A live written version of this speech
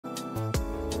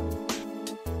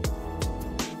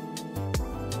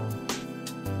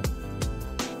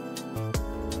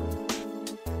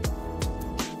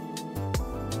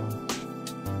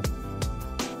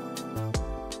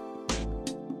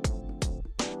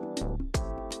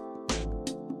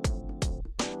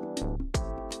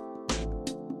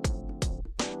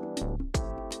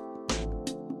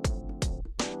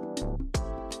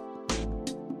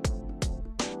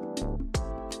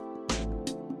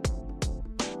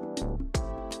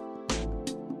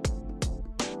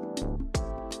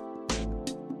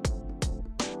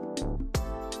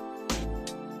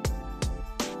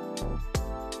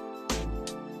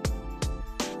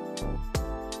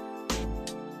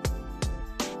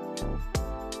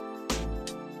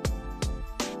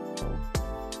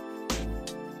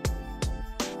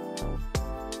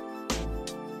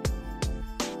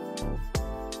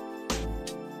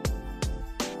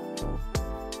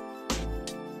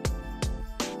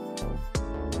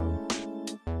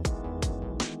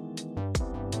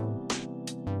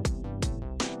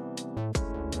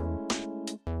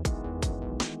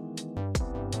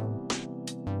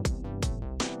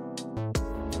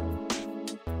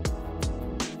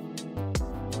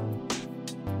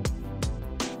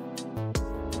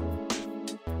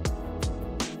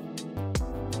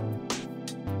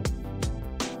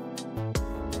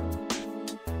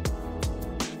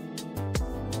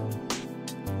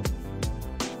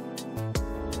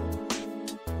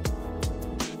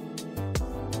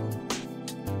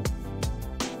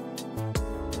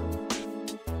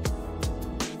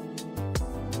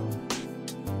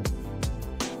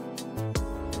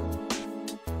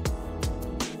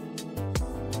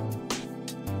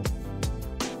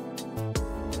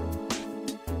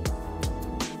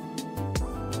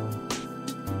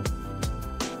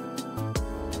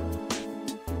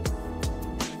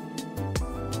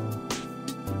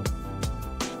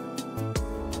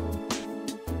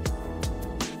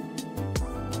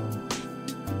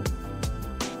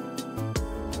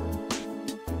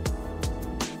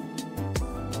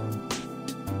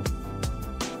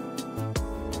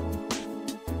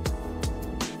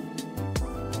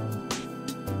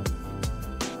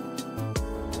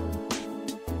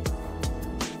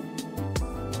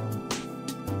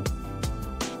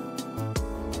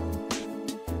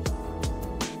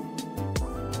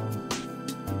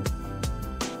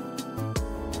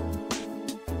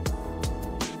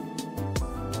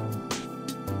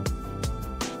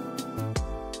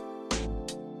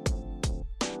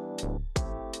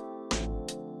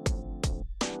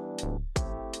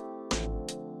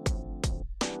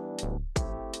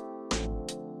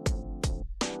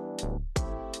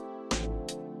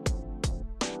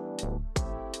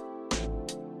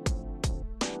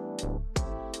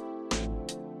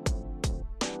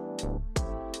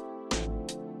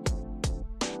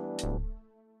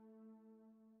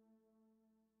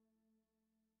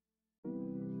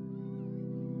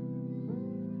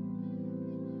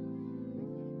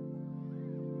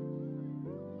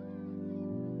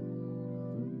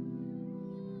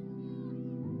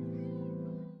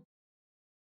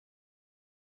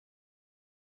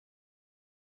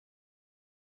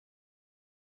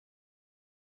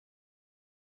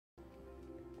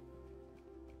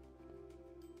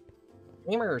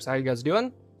Gamers, how you guys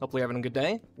doing? Hopefully having a good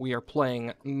day. We are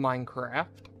playing Minecraft.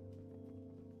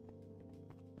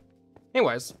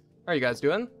 Anyways, how are you guys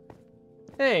doing?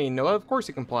 Hey, Noah, of course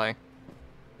you can play.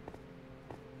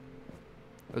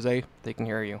 Jose, they can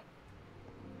hear you.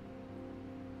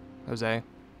 Jose,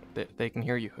 they can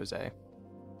hear you, Jose.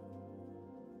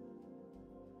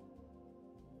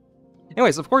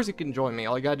 Anyways, of course you can join me.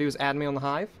 All you gotta do is add me on the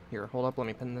Hive. Here, hold up, let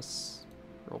me pin this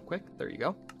real quick. There you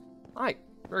go. Alright,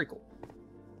 very cool.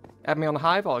 Add me on the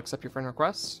Hive, I'll accept your friend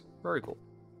requests. Very cool.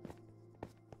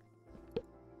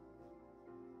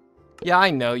 Yeah, I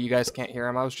know you guys can't hear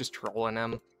him. I was just trolling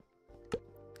him.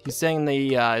 He's saying that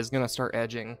he is gonna start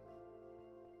edging.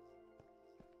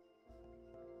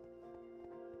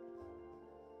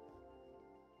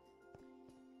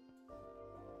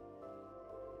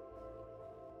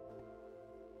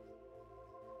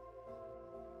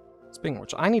 Speaking of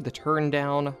which, I need to turn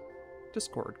down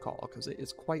Discord call because it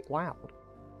is quite loud.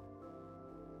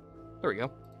 There we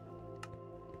go.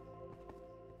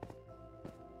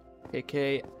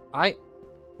 Well,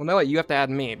 no, you have to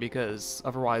add me because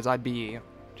otherwise I'd be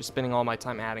just spending all my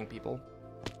time adding people.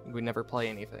 We'd never play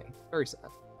anything. Very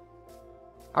sad.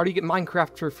 How do you get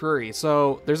Minecraft for free?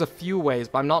 So there's a few ways,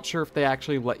 but I'm not sure if they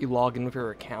actually let you log in with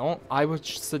your account. I would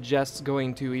suggest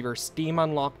going to either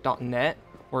steamunlock.net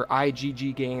or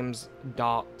igggames.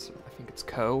 I think it's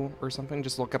co or something.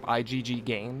 Just look up IGG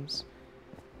Games.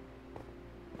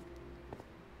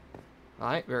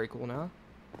 Alright, very cool now.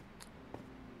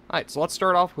 Alright, so let's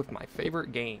start off with my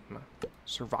favorite game.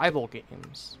 Survival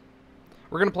games.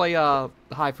 We're gonna play the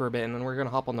Hive for a bit, and then we're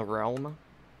gonna hop on the Realm.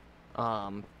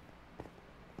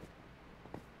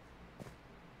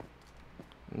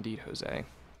 Indeed, Jose.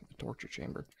 The torture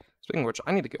chamber. Speaking of which,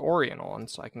 I need to get Orion on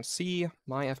so I can see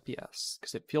my FPS,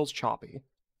 because it feels choppy.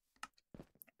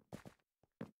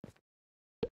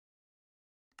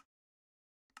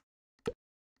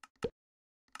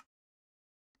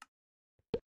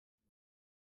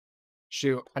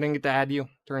 Shoot, I didn't get to add you.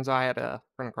 Turns out I had a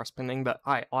friend request pending, but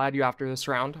alright, I'll add you after this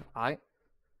round. Alright.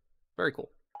 Very cool.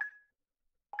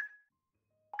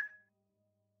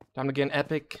 Time to get an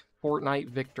epic Fortnite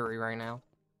victory right now.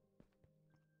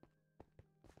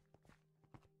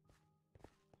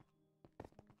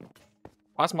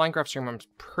 Last Minecraft stream, I'm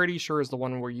pretty sure, is the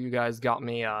one where you guys got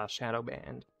me shadow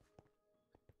banned.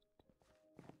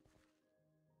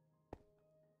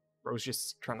 Bro's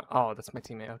just trying to... Oh, that's my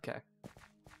teammate. Okay.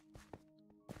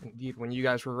 Indeed, when you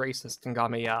guys were racist and got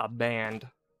me banned.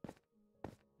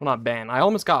 Well, not banned. I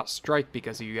almost got a strike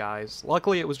because of you guys.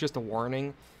 Luckily, it was just a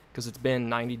warning, because it's been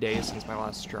 90 days since my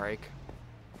last strike.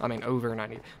 I mean, over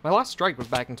 90. My last strike was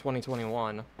back in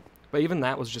 2021, but even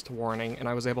that was just a warning, and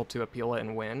I was able to appeal it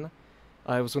and win.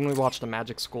 It was when we watched a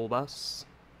Magic School Bus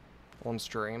on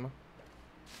stream.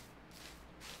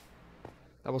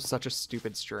 That was such a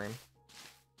stupid stream.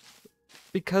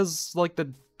 Because, like,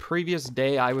 the previous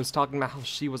day I was talking about how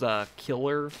she was a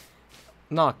killer.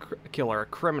 Not a killer, a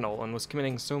criminal, and was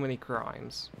committing so many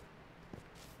crimes.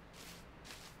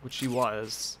 Which she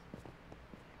was.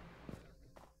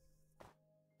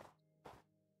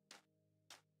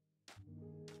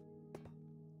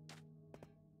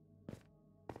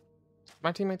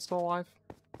 My teammate's still alive?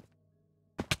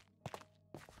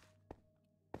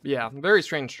 Yeah, very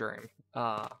strange stream.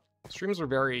 Streams were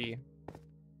very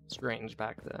strange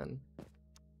back then.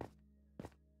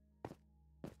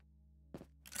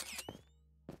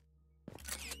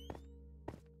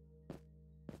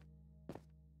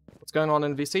 What's going on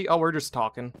in VC? Oh, we're just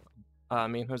talking.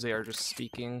 Me and Jose are just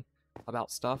speaking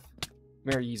about stuff. Give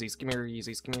me your Yeezys, give me your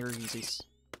Yeezys, give me your Yeezys.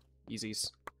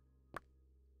 Yeezys.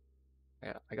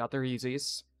 Yeah, I got their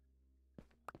Yeezys.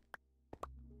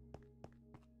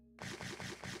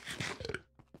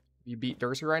 You beat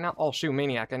Durser right now? Oh, shoot,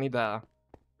 Maniac, I need to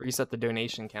reset the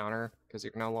donation counter, because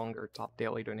you're no longer top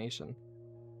daily donation.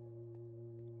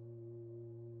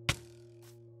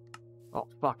 Oh,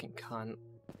 fucking cunt.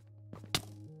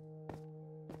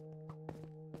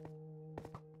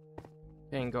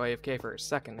 Can't go AFK for a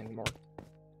second anymore.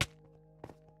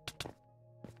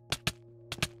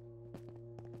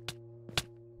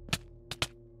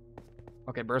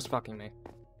 Okay, bro's fucking me.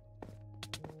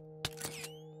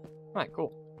 Alright,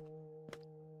 cool.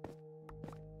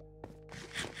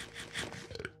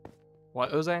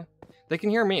 What, Jose? They can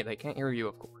hear me, they can't hear you,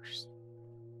 of course.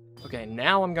 Okay,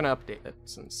 now I'm gonna update it,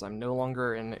 since I'm no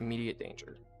longer in immediate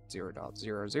danger.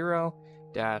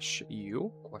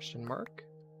 0.00-U, question mark.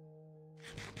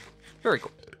 Very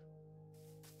cool.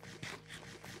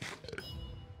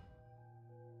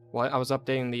 What? I was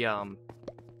updating the,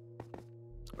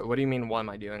 What do you mean, what am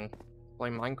I doing?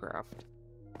 Playing Minecraft.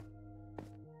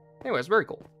 Anyways, very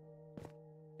cool.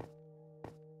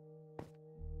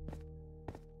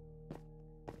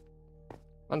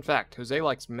 Fun fact, Jose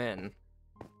likes men.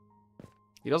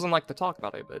 He doesn't like to talk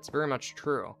about it, but it's very much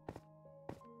true.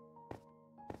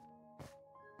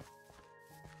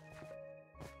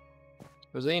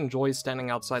 Jose enjoys standing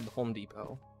outside the Home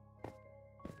Depot.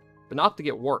 But not to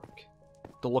get work.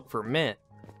 To look for men.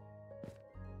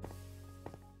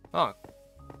 Oh.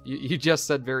 You just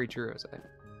said very true, Jose.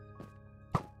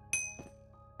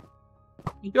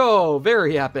 Yo,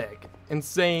 very epic.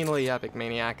 Insanely epic,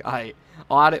 Maniac.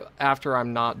 I'll add it after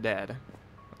I'm not dead.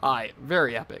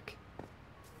 Very epic.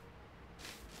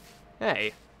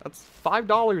 Hey, that's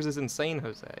 $5 is insane,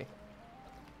 Jose.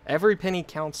 Every penny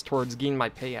counts towards getting my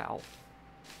payout.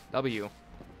 W.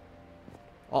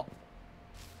 Oh.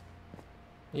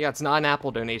 Yeah, it's not an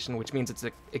Apple donation, which means it's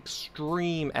an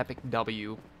extreme epic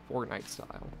W, Fortnite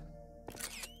style.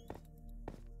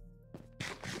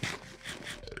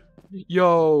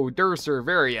 Yo, Durser,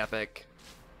 very epic.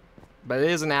 But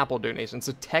it is an Apple donation,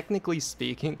 so technically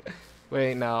speaking...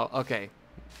 Wait, no, okay.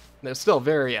 They're still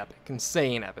very epic,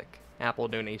 insane epic. Apple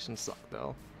donations suck,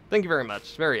 though. Thank you very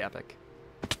much, very epic.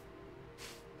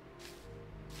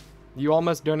 You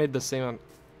almost donated the same...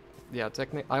 Yeah,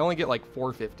 technically, I only get like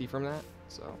 $4.50 from that,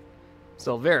 so...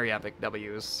 Still very epic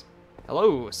W's.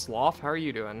 Hello, Sloth, how are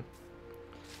you doing?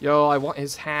 Yo, I want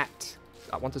his hat.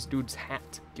 I want this dude's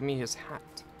hat. Give me his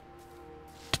hat.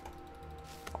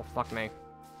 Oh, fuck me.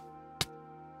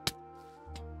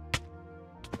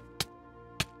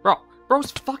 Bro's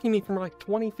fucking me from like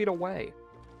 20 feet away.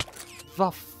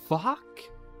 The fuck?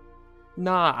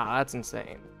 Nah, that's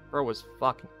insane. Bro was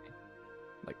fucking me.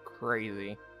 Like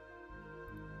crazy.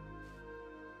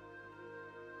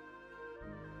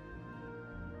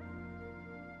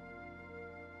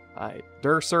 Alright,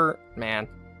 Durser, man.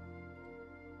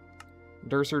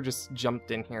 Durser just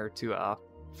jumped in here to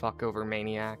fuck over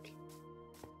Maniac.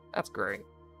 That's great.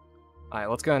 Alright,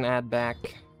 let's go and add back.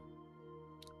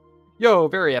 Yo,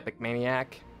 very epic,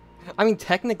 Maniac. I mean,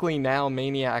 technically now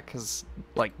Maniac has,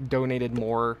 like, donated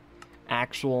more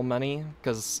actual money,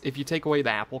 because if you take away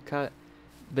the Apple cut,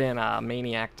 then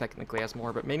Maniac technically has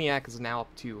more, but Maniac is now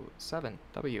up to 7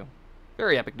 W.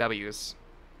 Very epic W's.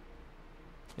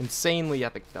 Insanely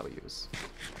epic W's.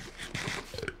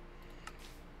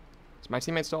 Is my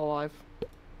teammate still alive?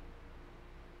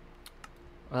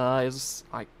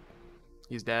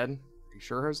 He's dead? Are you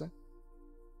sure, Jose?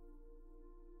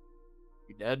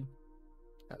 You dead?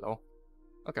 Hello?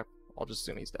 Okay, I'll just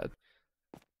assume he's dead.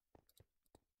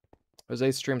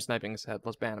 Jose's stream sniping his head.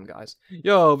 Let's ban him, guys.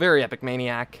 Yo, very epic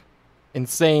Maniac.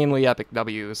 Insanely epic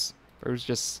W's. There's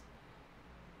just...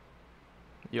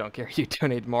 You don't care, you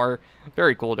donate more.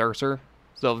 Very cool, Durser.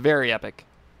 So, very epic.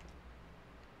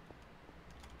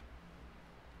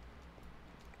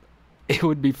 It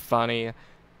would be funny.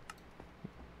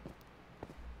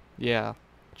 Yeah,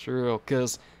 true,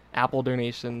 because Apple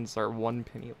donations are 1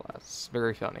 penny less.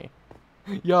 Very funny.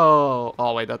 Yo!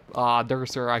 Oh, wait, that...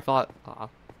 Durser, I thought...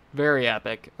 very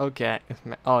epic. Okay.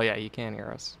 Oh, yeah, you can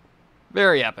hear us.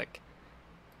 Very epic.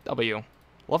 W.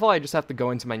 Love how I just have to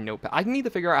go into my notepad. I need to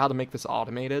figure out how to make this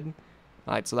automated.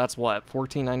 Alright, so that's what?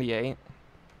 $14.98?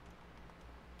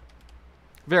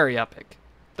 Very epic.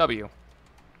 W.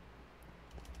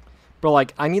 But,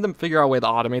 like, I need to figure out a way to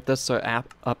automate this so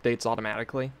app updates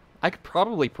automatically. I could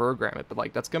probably program it, but,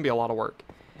 like, that's gonna be a lot of work.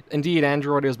 Indeed,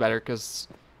 Android is better, because,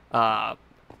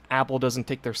 Apple doesn't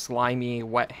take their slimy,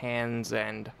 wet hands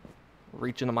and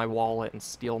reach into my wallet and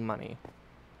steal money.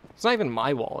 It's not even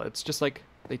my wallet, it's just, like,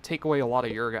 they take away a lot of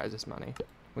your guys' money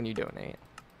when you donate.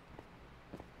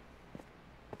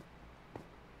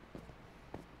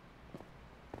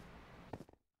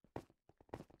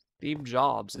 Steve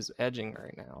Jobs is edging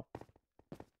right now.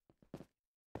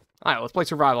 Alright, let's play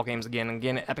survival games again and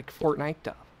get an epic Fortnite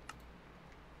stuff.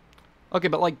 Okay,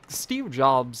 but like, Steve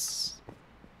Jobs...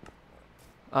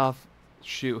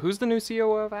 shoot, who's the new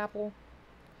CEO of Apple?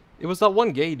 It was that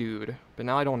one gay dude, but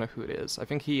now I don't know who it is. I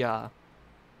think he, I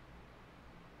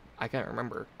can't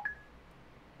remember.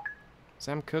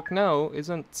 Sam Cooke? No,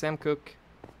 isn't Sam Cooke...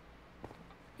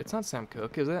 It's not Sam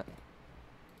Cooke, is it?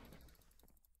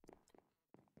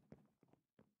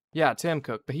 Yeah, Tim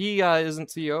Cook, but he isn't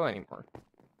CEO anymore.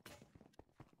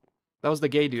 That was the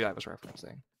gay dude I was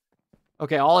referencing.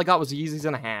 Okay, all I got was Yeezys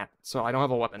and a hat, so I don't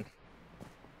have a weapon.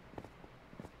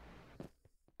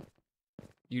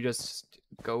 You just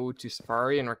go to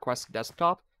Safari and request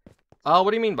desktop?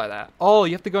 What do you mean by that? Oh,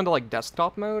 you have to go into, like,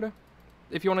 desktop mode?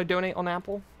 If you want to donate on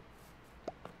Apple?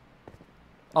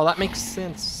 Oh, that makes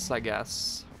sense, I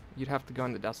guess. You'd have to go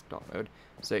into desktop mode,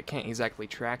 so it can't exactly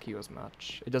track you as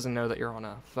much. It doesn't know that you're on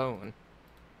a phone,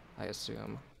 I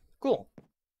assume. Cool.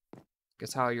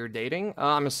 Guess how you're dating?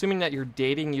 I'm assuming that you're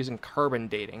dating using carbon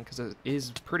dating, because it is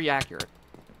pretty accurate.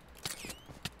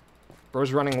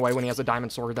 Bro's running away when he has a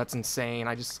diamond sword. That's insane.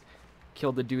 I just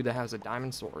killed the dude that has a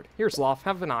diamond sword. Here, Sloth,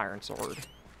 have an iron sword.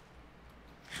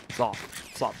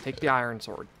 Sloth, take the iron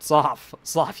sword.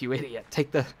 Sloth, you idiot. Take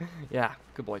the... Yeah,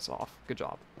 good boy, Sloth. Good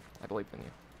job. I believe in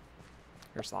you.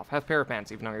 Here, Sloth, have a pair of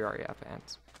pants, even though you already have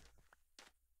pants.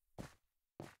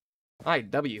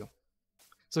 Alright, W.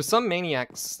 So some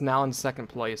maniac's now in second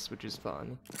place, which is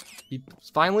fun.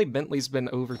 Finally, Bentley's been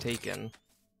overtaken.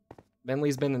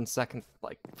 Bentley's been in second,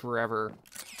 like, forever.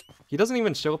 He doesn't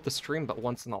even show up the stream but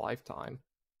once in a lifetime.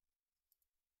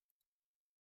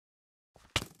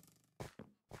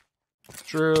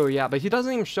 True, yeah, but he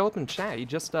doesn't even show up in chat. He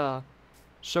just,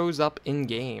 shows up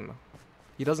in-game.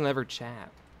 He doesn't ever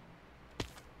chat.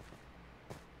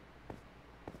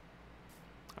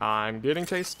 I'm getting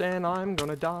chased and I'm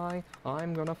gonna die.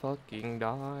 I'm gonna fucking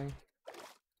die.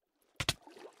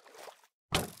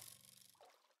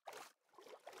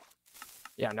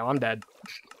 Yeah, no, I'm dead.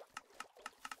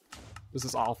 This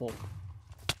is awful.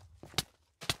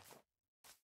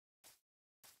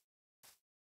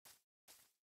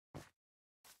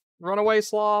 Run away,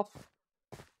 Sloth.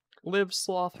 Live,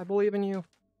 Sloth. I believe in you.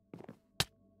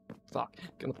 Fuck.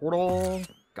 Get in the portal.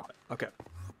 Got it. Okay.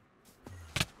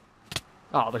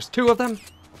 Oh, there's two of them?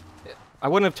 I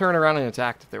wouldn't have turned around and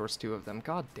attacked if there was two of them.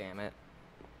 God damn it.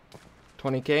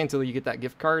 20k until you get that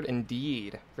gift card?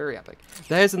 Indeed. Very epic.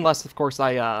 That is unless, of course,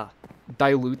 I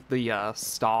dilute the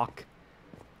stock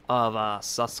of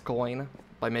Suscoin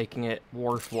by making it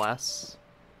worth less.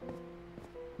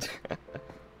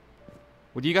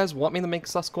 Would you guys want me to make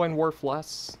Suscoin worth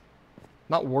less?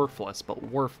 Not worthless, but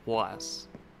worth less.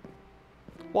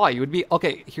 Why? You would be...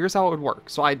 Okay, here's how it would work.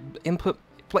 So I'd input...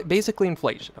 Basically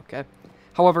inflation, okay?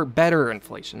 However, better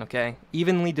inflation, okay?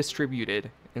 Evenly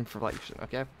distributed inflation,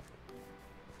 okay?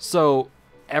 So,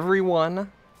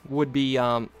 everyone would be,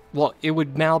 well, it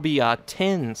would now be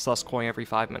 10 Suscoin every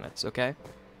 5 minutes, okay?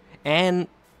 And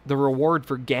the reward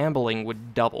for gambling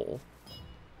would double.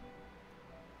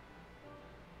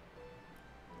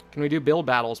 Can we do build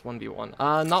battles 1v1?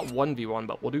 Not 1v1,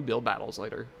 but we'll do build battles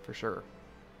later, for sure.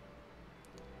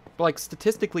 But, like,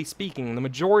 statistically speaking, the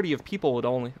majority of people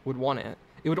would want it.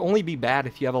 It would only be bad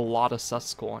if you have a lot of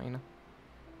Suscoin.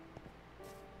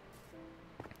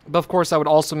 But, of course, that would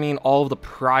also mean all of the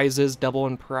prizes double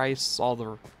in price. All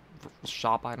the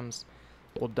shop items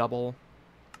will double.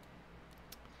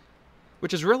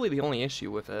 Which is really the only issue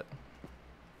with it.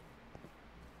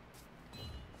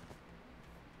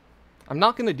 I'm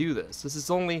not going to do this. This is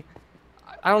only...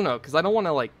 I don't know, because I don't want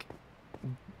to, like...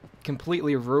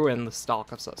 completely ruin the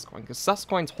stock of Suscoin, because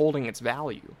Suscoin's holding its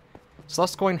value.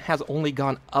 Suscoin has only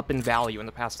gone up in value in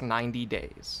the past 90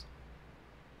 days.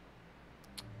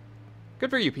 Good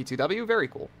for you, P2W. Very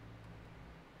cool.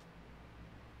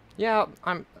 Yeah,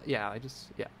 yeah,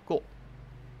 cool.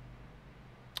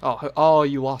 Oh,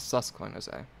 you lost Suscoin,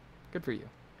 Jose. Good for you.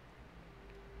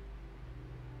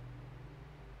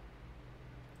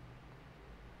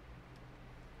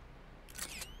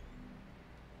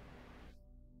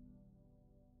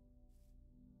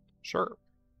 Sure.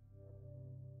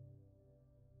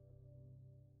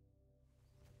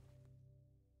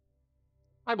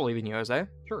 I believe in you, Jose.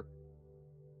 Sure.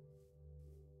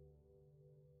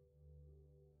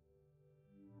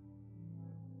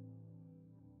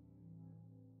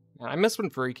 Yeah, I miss when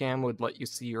free cam would let you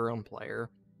see your own player.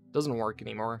 Doesn't work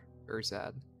anymore. Very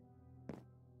sad.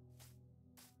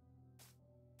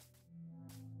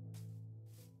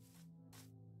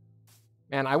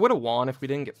 Man, I would have won if we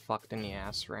didn't get fucked in the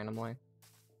ass randomly.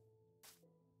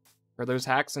 Are those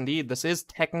hacks? Indeed, this is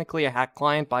technically a hack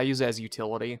client, but I use it as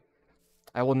utility.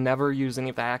 I will never use any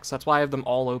of the hacks. That's why I have them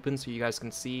all open so you guys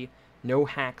can see no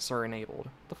hacks are enabled.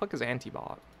 What the fuck is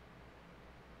antibot?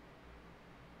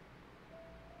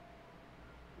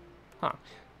 Huh.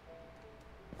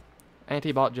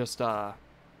 Antibot just, I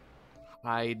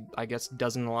guess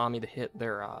doesn't allow me to hit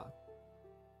their,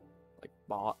 like,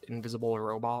 invisible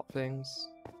robot things.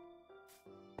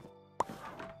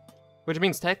 Which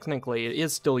means technically it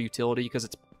is still utility because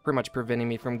it's pretty much preventing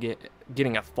me from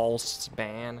getting a false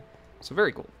ban. So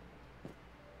very cool.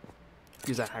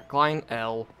 Use a hack line.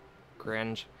 L.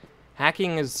 Cringe.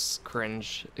 Hacking is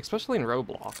cringe, especially in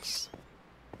Roblox.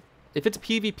 If it's a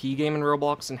PvP game in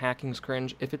Roblox and hacking's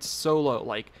cringe, if it's solo,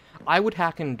 like, I would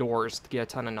hack indoors to get a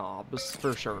ton of knobs,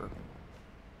 for sure.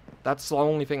 That's the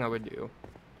only thing I would do.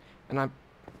 And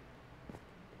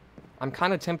I'm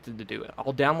kind of tempted to do it.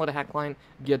 I'll download a hack line,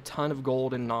 get a ton of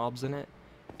gold and knobs in it,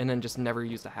 and then just never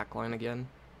use the hack line again.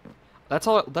 That's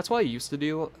what I used to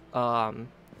do.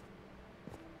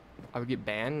 I would get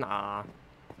banned? Nah.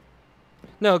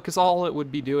 No, because all it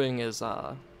would be doing is,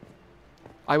 I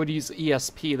would use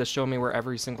ESP to show me where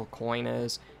every single coin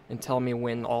is and tell me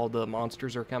when all the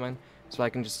monsters are coming. So I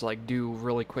can just, like, do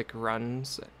really quick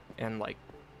runs and, like,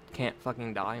 can't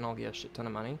fucking die and I'll get a shit ton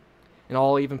of money. And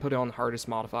I'll even put it on the hardest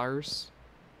modifiers.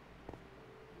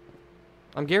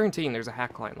 I'm guaranteeing there's a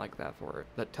hack client like that for it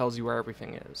that tells you where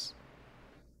everything is.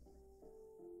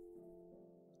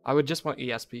 I would just want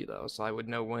ESP, though, so I would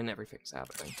know when everything's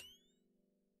happening.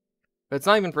 But it's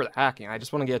not even for the hacking. I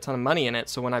just want to get a ton of money in it,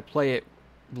 so when I play it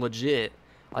legit,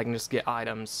 I can just get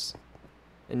items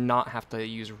and not have to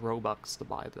use Robux to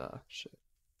buy the shit.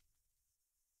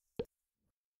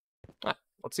 Alright,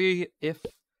 let's see if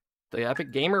the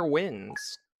Epic Gamer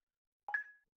wins.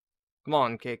 Come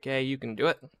on, KK, you can do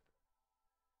it.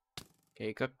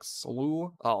 K-Cook,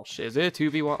 Slew. Oh, shit, is it a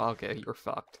 2v1? Okay, you're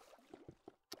fucked.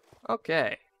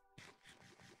 Okay.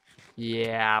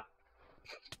 Yeah.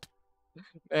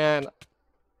 Man.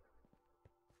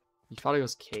 You thought it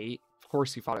was Kate? Of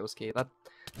course you thought it was Kate. That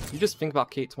you just think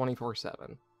about Kate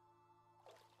 24/7.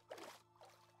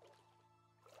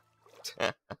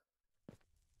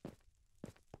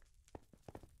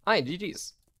 Hi,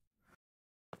 GG's.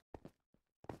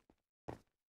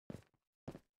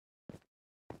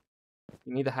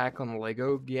 You need to hack on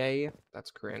Lego? Yay.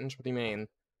 That's cringe. What do you mean?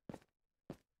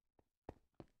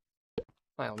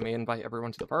 Let me invite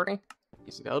everyone to the party.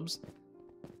 Easy dubs.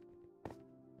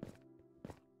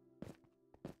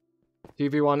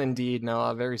 2v1 indeed.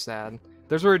 No, very sad.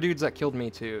 Those were dudes that killed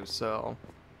me too, so...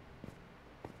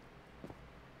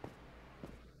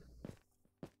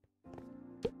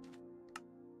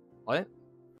 What?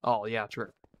 Oh, yeah, true.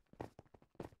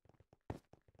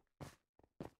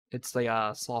 It's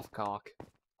the, sloth cock.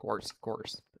 Of course, of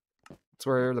course. It's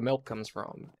where the milk comes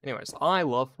from. Anyways, I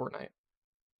love Fortnite.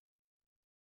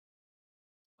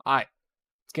 Alright.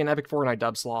 Let's get an epic Fortnite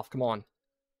dub, Sloth. Come on.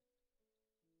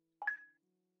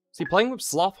 See, playing with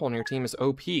Sloth on your team is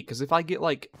OP, because if I get,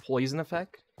 like, poison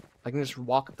effect, I can just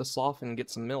walk up the Sloth and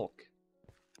get some milk.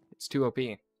 It's too OP.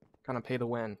 Kind of pay to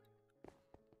win.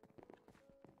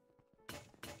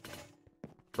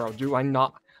 Bro, do I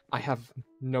not... I have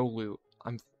no loot.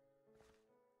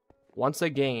 Once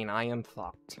again, I am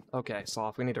fucked. Okay,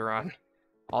 Sloth, we need to run.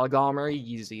 Oligomery,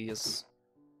 Yeezys.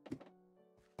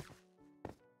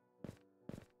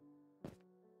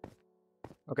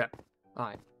 Okay.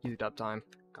 Alright, easy dub time.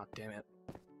 God damn it.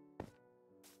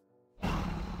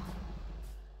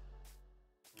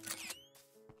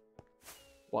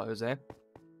 What, Jose?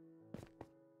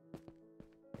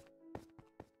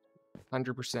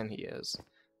 100% he is.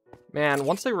 Man,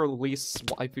 once they release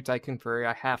Waifu Tycoon Furry,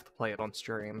 I have to play it on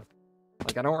stream.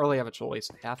 Like, I don't really have a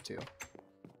choice. I have to.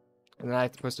 And then I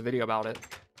have to post a video about it.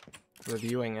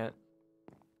 Reviewing it.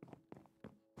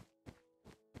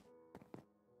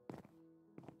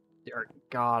 Dear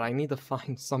God, I need to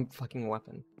find some fucking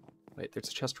weapon. Wait, there's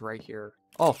a chest right here.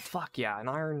 Oh, fuck yeah, an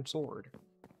iron sword.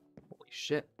 Holy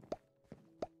shit.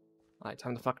 Alright,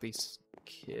 time to fuck these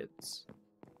kids.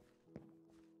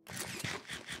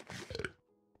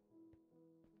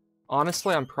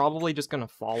 Honestly, I'm probably just gonna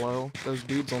follow those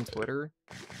dudes on Twitter.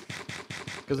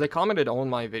 Because they commented on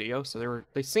my video, so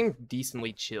they seemed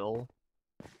decently chill.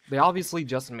 They obviously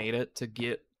just made it to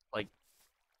get, like,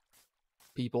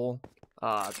 people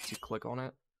to click on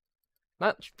it.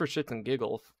 Not for shits and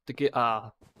giggles, to get,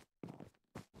 I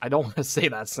don't want to say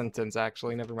that sentence,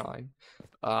 actually, never mind.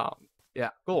 Yeah,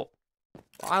 cool.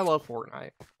 I love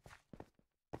Fortnite.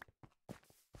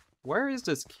 Where is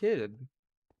this kid?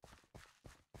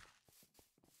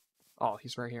 Oh,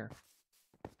 he's right here.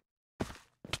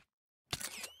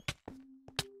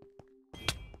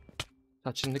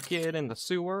 Touching the kid in the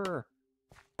sewer.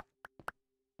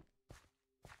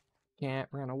 Can't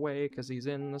run away because he's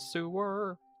in the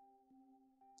sewer.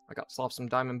 I got Sloth some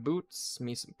diamond boots,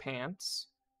 me some pants.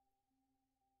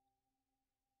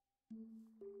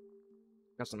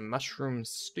 Got some mushroom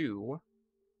stew.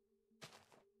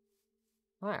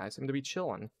 Hi, I seem to be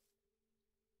chilling.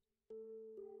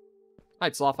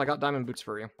 Alright, Sloth, I got diamond boots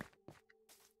for you.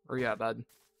 Where you at, bud?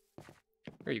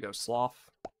 Here you go, Sloth.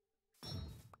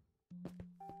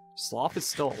 Sloth is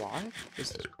still alive?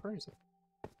 This is crazy.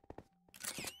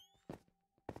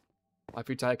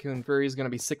 Waifu Tycoon Furry is going to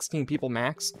be 16 people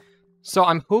max. So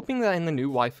I'm hoping that in the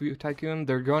new Waifu Tycoon,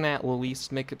 they're going to at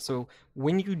least make it so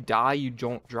when you die, you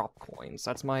don't drop coins.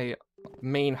 That's my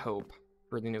main hope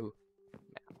for the new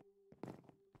map.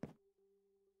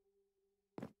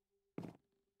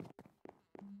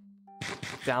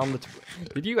 Down the...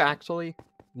 Did you actually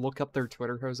look up their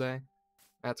Twitter, Jose?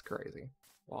 That's crazy.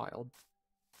 Wild.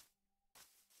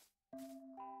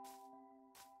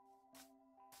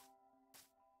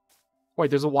 Wait,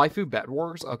 there's a waifu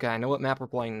Bedwars? Okay, I know what map we're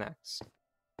playing next.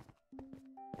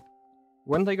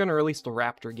 When are they gonna release the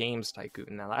Raptor Games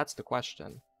Tycoon? Now that's the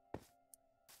question.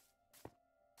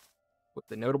 With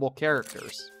the notable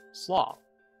characters. Sloth.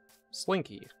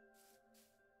 Slinky.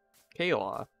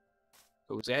 Kayla.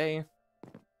 Jose.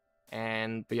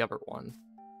 And the other one.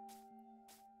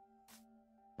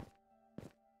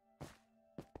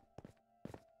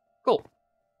 Cool.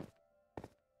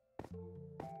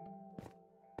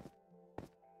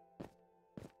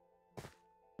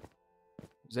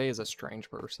 Jose is a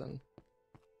strange person.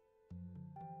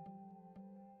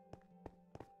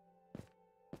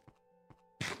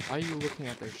 Why are you looking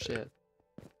at their shit?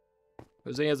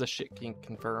 Jose has a shit kink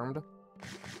confirmed.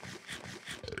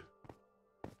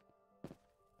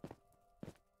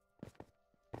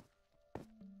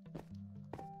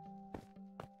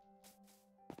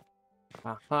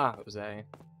 Aha, Jose.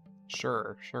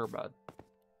 Sure, bud.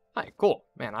 Hi, cool.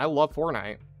 Man, I love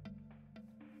Fortnite.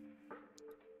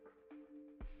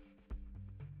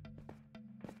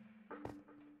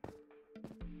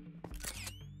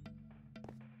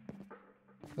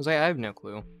 Jose, I have no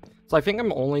clue. So I think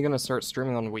I'm only gonna start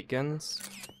streaming on weekends.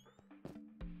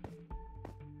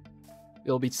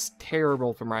 It'll be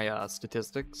terrible for my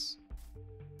statistics.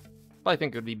 But I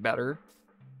think it would be better.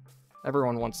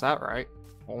 Everyone wants that, right?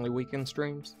 Only weekend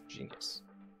streams? Genius.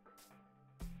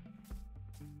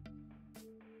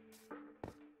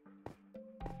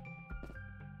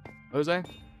 Jose?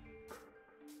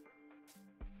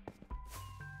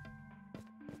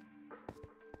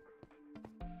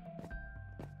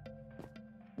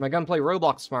 Am I gonna play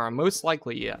Roblox tomorrow? Most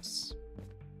likely, yes.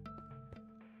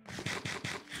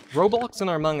 Roblox and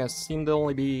Among Us seem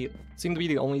to be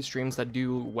the only streams that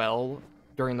do well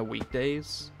during the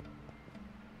weekdays.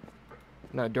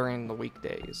 No, during the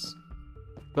weekdays.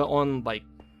 But on, like,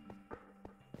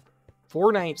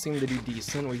 Fortnite seemed to do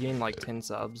decent. We gained, like, 10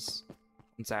 subs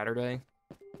on Saturday.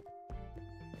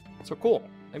 So cool.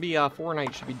 Maybe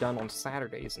Fortnite should be done on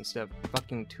Saturdays instead of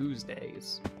fucking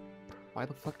Tuesdays. Why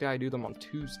the fuck did I do them on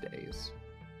Tuesdays?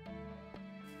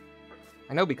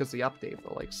 I know because of the update,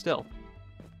 but, like, still.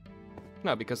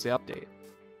 No, because the update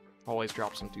always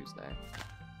drops on Tuesday.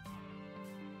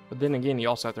 But then again, you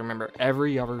also have to remember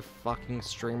every other fucking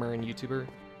streamer and YouTuber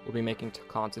will be making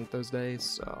content those days,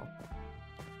 so...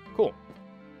 Cool.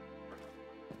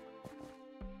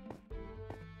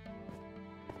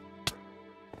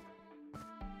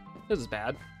 This is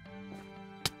bad.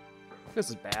 This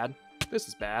is bad. This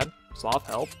is bad. Sloth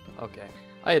help. Okay.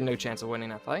 I had no chance of winning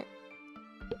that fight.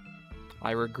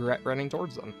 I regret running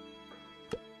towards them.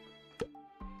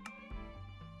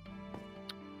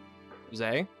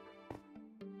 Jose?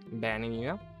 Banning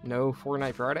you? No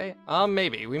Fortnite Friday?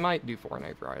 Maybe. We might do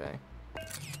Fortnite Friday.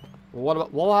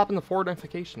 What will happen to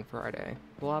Fortnite Friday?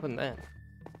 What will happen then?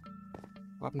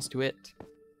 What happens to it?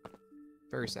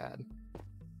 Very sad.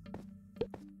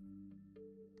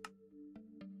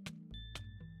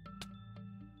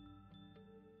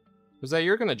 Jose,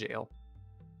 you're gonna jail.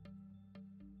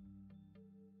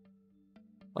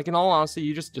 Like, in all honesty,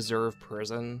 you just deserve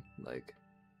prison. Like,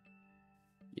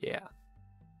 yeah.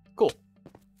 Cool.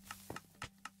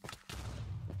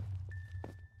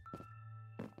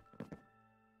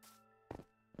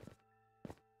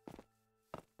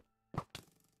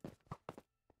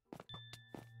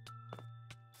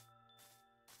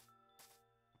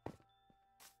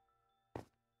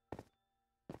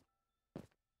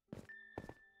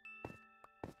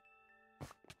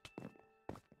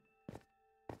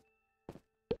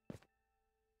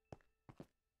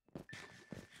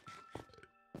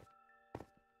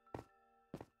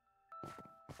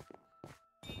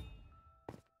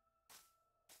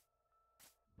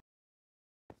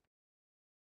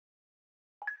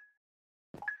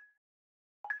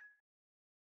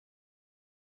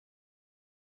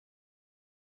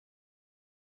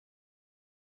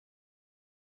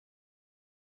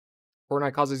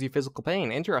 Fortnite causes you physical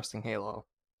pain. Interesting, Halo.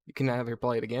 You can never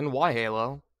play it again. Why,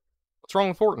 Halo? What's wrong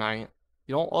with Fortnite?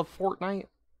 You don't love Fortnite?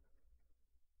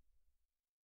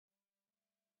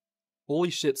 Holy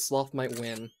shit, Sloth might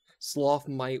win. Sloth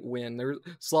might win.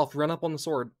 Sloth, run up on the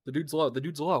sword. The dude's low. The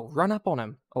dude's low. Run up on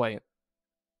him. Oh, wait.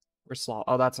 Where's Sloth?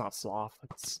 Oh, that's not Sloth.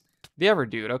 It's the other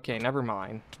dude. Okay, never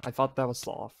mind. I thought that was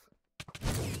Sloth.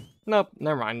 Nope,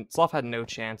 never mind. Sloth had no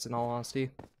chance, in all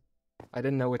honesty. I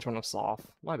didn't know which one was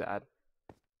Sloth. My bad.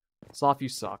 Sloth, you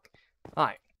suck.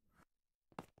 Alright.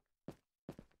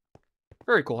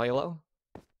 Very cool, Halo.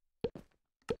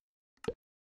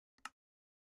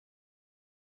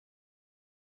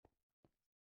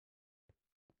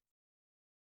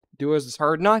 Duos is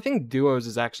hard. No, I think duos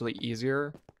is actually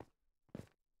easier.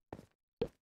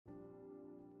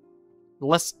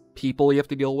 less people you have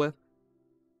to deal with.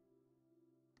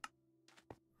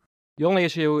 The only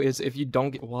issue is if you don't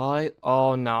get... What?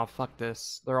 Oh, no. Fuck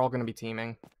this. They're all gonna be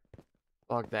teaming.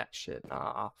 Fuck that shit.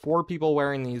 Nah. 4 people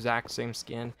wearing the exact same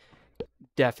skin.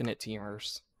 Definite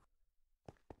teamers.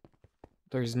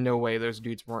 There's no way those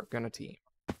dudes weren't gonna team.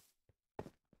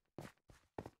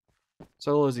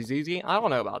 Solos is easy? I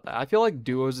don't know about that. I feel like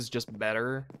duos is just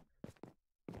better.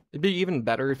 It'd be even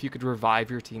better if you could revive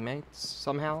your teammates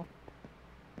somehow.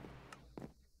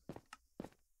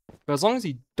 But as long as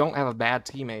you don't have a bad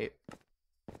teammate,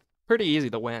 pretty easy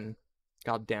to win.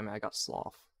 God damn it, I got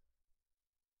sloth.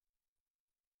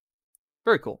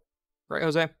 Very cool. Right,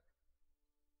 Jose?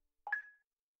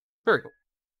 Very cool.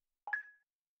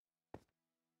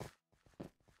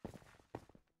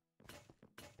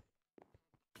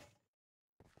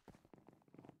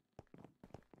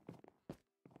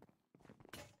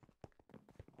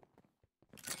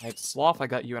 Alright, sloth, I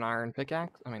got you an iron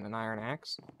pickaxe. I mean, an iron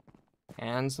axe.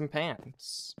 And some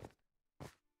pants.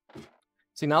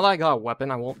 See, now that I got a weapon,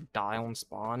 I won't die on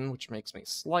spawn, which makes me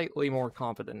slightly more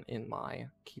confident in my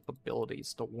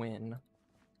capabilities to win.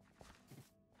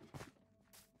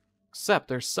 Except,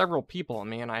 there's several people on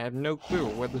me, and I have no clue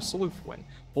where the sleuth went.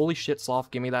 Holy shit,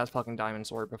 Sloth, give me that fucking diamond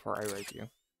sword before I rape you.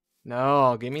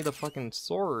 No, give me the fucking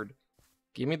sword.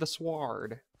 Give me the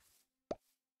sword.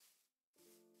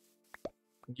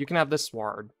 You can have this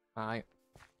sword. Alright.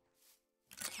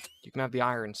 You can have the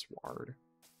iron sword.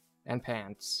 And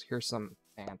pants. Here's some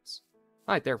pants.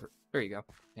 Alright, there you go.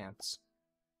 Pants.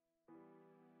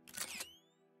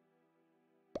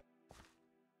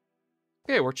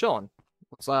 Okay, we're chilling.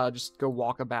 Let's just go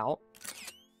walk about.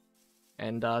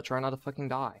 And try not to fucking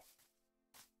die.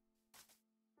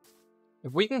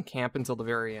 If we can camp until the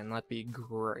very end, that'd be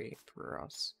great for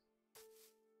us.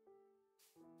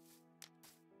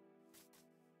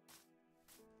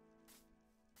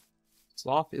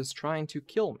 Sloth is trying to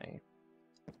kill me.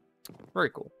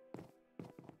 Very cool.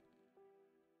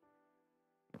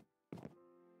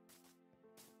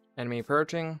 Enemy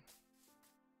approaching.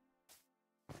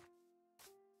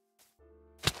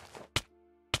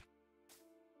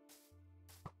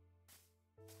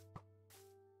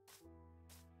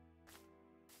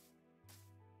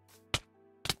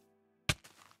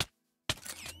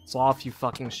 Sloth, you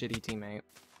fucking shitty teammate.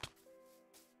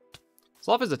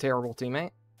 Sloth is a terrible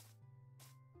teammate.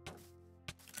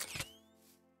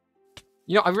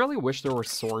 You know, I really wish there were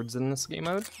swords in this game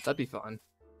mode. That'd be fun.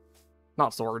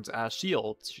 Not swords,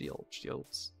 shields.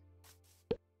 Shields.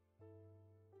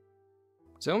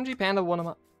 So MG Panda one of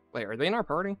my... Wait, are they in our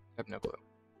party? I have no clue.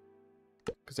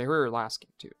 Because they were last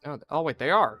game too. No, oh wait,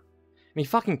 they are. And he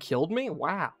fucking killed me?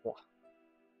 Wow.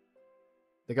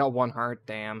 They got 1 heart,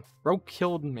 damn. Bro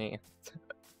killed me.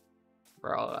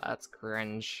 Bro, that's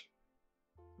cringe.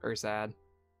 Very sad.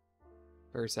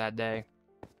 Very sad day.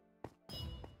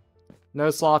 No,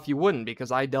 Sloth, you wouldn't,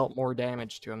 because I dealt more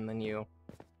damage to him than you.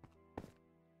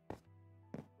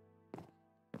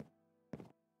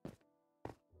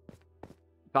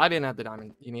 If I didn't have the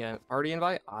diamond, you need a party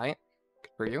invite? Alright.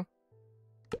 Good for you.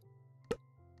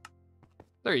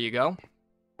 There you go.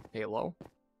 Halo.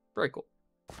 Very cool.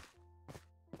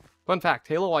 Fun fact,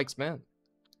 Halo likes men.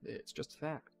 It's just a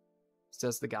fact.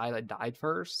 Says the guy that died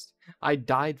first. I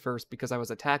died first because I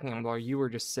was attacking him while you were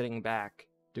just sitting back,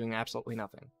 doing absolutely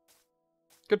nothing.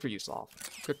 Good for you, Sloth.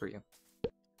 Good for you.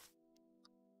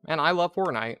 Man, I love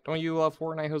Fortnite. Don't you love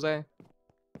Fortnite, Jose?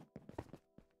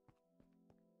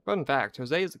 Fun fact,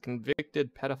 Jose is a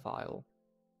convicted pedophile.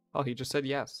 Oh, he just said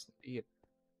yes.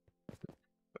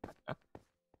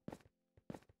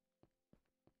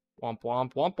 Womp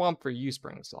womp, womp womp for you,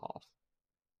 Springsoft.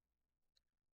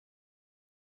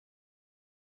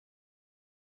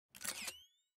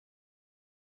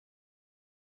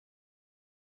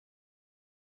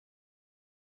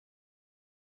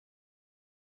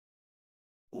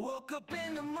 Woke up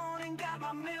in the morning, got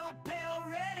my milk pail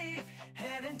ready.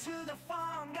 Heading to the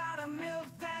farm, got a milk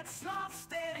that's not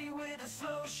steady. With a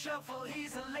slow shuffle,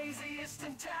 he's the laziest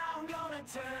in town. Gonna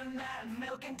turn that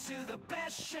milk into the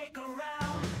best shake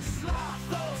around.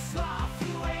 Sloth, oh sloth,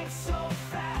 you ain't so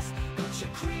fast. Got your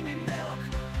creamy milk,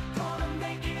 gonna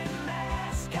make it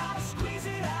last. Gotta squeeze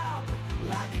it out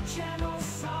like a gentle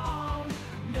song.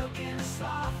 Milking the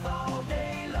sloth all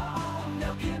day long.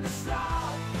 Milking the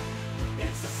sloth.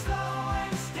 It's a slow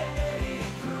and steady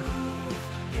groove.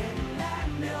 Getting that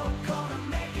milk, gonna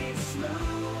make it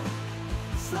smooth.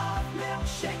 Sloth milk,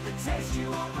 shake the taste you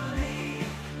won't believe.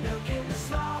 Milk in the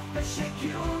sloth, the shake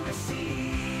you'll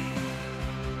receive.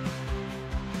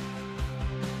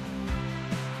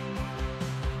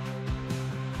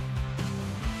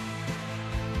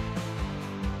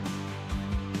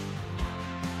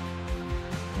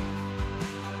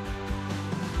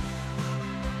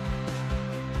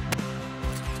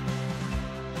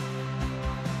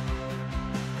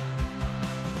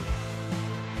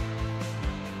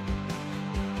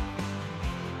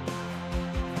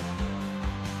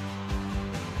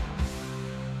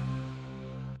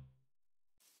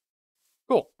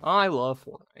 I love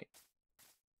Fortnite.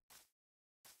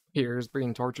 Here's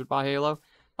being tortured by Halo.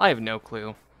 I have no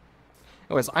clue.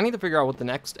 Anyways, I need to figure out what the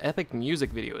next epic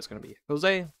music video is going to be.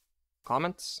 Jose,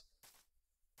 comments?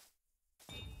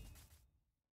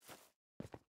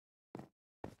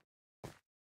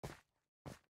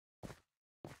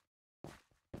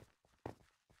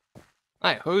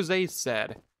 Alright, Jose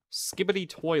said, Skibbity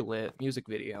Toilet music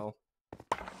video.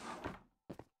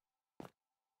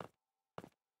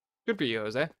 Good for you,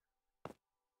 Jose.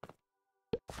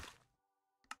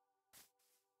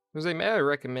 Jose, may I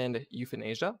recommend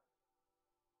Euthanasia?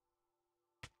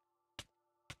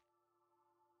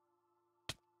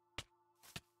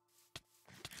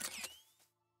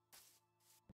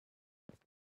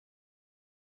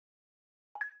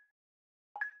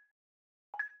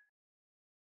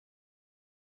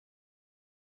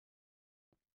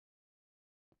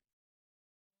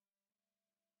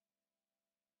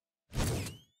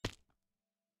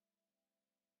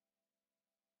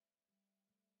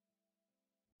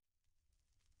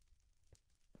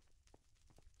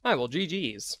 Alright, well,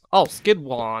 GG's. Oh,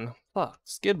 Skidwan. Fuck,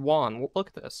 Skidwan. Look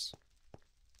at this.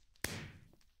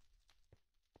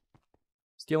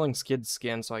 Stealing Skid's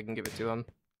skin so I can give it to him.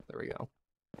 There we go.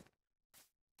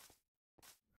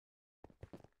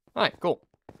 Alright, cool.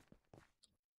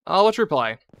 Let's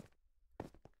reply.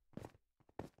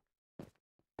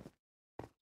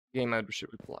 Game mode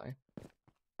should reply.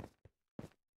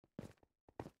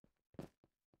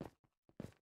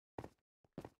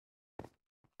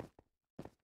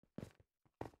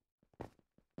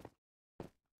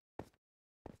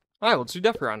 Alright, let's do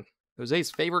Death Run.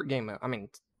 Jose's favorite game mode. I mean,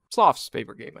 Soft's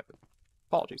favorite game mode.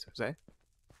 Apologies, Jose.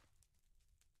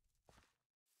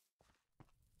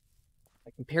 I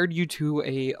compared you to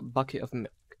a bucket of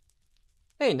milk.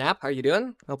 Hey, Nap, how you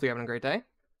doing? Hope you're having a great day.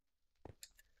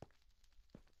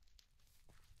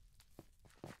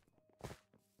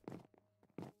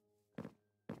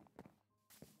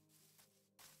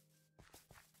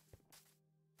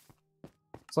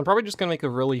 So I'm probably just gonna make a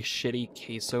really shitty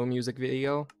queso music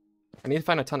video. I need to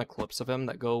find a ton of clips of him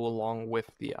that go along with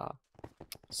the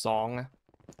song.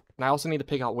 And I also need to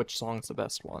pick out which song's the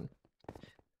best one.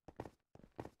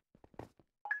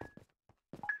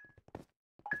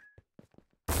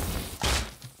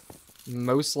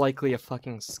 Most likely a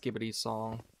fucking Skibbity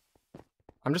song.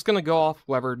 I'm just gonna go off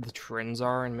whatever the trends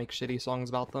are and make shitty songs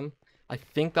about them. I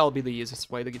think that'll be the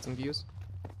easiest way to get some views.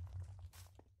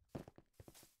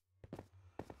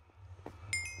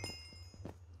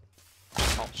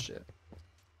 Oh shit.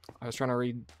 I was trying to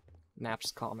read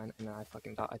Nap's comment and then I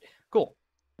fucking died. Cool.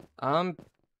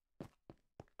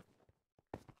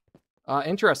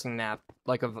 Interesting, Nap.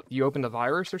 Like, you opened a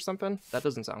virus or something? That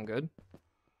doesn't sound good.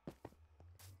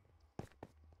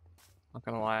 Not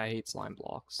gonna lie, I hate slime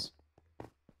blocks.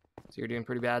 So you're doing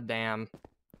pretty bad, damn.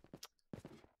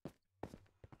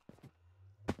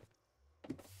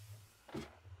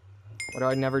 Why do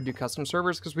I never do custom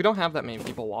servers? Because we don't have that many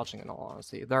people watching, in all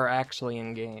honesty. They're actually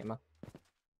in-game.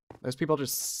 Those people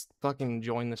just fucking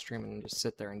join the stream and just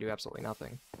sit there and do absolutely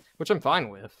nothing. Which I'm fine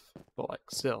with, but, like,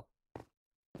 still.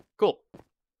 Cool.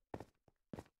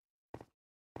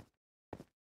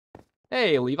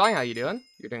 Hey, Levi, how you doing?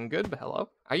 You're doing good, but hello.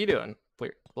 How you doing?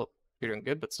 Well, you're doing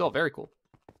good, but still very cool.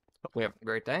 Hopefully having a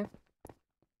great day.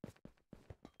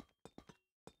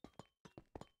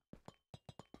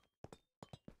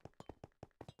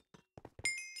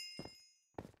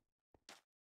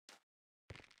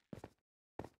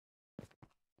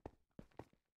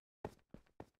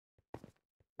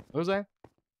 Jose?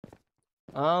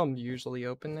 Usually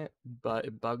open it, but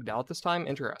it bugged out this time.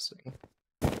 Interesting.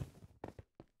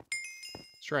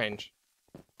 Strange.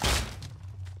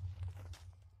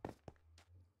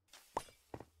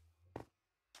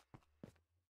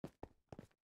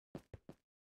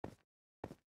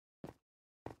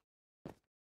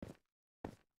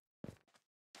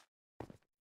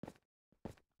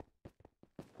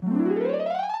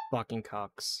 Fucking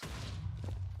cocks.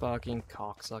 Fucking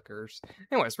cocksuckers.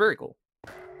 Anyways, very cool.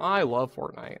 I love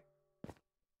Fortnite.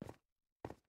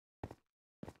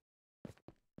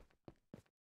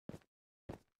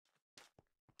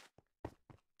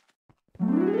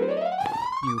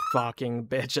 You fucking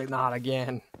bitch, not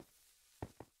again.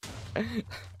 He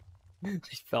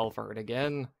fell for it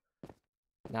again.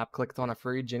 Nap clicked on a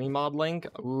free Ginny mod link.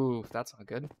 Ooh, that's not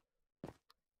good.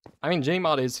 I mean, Ginny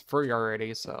mod is free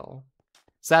already, so...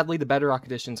 Sadly, the Bedrock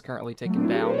edition is currently taken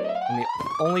down, and the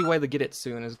only way to get it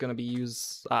soon is going to be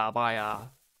used by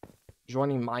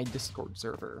joining my Discord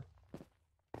server.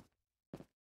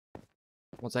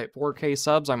 Once I hit 4K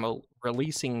subs, I'm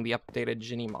releasing the updated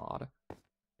Ginny mod.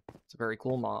 It's a very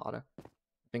cool mod. I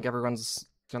think everyone's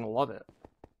Gonna love it.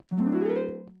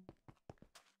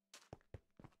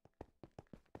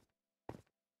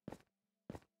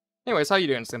 Anyways, how you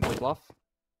doing, Simply Bluff?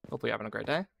 Hopefully you're having a great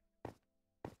day.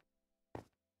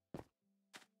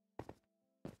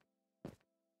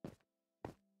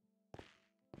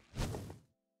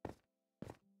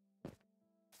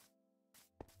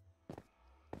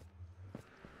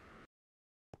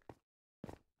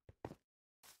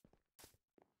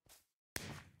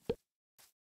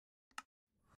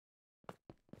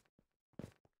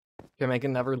 Can I make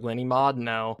another Lenny mod?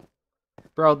 No.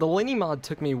 Bro, the Lenny mod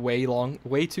took me way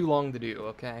too long to do,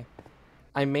 okay?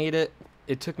 I made it,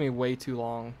 it took me way too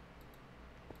long.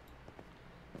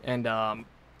 And,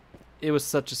 it was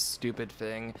such a stupid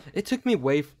thing. It took me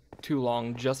way too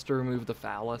long just to remove the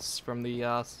phallus from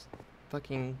the,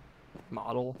 fucking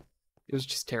model. It was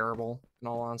just terrible, in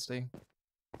all honesty.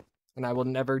 And I will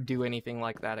never do anything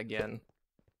like that again.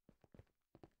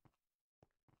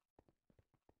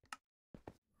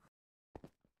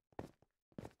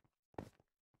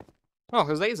 Oh,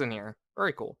 Jose's in here.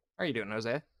 Very cool. How are you doing,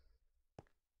 Jose?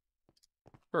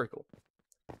 Very cool.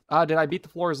 Did I beat the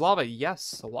floor is lava?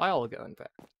 Yes, a while ago, in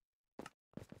fact.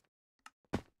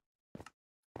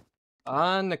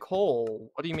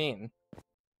 Nicole, what do you mean?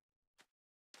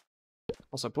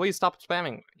 Also, please stop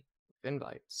spamming me with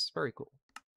invites. Very cool.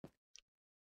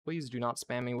 Please do not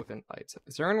spam me with invites.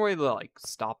 Is there any way to, like,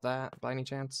 stop that by any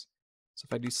chance? So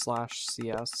if I do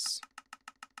 /CS...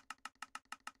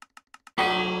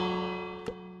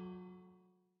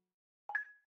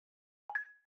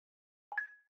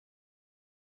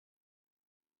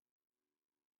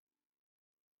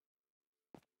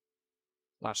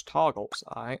 /toggles,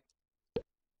 alright.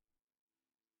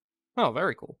 Oh,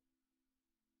 very cool.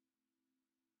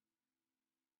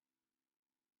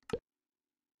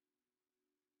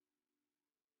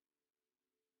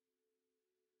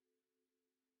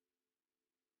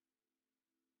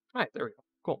 Alright, there we go.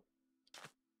 Cool.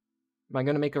 Am I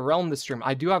going to make a realm this stream?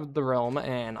 I do have the realm,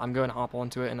 and I'm going to hop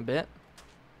onto it in a bit.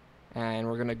 And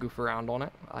we're going to goof around on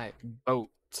it. Boat.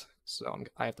 So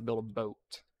I have to build a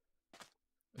boat.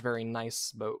 A very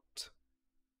nice boat.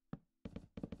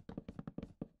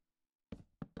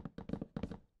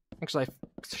 Actually,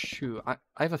 I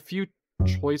have a few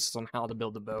choices on how to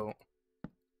build a boat.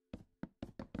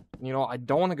 You know, I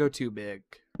don't want to go too big,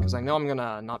 because I know I'm going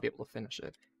to not be able to finish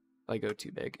it if I go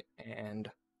too big. And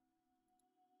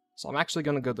so I'm actually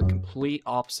going to go the complete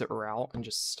opposite route and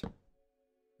just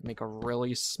make a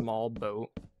really small boat.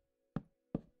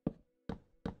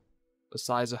 The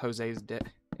size of Jose's dick.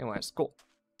 Anyways, cool.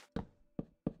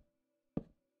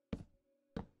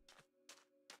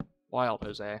 Wild,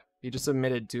 Jose. He just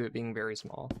admitted to it being very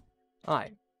small.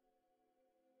 Alright.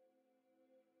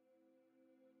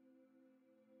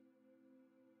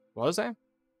 What was that?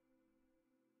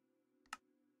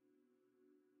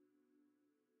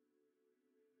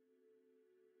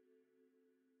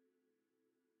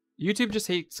 YouTube just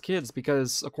hates kids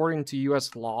because, according to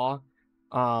US law,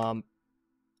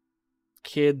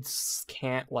 kids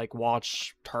can't, like,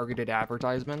 watch targeted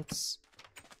advertisements,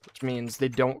 which means they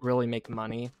don't really make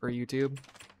money for YouTube.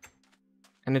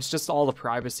 And it's just all the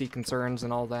privacy concerns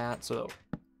and all that, so...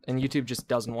 And YouTube just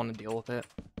doesn't want to deal with it.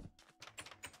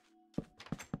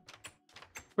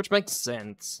 Which makes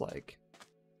sense, like...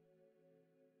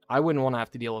 I wouldn't want to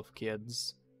have to deal with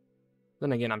kids.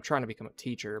 Then again, I'm trying to become a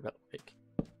teacher, but, like...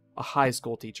 A high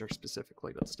school teacher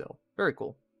specifically, but still. Very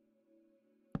cool.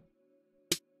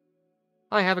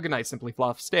 Hi, have a good night, Simply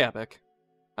Fluff. Stay epic.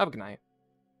 Have a good night.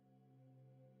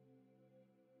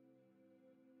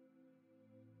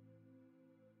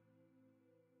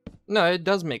 No, it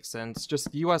does make sense.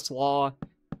 Just US law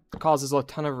causes a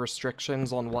ton of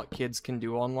restrictions on what kids can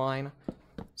do online.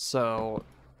 So,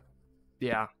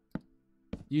 yeah.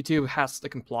 YouTube has to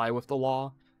comply with the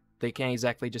law. They can't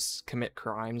exactly just commit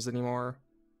crimes anymore.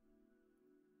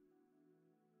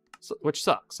 So, which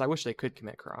sucks. I wish they could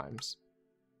commit crimes.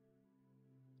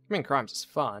 Committing crimes is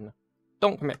fun.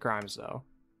 Don't commit crimes, though.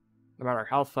 No matter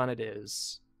how fun it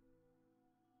is.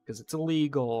 Because it's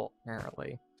illegal,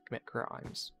 apparently, to commit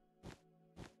crimes.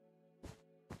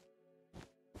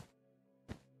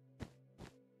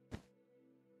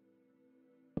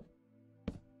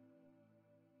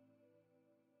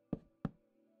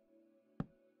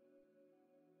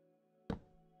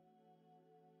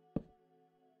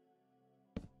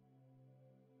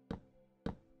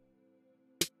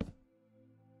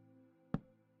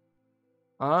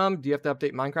 Do you have to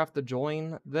update Minecraft to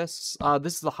join this?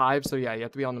 This is the Hive, so yeah, you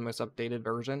have to be on the most updated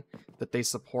version that they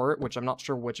support, which I'm not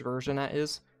sure which version that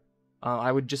is.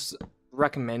 I would just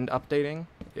recommend updating,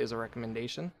 is a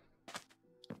recommendation.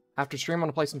 After stream, I want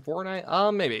to play some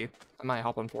Fortnite? Maybe. I might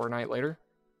hop on Fortnite later.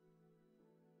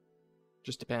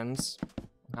 Just depends on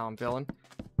how I'm feeling.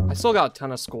 I still got a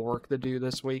ton of schoolwork to do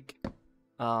this week.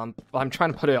 But I'm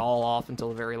trying to put it all off until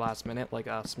the very last minute, like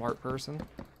a smart person.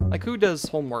 Like, who does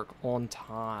homework on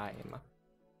time?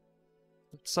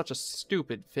 It's such a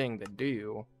stupid thing to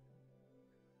do.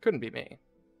 Couldn't be me.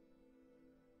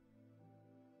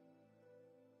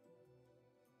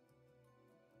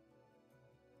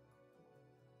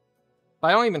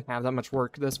 I don't even have that much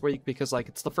work this week because, like,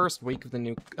 it's the first week of the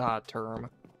new term.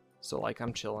 So, like,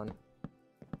 I'm chilling.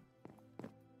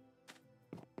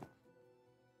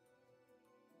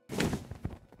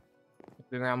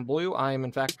 Around blue, I am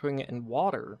in fact putting it in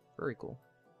water. Very cool.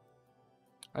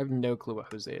 I have no clue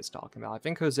what Jose is talking about. I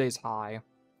think Jose's high.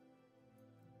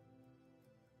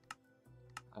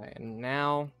 Alright, and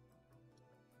now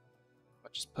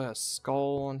I'll just put a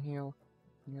skull on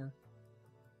here.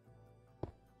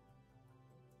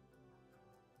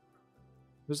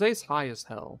 Jose's high as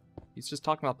hell. He's just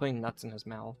talking about putting nuts in his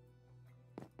mouth.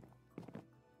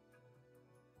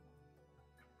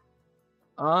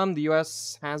 The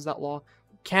US has that law.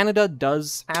 Canada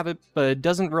does have it, but it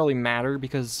doesn't really matter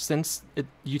because since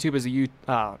YouTube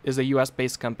is a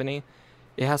US-based company,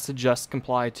 it has to just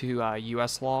comply to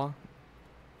US law.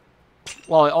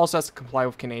 Well, it also has to comply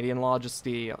with Canadian law. Just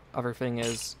the other thing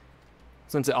is,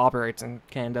 since it operates in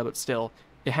Canada, but still,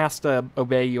 it has to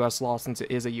obey US law since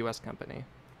it is a US company.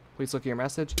 Please look at your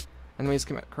message. Enemies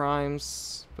commit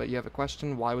crimes, but you have a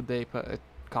question. Why would they put a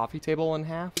coffee table in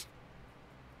half?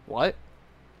 What?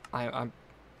 I'm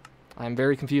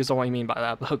very confused on what you mean by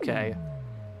that, but okay.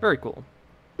 Very cool.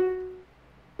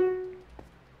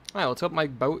 Alright, let's hope my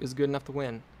boat is good enough to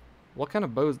win. What kind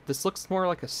of boat? This looks more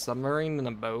like a submarine than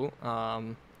a boat.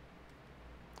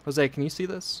 Jose, can you see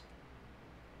this?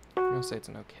 I'm gonna say it's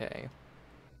an okay.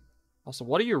 Also,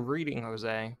 what are you reading,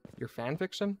 Jose? Your fan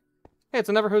fiction? Hey, it's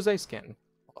another Jose skin.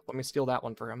 Let me steal that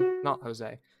one for him. Not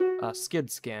Jose.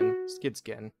 Skid skin. Skid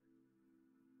skin.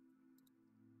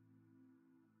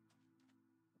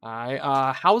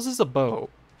 How is this a boat?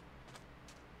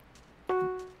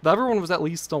 The other one was at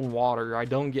least on water. I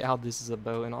don't get how this is a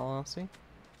boat in all honesty.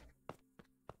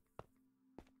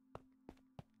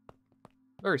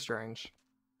 Very strange.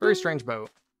 Very strange boat.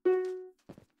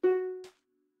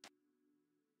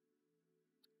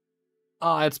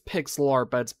 It's pixel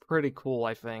art, but it's pretty cool,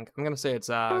 I think. I'm gonna say it's,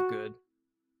 good.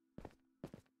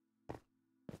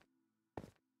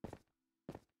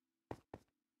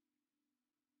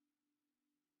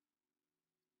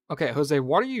 Okay, Jose,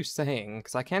 what are you saying?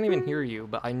 Because I can't even hear you,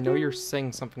 but I know you're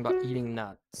saying something about eating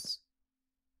nuts.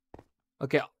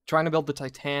 Okay, trying to build the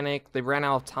Titanic. They ran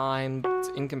out of time. It's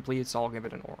incomplete, so I'll give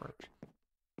it an orange.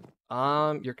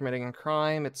 You're committing a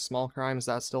crime. It's a small crime. Is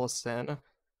that still a sin?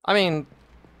 I mean,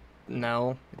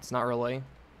 no, it's not really.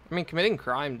 I mean, committing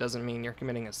crime doesn't mean you're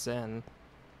committing a sin.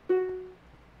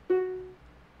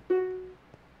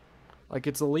 Like,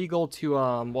 it's illegal to,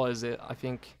 what is it? I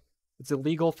think it's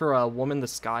illegal for a woman to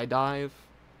skydive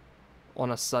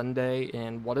on a Sunday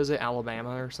in, what is it,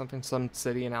 Alabama or something? Some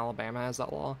city in Alabama has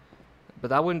that law. But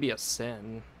that wouldn't be a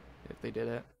sin if they did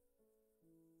it.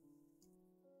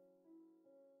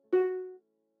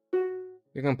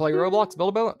 You're gonna play Roblox, build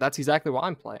a boat? That's exactly what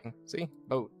I'm playing. See?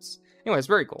 Boats. Anyways,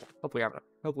 very cool. Hopefully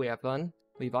you have fun.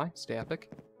 Levi, stay epic.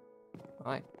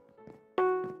 Alright.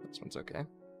 This one's okay.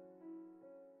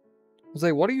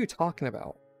 Jose, what are you talking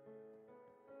about?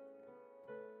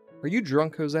 Are you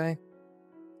drunk, Jose?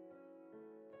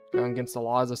 Going against the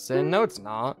law is a sin? No, it's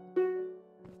not.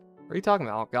 What are you talking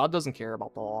about? God doesn't care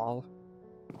about the law.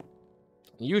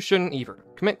 You shouldn't either.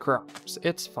 Commit crimes.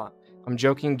 It's fun. I'm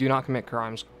joking. Do not commit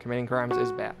crimes. Committing crimes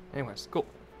is bad. Anyways, cool.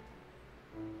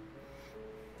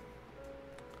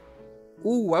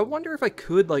 Ooh, I wonder if I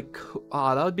could, like...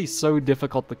 that would be so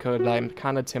difficult to code, but I'm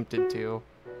kind of tempted to.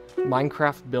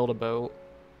 Minecraft build a boat.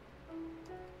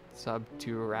 Sub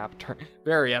to a raptor.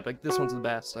 Very epic. This one's the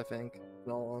best, I think,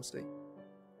 in all honesty.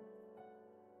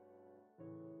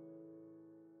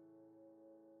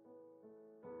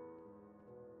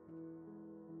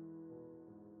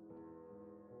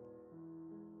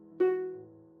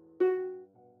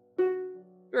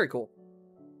 Very cool.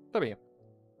 W.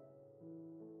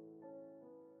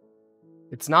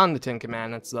 It's not in the Ten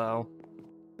Commandments, though.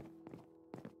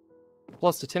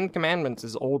 Plus, the Ten Commandments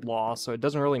is old law, so it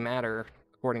doesn't really matter,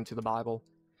 according to the Bible.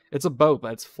 It's a boat,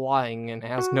 but it's flying and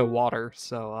has no water,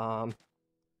 so,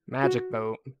 magic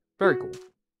boat. Very cool.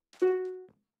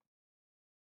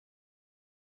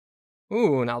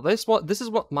 Ooh, now this is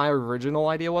what my original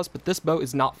idea was, but this boat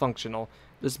is not functional.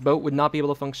 This boat would not be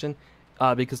able to function.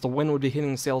 because the wind would be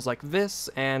hitting sails like this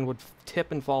and would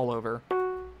tip and fall over.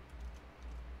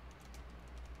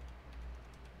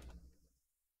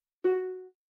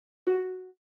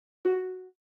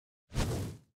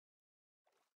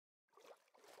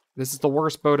 This is the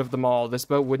worst boat of them all. This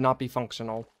boat would not be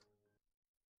functional.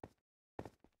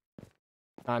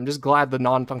 I'm just glad the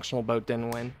non-functional boat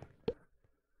didn't win.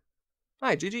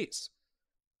 Hi, GG's.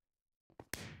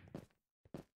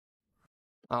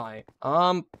 Alright,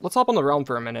 let's hop on the realm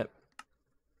for a minute.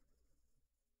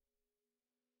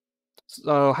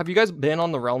 So, have you guys been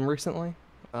on the realm recently?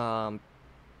 Not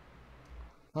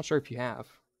sure if you have.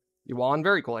 You won,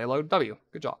 very cool, Halo. W,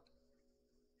 good job.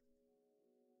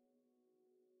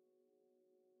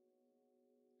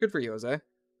 Good for you, Jose.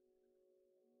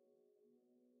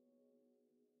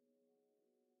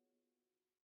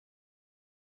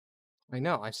 I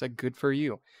know, I said good for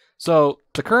you. So,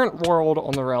 the current world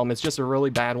on the realm is just a really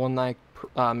bad one that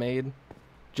I made,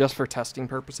 just for testing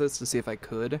purposes, to see if I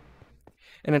could.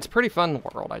 And it's a pretty fun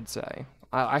world, I'd say.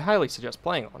 I highly suggest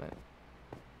playing on it.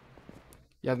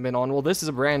 You haven't been on? Well, this is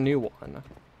a brand new one.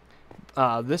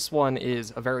 This one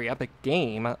is a very epic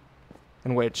game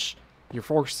in which you're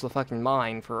forced to fucking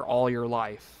mine for all your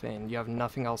life, and you have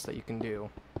nothing else that you can do.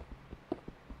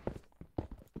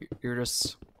 You're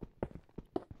just...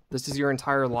 This is your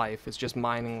entire life, it's just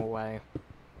mining away.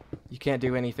 You can't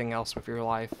do anything else with your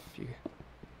life.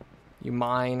 You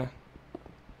mine...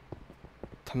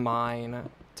 to mine...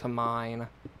 to mine.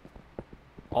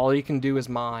 All you can do is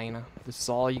mine. This is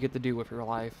all you get to do with your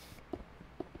life.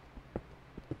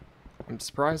 I'm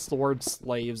surprised the word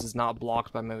slaves is not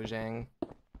blocked by Mojang.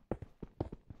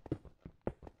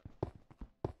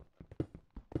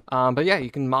 But yeah,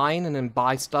 you can mine and then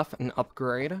buy stuff and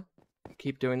upgrade.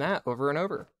 Keep doing that over and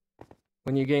over.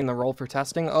 When you gain the role for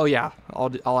testing, oh yeah,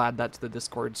 I'll add that to the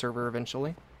Discord server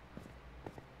eventually.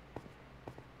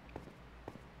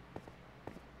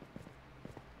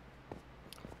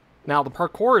 Now, the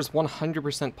parkour is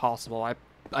 100% possible.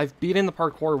 I've beaten the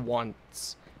parkour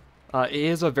once. It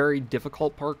is a very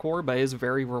difficult parkour, but it is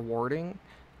very rewarding.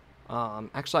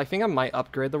 Actually, I think I might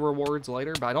upgrade the rewards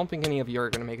later, but I don't think any of you are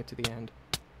going to make it to the end.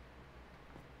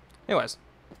 Anyways,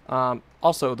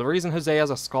 also, the reason Jose has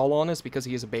a skull on is because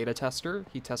he is a beta tester.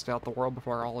 He tested out the world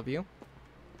before all of you.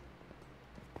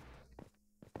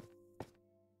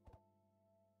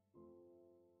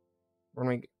 What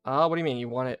do you mean? You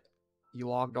want it? You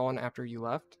logged on after you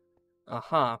left?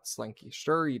 Uh-huh, Slinky.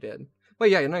 Sure you did. But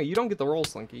yeah, no, you don't get the role,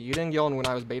 Slinky. You didn't get on when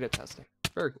I was beta testing.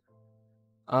 Very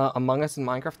cool. Among Us in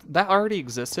Minecraft. That already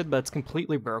existed, but it's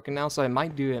completely broken now, so I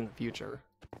might do it in the future.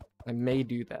 I may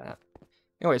do that.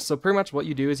 Anyway, so pretty much what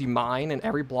you do is you mine, and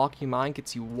every block you mine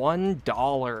gets you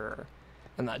 $1.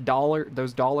 And that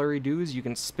those dollary dues you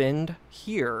can spend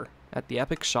here at the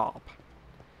Epic Shop.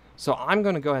 So I'm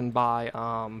going to go ahead and buy,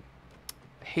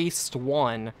 Haste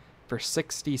 1 for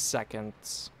 60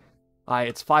 seconds.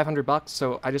 It's 500 bucks,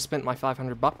 so I just spent my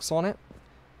 500 bucks on it.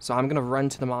 So I'm gonna run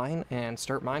to the mine and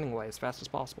start mining away as fast as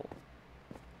possible.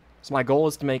 So my goal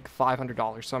is to make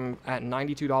 $500. So I'm at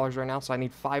 $92 right now, so I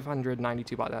need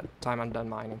 $592 by that time I'm done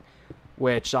mining,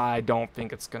 which I don't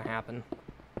think it's gonna happen.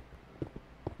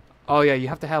 Oh yeah, you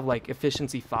have to have like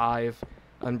efficiency 5,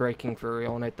 unbreaking for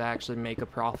real, on it to actually make a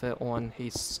profit on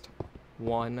Haste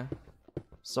 1.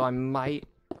 So I might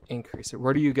increase it.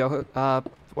 Where do you go?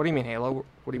 What do you mean, Halo?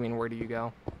 What do you mean, where do you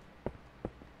go?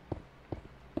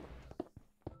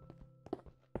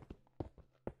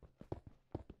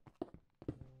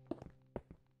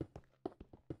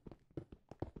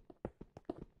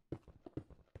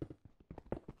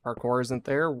 Parkour isn't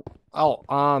there?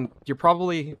 Oh, you're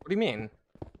probably... What do you mean?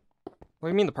 What do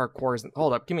you mean the parkour isn't...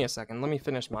 Hold up, give me a second. Let me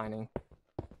finish mining.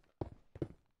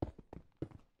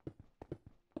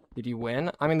 Did you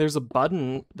win? I mean, there's a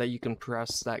button that you can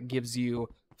press that gives you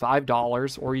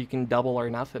 $5, or you can double or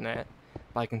nothing it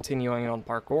by continuing on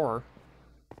parkour.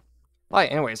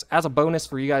 Alright, anyways, as a bonus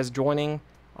for you guys joining,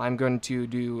 I'm going to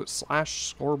do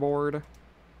 /scoreboard,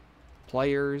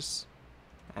 players,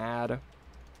 add,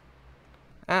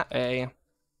 @a,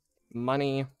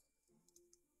 money,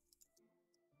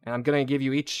 and I'm going to give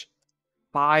you each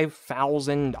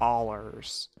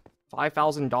 $5,000.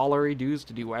 $5,000 dues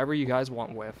to do whatever you guys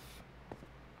want with.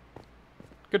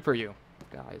 Good for you,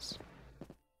 guys.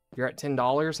 You're at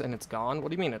 $10 and it's gone? What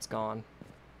do you mean it's gone?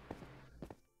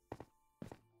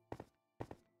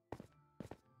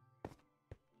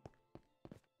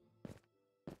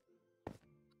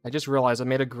 I just realized I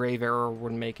made a grave error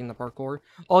when making the parkour.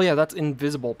 Oh yeah, that's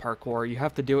invisible parkour. You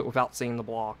have to do it without seeing the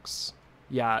blocks.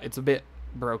 Yeah, it's a bit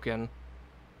broken.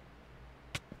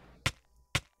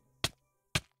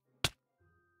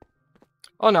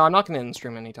 Oh no, I'm not gonna end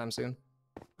stream anytime soon.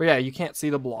 But yeah, you can't see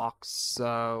the blocks,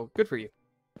 so good for you.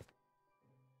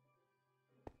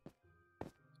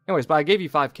 Anyways, but I gave you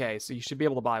 5k, so you should be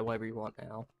able to buy whatever you want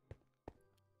now.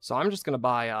 So I'm just gonna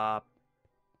buy,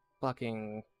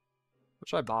 fucking... What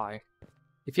should I buy?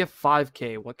 If you have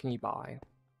 5k, what can you buy?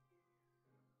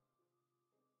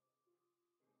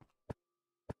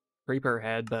 Creeper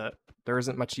head, but there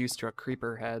isn't much use to a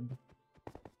creeper head.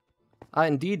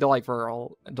 Indeed,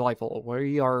 delightful.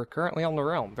 We are currently on the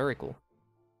realm. Very cool.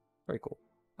 Very cool.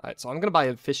 Alright, so I'm gonna buy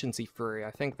efficiency free.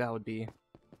 I think that would be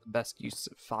the best use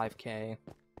of 5k.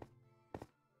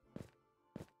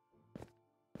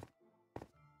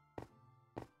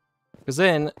 Because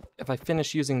then, if I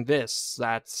finish using this,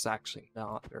 that's actually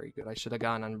not very good. I should have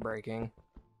gone unbreaking.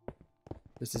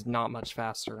 This is not much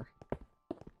faster.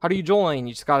 How do you join?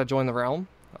 You just gotta join the realm.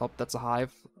 Oh, that's a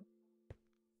hive.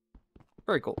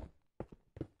 Very cool.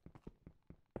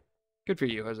 Good for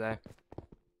you, Jose.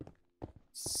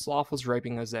 Sloth was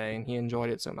raping Jose, and he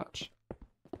enjoyed it so much.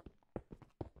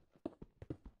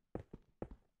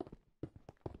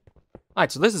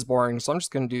 Alright, so this is boring, so I'm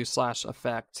just gonna do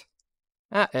 /effect.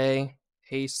 At A,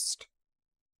 haste.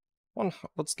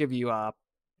 Let's give you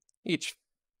each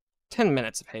 10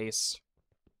 minutes of haste.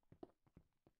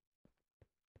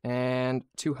 And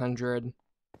 200.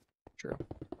 True.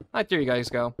 Alright, there you guys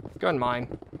go. Go and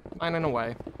mine. Mining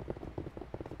away.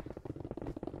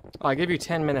 Oh, I gave you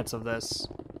 10 minutes of this.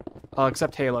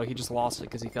 Except Halo, he just lost it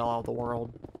because he fell out of the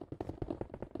world.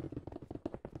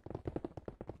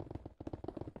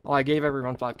 Oh, I gave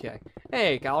everyone 5k.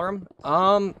 Hey, Calorum.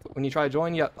 When you try to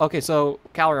join, okay, so,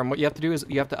 Calorum, what you have to do is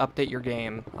you have to update your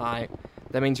game.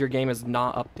 That means your game is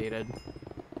not updated.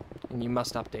 And you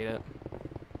must update it.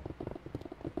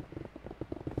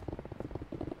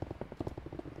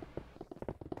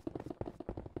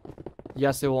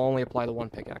 Yes, it will only apply to one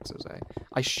pickaxe, Jose.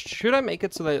 Should I make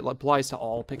it so that it applies to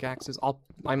all pickaxes?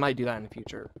 I might do that in the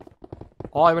future.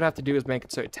 All I would have to do is make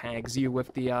it so it tags you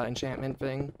with the enchantment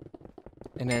thing.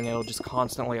 And then it'll just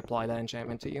constantly apply that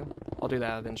enchantment to you. I'll do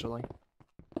that eventually.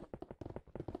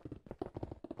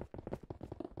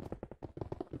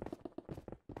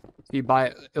 If you buy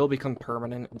it, it'll become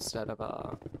permanent instead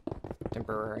of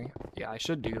temporary. Yeah, I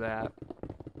should do that.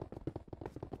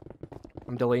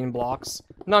 I'm deleting blocks.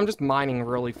 No, I'm just mining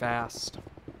really fast.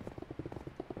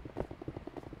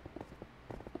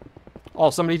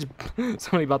 Oh, somebody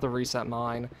about to reset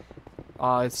mine.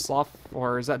 It's Sloth,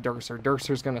 or is that Durser?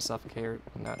 Durser's gonna suffocate.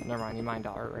 No, never mind, he mined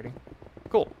out already.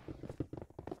 Cool.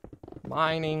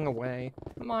 Mining away.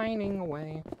 Mining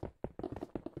away.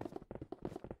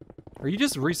 Are you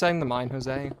just resetting the mine,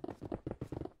 Jose?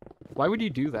 Why would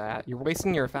you do that? You're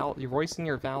wasting your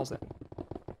 1,000.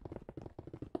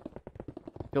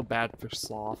 I feel bad for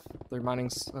Sloth. They're mining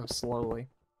so slowly.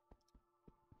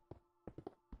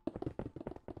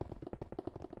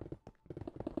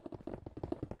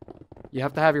 You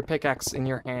have to have your pickaxe in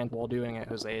your hand while doing it,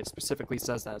 Jose. It specifically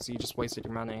says that, so you just wasted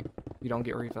your money. You don't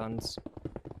get refunds.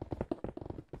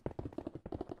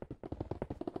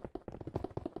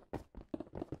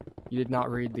 You did not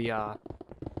read the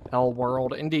L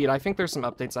world. Indeed, I think there's some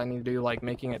updates I need to do, like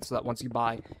making it so that once you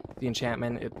buy the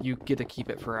enchantment, you get to keep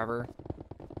it forever.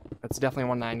 That's definitely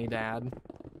one that I need to add.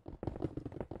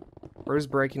 Bro's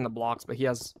breaking the blocks, but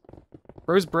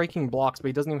Bro's breaking blocks, but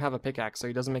he doesn't even have a pickaxe, so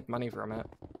he doesn't make money from it.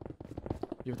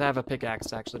 You have to have a pickaxe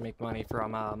to actually make money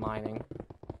from mining.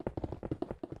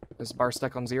 Is bar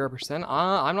stuck on 0%?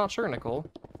 I'm not sure, Nicole.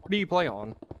 What do you play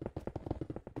on?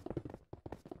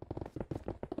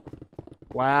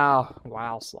 Wow.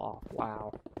 Wow, Sloth.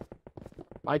 Wow.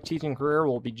 My teaching career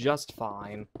will be just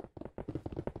fine.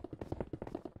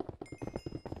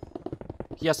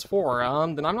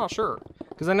 PS4, then I'm not sure.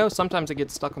 Because I know sometimes it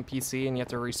gets stuck on PC and you have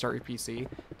to restart your PC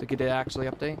to get it to actually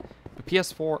update. But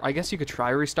PS4, I guess you could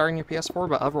try restarting your PS4,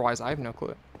 but otherwise I have no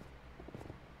clue.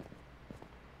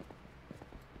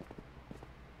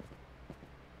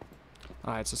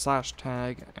 Alright, so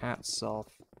 /tag @self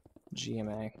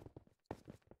GMA.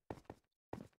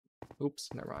 Oops,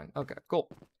 never mind. Okay, cool.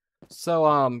 So,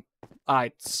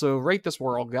 alright, so rate this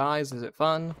world, guys. Is it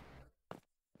fun?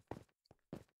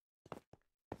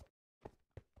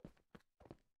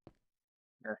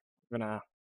 Here, I'm gonna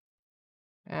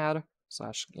add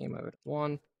 /game mode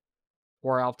 1.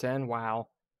 4 out of 10, wow.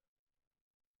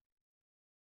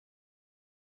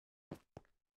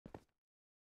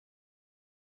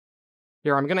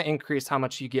 Here, I'm gonna increase how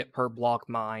much you get per block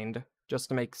mined, just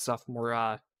to make stuff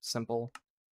more, simple.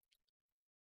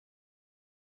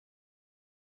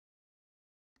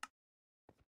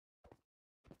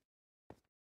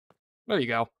 There you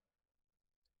go.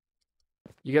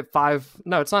 You get 5...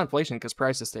 No, it's not inflation because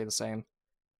prices stay the same.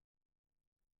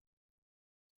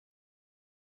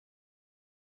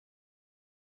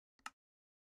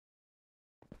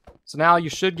 So now you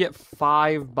should get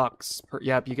 $5 per...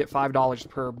 Yep, you get $5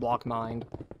 per block mined.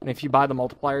 And if you buy the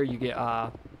multiplier, you get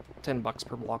 $10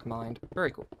 per block mined.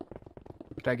 Very cool.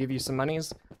 Could I give you some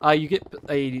monies? You get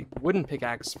a wooden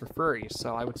pickaxe for free,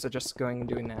 so I would suggest going and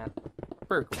doing that.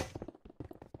 Very cool.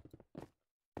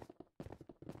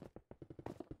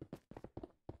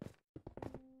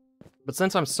 But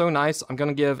since I'm so nice, I'm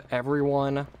gonna give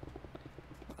everyone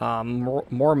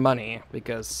more money,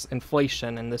 because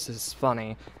inflation, and this is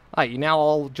funny. Alright, you now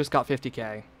all just got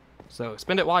 50k. So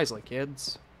spend it wisely,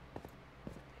 kids.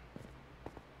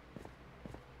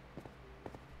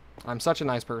 I'm such a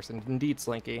nice person. Indeed,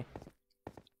 Slinky.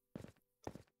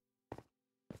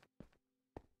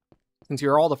 Since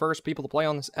you're all the first people to play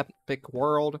on this epic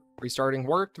world, restarting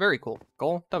worked. Very cool.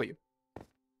 Goal W.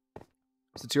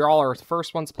 Since you're all our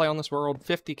first ones to play on this world,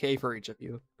 50k for each of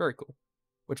you. Very cool.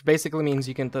 Which basically means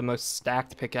you get the most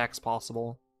stacked pickaxe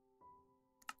possible.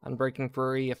 Unbreaking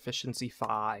free, efficiency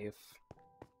 5.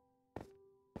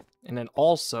 And then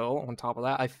also, on top of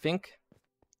that, I think...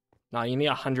 No, you need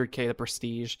 100k to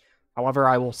prestige. However,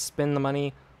 I will spend the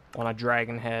money on a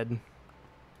dragon head.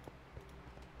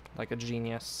 Like a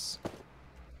genius.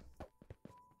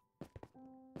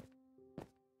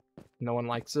 No one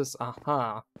likes this?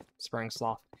 Aha. Spring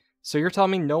Sloth. So you're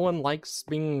telling me no one likes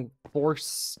being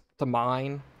forced to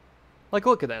mine? Like,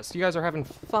 look at this. You guys are having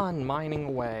fun mining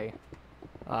away.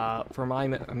 For my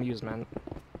amusement.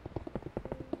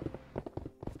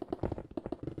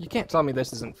 You can't tell me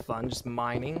this isn't fun, just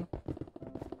mining.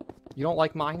 You don't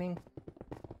like mining?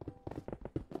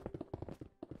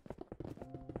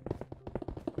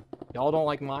 Y'all don't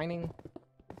like mining?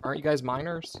 Aren't you guys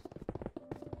miners?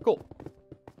 Cool.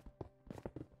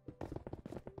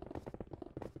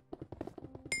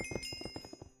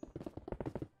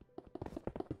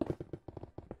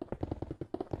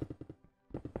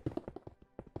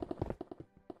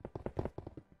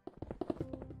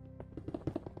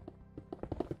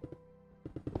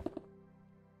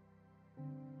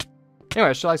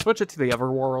 Anyway, shall I switch it to the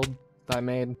other world that I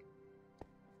made?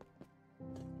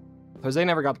 Jose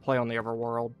never got to play on the other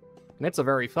world, and it's a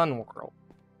very fun world.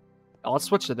 Let's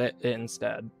switch to it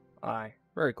instead. Aye,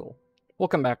 very cool. We'll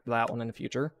come back to that one in the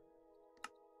future.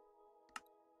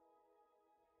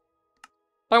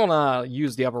 I want to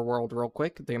use the other world real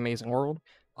quick, the amazing world.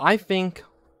 I think...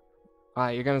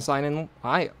 Alright, you're going to sign in?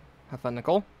 Alright, have fun,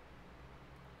 Nicole.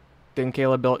 Didn't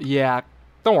Caleb build... Yeah,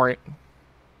 don't worry.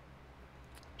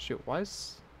 Shoot, why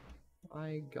is...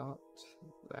 I got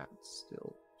that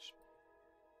still...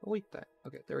 Delete that.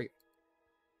 Okay, there we go.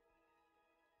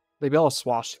 They built a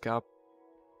swastika.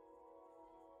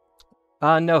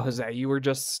 No, Jose, you were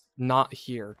just not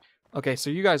here. Okay,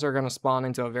 so you guys are gonna spawn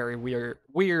into a very weird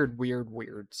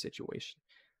situation.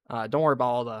 Don't worry about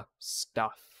all the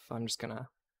stuff. I'm just gonna...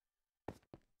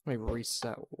 Let me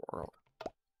reset world.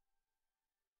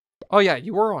 Oh yeah,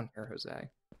 you were on here, Jose.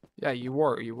 Yeah, you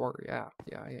were, yeah.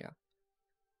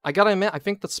 I gotta admit, I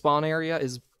think the spawn area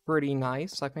is pretty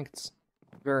nice. I think it's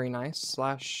very nice.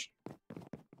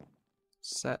 /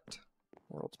 set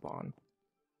world spawn.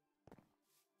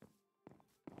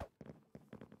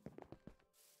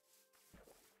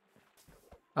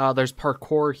 There's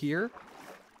parkour here.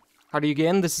 How do you get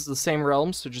in? This is the same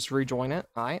realm, so just rejoin it.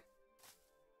 Alright.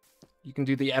 You can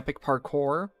do the epic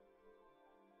parkour.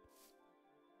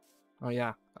 Oh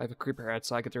yeah, I have a creeper head,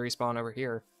 so I get to respawn over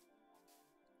here.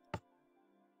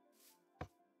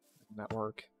 Did that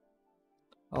work?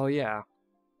 Oh yeah.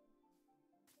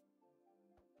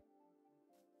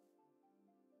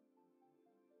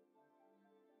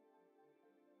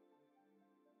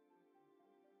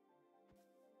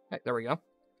 Hey, there we go.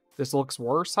 This looks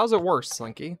worse. How's it worse,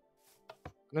 Slinky?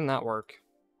 How didn't that work?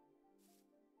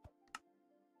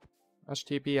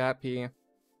 HTTP at P.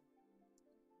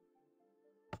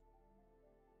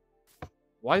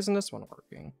 Why isn't this one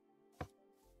working?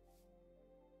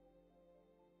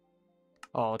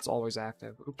 Oh, it's always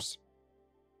active. Oops.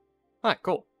 Alright,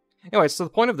 cool. Anyway, so the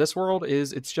point of this world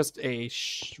is it's just a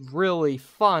really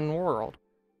fun world.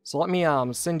 So let me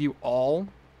send you all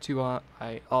to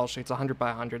oh shit, it's 100 by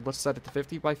 100. Let's set it to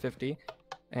 50 by 50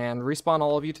 and respawn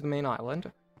all of you to the main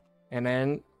island. And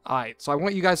then alright, so I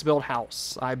want you guys to build a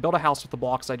house. I built a house with the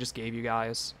blocks I just gave you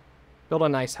guys. Build a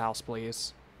nice house,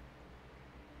 please.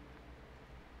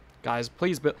 Guys,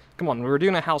 please build. Come on, we were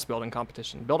doing a house building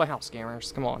competition. Build a house,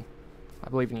 gamers. Come on. I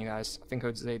believe in you guys. I think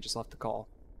Jose just left the call.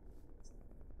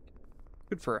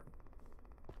 Good for him.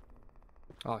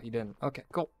 Oh, he didn't. Okay,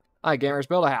 cool. Alright, gamers,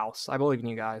 build a house. I believe in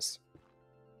you guys.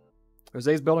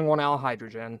 Jose's building one out of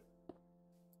hydrogen.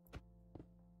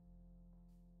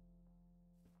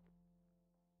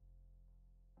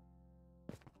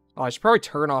 Oh, I should probably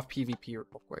turn off PvP real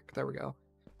quick. There we go.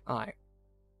 Alright.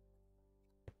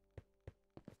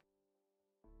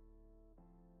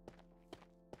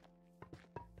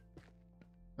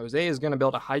 Jose is going to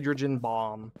build a hydrogen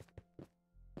bomb.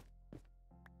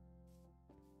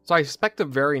 So I expect a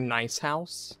very nice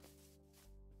house.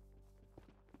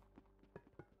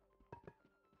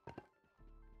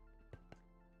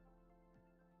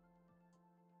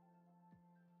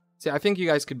 See, I think you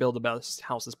guys could build the best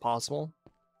houses possible.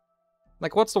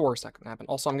 Like, what's the worst that can happen?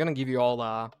 Also, I'm going to give you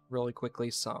all, really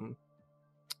quickly some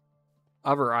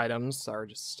other items that are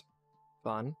just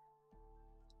fun.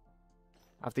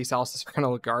 If these houses are going to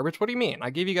look garbage, what do you mean?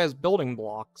 I gave you guys building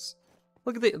blocks.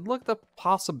 Look at the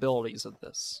possibilities of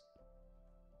this.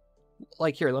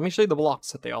 Like, here, let me show you the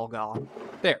blocks that they all got.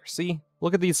 There, see?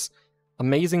 Look at these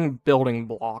amazing building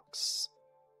blocks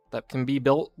that can be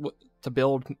built to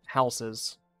build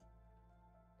houses.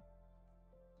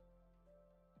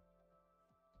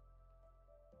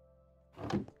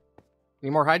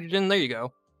 Need more hydrogen? There you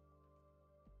go.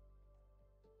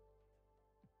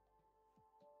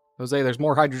 Jose, there's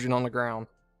more hydrogen on the ground.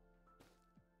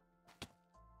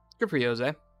 Good for you,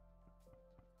 Jose.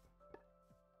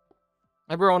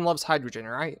 Everyone loves hydrogen,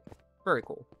 right? Very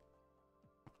cool.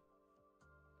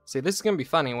 See, this is going to be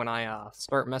funny when I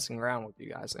start messing around with you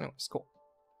guys. Anyways, cool.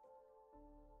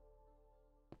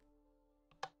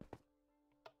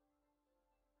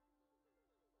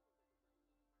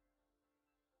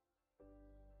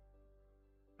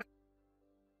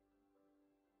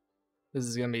 This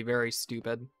is going to be very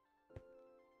stupid.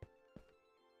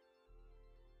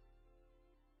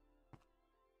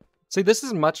 See, this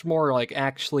is much more, like,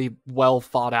 actually well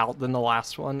thought out than the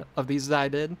last one of these that I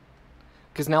did.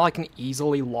 Because now I can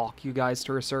easily lock you guys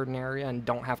to a certain area and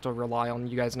don't have to rely on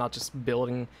you guys not just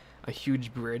building a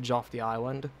huge bridge off the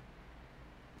island.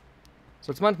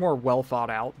 So it's much more well thought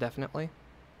out, definitely.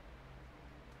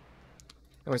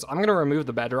 Anyways, I'm going to remove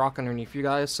the bedrock underneath you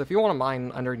guys, so if you want to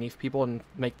mine underneath people and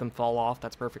make them fall off,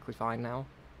 that's perfectly fine now.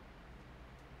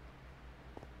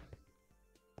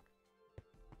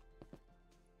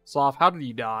 Sloth, how did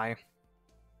you die?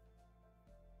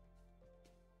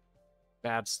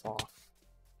 Bad Sloth.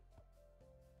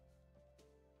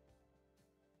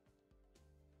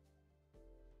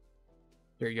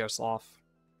 Here you go, Sloth.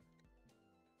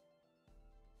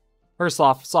 First,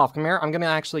 Sloth, come here. I'm going to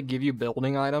actually give you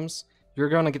building items. You're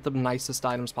going to get the nicest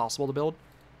items possible to build.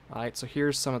 Alright, so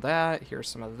here's some of that. Here's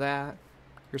some of that.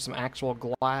 Here's some actual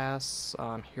glass.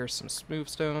 Here's some smooth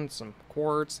stone, some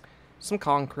quartz, some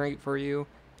concrete for you.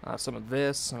 Some of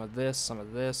this, some of this, some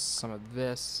of this, some of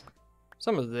this,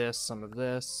 some of this, some of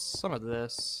this, some of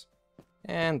this,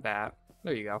 and that.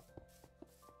 There you go.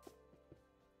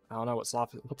 I don't know what's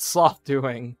Sloth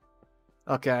doing.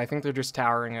 Okay, I think they're just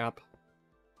towering up.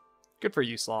 Good for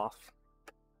you, Sloth.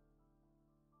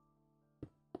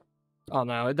 Oh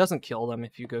no, it doesn't kill them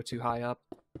if you go too high up,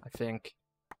 I think.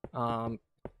 I'm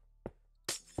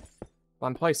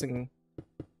placing...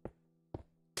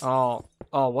 Oh,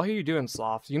 what are you doing,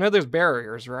 Sloth? You know there's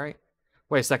barriers, right?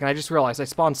 Wait a second, I just realized I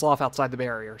spawned Sloth outside the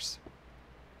barriers.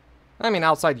 I mean,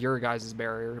 outside your guys'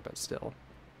 barrier, but still.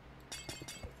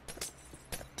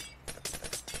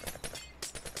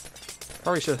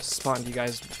 Probably should have spawned you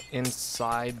guys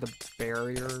inside the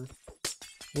barrier.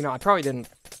 You know, I probably didn't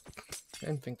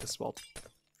think this well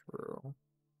through.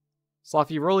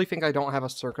 Sloth, you really think I don't have a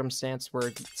circumstance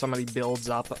where somebody builds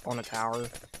up on a tower?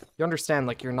 You understand,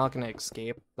 like, you're not going to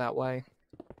escape that way.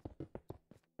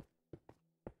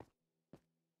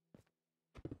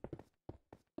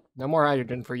 No more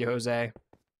hydrogen for you, Jose.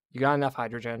 You got enough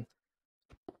hydrogen.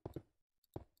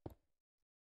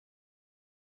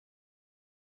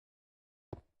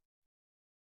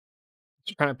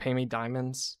 You're trying to pay me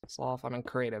diamonds, Sloth? I'm in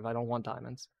creative. I don't want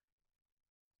diamonds.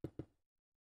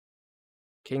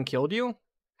 King killed you?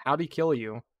 How'd he kill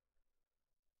you?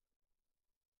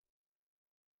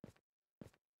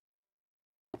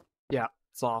 Yeah,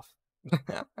 it's off.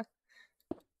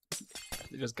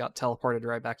 You just got teleported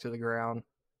right back to the ground.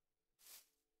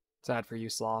 Sad for you,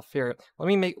 Sloth. Here, let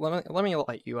me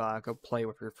let you go play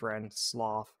with your friend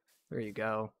Sloth. There you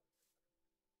go.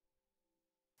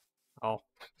 Oh,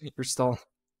 you're still...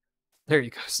 There you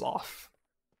go, Sloth.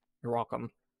 You're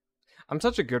welcome. I'm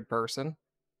such a good person.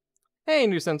 Hey,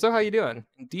 new Senso, how you doing?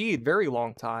 Indeed, very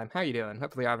long time. How you doing?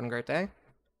 Hopefully you're having a great day.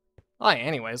 Alright,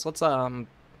 anyways, let's, what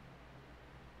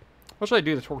should I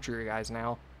do to torture you guys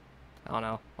now? I don't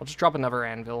know. I'll just drop another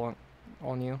anvil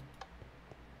on you.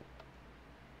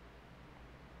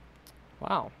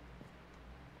 Wow.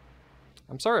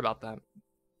 I'm sorry about that.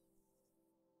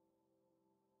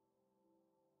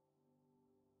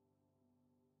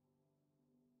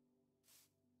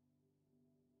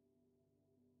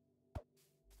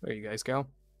 There you guys go.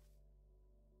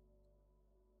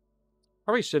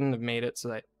 Probably shouldn't have made it so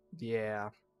that... Yeah.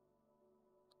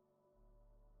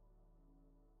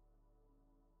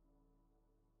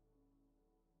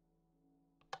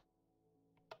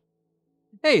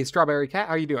 Hey, Strawberry Cat,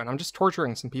 how you doing? I'm just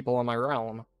torturing some people in my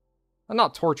realm. I'm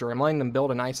not torture, I'm letting them build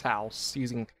a nice house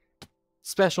using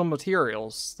special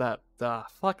materials that...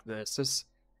 fuck this.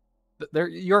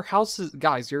 Your houses...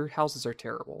 Guys, your houses are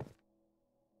terrible.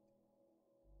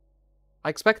 I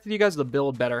expected you guys to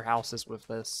build better houses with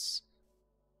this.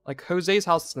 Like, Jose's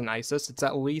house is the nicest. It's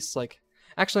at least, like...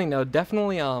 Actually, no,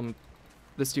 definitely,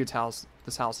 this dude's house...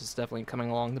 This house is definitely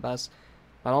coming along the best.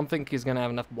 I don't think he's gonna have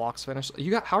enough blocks finished.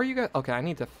 How are you guys... Okay, I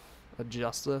need to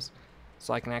adjust this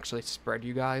so I can actually spread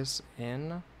you guys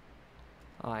in.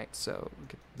 Alright, so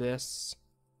get this.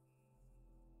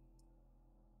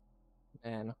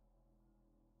 And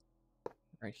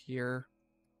right here.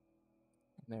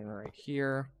 And then right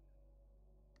here.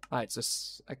 Alright, so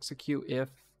execute if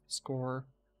score.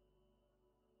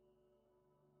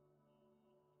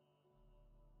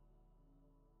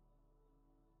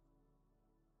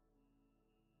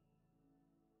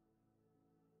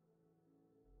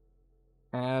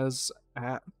 As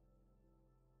at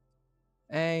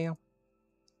A.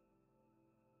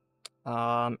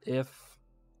 If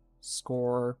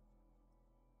score.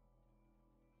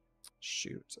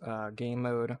 Shoot. Game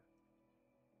mode.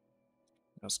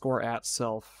 No, score at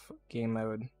self. Game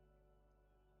mode.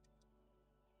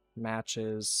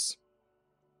 Matches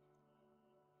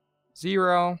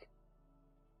 0.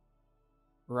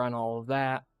 Run all of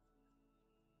that.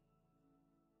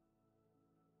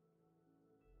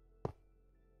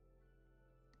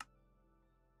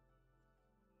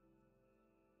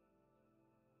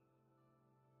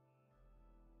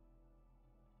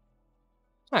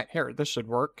 Alright, here, this should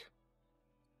work.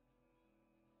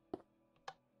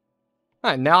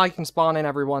 Alright, now I can spawn in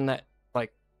everyone that,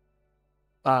 like,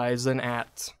 is in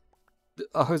at...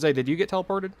 Jose, did you get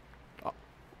teleported? Oh,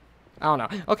 I don't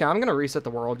know. Okay, I'm gonna reset the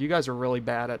world. You guys are really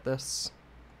bad at this.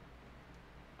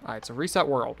 Alright, so reset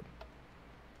world.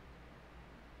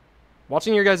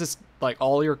 Watching your guys' like,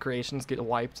 all your creations get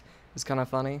wiped is kind of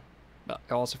funny. But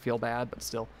I also feel bad, but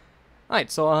still.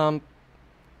 Alright, so,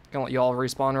 gonna let you all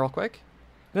respawn real quick.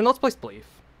 And then let's play Spleef.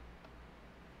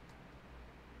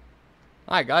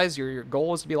 Alright, guys, your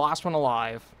goal is to be the last one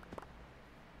alive.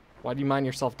 Why do you mind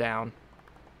yourself down?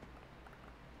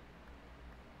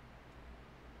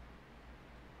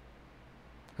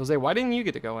 Jose, why didn't you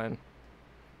get to go in?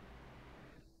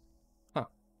 Huh.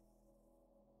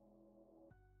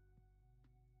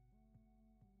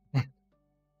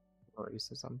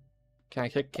 Racism. Can I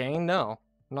kick Kane? No.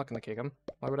 I'm not gonna kick him.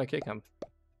 Why would I kick him?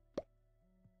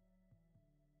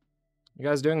 You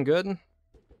guys doing good?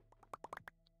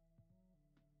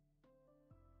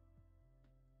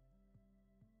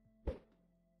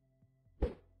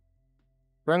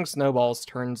 Throwing snowballs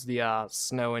turns the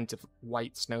snow into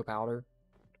white snow powder.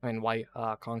 I mean, white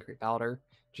concrete powder.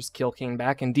 Just kill King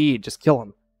back. Indeed, just kill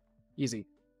him. Easy.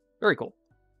 Very cool.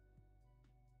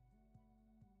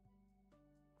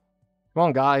 Come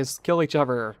on, guys. Kill each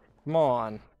other. Come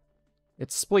on.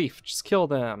 It's Spleef. Just kill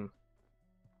them.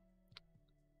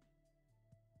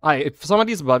 If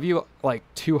somebody's above you, like,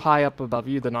 too high up above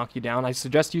you to knock you down, I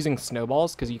suggest using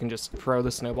snowballs, because you can just throw the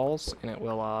snowballs, and it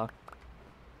will,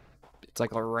 it's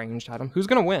like a ranged item. Who's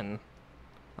gonna win?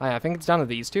 I think it's down to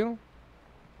these two.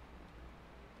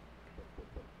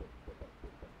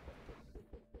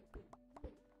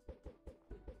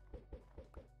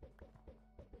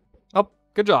 Oh,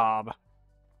 good job.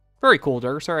 Very cool,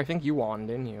 Durser. I think you won,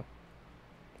 didn't you?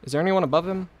 Is there anyone above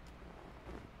him?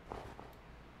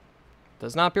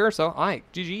 Does not appear so. Alright,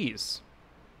 GG's.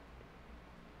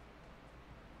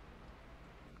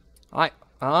 Alright,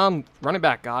 run it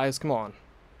back, guys. Come on.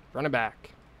 Run it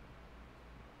back.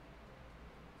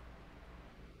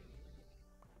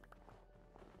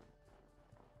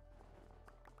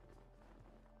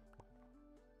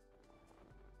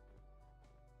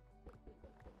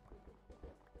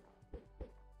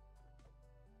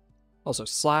 Also,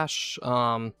 slash,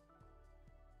 wait,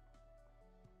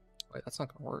 that's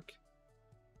not gonna work.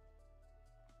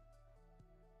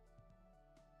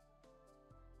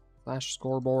 Slash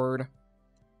scoreboard.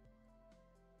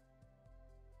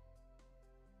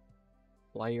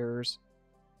 Players.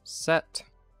 Set.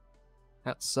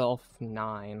 At self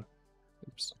 9.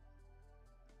 Oops.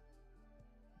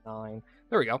 9.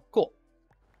 There we go. Cool.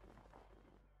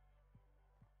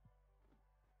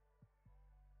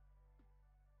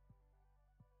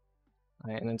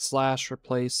 Alright, and then slash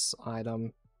replace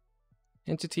item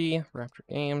entity, Raptor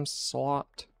Games,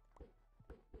 slot,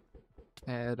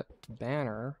 add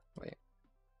banner, wait,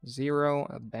 0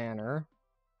 a banner.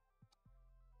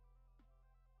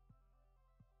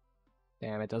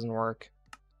 Damn, it doesn't work.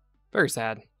 Very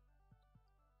sad.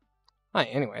 Alright,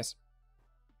 anyways.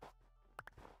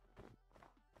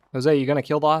 Jose, you gonna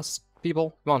kill the last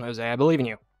people? Come on, Jose, I believe in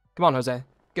you. Come on, Jose,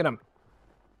 get him.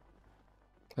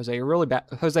 Jose, you're really bad.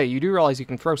 Jose, you do realize you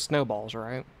can throw snowballs,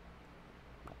 right?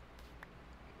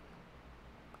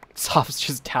 Soft's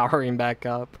just towering back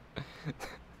up.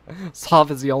 Soft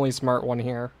is the only smart one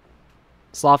here.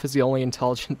 Sloth is the only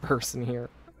intelligent person here.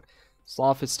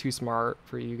 Sloth is too smart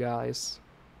for you guys.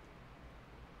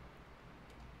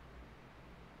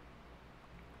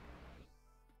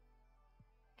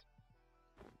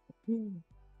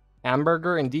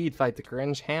 Hamburger, indeed, fight the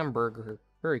cringe. Hamburger.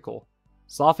 Very cool.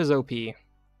 Sloth is OP.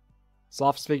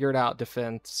 Sloth's figured out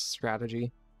defense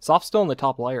strategy. Sloth's still in the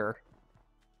top layer.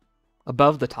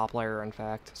 Above the top layer, in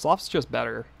fact. Sloth's just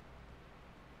better.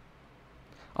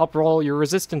 Up roll, your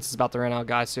resistance is about to run out,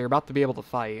 guys, so you're about to be able to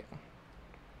fight.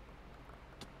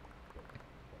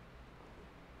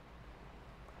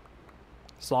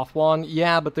 Sloth won?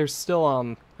 Yeah, but there's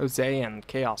still, Jose and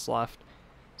Chaos left.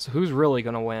 So who's really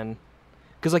gonna win?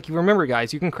 Because, like, you remember,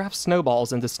 guys, you can craft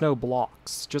snowballs into snow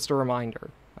blocks. Just a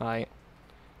reminder, alright?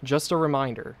 Just a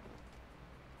reminder.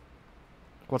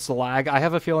 What's the lag? I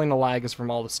have a feeling the lag is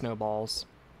from all the snowballs.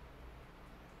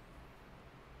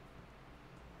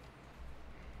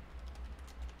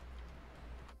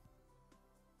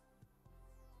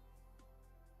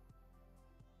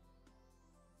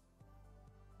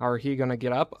 Are he gonna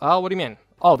get up? Oh, what do you mean?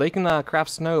 Oh, they can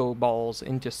craft snowballs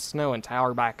into snow and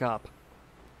tower back up.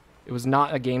 It was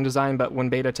not a game design, but when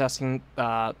beta testing,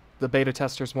 the beta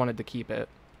testers wanted to keep it.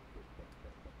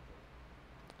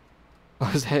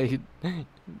 Jose,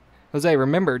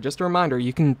 remember, just a reminder,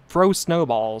 you can throw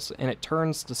snowballs, and it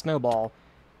turns the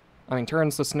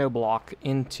turns the snow block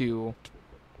into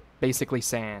basically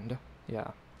sand.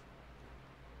 Yeah.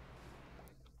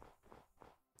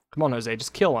 Come on, Jose,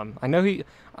 just kill him. I know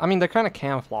they're kind of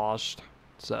camouflaged,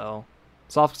 so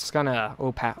Soft's kind of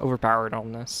overpowered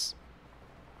on this.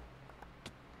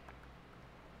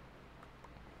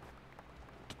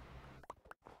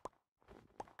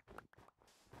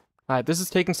 Alright, this is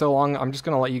taking so long, I'm just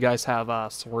gonna let you guys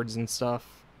have swords and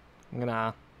stuff. I'm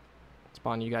gonna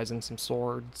spawn you guys in some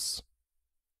swords.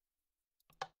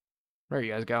 There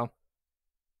you guys go.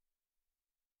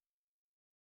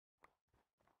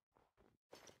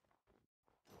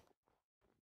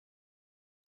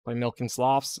 Play milking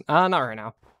sloths? Not right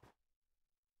now.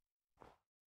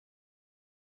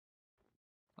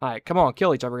 Alright, come on,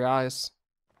 kill each other, guys.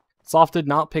 Sloth did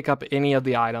not pick up any of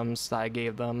the items that I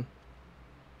gave them.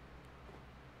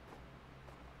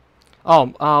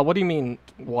 Oh, what do you mean,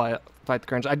 what? Fight the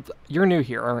cringe? You're new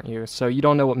here, aren't you? So you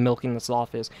don't know what milking the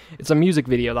sloth is. It's a music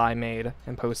video that I made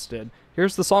and posted.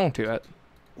 Here's the song to it.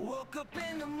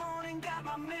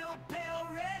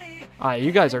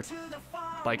 You guys are,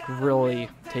 like, really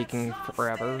taking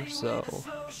forever, so...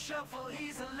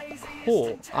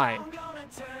 Cool. Alright.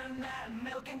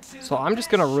 So I'm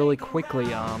just gonna really quickly,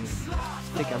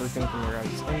 take everything from your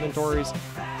guys' inventories,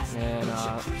 and,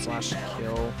 slash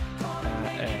kill,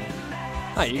 and...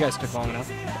 Alright, you guys took long enough.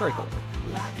 Very cool.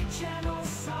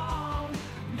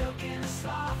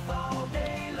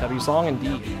 W song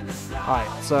indeed.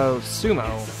 Alright, so sumo.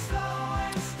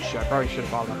 Shit, I probably should have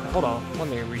thought about that. Hold on, let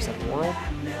me reset the world.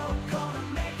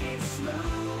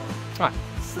 Alright,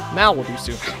 now we'll do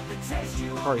sumo.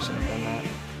 Probably shouldn't have done that.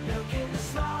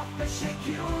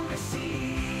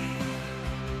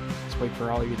 Let's wait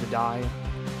for all of you to die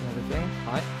and everything.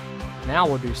 Alright, now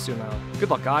we'll do sumo. Good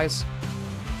luck, guys.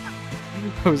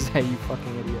 Jose, you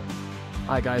fucking idiot.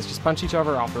 Alright, guys, just punch each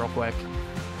other off real quick.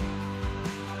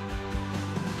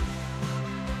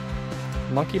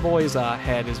 Monkey Boy's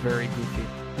head is very goofy.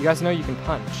 You guys know you can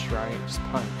punch, right? Just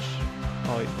punch.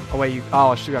 Oh wait,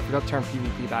 oh shoot, I forgot to turn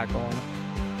PvP back on.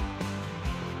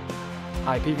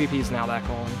 Alright, PvP is now back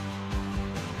on.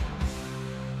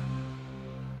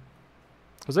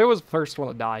 Jose was the first one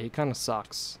to die, he kinda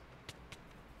sucks.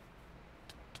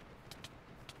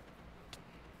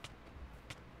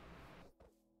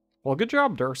 Well, good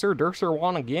job, Durser. Durser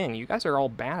won again. You guys are all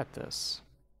bad at this.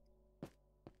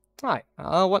 Alright,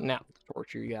 what now?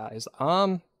 Torture you guys.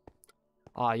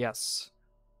 Yes.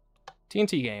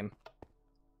 TNT game.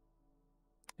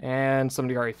 And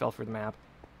somebody already fell for the map.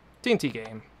 TNT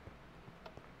game.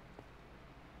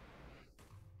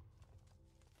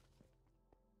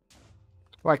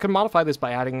 Well, I could modify this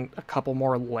by adding a couple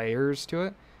more layers to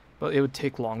it. But it would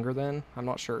take longer then? I'm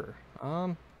not sure.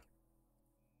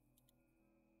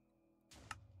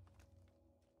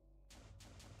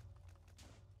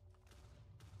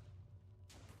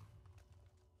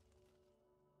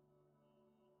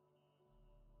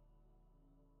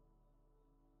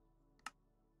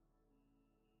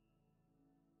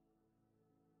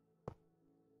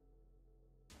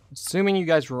 Assuming you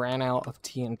guys ran out of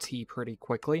TNT pretty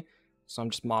quickly, so I'm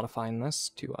just modifying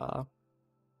this to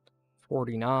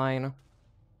 49.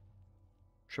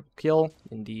 Triple kill,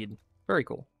 indeed. Very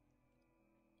cool.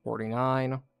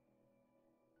 49.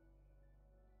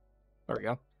 There we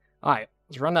go. Alright,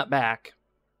 let's run that back.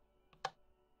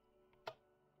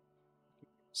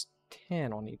 It's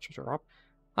 10 on each drop.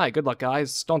 Alright, good luck,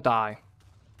 guys. Don't die.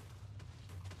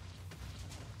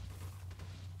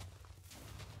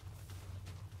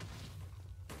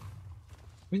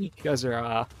 You guys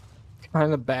are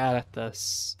kind of bad at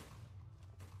this.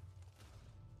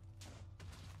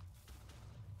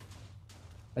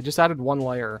 I just added one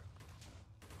layer.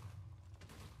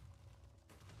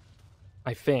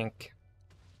 I think.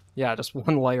 Yeah, just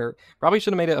one layer. Probably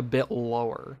should have made it a bit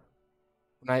lower.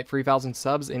 Right, 3,000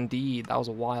 subs? Indeed, that was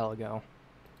a while ago.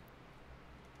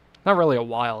 Not really a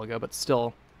while ago, but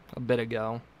still a bit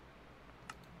ago.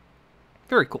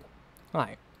 Very cool.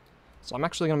 Alright. So I'm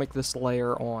actually going to make this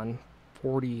layer on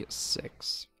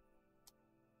 46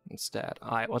 instead.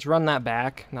 Alright, let's run that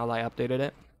back now that I updated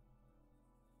it.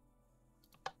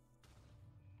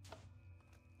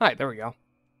 Alright, there we go.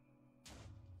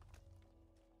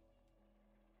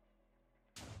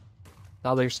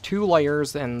 Now there's 2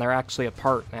 layers and they're actually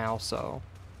apart now, so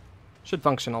should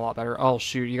function a lot better. Oh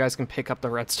shoot, you guys can pick up the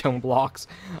redstone blocks.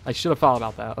 I should have thought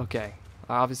about that. Okay.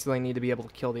 I obviously need to be able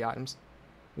to kill the items.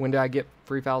 When did I get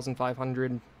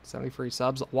 3,573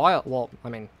 subs? A while, well, I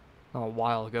mean, not a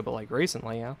while ago, but like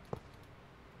recently, yeah.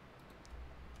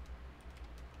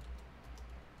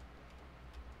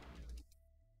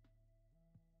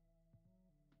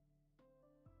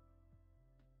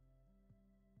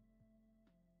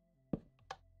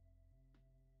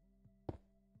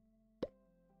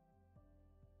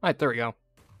 Alright, there we go.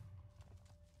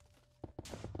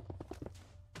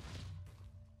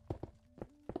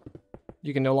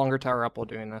 You can no longer tower up while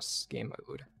doing this game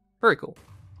mode. Very cool.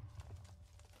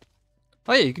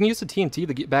 Oh yeah, you can use the TNT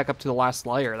to get back up to the last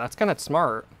layer. That's kind of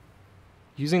smart.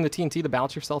 Using the TNT to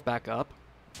bounce yourself back up.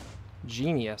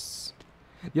 Genius.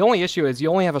 The only issue is you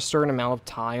only have a certain amount of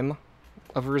time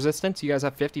of resistance. You guys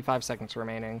have 55 seconds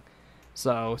remaining.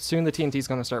 So soon the TNT is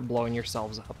going to start blowing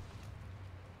yourselves up.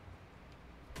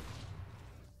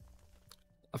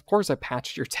 Of course I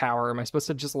patched your tower. Am I supposed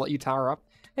to just let you tower up?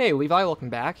 Hey, Levi, welcome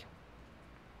back.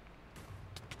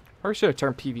 Probably should have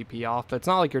turned PvP off, but it's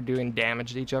not like you're doing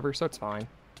damage to each other, so it's fine.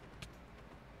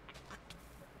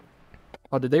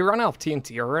 Oh, did they run out of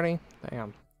TNT already?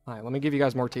 Damn. Alright, let me give you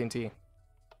guys more TNT.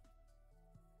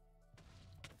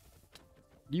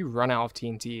 You run out of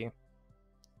TNT.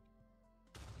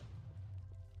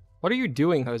 What are you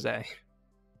doing, Jose?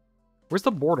 Where's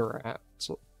the border at?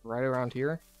 It's right around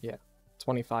here? Yeah.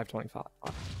 25, 25.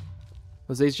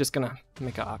 Jose's just gonna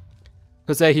make a...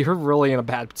 Jose, you're really in a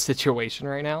bad situation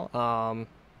right now.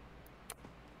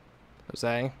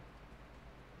 Jose.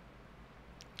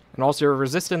 And also your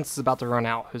resistance is about to run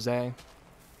out, Jose.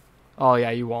 Oh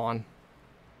yeah, you won.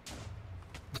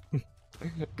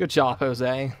 Good job,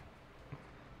 Jose.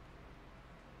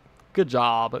 Good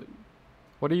job.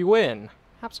 What do you win?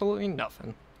 Absolutely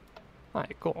nothing.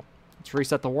 Alright, cool. Let's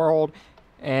reset the world.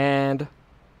 And...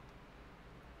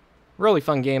 really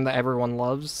fun game that everyone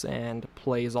loves and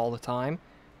plays all the time.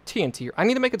 TNT. I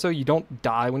need to make it so you don't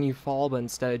die when you fall, but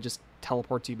instead it just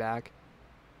teleports you back.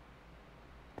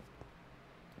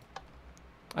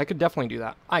 I could definitely do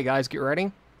that. Alright guys, get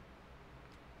ready.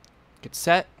 Get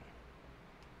set.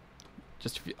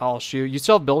 Just, oh shoot, you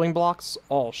still have building blocks?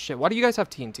 Oh shit, why do you guys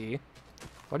have TNT?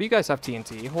 Why do you guys have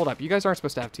TNT? Hold up, you guys aren't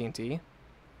supposed to have TNT.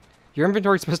 Your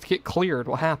inventory's supposed to get cleared.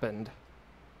 What happened?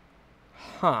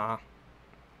 Huh.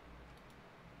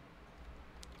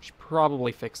 Should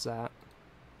probably fix that.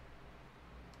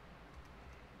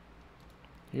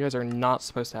 You guys are not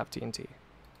supposed to have TNT.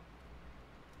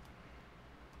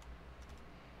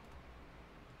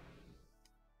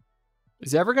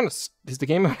 Is the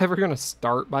game ever gonna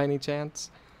start by any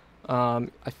chance? I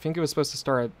think it was supposed to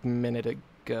start a minute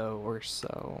ago or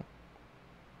so.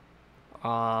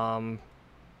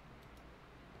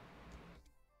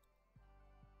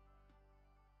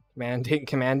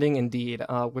 Commanding indeed.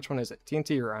 Which one is it?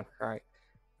 TNT or on? Alright.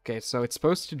 Okay, so it's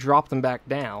supposed to drop them back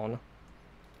down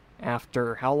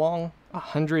after how long?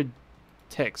 100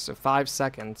 ticks, so 5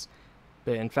 seconds.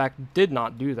 But in fact did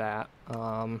not do that.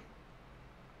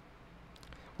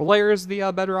 What layer is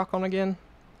the bedrock on again?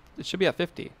 It should be at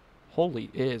 50. Holy,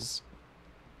 it is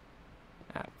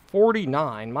at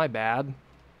 49. My bad.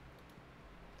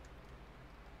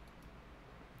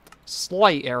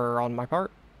 Slight error on my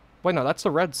part. Wait, no, that's a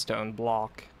redstone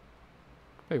block.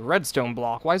 Wait, redstone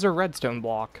block. Why is there a redstone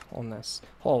block on this?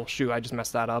 Oh, shoot, I just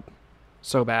messed that up.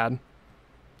 So bad.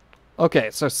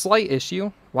 Okay, so slight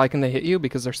issue. Why can they hit you?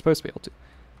 Because they're supposed to be able to.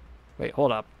 Wait,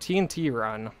 hold up. TNT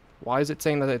run. Why is it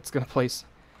saying that it's going to place...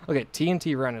 Okay,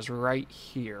 TNT run is right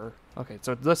here. Okay,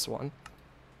 so it's this one.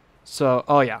 So,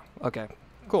 oh yeah. Okay,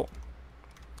 cool.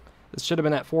 This should have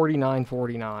been at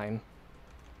 49.49.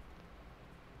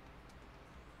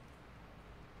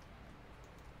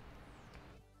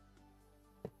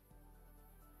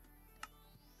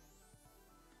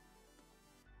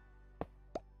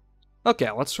 Okay,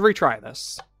 let's retry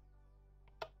this.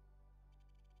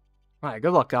 Alright,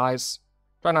 good luck, guys.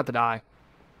 Try not to die.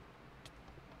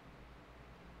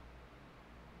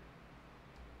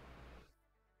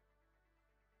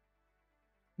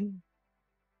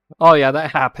 Oh yeah, that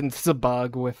happens. It's a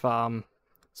bug with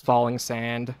falling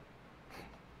sand.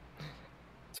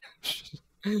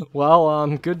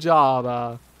 Well, good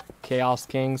job, Chaos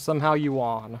King. Somehow you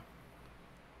won.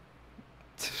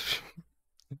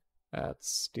 That's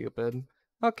stupid.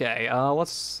 Okay,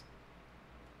 let's...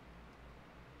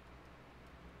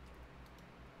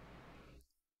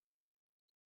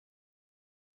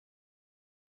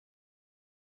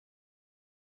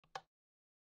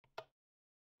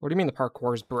 What do you mean the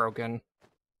parkour is broken?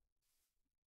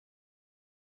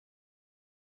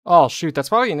 Oh, shoot, that's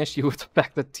probably an issue with the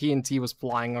fact that TNT was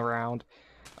flying around.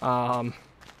 So I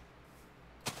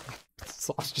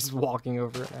was just walking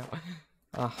over it now.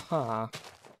 Uh-huh.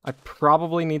 I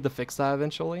probably need to fix that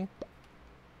eventually.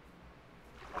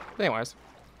 Anyways.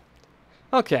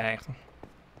 Okay.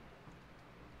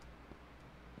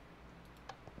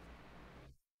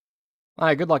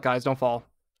 Alright, good luck, guys. Don't fall.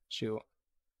 Shoot.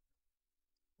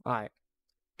 Alright.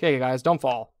 Okay, guys, don't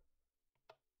fall.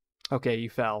 Okay, you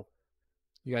fell.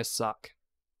 You guys suck.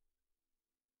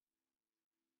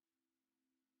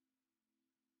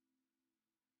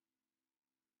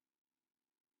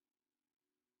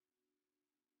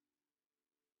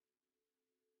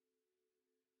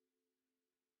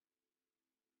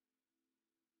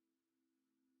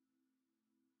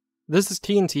 This is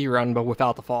TNT run, but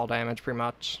without the fall damage, pretty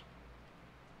much.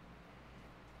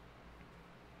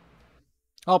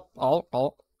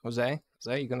 Oh, Jose,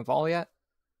 you gonna fall yet?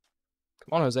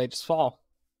 Come on, Jose, just fall.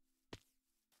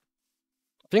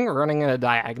 I think running in a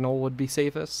diagonal would be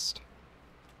safest.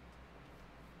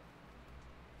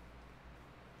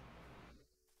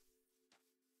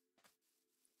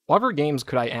 Whatever games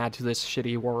could I add to this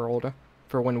shitty world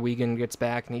for when Wiegand gets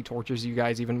back and he tortures you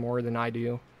guys even more than I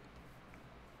do?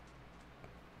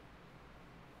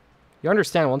 You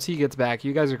understand, once he gets back,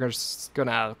 you guys are just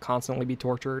gonna constantly be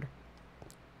tortured.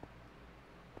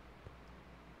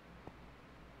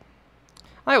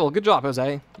 Alright, well, good job,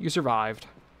 Jose. You survived.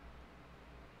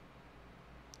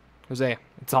 Jose,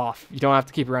 it's off. You don't have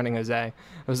to keep running, Jose.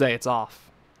 Jose, it's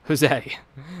off. Jose.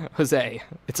 Jose,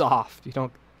 it's off. You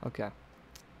don't... Okay.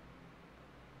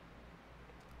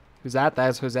 Who's that? That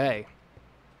is Jose.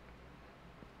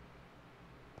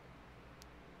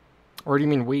 Or do you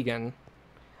mean Wiegand?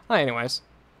 Anyways,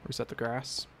 reset the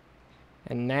grass.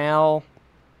 And now...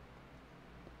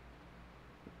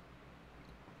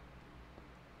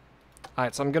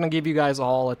 Alright, so I'm gonna give you guys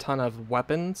all a ton of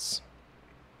weapons.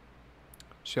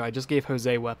 Sure, I just gave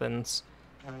Jose weapons.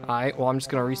 Alright, well I'm just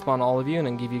gonna respawn all of you and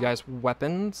then give you guys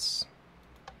weapons.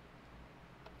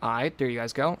 Alright, there you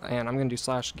guys go. And I'm gonna do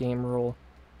 /game rule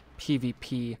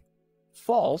PvP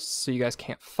false, so you guys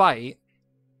can't fight.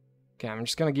 Okay, I'm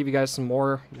just gonna give you guys some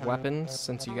more weapons,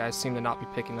 since you guys seem to not be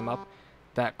picking them up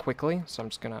that quickly, so I'm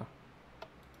just gonna...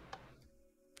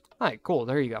 Alright, cool,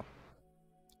 there you go.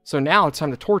 So now it's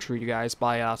time to torture you guys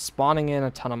by spawning in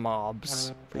a ton of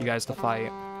mobs for you guys to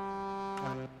fight.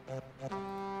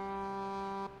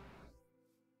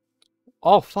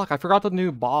 Oh fuck, I forgot the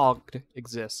new bog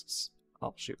exists.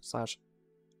 Oh shoot,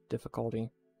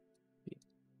 /difficulty.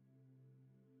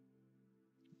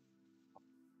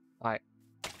 Alright.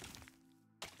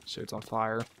 Shit, it's on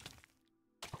fire.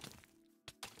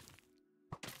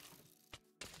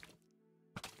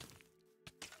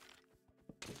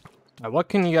 Alright, what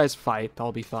can you guys fight?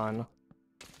 That'll be fun.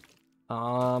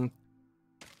 Oh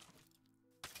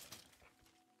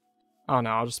no,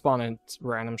 I'll just spawn in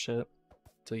random shit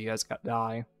until you guys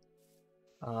die.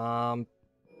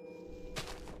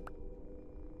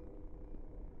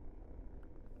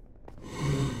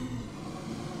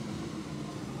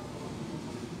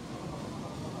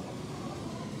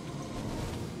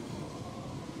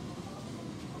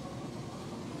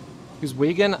 Who's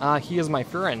Wigan? He is my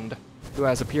friend, who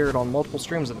has appeared on multiple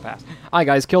streams in the past. Alright,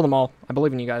 guys, kill them all. I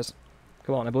believe in you guys.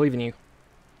 Come on, I believe in you.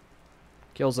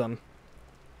 Kills them.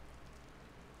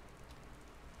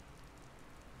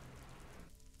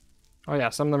 Oh yeah,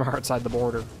 some of them are outside the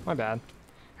border. My bad.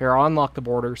 Here, I'll unlock the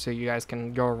border so you guys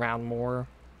can go around more.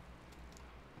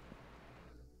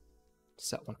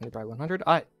 Set 100 by 100.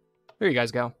 Alright, there you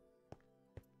guys go.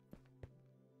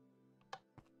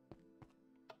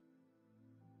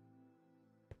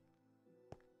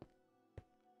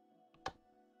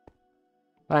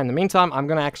 In the meantime, I'm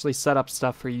going to actually set up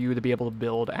stuff for you to be able to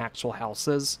build actual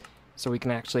houses, so we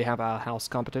can actually have a house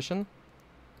competition.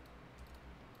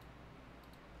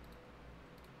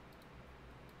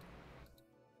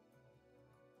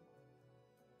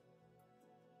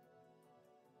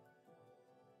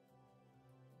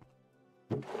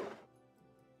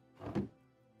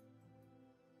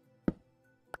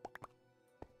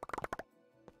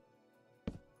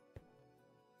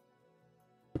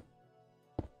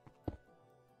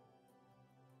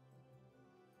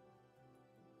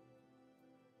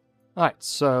 Alright,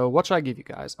 so what should I give you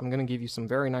guys? I'm going to give you some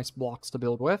very nice blocks to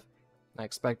build with. I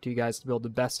expect you guys to build the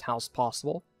best house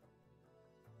possible.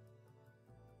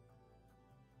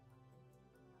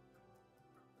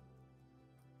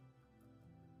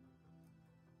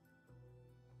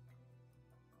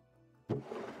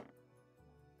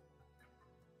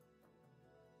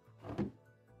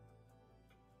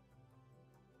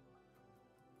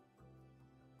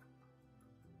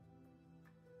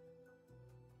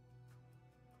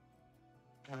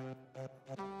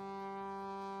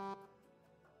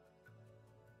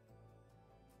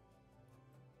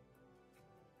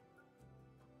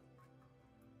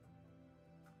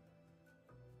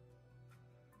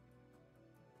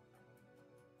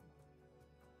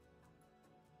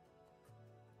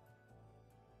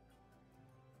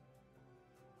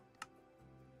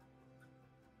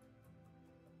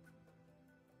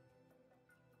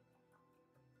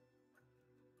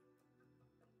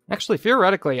 Actually,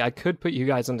 theoretically, I could put you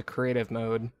guys into creative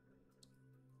mode.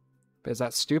 But is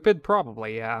that stupid?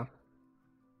 Probably, yeah.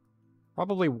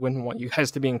 Probably wouldn't want you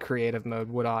guys to be in creative mode,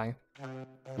 would I?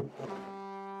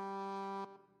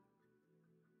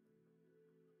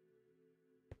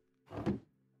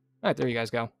 Alright, there you guys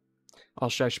go. I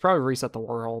should probably reset the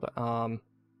world.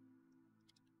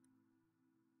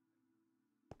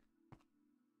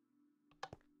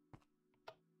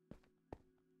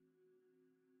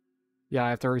 Yeah,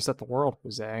 I have to reset the world,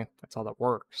 Jose. That's how that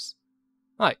works.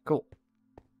 Alright, cool.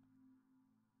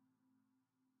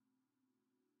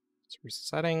 It's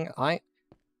resetting. Alright.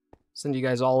 Send you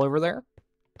guys all over there.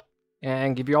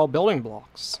 And give you all building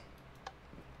blocks.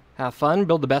 Have fun,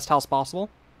 build the best house possible.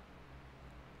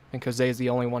 I think Jose is the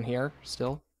only one here,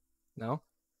 still. No?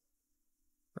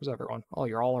 Where's everyone? Oh,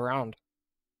 you're all around.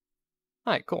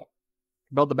 Alright, cool.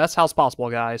 Build the best house possible,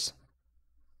 guys.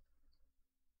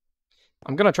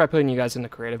 I'm gonna try putting you guys into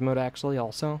creative mode, actually,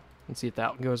 also. And see if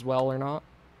that goes well or not.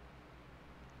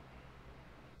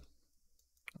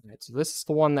 Alright, so this is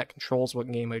the one that controls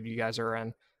what game mode you guys are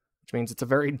in. Which means it's a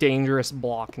very dangerous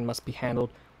block and must be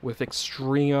handled with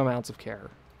extreme amounts of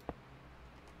care.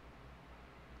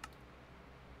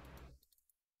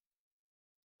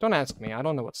 Don't ask me, I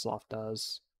don't know what sloth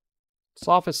does.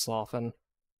 Sloth is slothin'.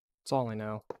 That's all I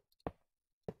know.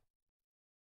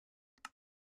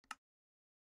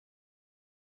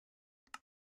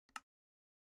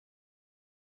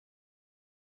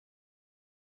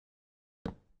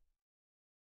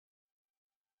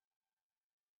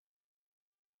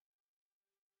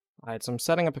 Alright, so I'm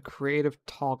setting up a creative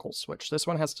toggle switch. This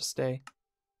one has to stay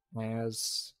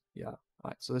as... yeah.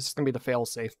 Alright, so this is going to be the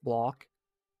failsafe block.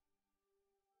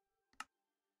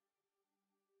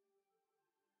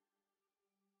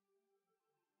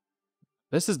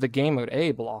 This is the game mode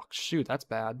A block. Shoot, that's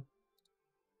bad.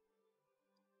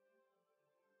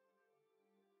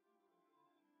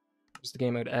 There's the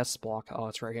game mode S block. Oh,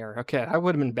 it's right here. Okay, that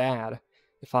would have been bad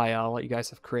if I let you guys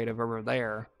have creative over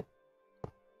there.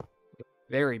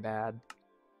 Very bad.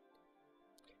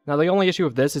 Now, the only issue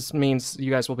with this is means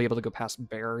you guys will be able to go past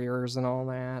barriers and all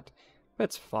that.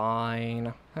 That's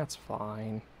fine. That's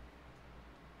fine.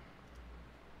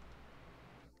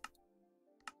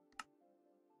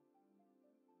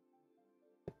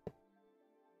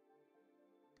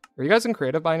 Are you guys in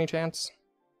creative by any chance?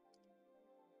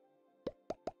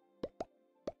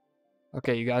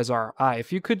 Okay, you guys are.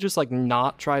 If you could just, like,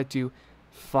 not try to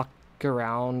fuck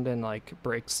around and, like,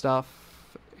 break stuff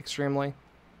extremely.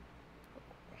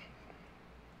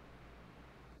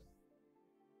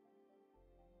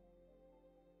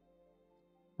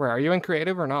 Where, are you in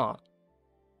creative or not?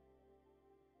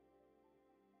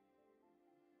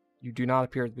 You do not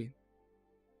appear to be.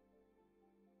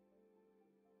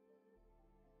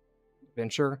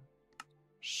 Adventure?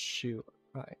 Shoot.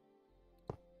 Right.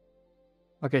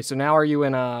 Okay, so now are you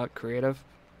in creative?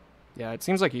 Yeah, it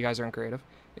seems like you guys are in creative.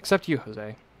 Except you,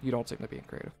 Jose. You don't seem to be in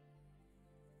creative.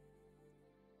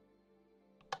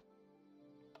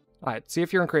 Alright, see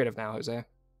if you're in creative now, Jose.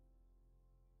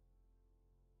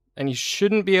 And you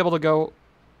shouldn't be able to go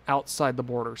outside the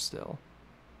border still.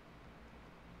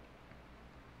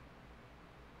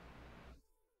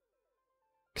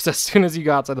 Because as soon as you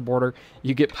go outside the border,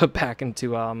 you get put back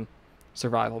into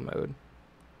survival mode.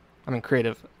 I mean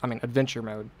creative. I mean adventure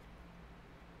mode.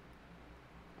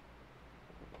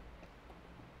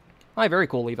 Hi, very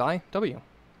cool, Levi. W.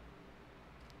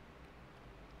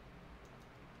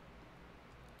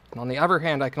 And on the other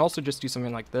hand, I can also just do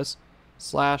something like this.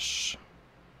 Slash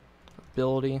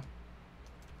ability.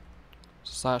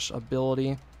 Slash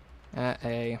ability at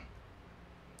a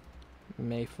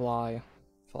mayfly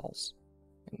false.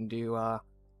 And do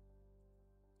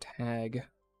tag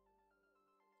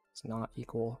is not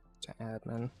equal to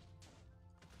admin.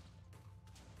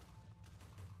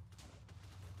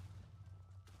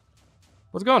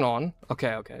 What's going on?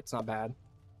 Okay, it's not bad.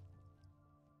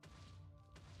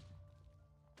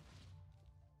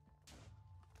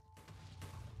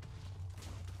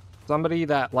 Somebody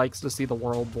that likes to see the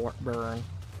world burn.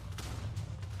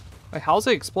 Wait, how's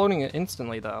it exploding it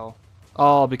instantly though?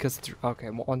 Oh, because okay,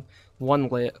 one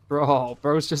lit.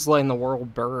 Bro's just letting the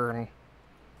world burn.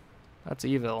 That's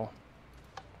evil.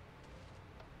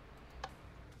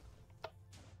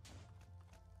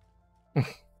 Hold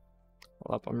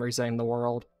up, I'm resetting the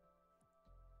world.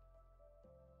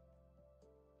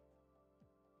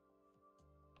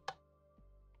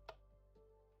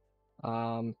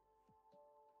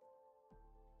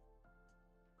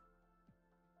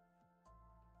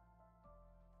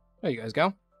 There you guys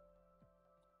go.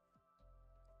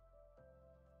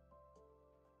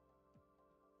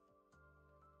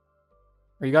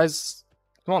 Are you guys...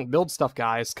 Come on, build stuff,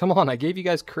 guys. Come on, I gave you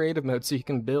guys creative mode so you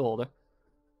can build.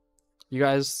 You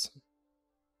guys...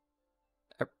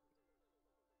 I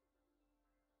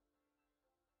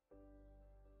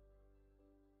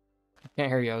can't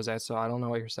hear you, Jose, so I don't know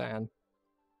what you're saying.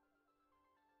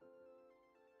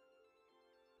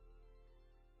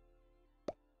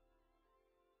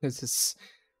 This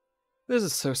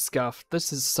is so scuffed.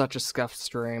 This is such a scuffed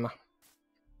stream.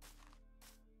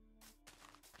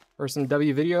 Or some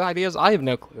W video ideas? I have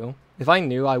no clue. If I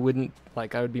knew, I wouldn't,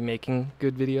 like, I would be making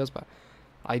good videos, but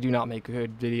I do not make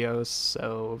good videos,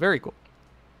 so very cool.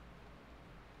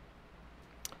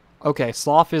 Okay,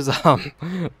 Sloth is,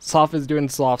 Sloth is doing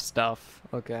Sloth stuff.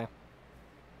 Okay.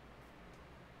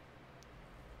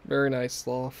 Very nice,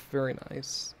 Sloth. Very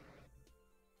nice.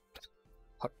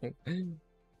 Fucking...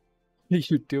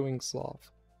 You're doing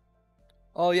Sloth.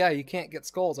 Oh yeah, you can't get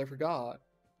skulls, I forgot.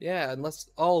 Yeah, unless...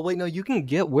 Oh, wait, no, you can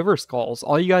get Wyver skulls.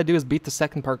 All you gotta do is beat the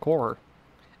second parkour.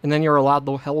 And then you're allowed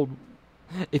to hold...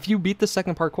 If you beat the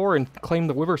second parkour and claim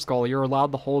the Wyver skull, you're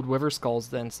allowed to hold Wyver skulls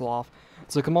then, Sloth.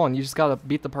 So come on, you just gotta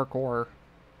beat the parkour.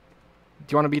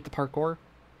 Do you want to beat the parkour?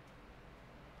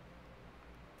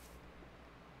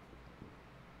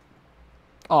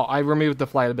 Oh, I removed the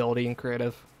flight ability in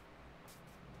creative.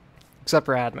 Except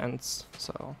for admins,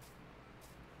 so...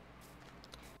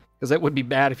 Because it would be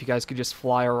bad if you guys could just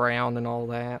fly around and all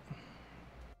that.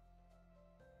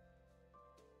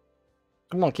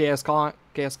 Come on, Chaos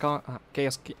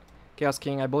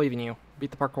King, I believe in you.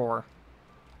 Beat the parkour.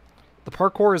 The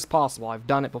parkour is possible. I've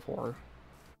done it before.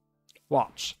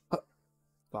 Watch.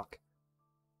 Fuck.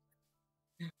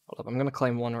 Hold up, I'm gonna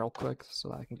claim one real quick so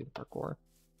that I can do the parkour.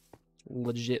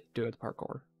 Legit do the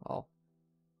parkour. Oh.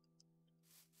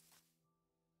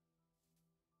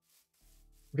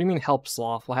 What do you mean help,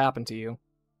 Sloth? What happened to you?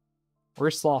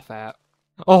 Where's Sloth at?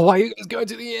 Oh, why are you guys going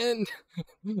to the end?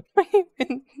 Why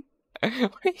are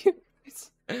you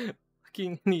guys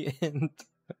fucking in the end?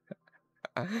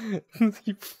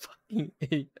 You fucking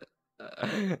idiot.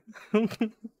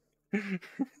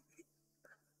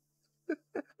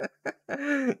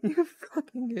 You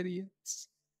fucking idiots.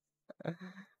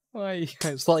 Why do you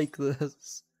guys like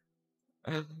this?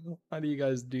 Why do you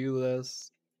guys do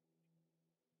this?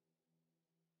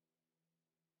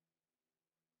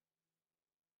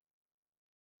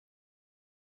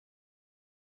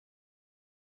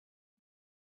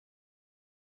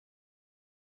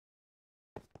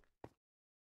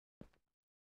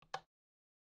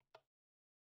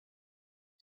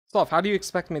 Sloth, how do you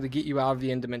expect me to get you out of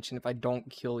the end dimension if I don't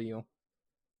kill you?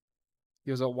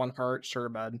 He was a 1 heart? Sure,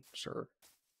 bud. Sure.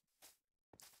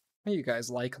 How do you guys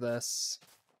like this?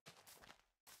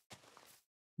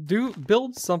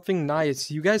 Build something nice.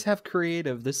 You guys have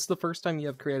creative. This is the first time you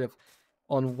have creative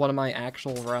on one of my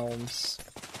actual realms.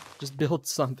 Just build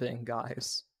something,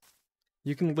 guys.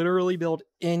 You can literally build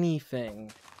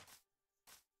anything.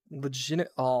 Legit.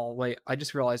 Oh, wait. I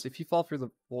just realized if you fall through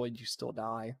the void, you still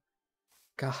die.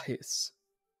 Guys.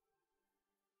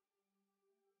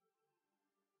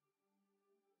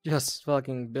 Just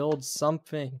fucking build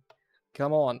something.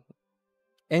 Come on.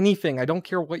 Anything. I don't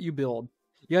care what you build.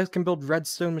 You guys can build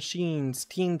redstone machines,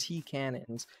 TNT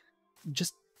cannons,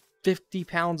 just 50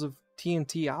 pounds of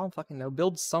TNT. I don't fucking know.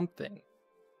 Build something.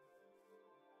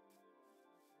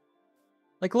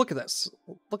 Like, look at this.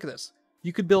 Look at this.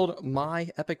 You could build my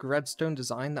epic redstone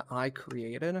design that I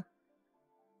created.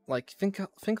 Like, think of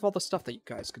all the stuff that you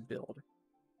guys could build.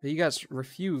 But you guys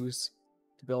refuse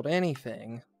to build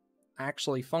anything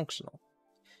actually functional.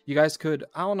 You guys could,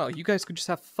 I don't know, you guys could just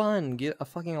have fun, get a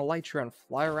fucking elytra and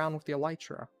fly around with the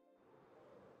elytra.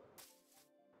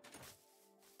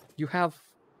 You have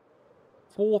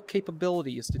full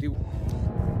capabilities to do...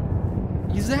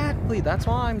 Exactly, that's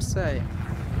what I'm saying.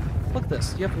 Look at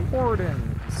this, you have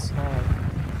wardens.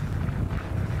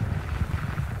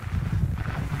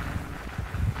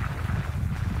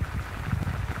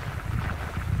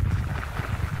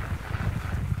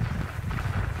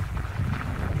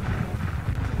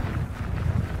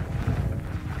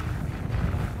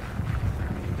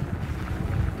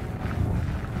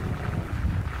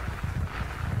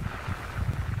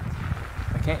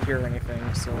 I can't hear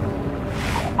anything, so...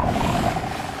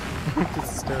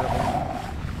 This is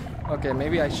terrible. Okay,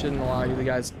 maybe I shouldn't allow you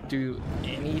guys to do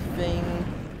anything.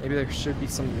 Maybe there should be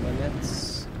some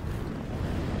limits.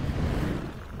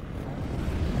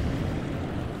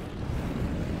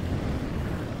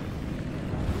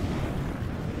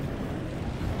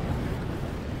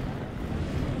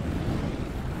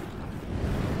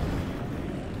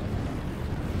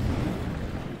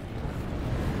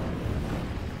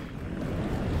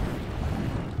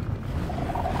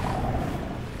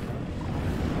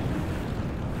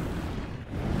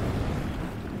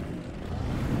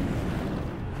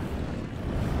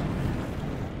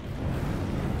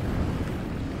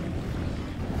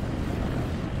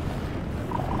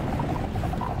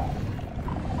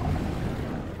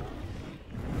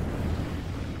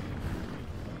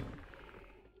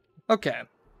 Okay.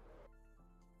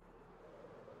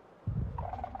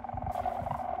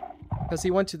 Because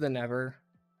he went to the Never.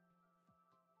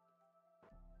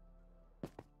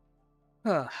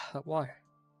 Why?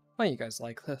 Why you guys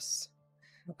like this?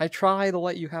 I try to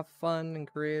let you have fun and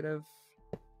creative.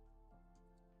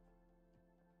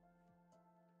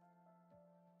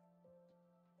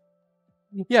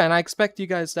 Yeah, and I expect you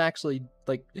guys to actually,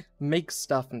 like, make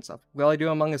stuff and stuff. Will I do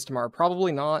Among Us tomorrow?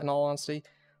 Probably not, in all honesty.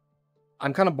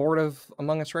 I'm kind of bored of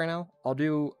Among Us right now. I'll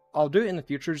do it in the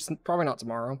future, just probably not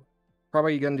tomorrow.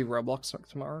 Probably gonna do Roblox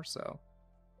tomorrow, so.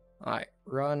 Alright,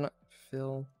 run,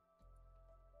 fill.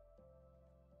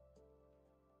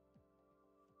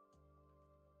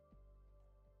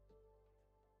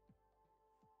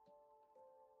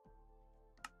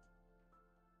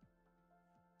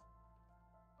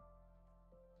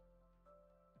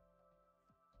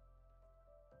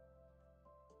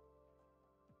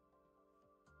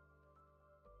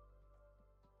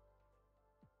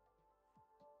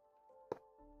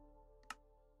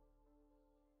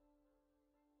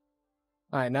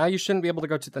 Alright, now you shouldn't be able to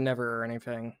go to the Never or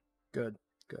anything. Good,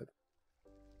 good.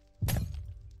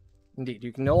 Indeed,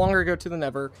 you can no longer go to the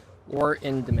Never or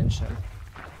End Dimension.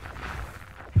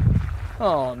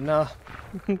 Oh, no.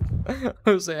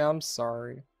 Jose, I'm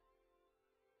sorry.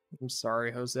 I'm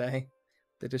sorry, Jose.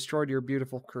 They destroyed your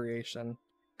beautiful creation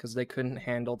because they couldn't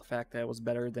handle the fact that it was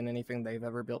better than anything they've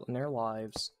ever built in their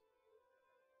lives.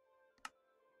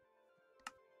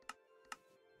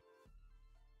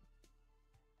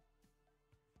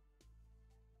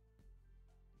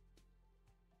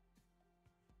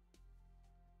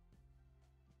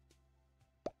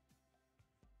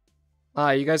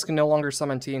 You guys can no longer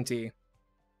summon TNT.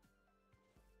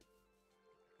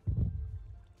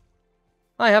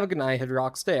 Have a good night,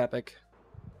 Bedrock. Stay epic.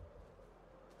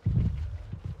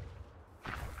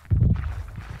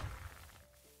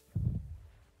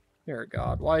 Dear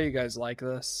God, why are you guys like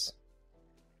this?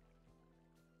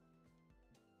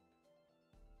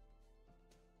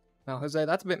 Now, Jose,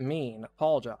 that's a bit mean.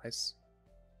 Apologize.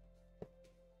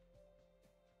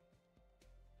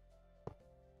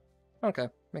 Okay,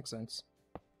 makes sense.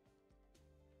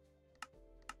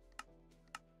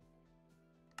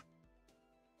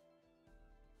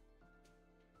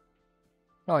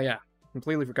 Oh yeah,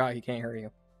 completely forgot he can't hear you.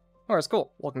 Alright, it's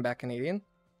cool. Welcome back, Canadian.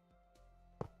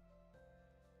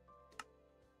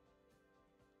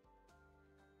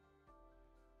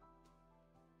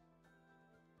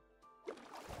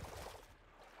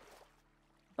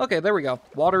 Okay, there we go.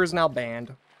 Water is now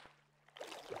banned.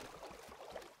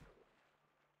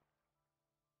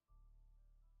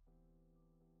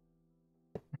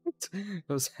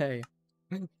 Jose,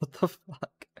 what the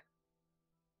fuck?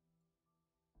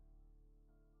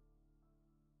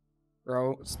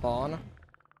 Bro, spawn?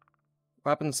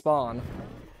 Weapon spawn.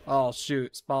 Oh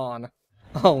shoot, spawn.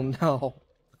 Oh no.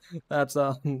 That's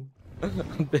a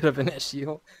bit of an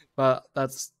issue, but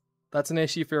that's an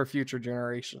issue for a future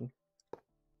generation.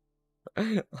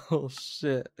 Oh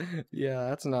shit.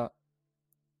 Yeah, that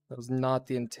was not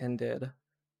the intended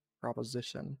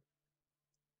proposition.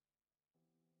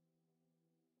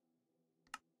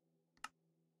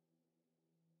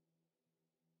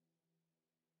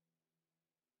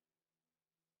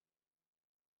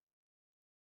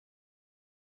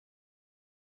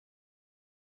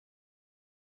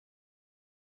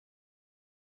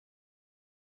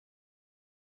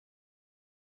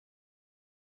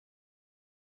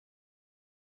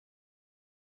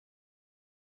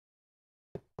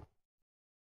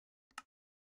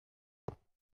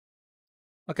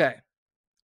 Okay.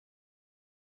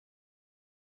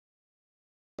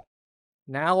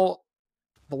 Now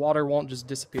the water won't just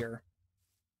disappear.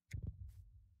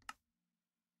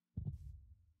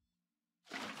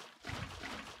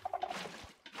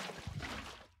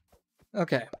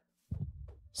 Okay.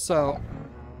 So.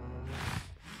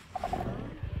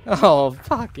 Oh,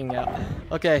 fucking hell.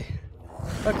 Okay.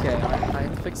 Okay, I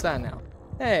have to fix that now.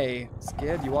 Hey,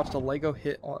 Skid, you watched a Lego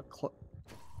hit on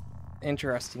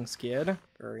interesting, Skid.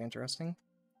 Very interesting.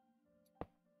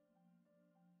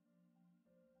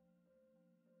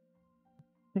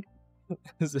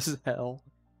 This is hell.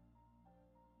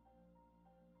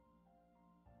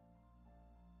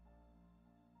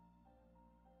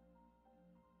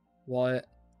 What?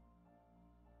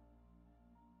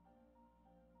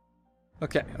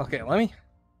 Okay, let me...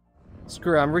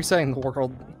 Screw it, I'm resetting the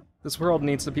world. This world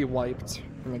needs to be wiped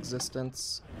from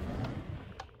existence.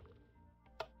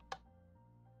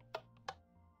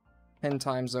 10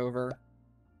 times over.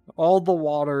 All the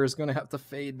water is gonna have to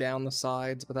fade down the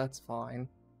sides, but that's fine.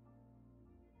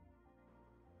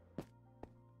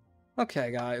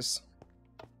 Okay, guys.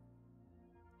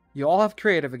 You all have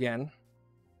creative again.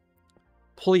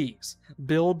 Please,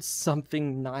 build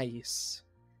something nice.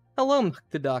 Hello, Muck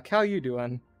the Duck, how you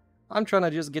doing? I'm trying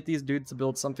to just get these dudes to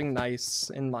build something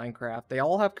nice in Minecraft. They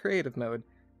all have creative mode,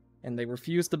 and they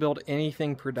refuse to build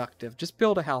anything productive. Just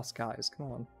build a house, guys.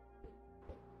 Come on.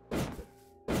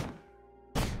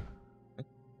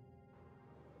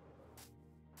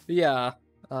 Yeah,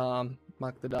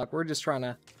 Muck the Duck, we're just trying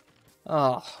to...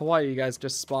 Oh, why do you guys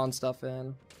just spawn stuff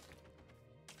in?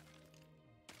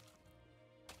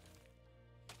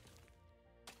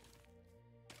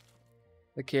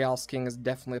 The Chaos King is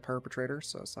definitely a perpetrator,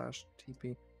 so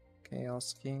 /TP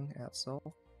Chaos King at self.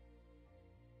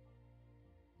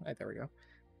 Alright, there we go.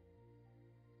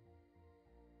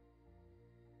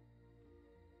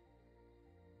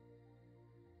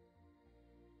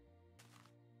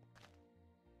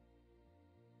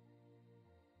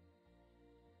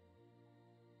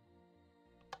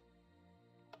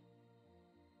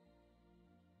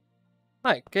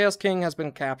 Alright, Chaos King has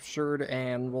been captured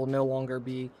and will no longer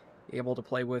be able to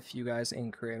play with you guys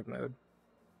in creative mode.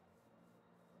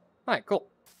 Alright, cool.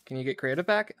 Can you get creative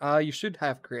back? You should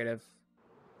have creative.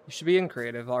 You should be in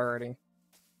creative already.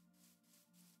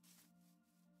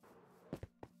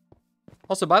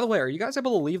 Also, by the way, are you guys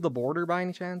able to leave the border by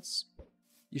any chance?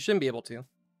 You shouldn't be able to.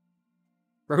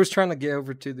 Bro's trying to get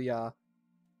over to the,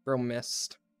 Bro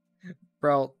missed.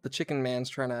 Bro, the chicken man's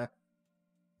trying to...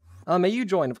 may you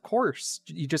join? Of course.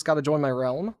 You just gotta join my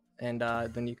realm, and,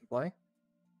 then you can play.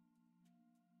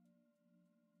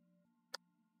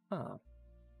 Huh.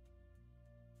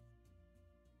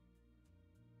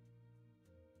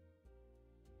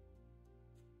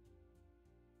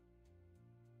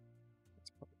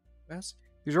 Best.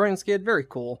 You're joining Skid? Very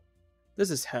cool.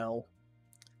 This is hell.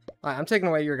 Alright, I'm taking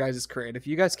away your guys' creative.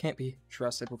 You guys can't be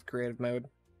trusted with creative mode.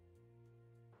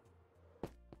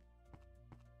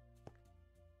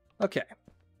 Okay.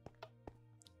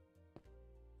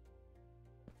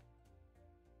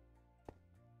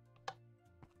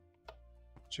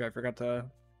 Sure, I forgot to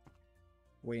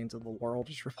wait until the world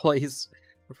just replays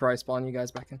before I spawn you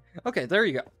guys back in. Okay, there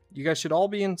you go. You guys should all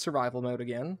be in survival mode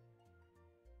again.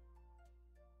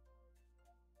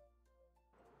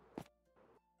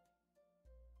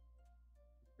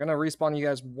 I'm gonna respawn you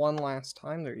guys one last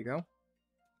time. There you go.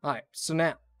 Alright, so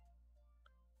now,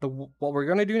 what we're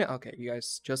gonna do now... Okay, you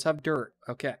guys just have dirt.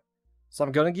 Okay. So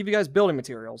I'm gonna give you guys building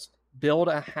materials. Build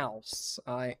a house.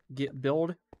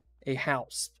 Build a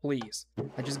house, please.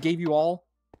 I just gave you all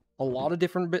a lot of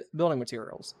different building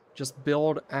materials. Just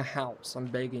build a house. I'm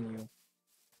begging you.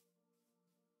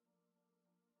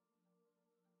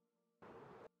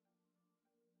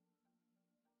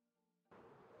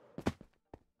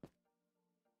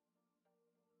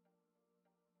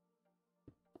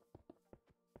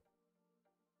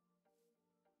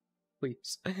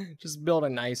 Please, just build a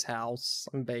nice house.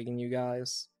 I'm begging you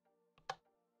guys.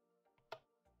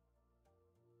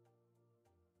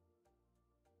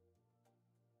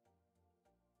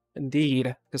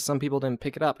 Indeed, because some people didn't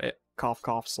pick it up. Cough,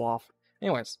 cough, sloth.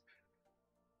 Anyways.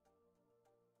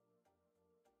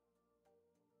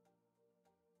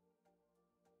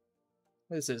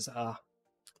 This is,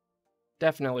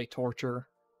 definitely torture.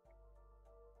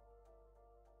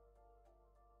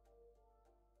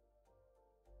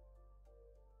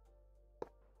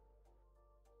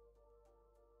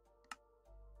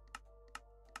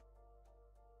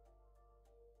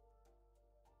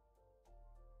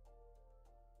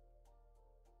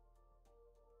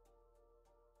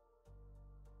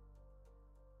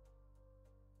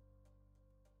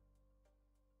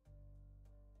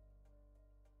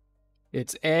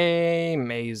 It's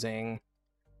amazing.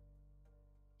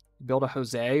 Build a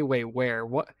Jose? Wait, where?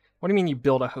 What do you mean you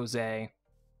build a Jose?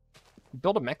 You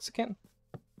build a Mexican?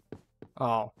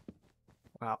 Oh.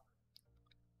 Wow.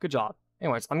 Good job.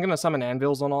 Anyways, I'm gonna summon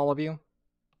anvils on all of you.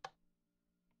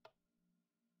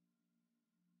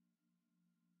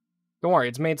 Don't worry,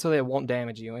 it's made so that it won't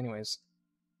damage you anyways.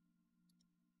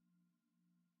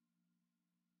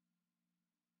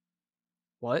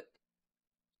 What?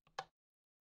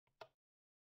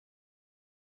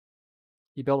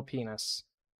 You build a penis.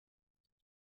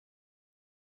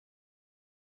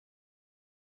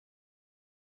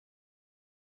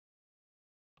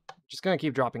 Just gonna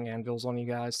keep dropping anvils on you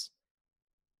guys.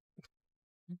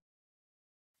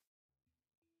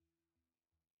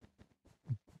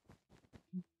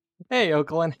 Hey,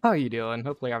 Oakland, how you doing?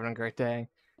 Hopefully you're having a great day.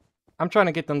 I'm trying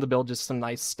to get them to build just some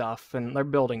nice stuff, and they're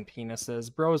building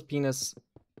penises. Bro's penis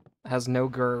has no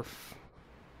girth.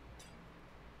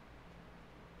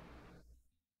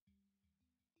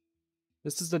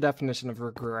 This is the definition of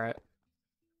regret.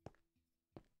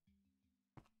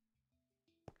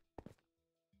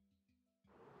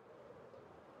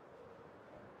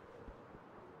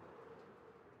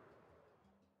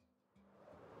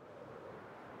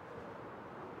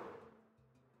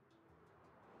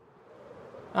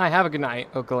 Alright, have a good night,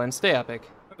 Oakland. Stay epic.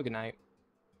 Have a good night.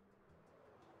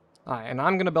 Alright, and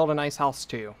I'm gonna build a nice house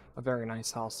too. A very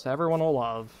nice house that everyone will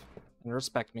love and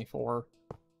respect me for.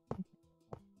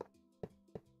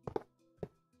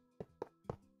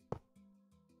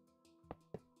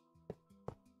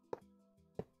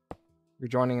 You're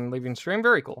joining and leaving stream?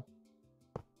 Very cool.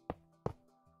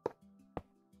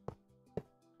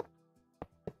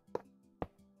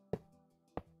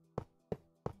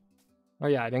 Oh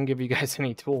yeah, I didn't give you guys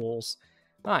any tools.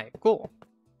 Alright, cool.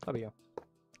 W.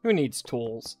 Who needs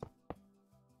tools?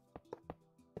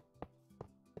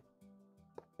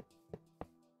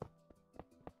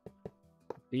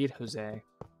 Indeed, Jose.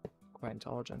 Quite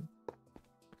intelligent.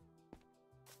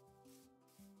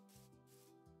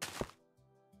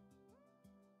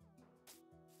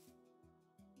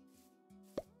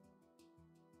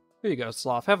 Here you go,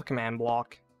 Sloth. Have a command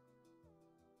block.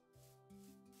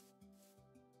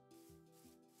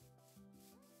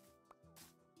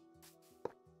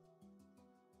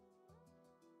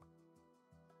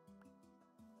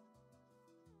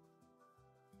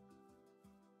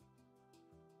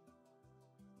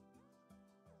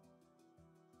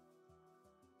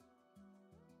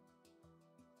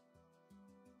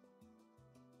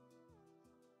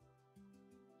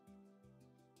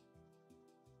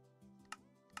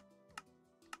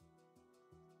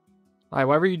 Alright,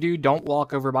 whatever you do, don't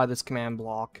walk over by this command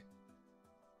block.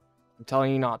 I'm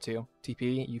telling you not to.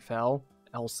 TP, you fell.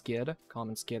 L skid.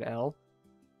 Common skid L.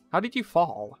 How did you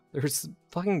fall? There's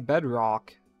fucking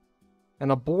bedrock. And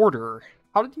a border.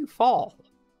 How did you fall?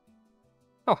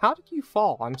 Oh, how did you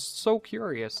fall? I'm so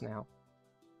curious now.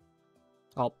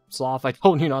 Oh, Sloth, I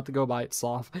told you not to go by it,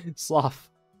 Sloth.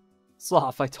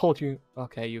 Sloth, I told you.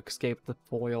 Okay, you escaped the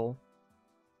foil.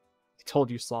 I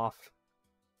told you, Sloth.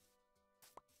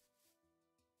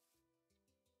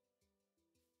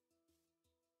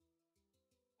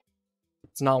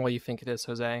 It's not what you think it is,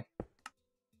 Jose.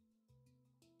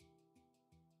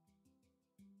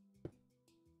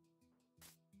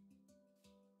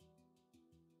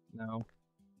 No.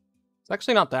 It's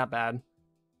actually not that bad.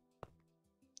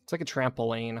 It's like a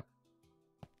trampoline.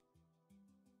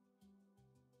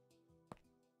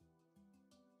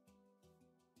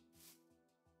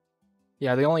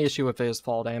 Yeah, the only issue with it is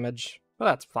fall damage, but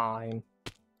that's fine.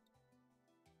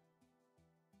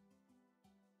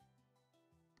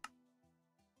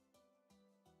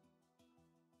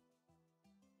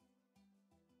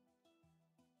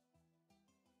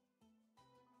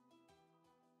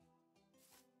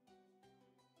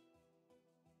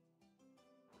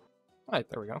 Alright,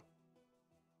 there we go.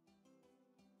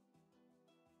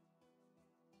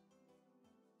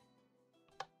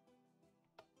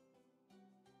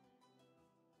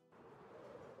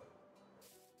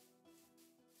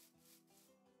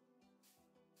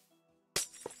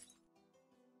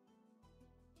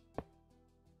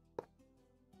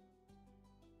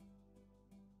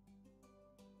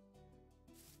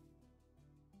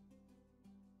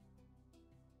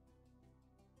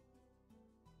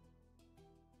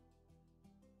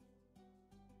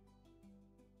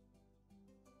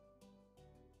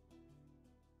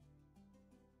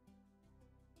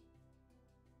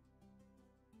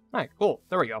 Alright, cool.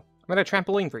 There we go. I made a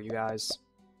trampoline for you guys.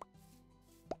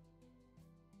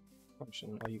 I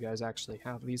shouldn't let you guys actually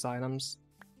have these items.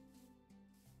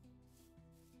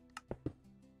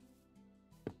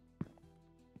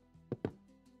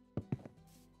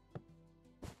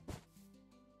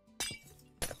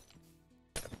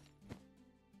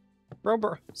 Bro,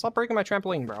 stop breaking my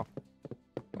trampoline, bro.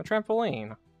 My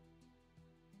trampoline.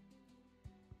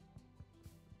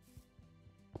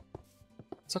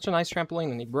 Such a nice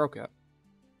trampoline and he broke it.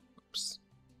 Oops.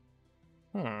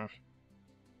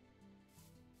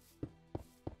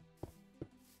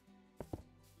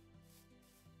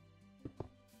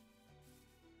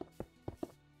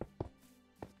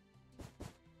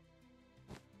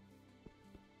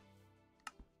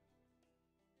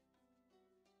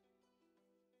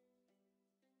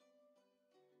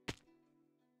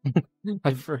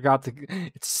 I forgot to...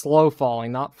 It's slow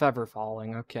falling, not feather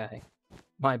falling. Okay.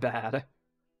 My bad.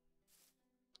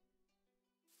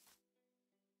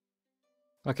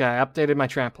 Okay, I updated my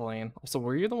trampoline. Also,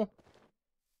 were you the one?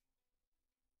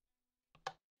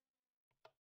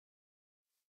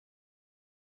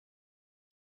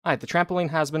 Alright, the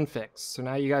trampoline has been fixed. So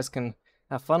now you guys can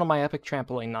have fun on my epic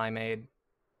trampoline I made.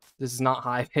 This is not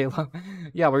Hive, Halo.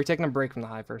 Yeah, we're taking a break from the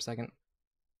Hive for a second.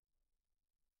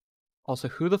 Also,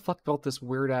 who the fuck built this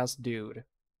weird-ass dude?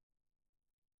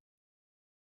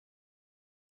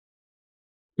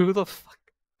 Who the fuck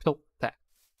built that?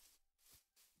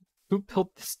 Who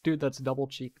built this dude that's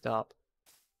double-cheeked up?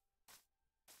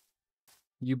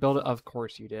 You built it? Of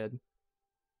course you did.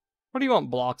 What do you want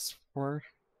blocks for?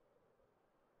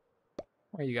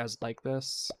 Why are you guys like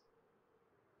this?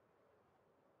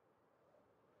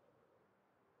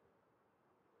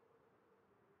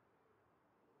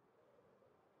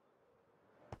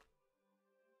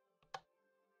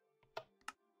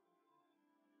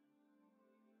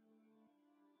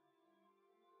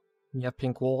 You have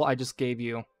pink wool? I just gave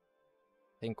you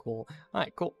pink wool.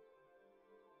 Alright, cool.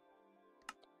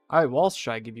 Alright, what else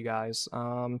should I give you guys?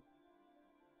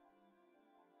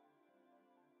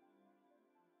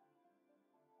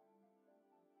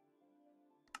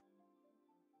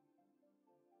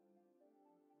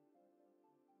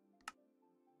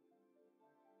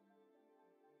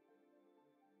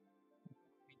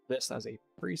 This as a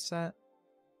preset.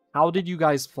 How did you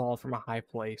guys fall from a high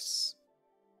place?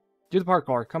 Do the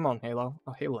parkour. Come on, Halo.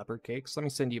 Oh, hey, leopard cakes. Let me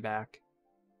send you back.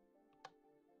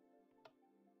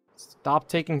 Stop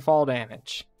taking fall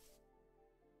damage.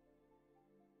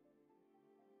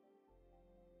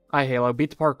 Hi, Halo. Beat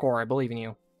the parkour. I believe in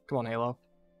you. Come on, Halo.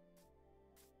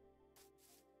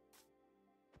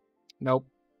 Nope.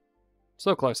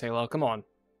 So close, Halo. Come on.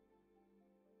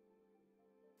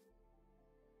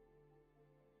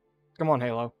 Come on,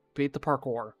 Halo. Beat the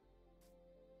parkour.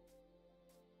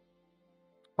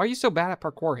 Why are you so bad at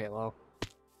parkour, Halo?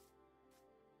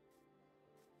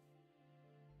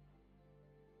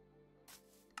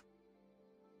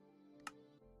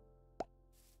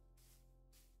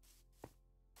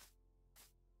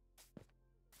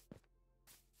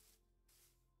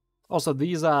 Also,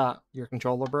 these, your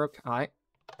controller broke. Alright.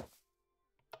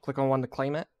 Click on one to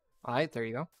claim it. Alright, there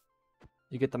you go.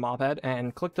 You get the mob head,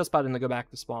 and click this button to go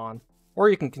back to spawn. Or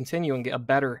you can continue and get a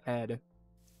better head.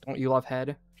 Don't you love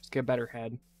head? Just get a better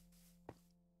head.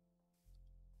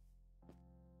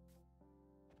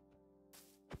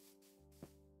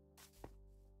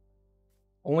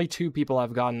 Only 2 people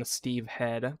have gotten the Steve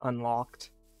head unlocked.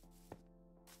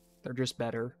 They're just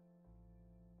better.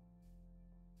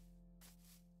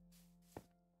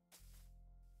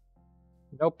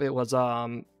 Nope, it was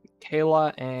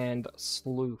Kayla and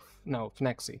Sleuth. No,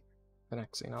 Phenexy.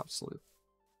 Phenexy, not Sleuth.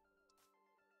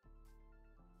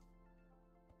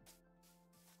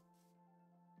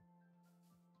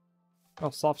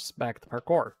 Oh, Soft's back at the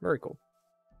parkour. Very cool.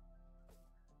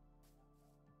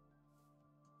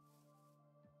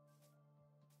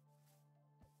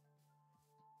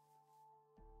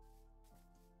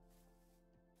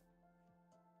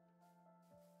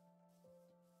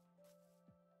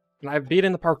 And I've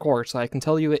beaten the parkour, so I can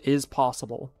tell you it is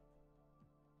possible.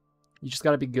 You just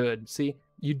gotta be good. See,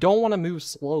 you don't want to move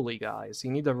slowly, guys.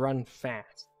 You need to run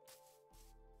fast.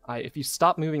 If you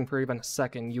stop moving for even a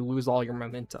second, you lose all your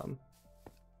momentum.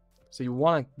 So you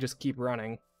want to just keep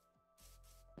running.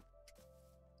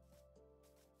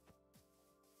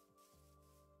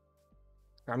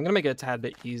 I'm going to make it a tad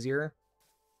bit easier.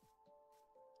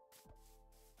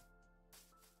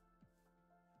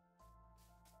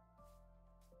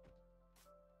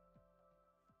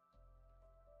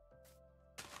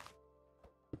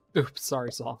 Oops,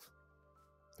 sorry, Soft.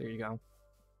 There you go.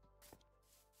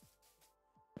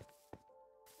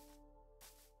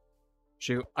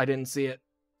 Shoot, I didn't see it.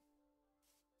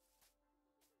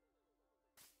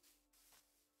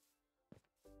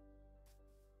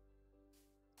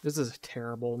 This is a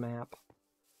terrible map.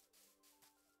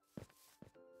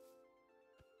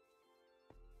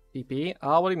 TP?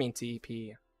 What do you mean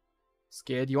TP?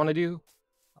 Skid, you want to do?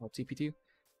 Oh, TP2?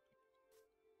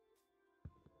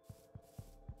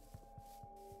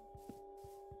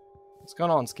 What's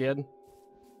going on, Skid?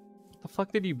 What the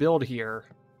fuck did you build here?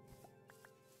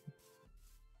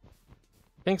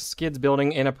 I think Skid's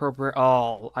building inappropriate.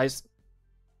 Oh,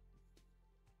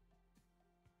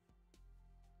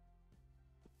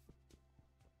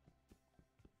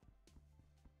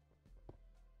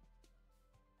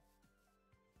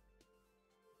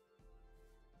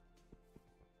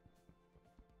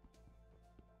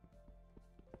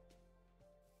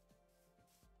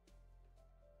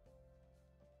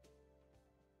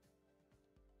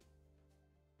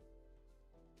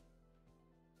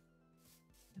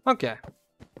 okay.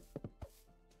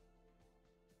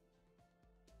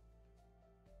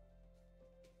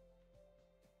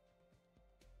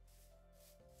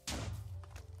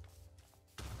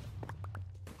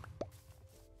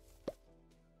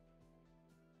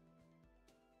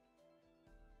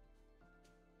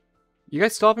 You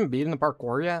guys still haven't beaten the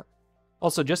parkour yet?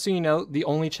 Also, just so you know, the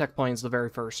only checkpoint is the very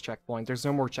first checkpoint. There's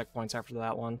no more checkpoints after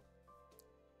that one.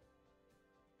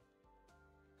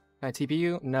 Can I TP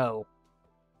you? No.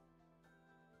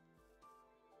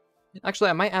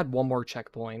 Actually, I might add one more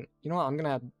checkpoint. You know what? I'm going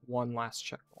to add one last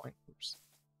checkpoint. Oops.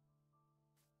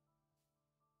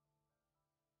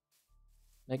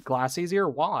 Make glass easier?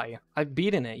 Why? I've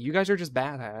beaten it. You guys are just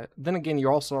bad at it. Then again, you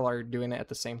also are doing it at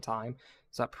the same time.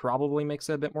 So that probably makes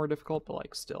it a bit more difficult, but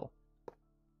like still.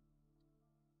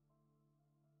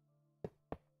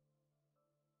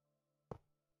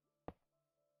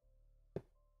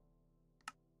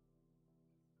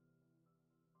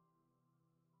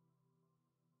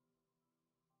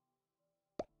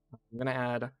 I'm going to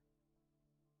add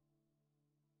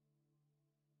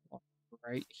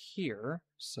right here.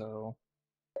 So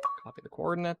copy the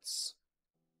coordinates.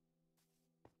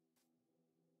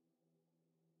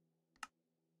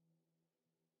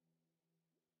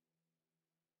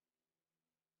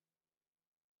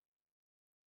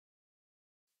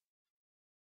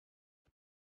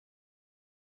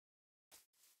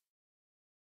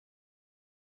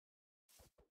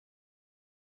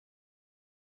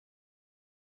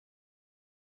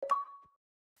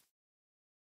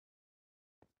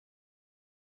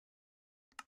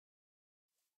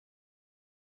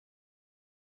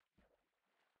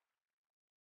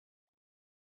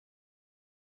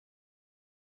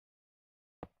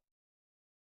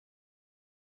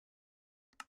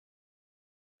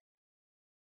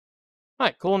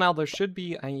 Alright, cool. Now there should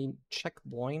be a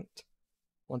checkpoint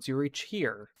once you reach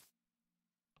here.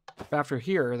 But after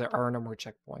here, there are no more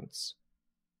checkpoints.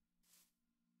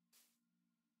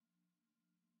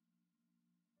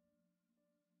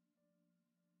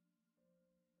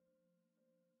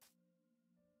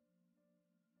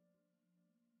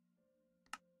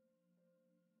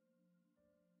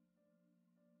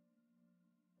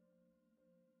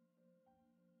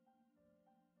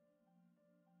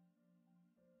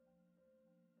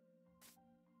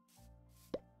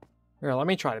 Here, let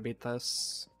me try to beat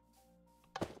this.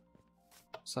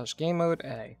 Slash game mode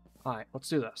A. Alright, let's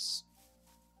do this.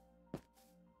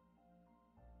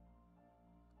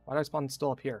 Why did I spawn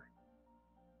still up here?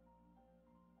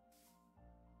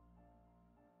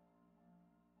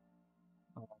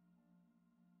 Oh.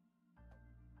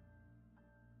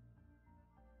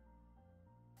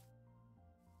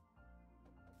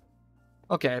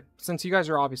 Okay, since you guys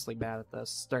are obviously bad at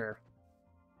this, there.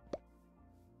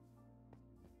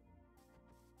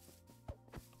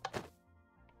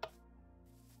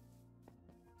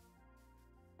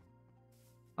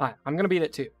 Alright, I'm gonna beat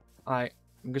it too. I'm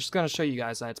just gonna show you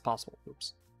guys that it's possible.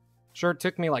 Oops. Sure, it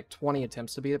took me like 20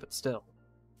 attempts to beat it, but still.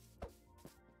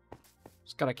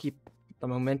 Just gotta keep the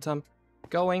momentum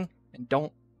going, and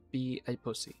don't be a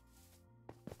pussy.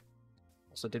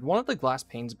 Also, did one of the glass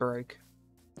panes break?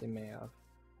 They may have.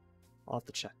 I'll have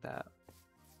to check that.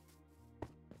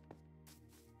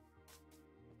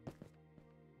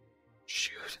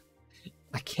 Shoot.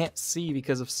 I can't see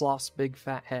because of Sloth's big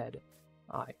fat head.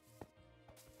 Aye.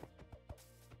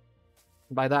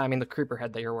 By that, I mean the creeper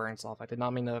head that you're wearing, Sloth. I did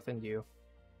not mean to offend you.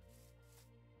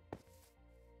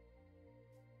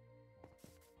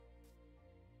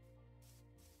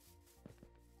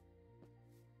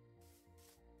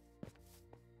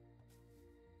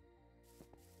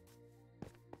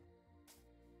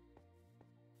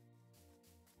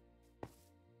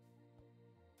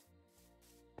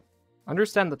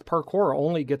 Understand that the parkour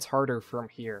only gets harder from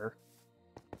here.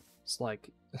 It's like,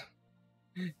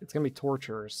 it's gonna be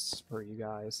torturous for you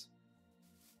guys.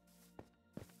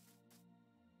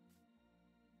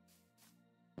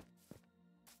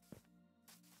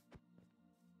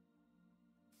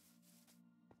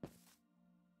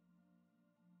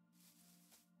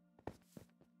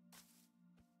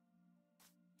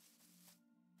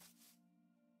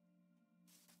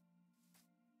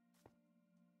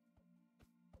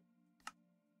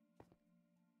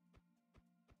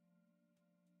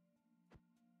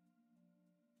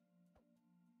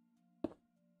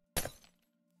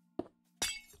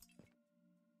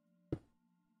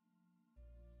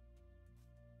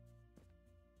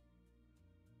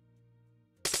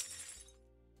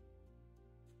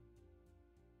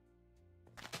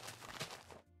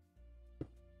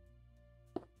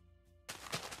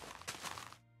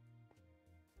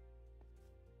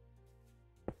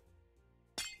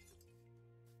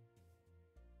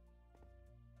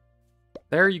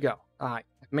 There you go. Alright,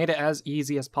 I've made it as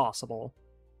easy as possible.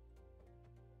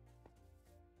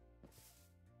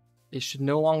 It should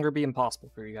no longer be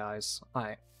impossible for you guys.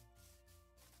 Alright.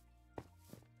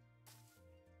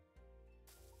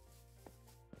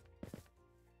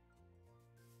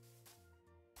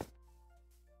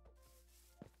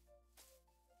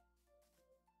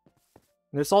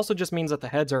 This also just means that the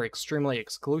heads are extremely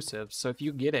exclusive, so if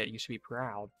you get it, you should be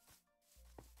proud.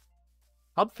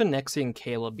 How'd Phoenixie and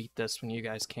Kayla beat this when you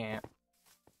guys can't?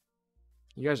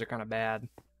 You guys are kind of bad.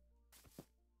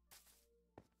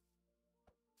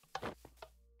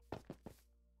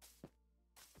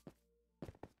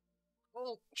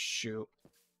 Oh, shoot.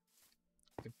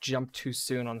 I jumped too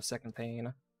soon on the second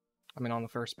pane. I mean, on the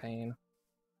first pane.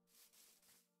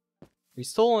 Are you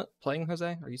still playing,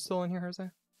 Jose? Are you still in here, Jose?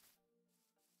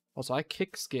 Also, I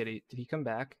kicked Skiddy. Did he come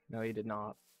back? No, he did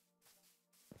not.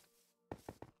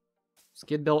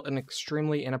 Skid built an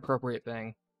extremely inappropriate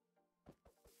thing.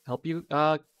 Help you,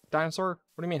 dinosaur?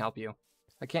 What do you mean help you?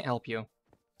 I can't help you.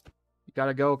 You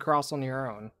gotta go across on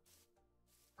your own.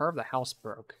 Part of the house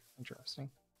broke. Interesting.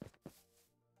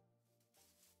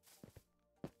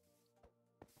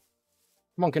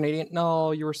 Come on, Canadian.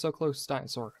 No, you were so close,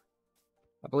 dinosaur.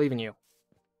 I believe in you.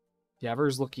 The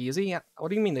Evers look easy? What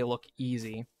do you mean they look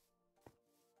easy?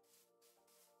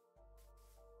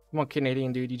 Come on,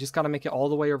 Canadian dude, you just gotta make it all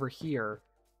the way over here,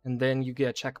 and then you get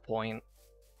a checkpoint.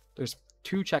 There's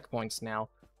 2 checkpoints now.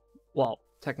 Well,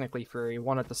 technically 3.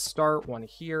 One at the start, one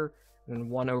here, and then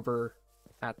one over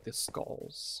at the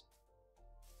skulls.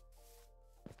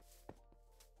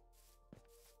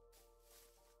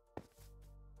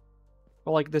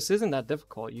 But, like, this isn't that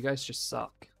difficult. You guys just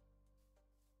suck.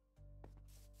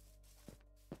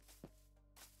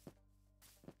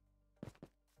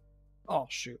 Oh,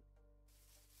 shoot.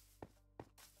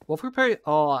 Well, if we play,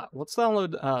 let's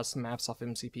download some maps off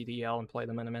MCPDL and play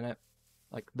them in a minute.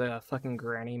 Like the fucking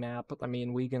granny map that me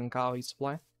and Wigan and Kyle used to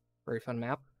play. Very fun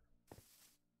map.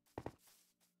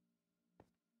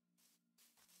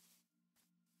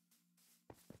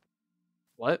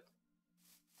 What?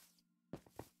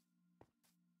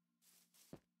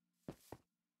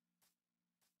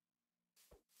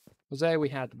 Jose, we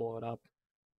had to blow it up.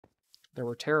 There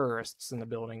were terrorists in the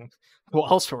building.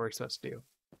 What else were we supposed to do?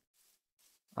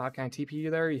 Can I TP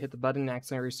you there? You hit the button and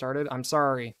accidentally restarted? I'm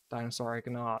sorry, dinosaur, I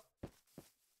cannot.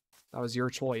 That was your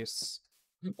choice.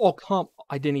 Oh, come!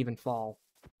 I didn't even fall.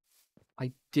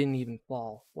 I didn't even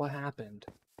fall. What happened?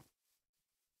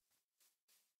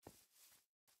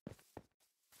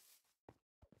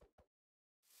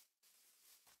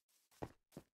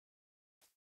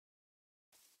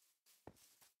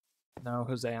 No,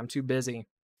 Jose, I'm too busy.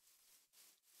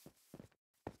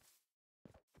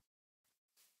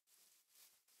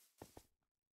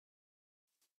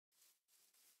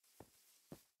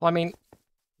 Well, I mean,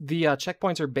 the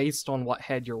checkpoints are based on what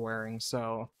head you're wearing,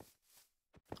 so...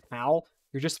 Ow,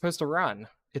 you're just supposed to run.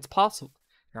 It's possible.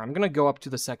 Here, I'm gonna go up to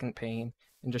the second pane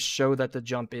and just show that the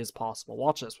jump is possible.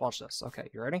 Watch this, watch this. Okay,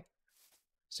 you ready?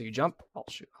 So you jump. Oh,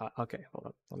 shoot. Okay, hold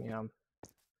up. Let me,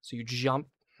 So you jump.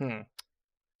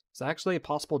 Is that actually a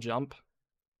possible jump?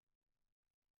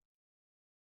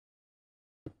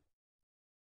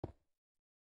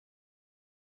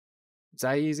 Is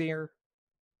that easier?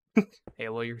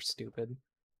 Halo, you're stupid.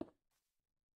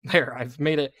 There, I've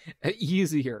made it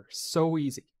easier. So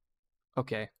easy.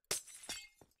 Okay.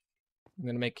 I'm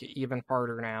gonna make it even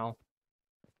harder now.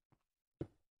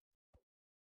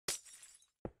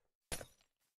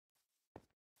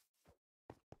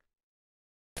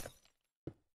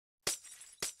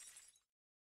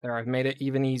 There, I've made it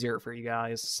even easier for you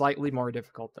guys. Slightly more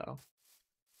difficult, though.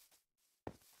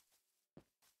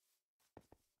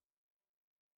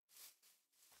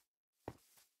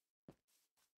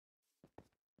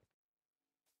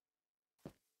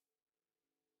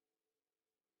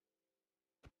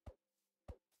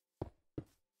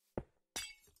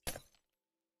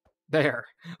 There.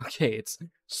 Okay, it's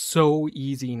so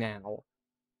easy now.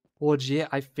 Legit,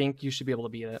 I think you should be able to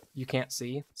beat it. You can't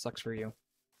see? Sucks for you.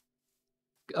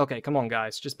 Okay, come on,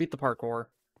 guys. Just beat the parkour.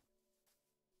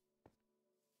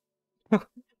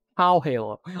 How,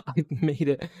 Halo? I've made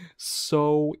it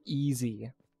so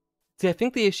easy. See, I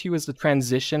think the issue is the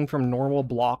transition from normal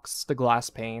blocks to glass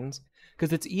panes.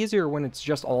 Because it's easier when it's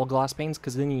just all glass panes,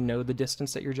 because then you know the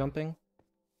distance that you're jumping.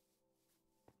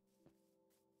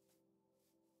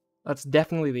 That's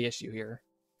definitely the issue here.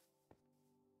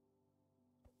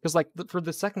 Because, like, for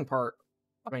the second part,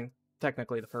 I mean,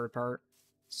 technically the third part,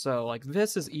 so, like,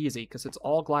 this is easy, because it's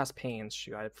all glass panes.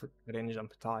 Shoot, I didn't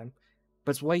jump in time. But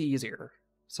it's way easier.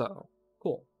 So,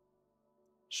 cool.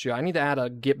 Shoot, I need to add a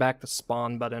get back to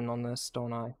spawn button on this,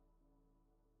 don't I?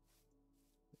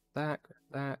 Grab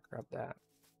that.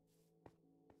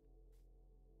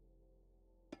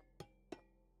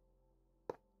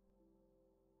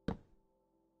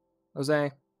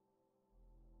 Jose?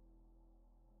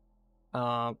 Where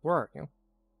are you?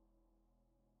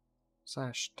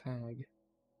 /tag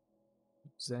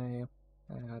Jose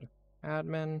add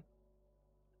admin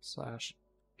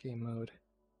 / game mode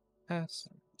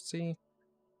SC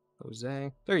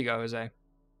Jose. There you go, Jose.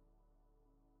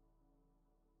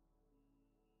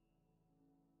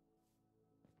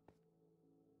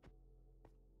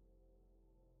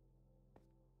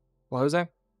 Well, Jose?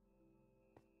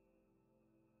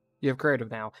 You have creative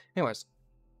now. Anyways.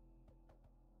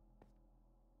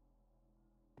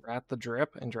 Rat the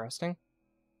drip. Interesting.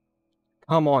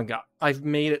 Come on, God. I've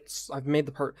made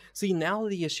the part. See, now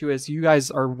the issue is you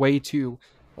guys are way too,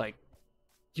 like,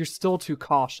 you're still too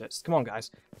cautious. Come on,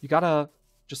 guys. You gotta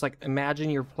just, like,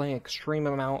 imagine you're playing extreme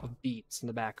amount of beats in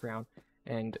the background,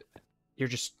 and you're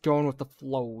just going with the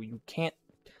flow. You can't,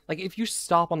 like, if you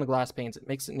stop on the glass panes, it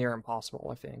makes it near impossible,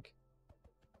 I think.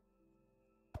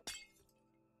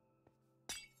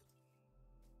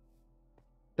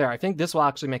 There, I think this will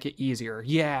actually make it easier.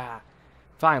 Yeah!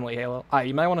 Finally, Halo.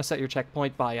 You might want to set your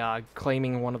checkpoint by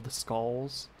claiming one of the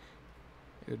skulls.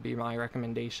 It would be my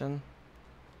recommendation.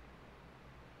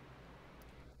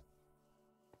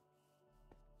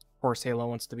 Of course, Halo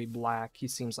wants to be black. He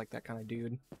seems like that kind of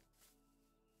dude.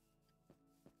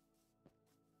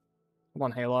 Come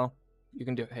on, Halo. You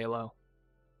can do it, Halo.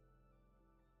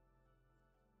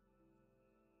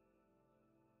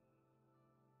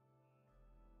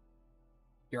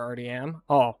 You already am?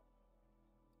 Oh.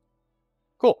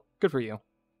 Cool. Good for you.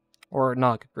 Or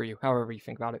not good for you, however you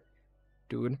think about it.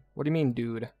 Dude. What do you mean,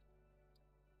 dude?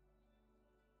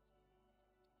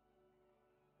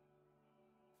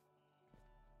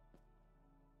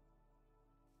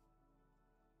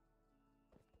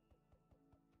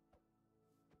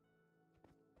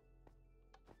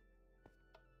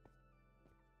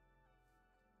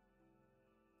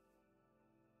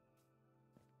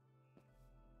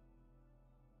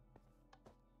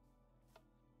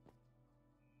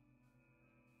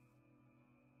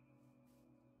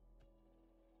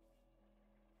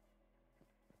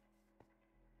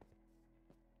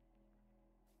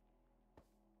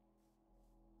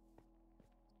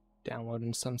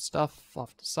 Downloading some stuff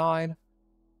off the side.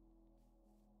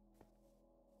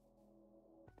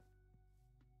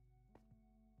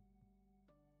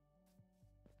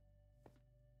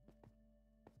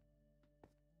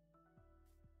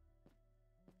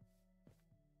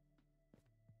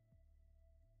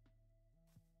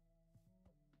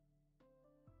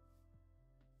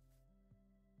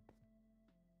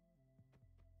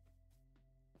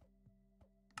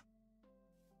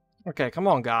 Okay, come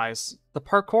on, guys. The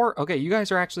parkour... Okay, you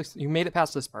guys are actually... You made it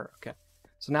past this part. Okay.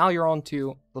 So now you're on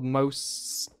to the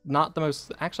most... Not the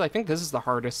most... Actually, I think this is the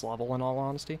hardest level, in all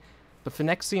honesty. But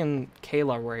Phoenixie and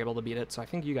Kayla were able to beat it, so I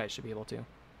think you guys should be able to.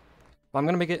 But I'm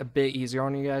going to make it a bit easier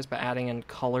on you guys by adding in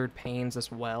colored panes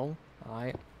as well.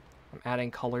 Alright. I'm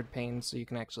adding colored panes so you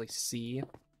can actually see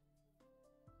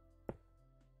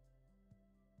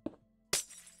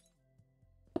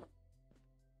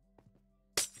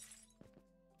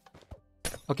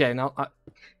Okay, now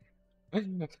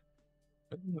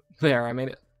there, I made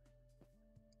it.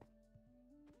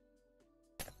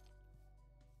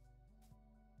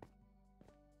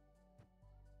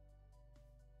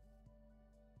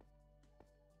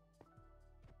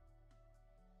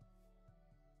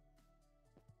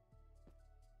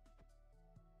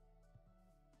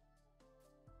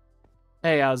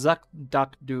 Hey, Zuck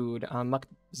Duck Dude, Muck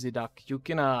Ziduck, you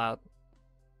can,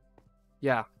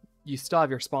 yeah, you still have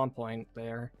your spawn point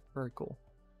there. Very cool.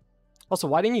 Also,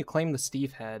 why didn't you claim the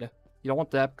Steve head? You don't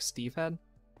want the epic Steve head?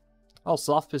 Oh,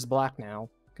 Sloth is black now.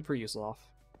 Good for you, Sloth.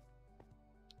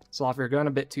 Sloth, you're going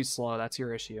a bit too slow. That's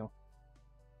your issue.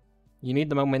 You need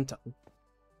the momentum.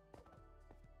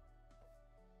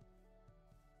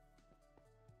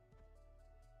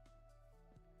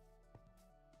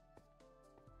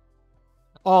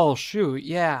 Oh, shoot.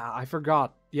 Yeah, I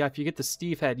forgot. Yeah, if you get the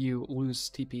Steve head, you lose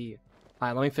TP.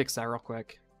 Alright, let me fix that real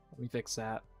quick. Let me fix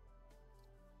that.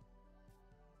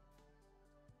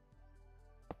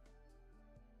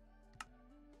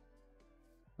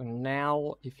 And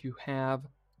now, if you have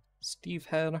Steve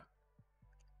head,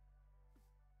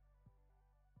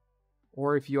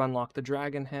 or if you unlock the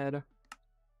dragon head,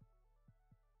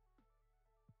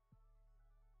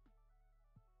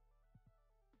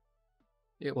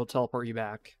 it will teleport you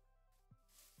back.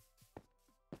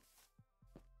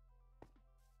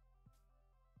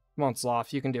 Come on,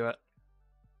 Sloth, you can do it.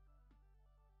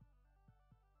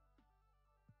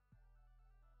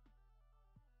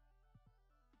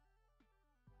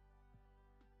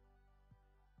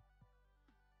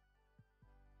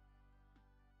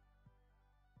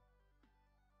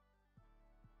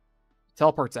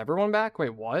 Teleports everyone back?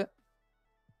 Wait, what?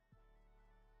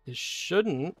 It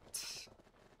shouldn't.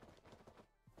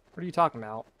 What are you talking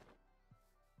about?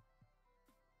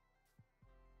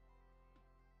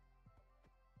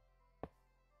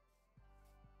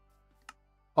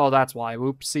 Oh, that's why.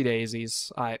 Whoopsie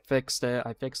daisies. I fixed it.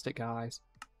 I fixed it, guys.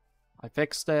 I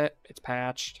fixed it. It's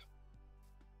patched.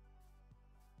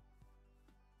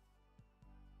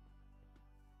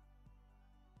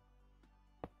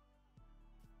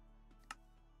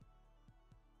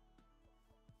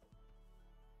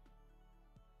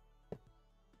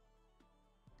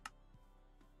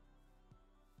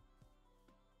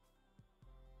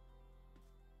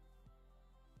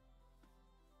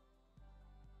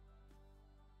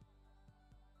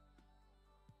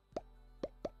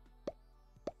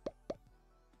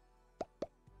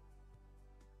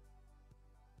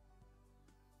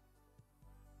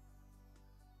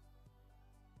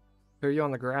 Are you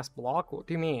on the grass block? What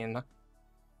do you mean?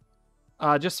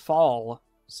 Just fall.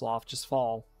 Sloth, just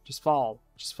fall. Just fall.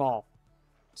 Just fall.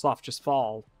 Sloth, just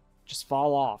fall. Just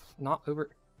fall off. Not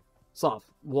over... Sloth,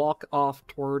 walk off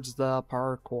towards the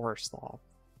parkour, Sloth.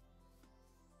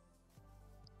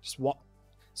 Just walk...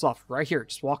 Sloth, right here.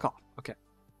 Just walk off. Okay.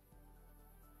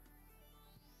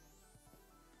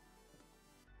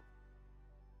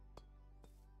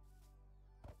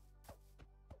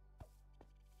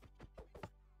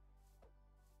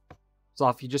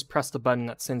 Sloth, you just press the button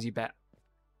that sends you back.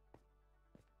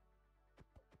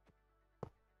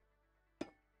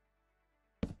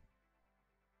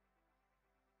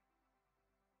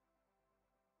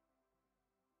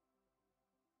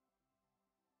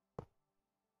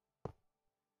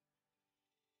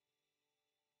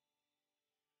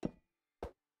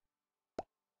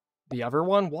 The other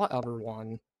one? What other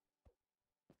one?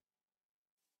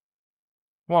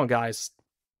 Come on, guys.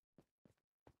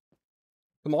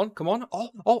 Come on, come on.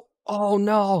 Oh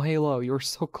no, Halo, you were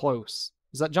so close.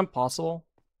 Is that jump possible?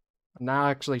 I'm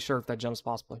not actually sure if that jump's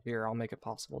possible here. I'll make it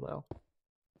possible, though.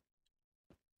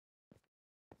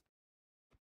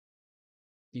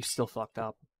 You still fucked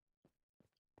up.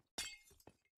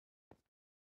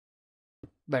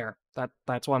 There.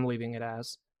 That's what I'm leaving it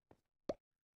as.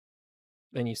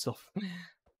 Then you still...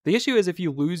 The issue is if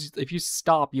you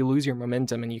stop, you lose your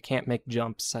momentum and you can't make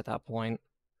jumps at that point.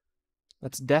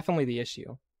 That's definitely the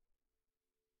issue.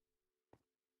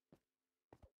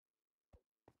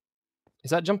 Is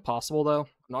that jump possible, though?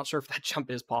 I'm not sure if that jump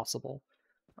is possible.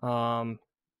 Oh,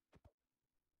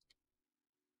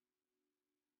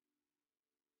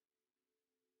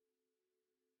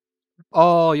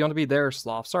 you want to be there,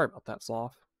 Sloth. Sorry about that,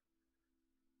 Sloth.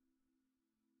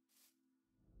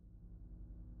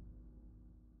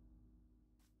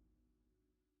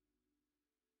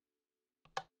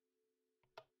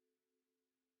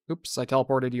 Oops, I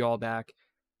teleported you all back.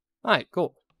 Alright,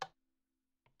 cool.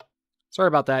 Sorry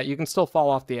about that. You can still fall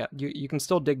off the... You can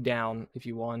still dig down if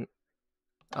you want.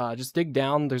 Just dig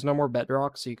down. There's no more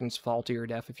bedrock, so you can just fall to your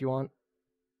death if you want.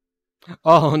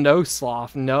 Oh, no,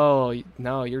 Sloth. No,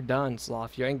 no, you're done,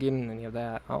 Sloth. You ain't getting any of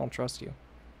that. I don't trust you.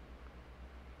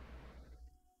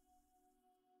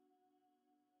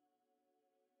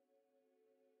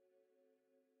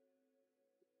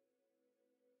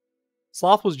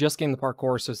 Sloth was just getting the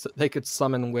parkour so that they could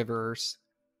summon Wivers.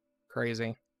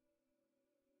 Crazy.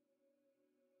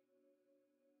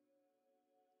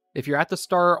 If you're at the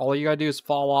start, all you gotta do is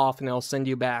fall off and it'll send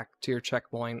you back to your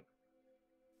checkpoint.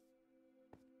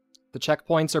 The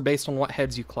checkpoints are based on what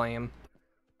heads you claim.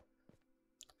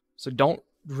 So don't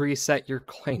reset your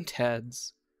claimed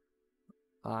heads.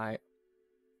 Alright.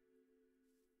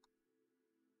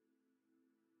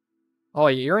 Oh,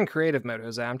 you're in creative mode,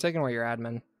 Jose. I'm taking away your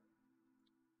admin.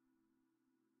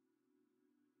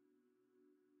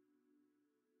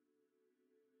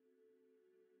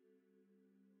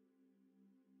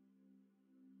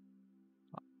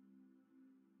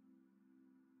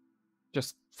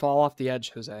 Just fall off the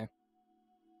edge, Jose.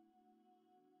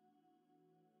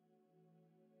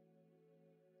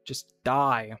 Just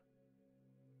die.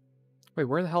 Wait,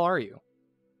 where the hell are you?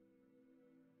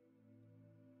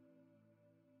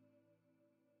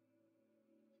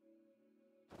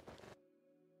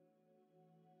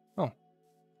 Oh.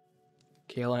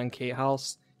 Kayla and Kate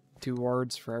House. 2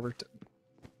 words forever.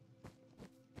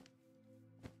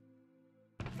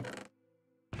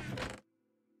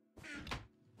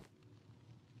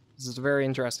 This is a very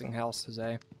interesting house,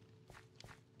 Jose.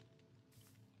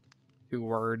 2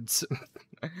 words.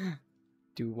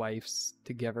 2 wives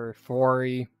together.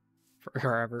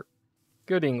 Forever.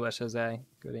 Good English, Jose.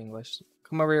 Good English.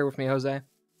 Come over here with me, Jose.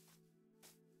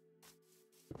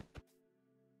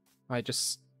 Alright,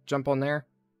 just jump on there.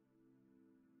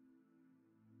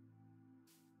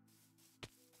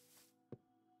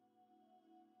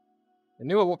 I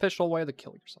knew a official way to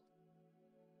kill yourself.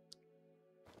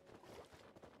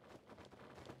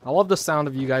 I love the sound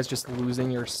of you guys just losing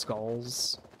your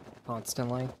skulls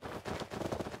constantly.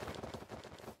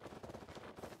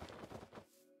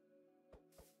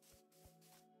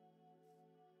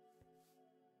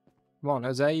 Come on,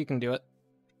 Jose, you can do it.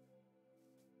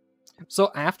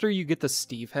 So after you get the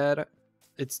Steve head,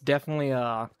 it's definitely,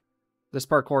 this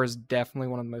parkour is definitely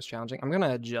one of the most challenging. I'm going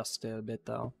to adjust it a bit,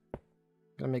 though.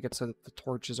 I'm going to make it so that the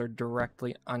torches are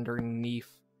directly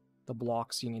underneath the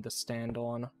blocks you need to stand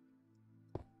on.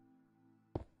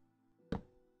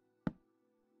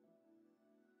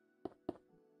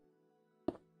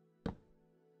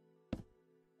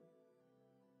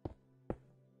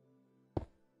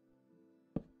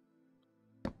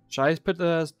 Should I put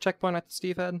the checkpoint at the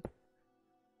Steve head?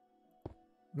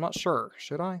 I'm not sure.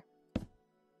 Should I?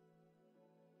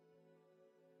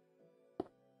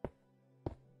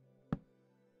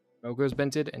 Logo's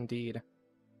bented? Indeed.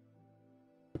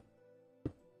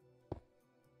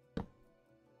 I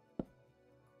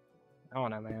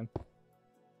don't know, man.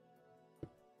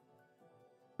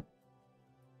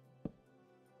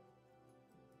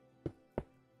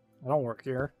 I don't work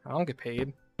here. I don't get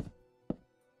paid.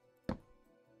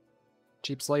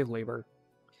 Cheap slave labor.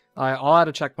 I'll add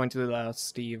a checkpoint to the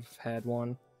Steve head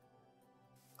one.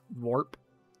 Warp.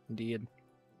 Indeed.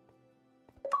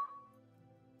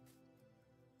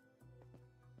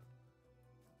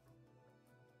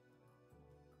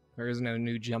 There is no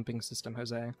new jumping system,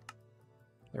 Jose.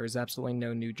 There is absolutely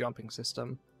no new jumping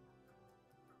system.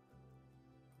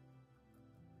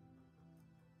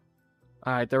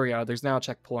 Alright, there we go. There's now a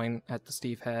checkpoint at the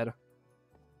Steve head.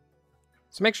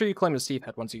 So make sure you claim the Steve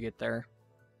head once you get there.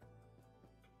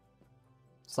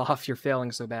 Sloth, you're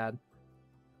failing so bad.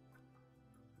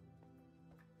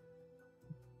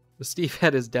 The Steve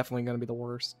head is definitely going to be the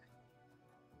worst.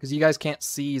 Because you guys can't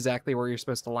see exactly where you're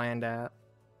supposed to land at.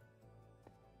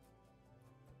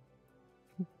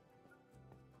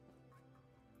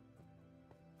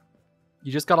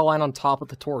 You just gotta land on top of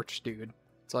the torch, dude.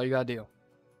 That's all you gotta do.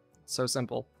 It's so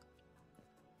simple.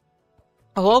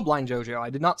 Hello, Blind Jojo.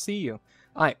 I did not see you.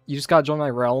 Alright, you just gotta join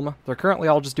my realm. They're currently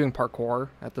all just doing parkour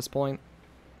at this point.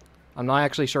 I'm not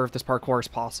actually sure if this parkour is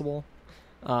possible.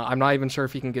 I'm not even sure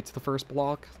if you can get to the first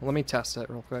block. Let me test it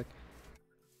real quick.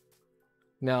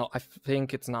 No, I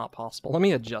think it's not possible. Let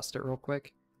me adjust it real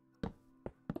quick.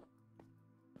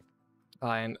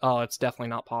 Oh, it's definitely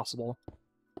not possible.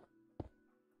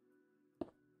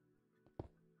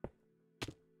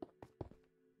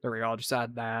 There we go, I'll just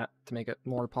add that to make it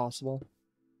more possible.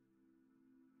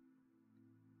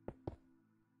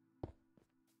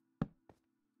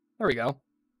 There we go.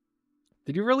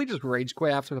 Did you really just rage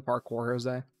quit after the parkour,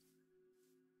 Jose?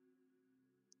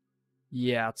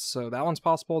 Yeah, so that one's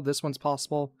possible, this one's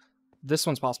possible, this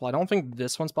one's possible. I don't think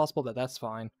this one's possible, but that's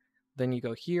fine. Then you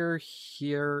go here,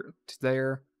 here, to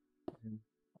there,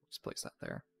 Just place that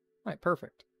there. All right,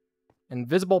 perfect.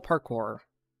 Invisible parkour.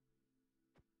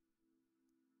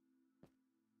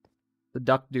 The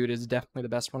duck dude is definitely the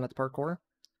best one at the parkour.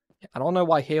 I don't know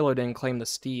why Halo didn't claim the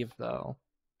Steve, though.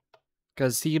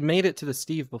 Because he made it to the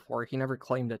Steve before. He never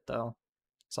claimed it, though.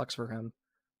 Sucks for him.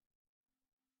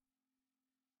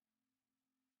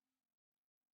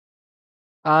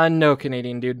 No,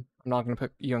 Canadian dude. I'm not going to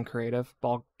put you in creative, but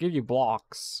I'll give you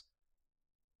blocks.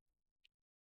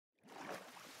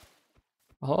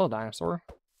 Hello, dinosaur.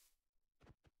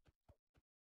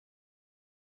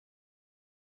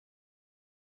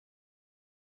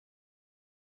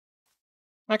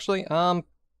 Actually,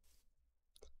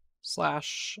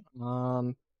 slash,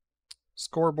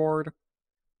 scoreboard,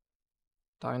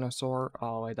 dinosaur.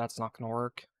 Oh, wait, that's not gonna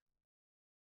work.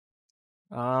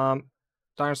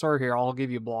 Dinosaur here, I'll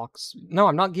give you blocks. No,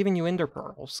 I'm not giving you ender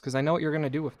pearls, because I know what you're gonna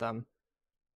do with them.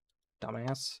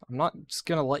 Dumbass. I'm not just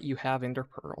gonna let you have ender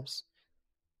pearls.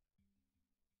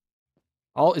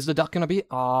 Oh, is the duck gonna beat?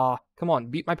 Come on,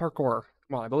 beat my parkour.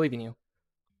 Come on, I believe in you.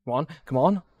 Come on, come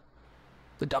on.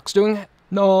 The duck's doing it.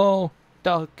 No,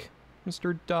 duck.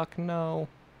 Mr. Duck, no.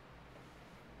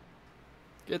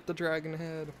 Get the dragon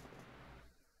head.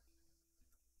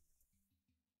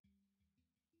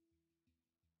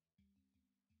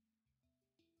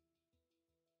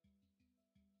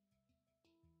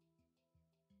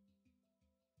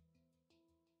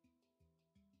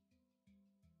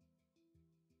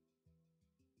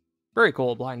 Very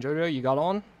cool, Blind Jojo. You got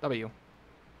on? W.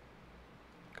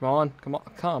 Come on, come on,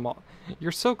 come on.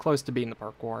 You're so close to beating the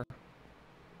parkour.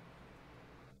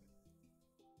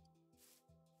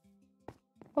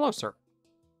 Hello, sir.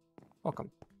 Welcome.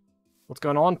 What's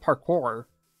going on? Parkour.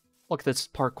 Look at this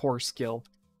parkour skill.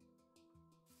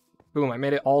 Boom, I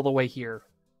made it all the way here.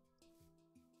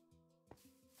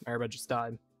 Everybody just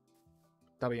died.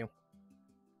 W.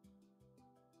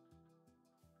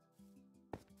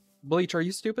 Bleach, are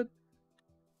you stupid?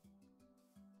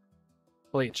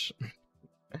 Bleach.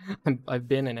 I've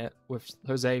been in it with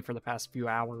Jose for the past few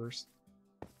hours.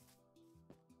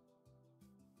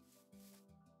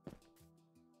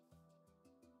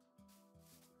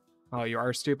 Oh, you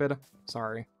are stupid?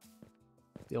 Sorry.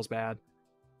 Feels bad.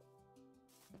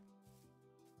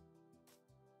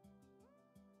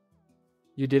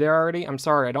 You did it already? I'm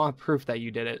sorry, I don't have proof that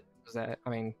you did it. I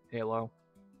mean, Halo.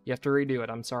 You have to redo it,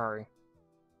 I'm sorry.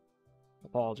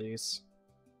 Apologies.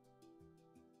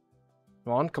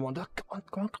 Come on, duck,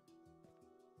 come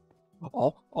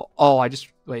on. Oh, I just,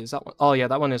 wait, is that one? Oh yeah,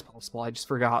 that one is possible, I just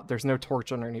forgot. There's no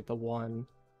torch underneath the one.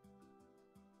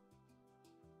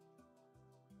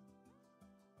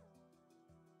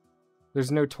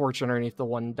 There's no torch underneath the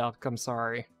one duck, I'm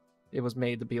sorry. It was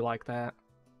made to be like that.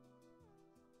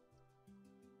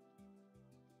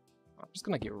 I'm just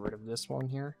gonna get rid of this one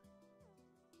here.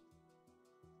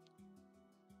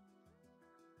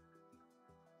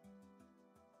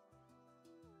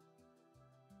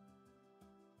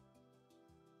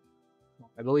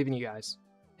 I believe in you guys.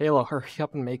 Halo, hurry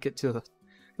up and make it to the...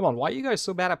 Come on, why are you guys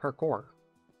so bad at parkour?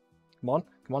 Come on,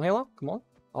 Halo, come on.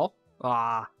 Oh,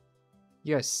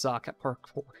 you guys suck at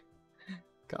parkour.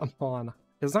 Come on.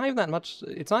 It's not even that much,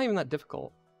 it's not even that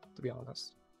difficult, to be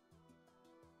honest.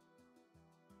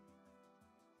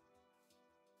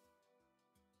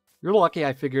 You're lucky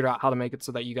I figured out how to make it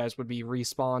so that you guys would be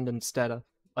respawned instead of,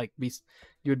 like, you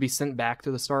would be sent back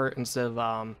to the start instead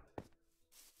of,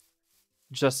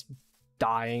 just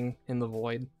dying in the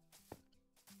void.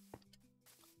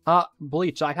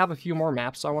 Bleach, I have a few more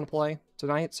maps I want to play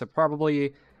tonight, so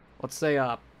probably, let's say,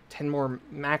 10 more,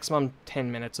 maximum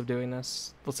 10 minutes of doing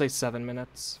this. Let's say 7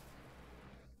 minutes.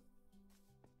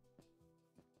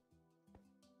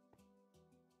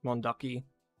 Come on, Ducky.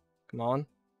 Come on.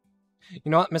 You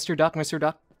know what, Mr. Duck,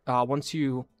 once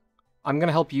you... I'm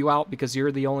gonna help you out because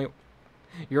you're the only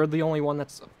one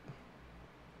that's...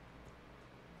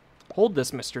 Hold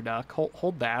this, Mr. Duck.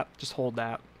 Hold that. Just hold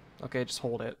that. Okay, just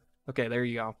hold it. Okay, there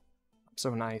you go.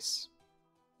 So nice.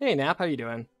 Hey, Nap, how you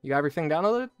doing? You got everything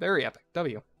downloaded? Very epic.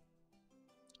 W.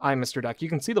 I'm Mr. Duck. You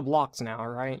can see the blocks now,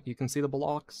 right? You can see the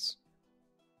blocks?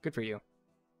 Good for you.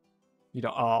 You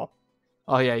don't... Oh.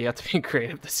 Oh, yeah, you have to be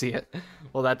creative to see it.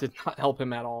 Well, that did not help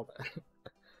him at all, then.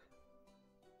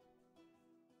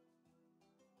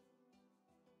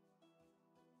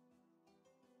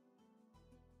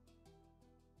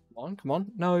 Come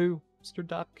on. No, Mr.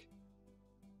 Duck.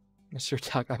 Mr.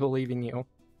 Duck, I believe in you.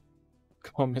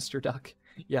 Come on, Mr. Duck.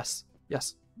 Yes.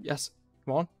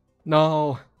 Come on.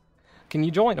 No. Can you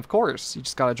join? Of course. You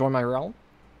just gotta join my realm.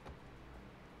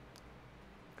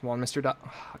 Come on, Mr. Duck.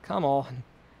 Come on.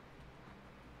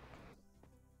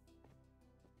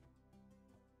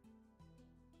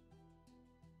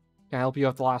 Can I help you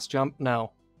with the last jump?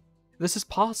 No. This is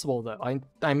possible, though.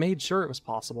 I made sure it was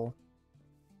possible.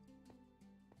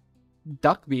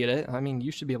 Duck beat it. I mean,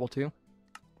 you should be able to.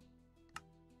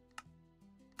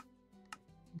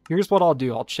 Here's what I'll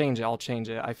do. I'll change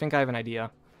it. I think I have an idea.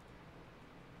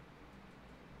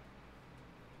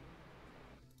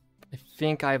 I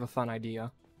think I have a fun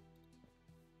idea.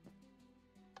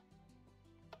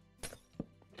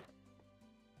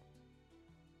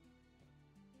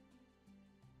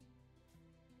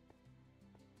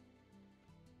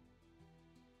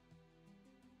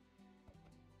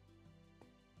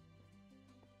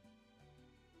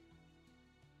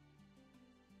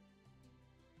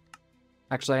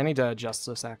 Actually, I need to adjust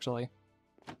this, actually.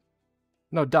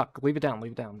 No, duck. Leave it down,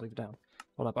 leave it down, leave it down.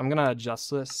 Hold up. I'm going to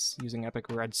adjust this using epic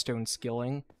redstone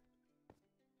skilling.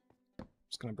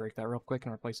 Just going to break that real quick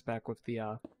and replace it back with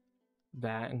the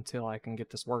that until I can get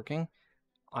this working.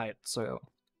 Alright, so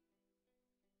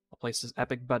I'll place this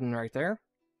epic button right there.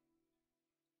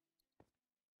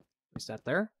 Place that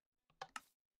there.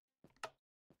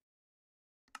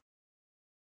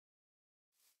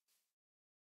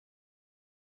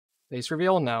 Face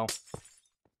reveal? No.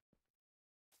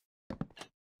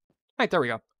 Alright, there we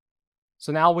go.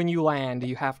 So now when you land,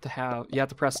 you have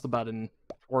to press the button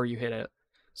before you hit it.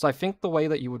 So I think the way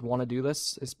that you would want to do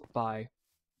this is by,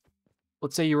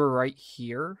 let's say you were right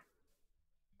here.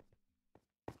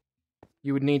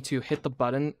 You would need to hit the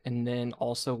button and then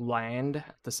also land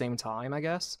at the same time, I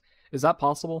guess. Is that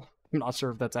possible? I'm not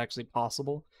sure if that's actually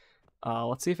possible.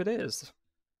 Let's see if it is.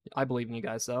 I believe in you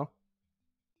guys, though.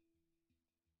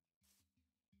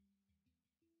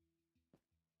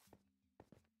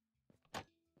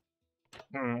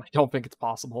 I don't think it's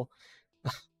possible.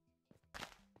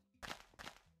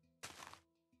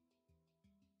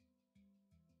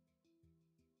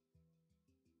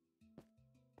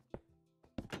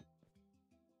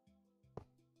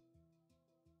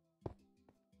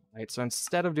 Right, so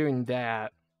instead of doing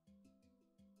that,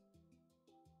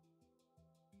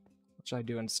 what should I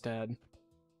do instead?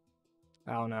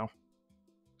 I don't know.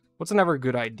 What's another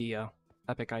good idea?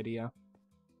 Epic idea.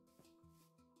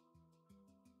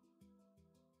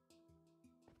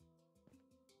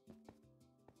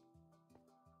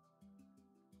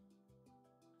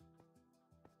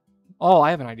 Oh,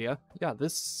 I have an idea. Yeah,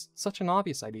 this is such an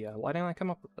obvious idea. Why didn't I come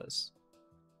up with this?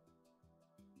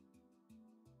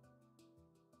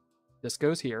 This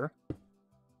goes here.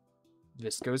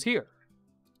 This goes here.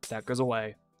 That goes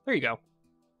away. There you go.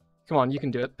 Come on, you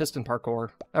can do it. Piston parkour.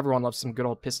 Everyone loves some good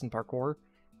old piston parkour.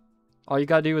 All you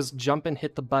gotta do is jump and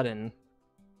hit the button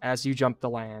as you jump to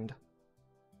land.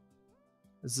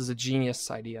 This is a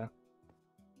genius idea.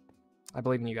 I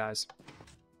believe in you guys.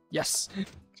 Yes!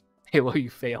 Halo, you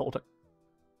failed.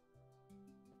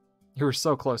 You were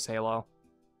so close, Halo.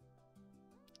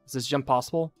 Is this jump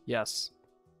possible? Yes.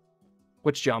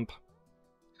 Which jump?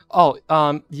 Oh,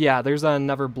 yeah, there's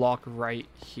another block right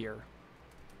here.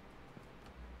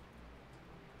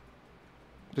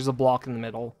 There's a block in the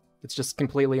middle. It's just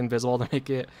completely invisible to make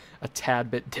it a tad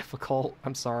bit difficult.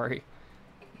 I'm sorry.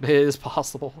 But it is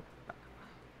possible.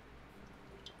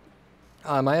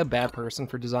 Am I a bad person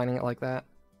for designing it like that?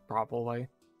 Probably.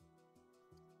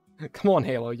 Come on,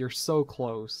 Halo, you're so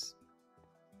close.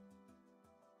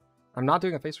 I'm not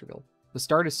doing a face reveal. The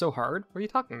start is so hard? What are you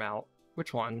talking about?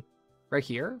 Which one? Right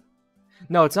here?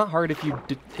 No, it's not hard if you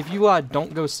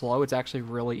don't go slow. It's actually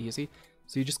really easy.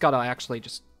 So you just gotta actually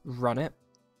just run it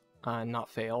and not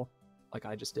fail like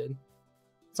I just did.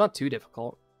 It's not too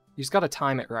difficult. You just gotta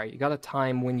time it right. You gotta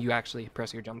time when you actually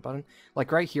press your jump button.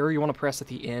 Like right here, you want to press at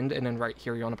the end, and then right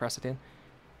here, you want to press at the end.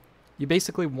 You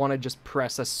basically want to just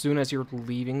press as soon as you're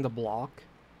leaving the block.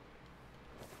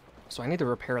 So I need to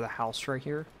repair the house right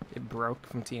here. It broke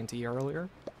from TNT earlier.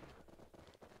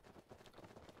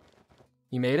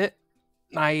 You made it?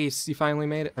 Nice, you finally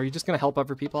made it. Are you just going to help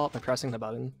other people out by pressing the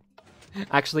button?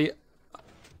 Actually,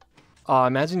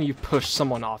 imagine you push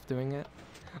someone off doing it.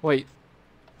 Wait.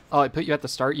 Oh, it put you at the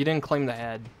start? You didn't claim the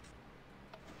head.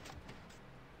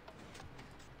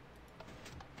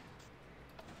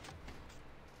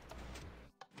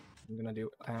 I'm going to do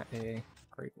at a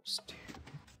equals 2.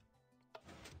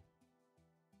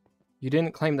 You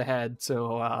didn't claim the head,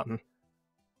 so,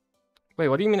 wait,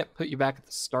 what do you mean it put you back at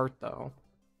the start, though?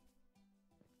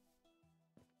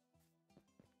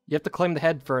 You have to claim the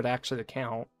head for it actually to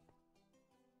count.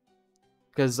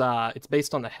 Because, it's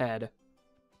based on the head.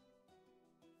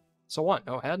 So what?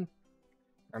 No head?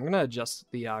 I'm gonna adjust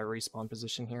the, respawn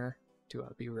position here to,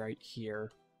 be right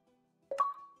here.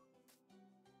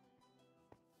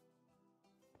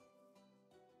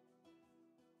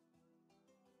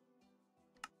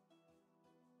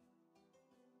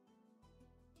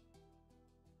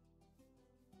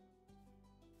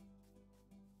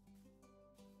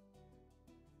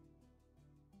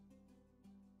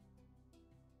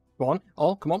 Go on.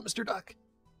 Oh, come on, Mr. Duck.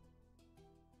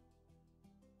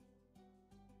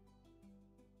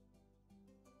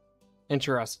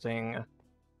 Interesting.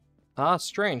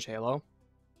 Strange, Halo.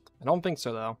 I don't think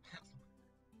so,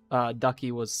 though.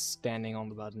 Ducky was standing on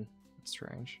the button. That's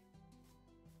strange.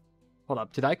 Hold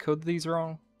up. Did I code these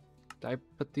wrong? Did I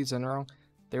put these in wrong?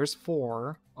 There's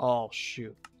 4. Oh,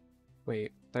 shoot.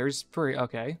 Wait. There's 3.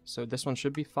 Okay. So this one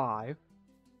should be 5.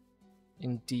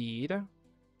 Indeed.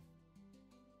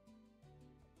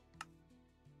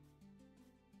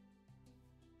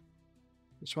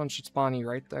 This one should spawn you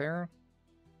right there.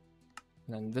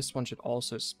 And then this one should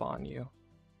also spawn you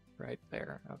right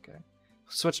there. Okay.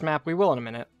 Switch map we will in a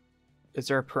minute. Is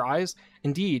there a prize?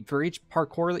 Indeed, for each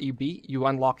parkour that you beat, you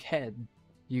unlock head.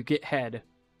 You get head.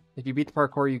 If you beat the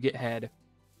parkour, you get head.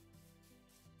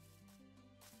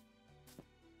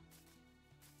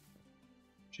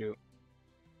 Shoot.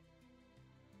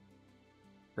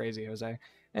 Crazy, Jose.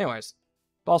 Anyways,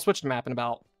 I'll switch to map in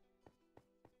about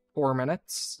 4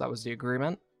 minutes. That was the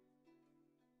agreement.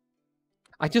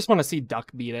 I just want to see Duck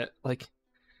beat it. Like,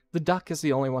 the Duck is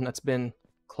the only one that's been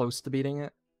close to beating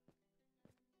it.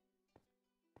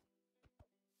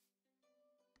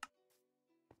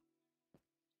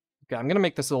 Okay, I'm going to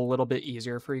make this a little bit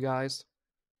easier for you guys.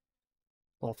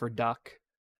 Well, for Duck.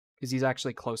 Because he's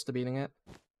actually close to beating it.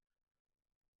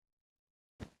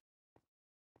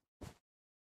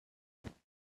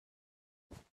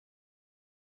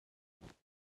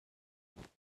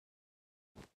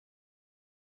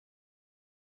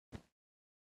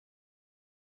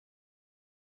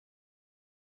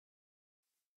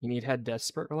 You need head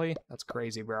desperately? That's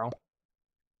crazy, bro.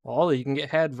 Well, you can get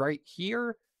head right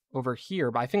here, over here,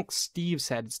 but I think Steve's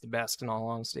head is the best, in all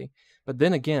honesty. But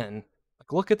then again,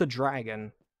 like, look at the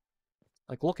dragon.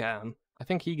 Like, look at him. I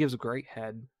think he gives a great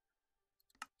head.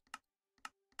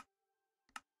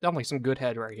 Definitely some good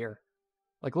head right here.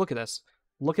 Like, look at this.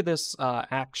 Look at this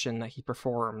action that he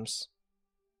performs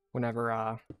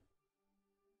whenever,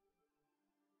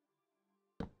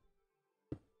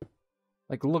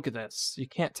 like, look at this. You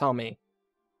can't tell me.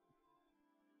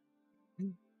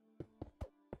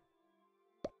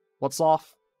 What's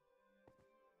off?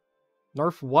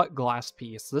 Nerf what glass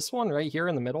piece? This one right here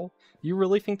in the middle? You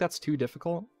really think that's too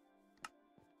difficult?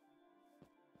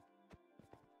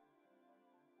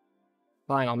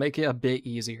 Fine, I'll make it a bit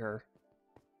easier.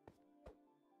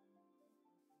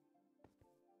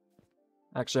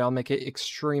 Actually, I'll make it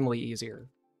extremely easier,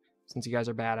 since you guys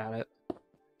are bad at it.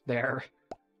 There.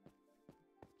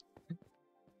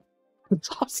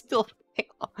 Stop still.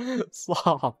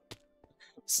 Slop.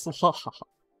 Slop.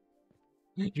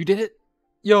 You did it?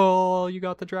 Yo, you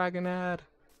got the dragon head.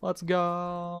 Let's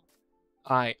go.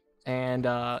 Alright, and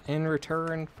in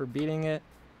return for beating it,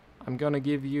 I'm gonna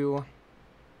give you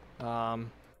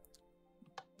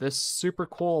this super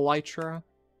cool elytra,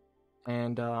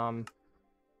 and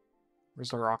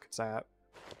where's the rockets at?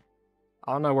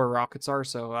 I don't know where rockets are,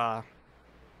 so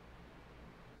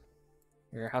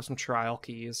here, have some trial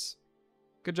keys.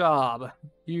 Good job.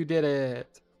 You did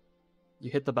it. You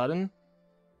hit the button?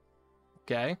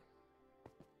 Okay.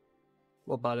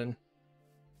 What button?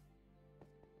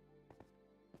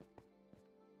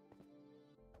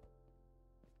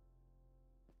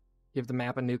 Give the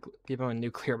map a give him a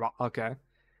nuclear bomb. Okay.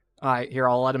 Alright, here,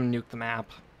 I'll let him nuke the map.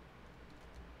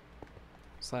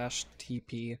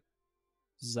 /TP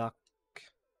Zuck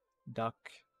Duck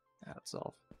add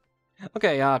itself.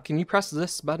 Okay, can you press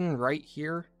this button right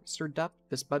here, Mr. Duck?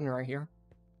 This button right here?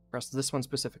 Press this one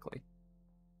specifically.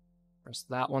 Press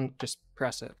that one, just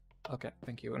press it. Okay,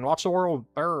 thank you. And watch the world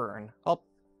burn. Oh,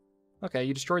 okay,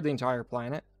 you destroyed the entire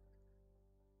planet.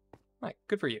 Alright,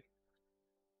 good for you.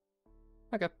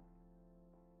 Okay.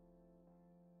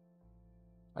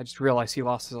 I just realized he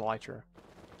lost his elytra.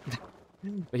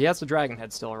 But he has the dragon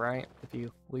head still, right? If he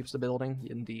leaves the building,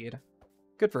 indeed.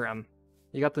 Good for him.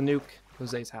 He got the nuke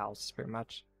Jose's house, pretty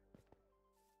much.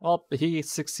 Well, he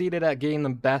succeeded at getting the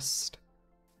best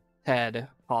head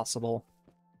possible.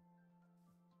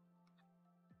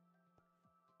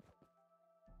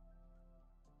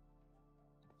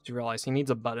 Did you realize he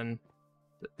needs a button?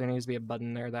 There needs to be a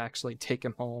button there that actually take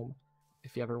him home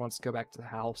if he ever wants to go back to the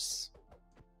house.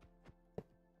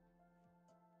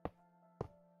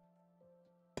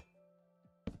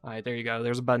 Alright, there you go.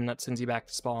 There's a button that sends you back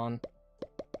to spawn.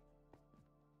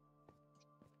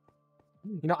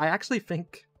 You know, I actually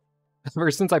think ever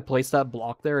since I placed that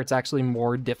block there, it's actually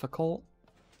more difficult.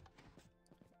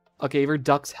 Okay, either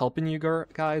Duck's helping you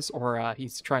guys, or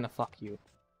he's trying to fuck you.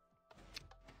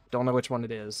 Don't know which one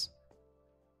it is.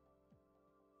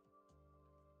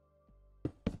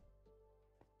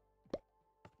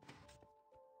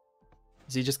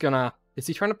 Is he just gonna... Is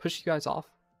he trying to push you guys off?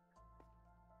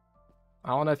 I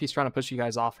don't know if he's trying to push you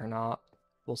guys off or not.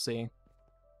 We'll see.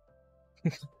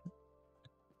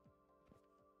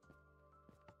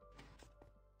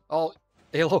 Oh,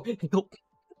 Halo,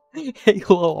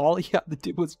 Halo, all he had to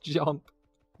do was jump.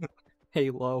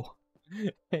 Halo,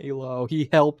 Halo, he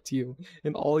helped you,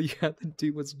 and all you had to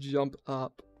do was jump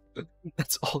up.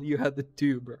 That's all you had to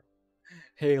do, bro.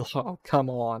 Halo, come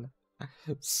on.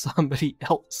 Somebody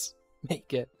else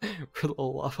make it, for the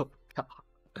love of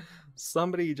God.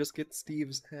 Somebody just get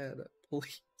Steve's head,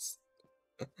 please.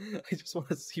 I just want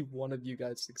to see one of you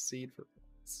guys succeed for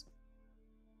once.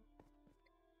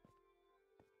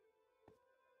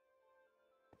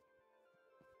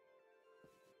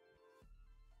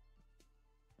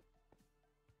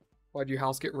 Why'd your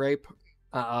house get raped?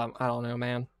 I don't know,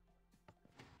 man.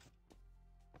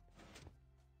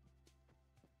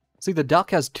 See, the duck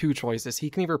has two choices.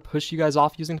 He can either push you guys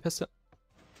off using the piston,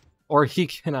 or he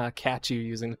can catch you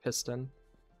using the piston.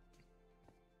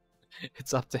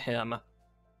 It's up to him.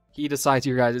 He decides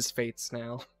your guys' fates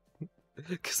now.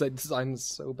 Because I designed this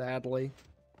so badly.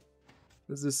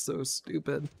 This is so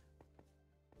stupid.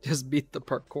 Just beat the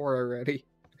parkour already.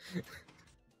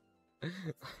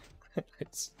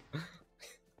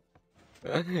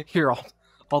 Here,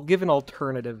 I'll give an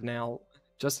alternative now,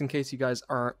 just in case you guys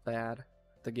aren't bad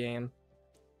at the game.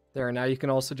 There, now you can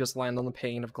also just land on the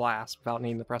pane of glass without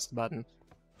needing to press the button.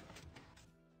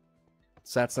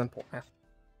 It's that simple, man.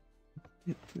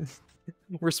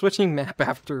 We're switching map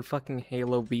after fucking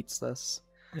Halo beats this.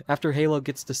 After Halo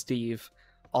gets to Steve,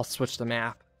 I'll switch the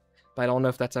map. But I don't know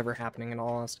if that's ever happening in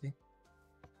all honesty.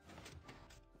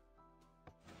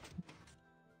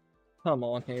 Come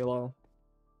on, Halo.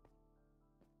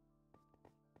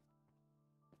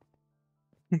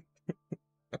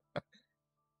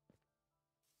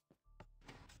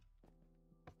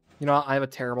 You know what? I have a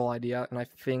terrible idea, and I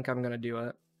think I'm gonna do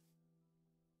it.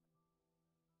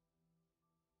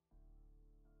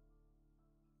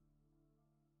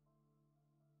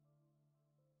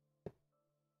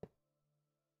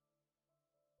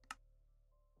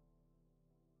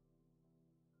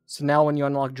 So now when you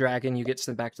unlock Dragon, you get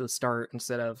sent back to the start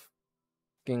instead of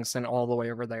getting sent all the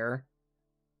way over there.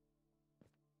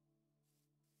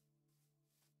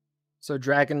 So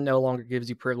Dragon no longer gives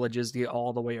you privileges to get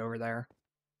all the way over there.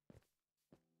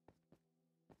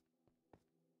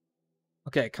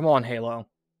 Okay, come on, Halo.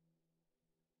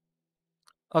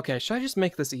 Okay, should I just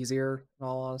make this easier? In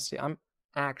all honesty, I'm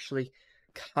actually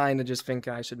kind of just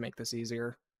thinking I should make this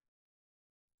easier.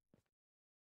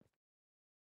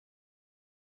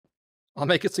 I'll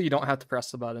make it so you don't have to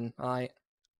press the button.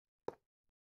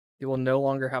 You will no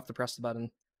longer have to press the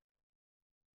button.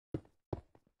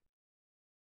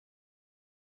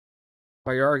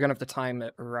 But you are gonna have to time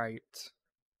it right.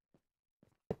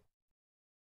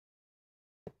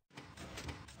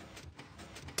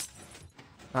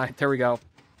 Alright, there we go.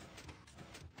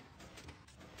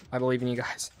 I believe in you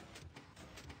guys.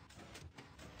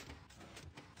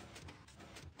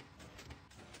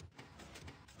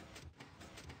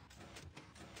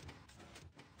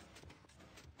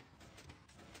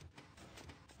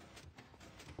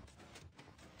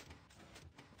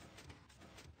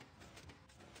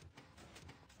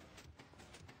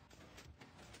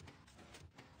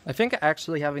 I think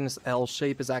actually having this L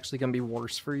shape is actually going to be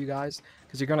worse for you guys,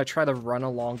 because you're going to try to run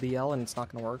along the L and it's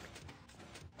not going to work.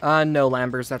 No,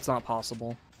 Lambers, that's not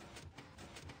possible.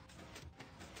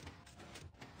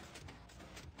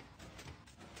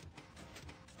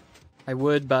 I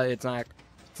would, but it's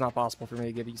not possible for me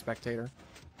to give you spectator.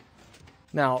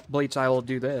 Now, Bleach, I will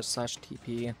do this,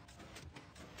 /TP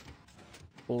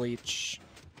Bleach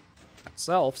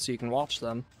itself, so you can watch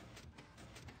them.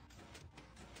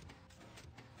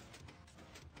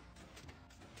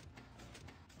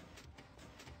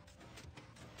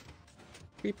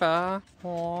 Creeper.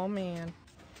 Oh man.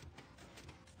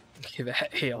 Give it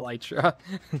a Elytra.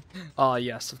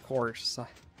 Yes, of course. I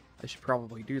should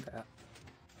probably do that.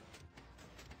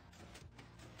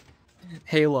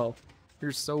 Halo,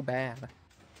 you're so bad.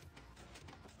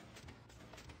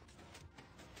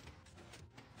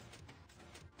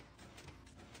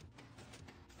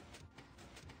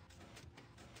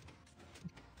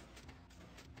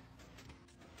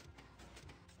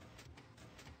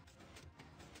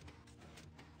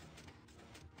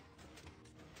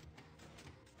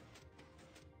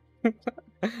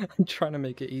 I'm trying to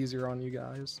make it easier on you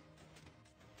guys.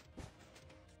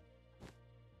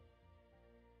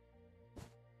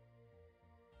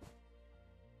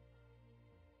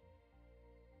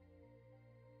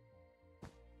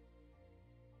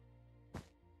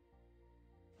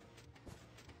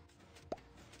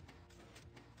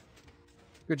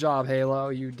 Good job, Halo.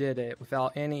 You did it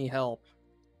without any help.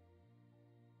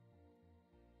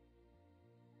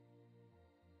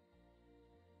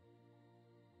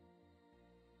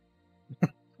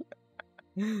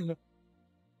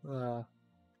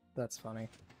 That's funny.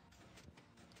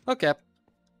 Okay.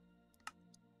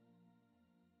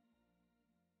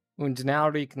 And now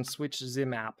we can switch the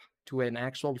map to an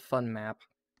actual fun map.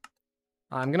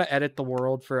 I'm gonna edit the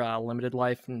world for limited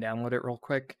life and download it real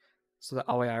quick. So that,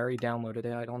 oh, I already downloaded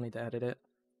it. I don't need to edit it.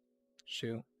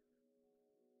 Shoot.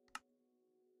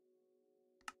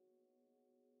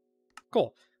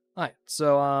 Cool. Alright,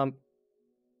 so,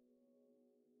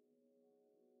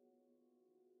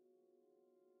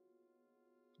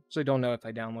 so I don't know if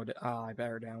I download it. Ah, I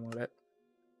better download it.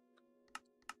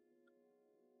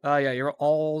 Yeah, you're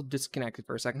all disconnected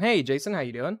for a second. Hey, Jason, how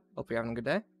you doing? Hope you're having a good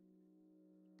day.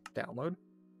 Download.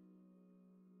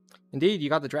 Indeed, you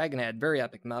got the dragon head. Very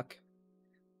epic, Muck.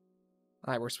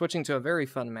 Alright, we're switching to a very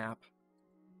fun map.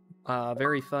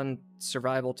 Very fun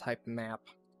survival type map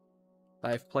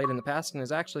I've played in the past and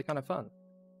is actually kind of fun.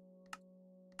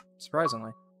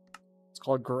 Surprisingly. It's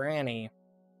called Granny.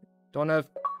 Don't know if...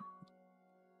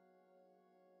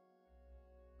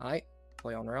 Alright,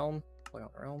 play on realm, play on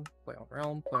realm, play on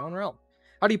realm, play on realm.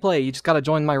 How do you play? You just gotta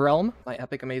join my realm, my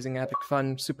epic, amazing, epic,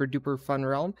 fun, super duper fun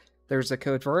realm. There's a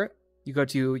code for it. You go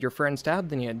to your friends tab,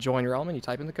 then you join realm and you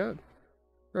type in the code.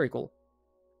 Very cool.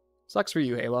 Sucks for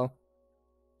you, Halo.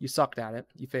 You sucked at it.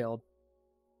 You failed.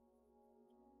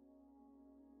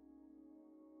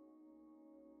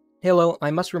 Halo,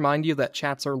 I must remind you that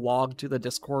chats are logged to the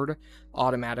Discord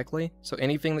automatically, so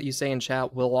anything that you say in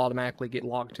chat will automatically get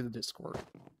logged to the Discord.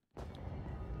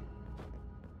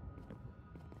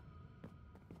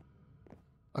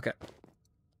 Okay.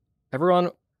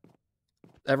 Everyone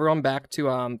back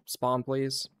to spawn,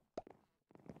 please.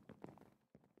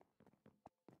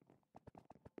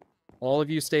 All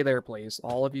of you stay there, please.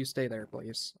 All of you stay there,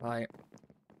 please. Alright.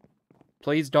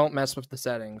 Please don't mess with the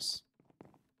settings.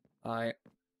 Alright.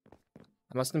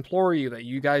 I must implore you that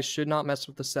you guys should not mess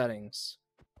with the settings.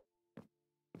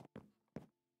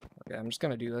 Okay, I'm just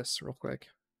gonna do this real quick.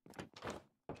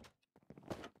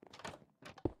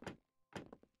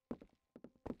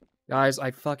 Guys, I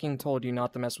fucking told you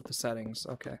not to mess with the settings.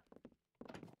 Okay.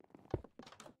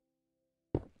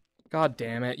 God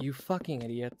damn it, you fucking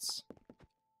idiots.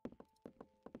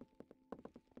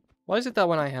 Why is it that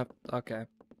when I have... Okay.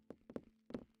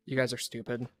 You guys are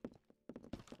stupid.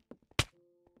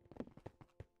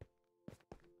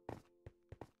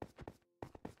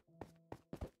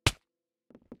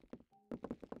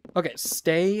 Okay,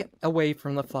 stay away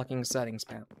from the fucking settings,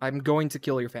 man. I'm going to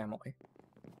kill your family.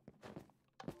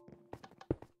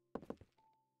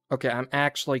 Okay, I'm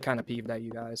actually kind of peeved at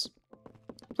you guys.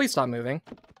 Please stop moving.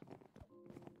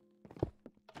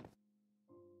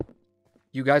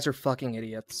 You guys are fucking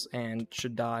idiots and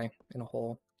should die in a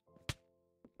hole.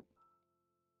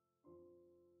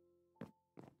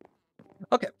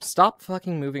 Okay, stop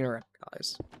fucking moving around,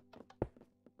 guys.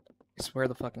 I swear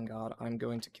to fucking God, I'm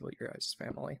going to kill your guys'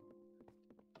 family.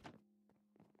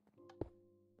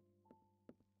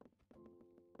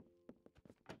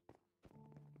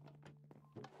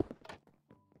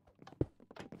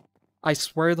 I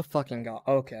swear to fucking God.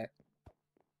 Okay.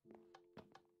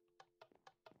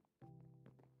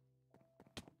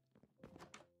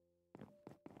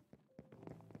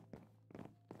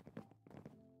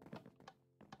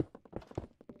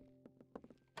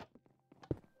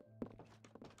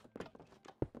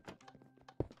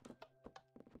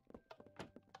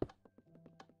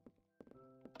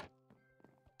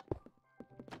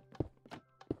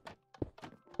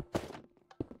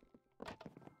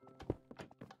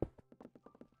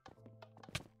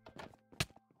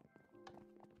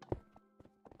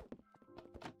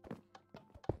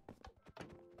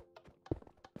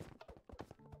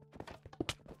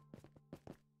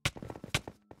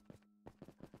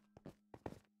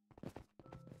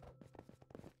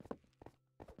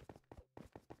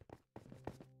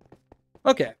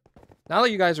 Okay, now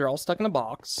that you guys are all stuck in a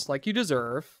box, like you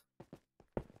deserve...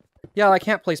 Yeah, I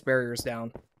can't place barriers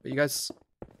down, but you guys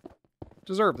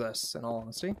deserve this, in all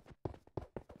honesty.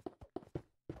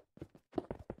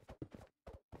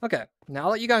 Okay,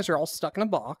 now that you guys are all stuck in a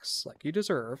box, like you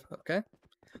deserve, okay,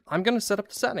 I'm gonna set up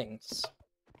the settings.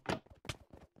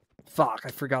 Fuck, I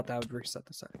forgot that I would reset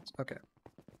the settings. Okay.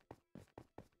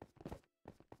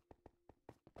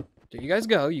 There you guys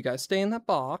go, you guys stay in that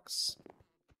box.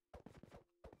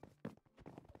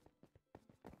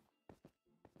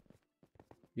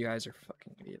 You guys are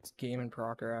fucking idiots. Game in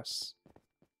progress.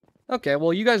 Okay,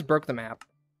 well, you guys broke the map.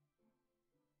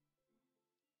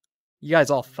 You guys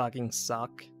all fucking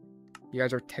suck. You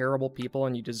guys are terrible people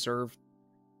and you deserve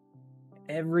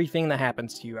everything that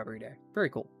happens to you every day. Very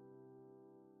cool.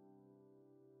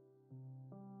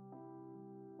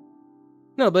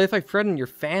 No, but if I threaten your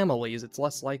families, it's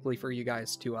less likely for you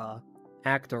guys to,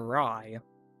 act awry.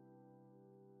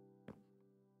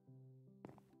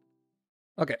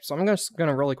 Okay, so I'm just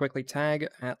gonna really quickly tag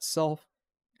at self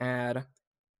add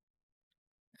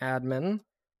admin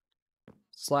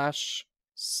slash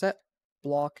set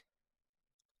block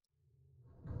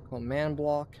command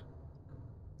block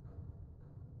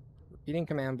repeating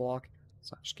command block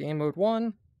slash game mode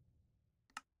 1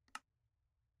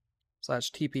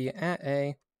 slash TP at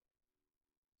a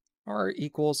r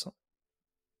equals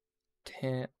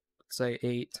 10, let's say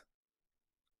 8,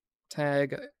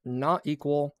 tag not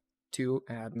equal to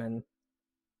admin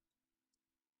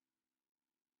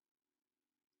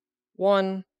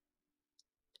 1,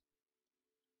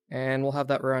 and we'll have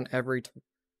that run every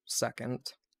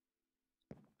second.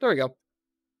 There we go.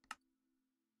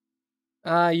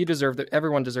 You deserve it.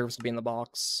 Everyone deserves to be in the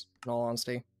box, in all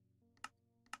honesty.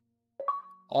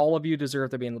 All of you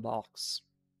deserve to be in the box.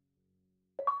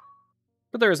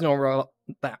 But there is no more...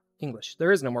 English.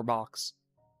 There is no more box.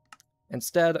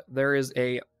 Instead, there is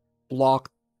a block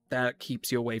that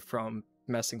keeps you away from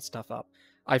messing stuff up.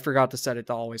 I forgot to set it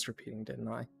to always repeating, didn't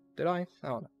I? Did I? I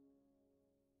don't know.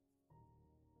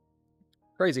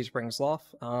 Crazy Spring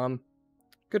Sloth.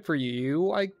 Good for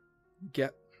you, I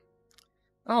get...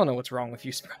 I don't know what's wrong with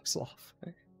you, Spring Sloth.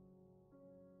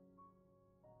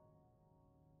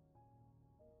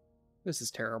 This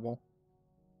is terrible.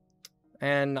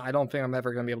 And I don't think I'm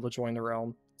ever going to be able to join the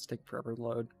realm. It's taking forever to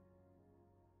load.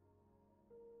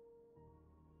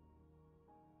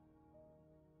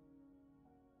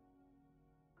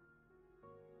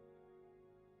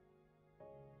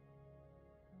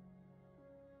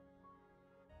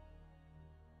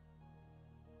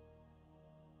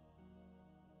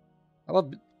 I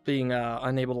love being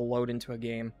unable to load into a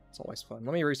game. It's always fun.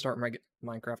 Let me restart my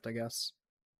Minecraft, I guess.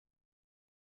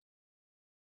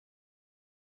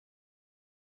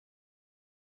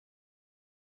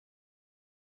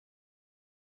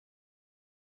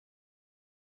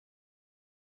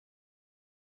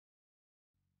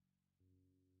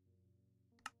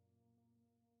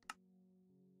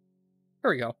 There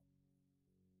we go.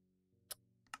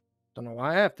 Don't know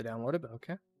why I have to download it, but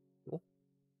okay. Cool.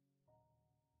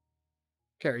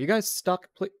 Okay, are you guys stuck?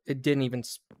 It didn't even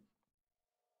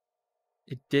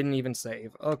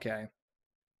save. Okay.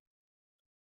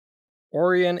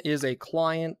 Orion is a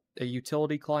client, a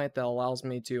utility client that allows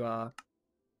me to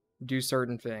do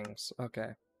certain things. Okay.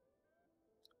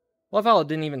 Love how it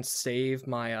didn't even save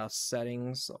my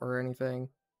settings or anything.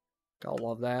 Gotta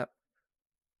love that.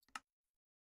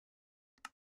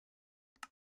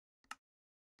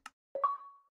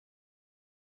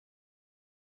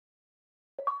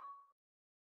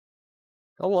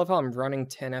 I love how I'm running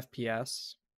 10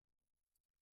 FPS.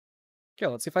 Okay,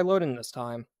 let's see if I load in this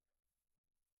time.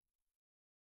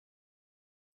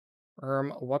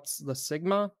 What's the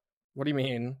Sigma? What do you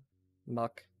mean?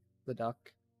 Muck the duck.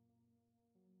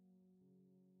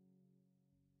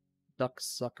 Duck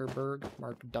Zuckerberg?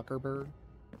 Mark Duckerberg?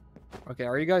 Okay,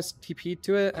 are you guys TP'd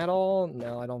to it at all?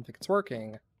 No, I don't think it's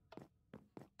working.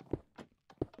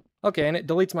 Okay, and it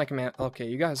deletes my command. Okay,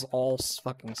 you guys all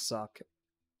fucking suck.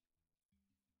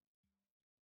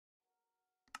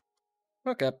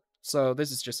 Okay, so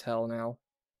this is just hell now.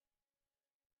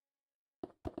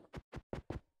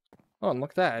 Oh, and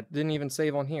look at that. It didn't even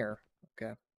save on here.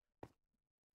 Okay.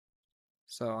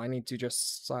 So I need to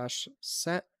just slash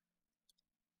set.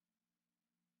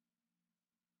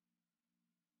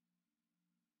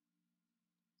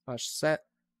 Slash set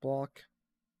block.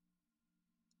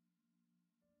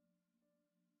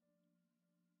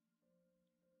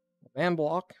 And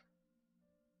block.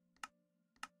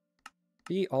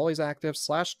 Be always active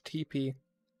slash TP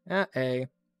at a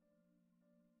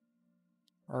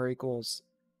R equals,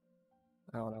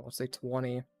 I don't know, let's say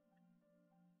 20.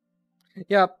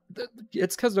 Yeah,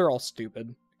 it's because they're all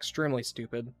stupid. Extremely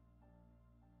stupid.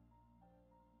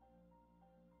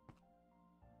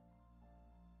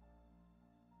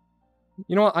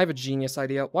 You know what? I have a genius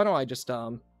idea. Why don't I just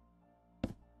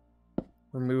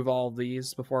remove all of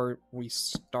these before we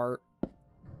start?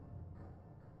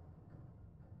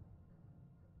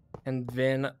 And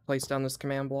then place down this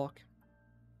command block.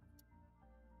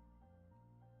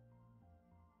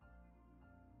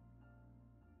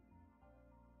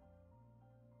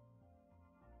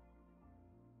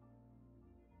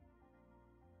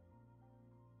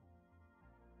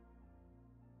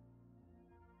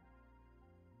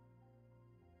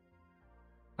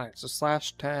 Alright, so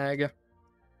slash tag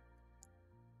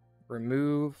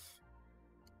remove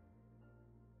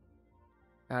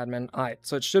admin. Alright,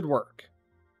 so it should work.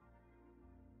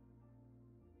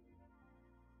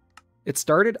 It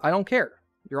started, I don't care.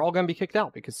 You're all gonna be kicked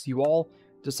out because you all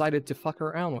decided to fuck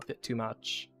around with it too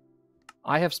much.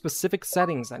 I have specific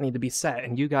settings that need to be set,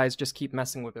 and you guys just keep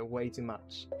messing with it way too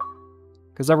much.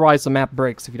 Because otherwise the map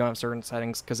breaks if you don't have certain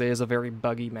settings, because it is a very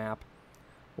buggy map.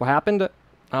 What happened?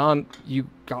 You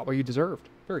got what you deserved.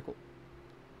 Very cool.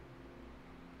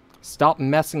 Stop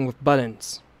messing with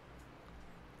buttons.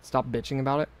 Stop bitching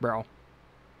about it, bro.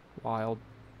 Wild.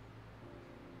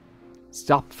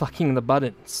 Stop fucking the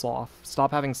buttons, sloth.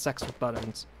 Stop having sex with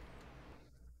buttons.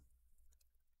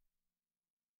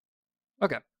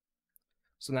 Okay.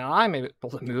 So now I'm able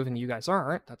to move and you guys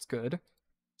aren't. That's good.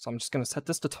 So I'm just going to set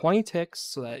this to 20 ticks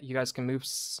so that you guys can move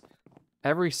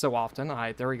every so often.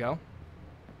 Alright, there we go.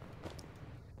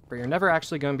 But you're never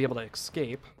actually going to be able to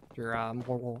escape your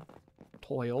mortal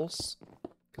toils.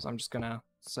 Because I'm just going to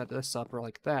set this up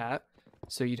like that.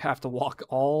 So you'd have to walk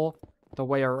all the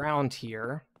way around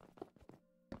here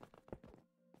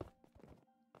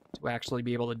to actually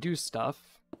be able to do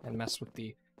stuff and mess with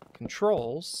the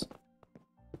controls.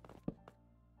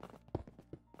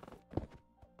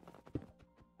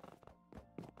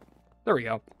 There we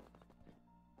go.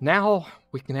 Now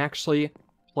we can actually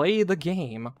play the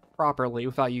game properly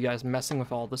without you guys messing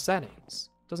with all the settings.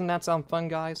 Doesn't that sound fun,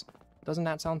 guys? Doesn't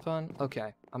that sound fun?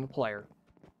 Okay, I'm a player.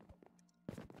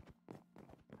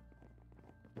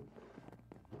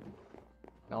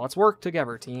 Now let's work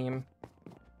together, team.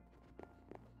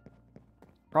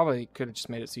 Probably could have just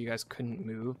made it so you guys couldn't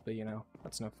move, but you know,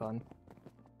 that's no fun.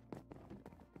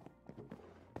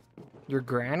 Your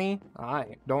granny?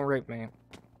 Aye, don't rape me.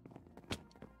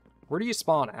 Where do you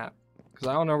spawn at? Because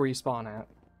I don't know where you spawn at.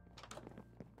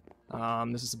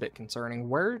 This is a bit concerning.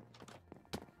 Where?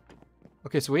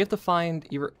 Okay, so we have to find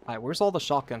either... Alright, where's all the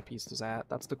shotgun pieces at?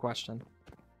 That's the question.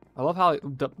 I love how it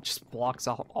just blocks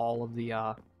out all of the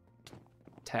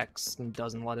text and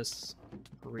doesn't let us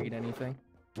read anything.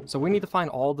 So we need to find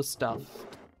all the stuff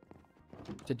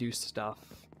to do stuff.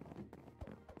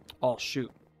 Oh,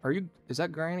 shoot. Are you... Is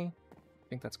that Granny? I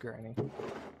think that's Granny.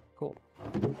 Cool.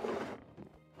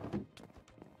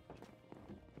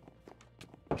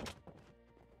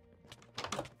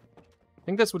 I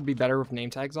think this would be better with name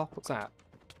tags off. What's that?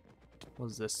 What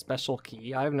is this? Special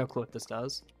key? I have no clue what this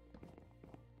does.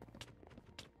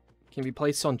 Can be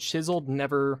placed on chiseled,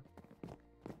 never...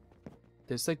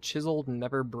 Did it say chiseled,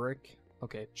 never brick?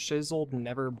 Okay, chiseled,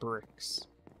 never bricks.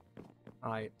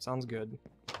 Alright, sounds good.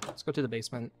 Let's go to the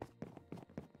basement.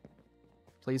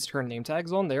 Please turn name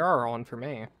tags on. They are on for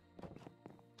me.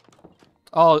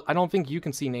 Oh, I don't think you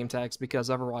can see name tags because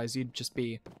otherwise you'd just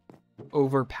be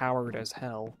overpowered as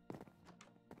hell.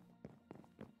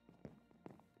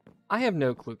 I have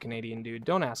no clue, Canadian dude.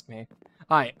 Don't ask me.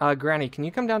 Alright, Granny, can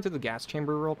you come down to the gas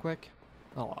chamber real quick?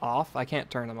 Oh, off? I can't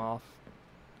turn them off.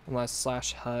 Unless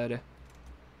 /HUD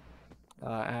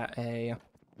at a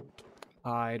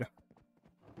hide.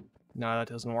 No, that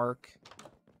doesn't work.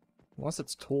 Unless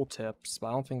it's tooltips, but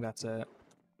I don't think that's it.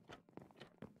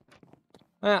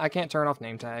 I can't turn off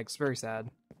name tags. Very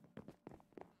sad.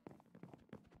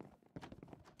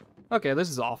 Okay, this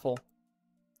is awful.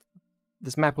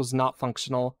 This map was not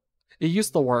functional. It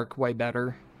used to work way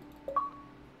better.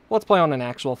 Let's play on an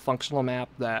actual functional map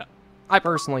that I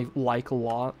personally like a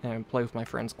lot and play with my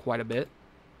friends quite a bit.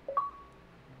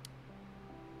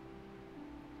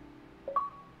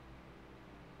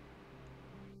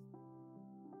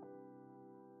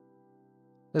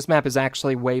 This map is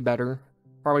actually way better.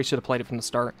 Probably should have played it from the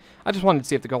start. I just wanted to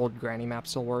see if the gold granny map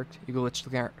still worked. You glitched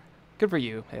the... Good for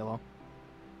you, Halo.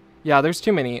 Yeah, there's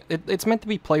too many. It's meant to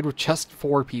be played with just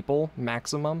 4 people,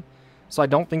 maximum. So I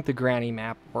don't think the granny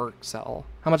map works at all.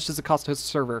 How much does it cost to host a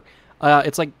server?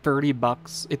 It's like 30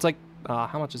 bucks. It's like,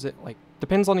 how much is it? Like,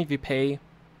 depends on if you pay.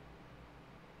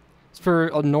 For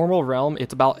a normal realm,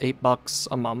 it's about 8 bucks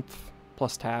a month,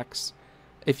 plus tax.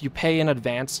 If you pay in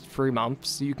advance 3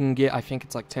 months, you can get, I think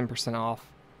it's like 10% off.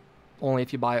 Only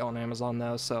if you buy it on Amazon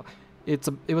though, so it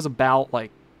was about like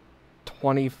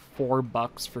 24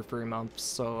 bucks for 3 months,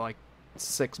 so like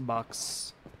 6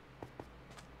 bucks.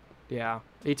 Yeah,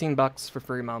 18 bucks for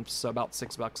 3 months, so about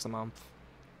 6 bucks a month.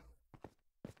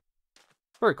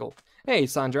 Very cool. Hey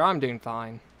Sandra, I'm doing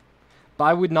fine. But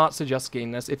I would not suggest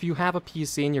getting this. If you have a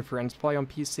PC and your friends play on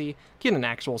PC, get an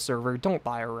actual server, don't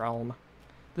buy a realm.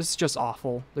 This is just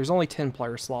awful. There's only 10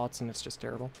 player slots and it's just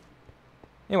terrible.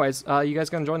 Anyways, you guys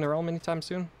gonna join the realm anytime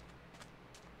soon?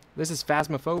 This is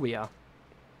Phasmophobia.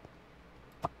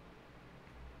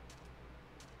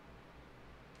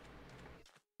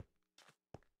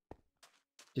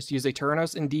 Just use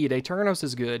Aternos. Indeed, Aternos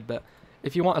is good, but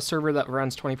if you want a server that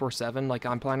runs 24/7, like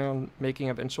I'm planning on making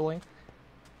eventually,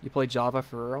 you play Java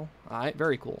for real. Alright,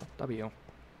 very cool. W.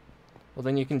 Well,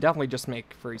 then you can definitely just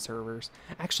make free servers.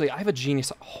 Actually, I have a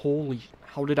genius. Holy,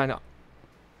 how did I know?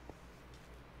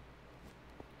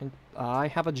 And I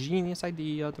have a genius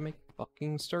idea to make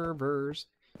fucking servers.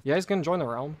 You guys gonna join the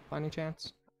realm by any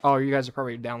chance? Oh, you guys are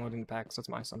probably downloading the packs. That's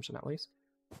my assumption, at least.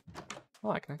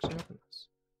 Oh, I can actually open this.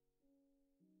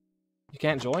 You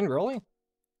can't join, really?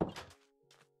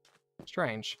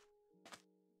 Strange.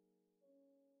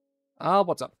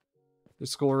 What's up? The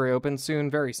school reopens soon.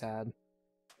 Very sad.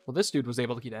 Well, this dude was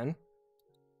able to get in.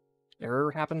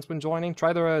 Error happens when joining.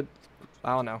 Try the,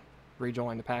 I don't know,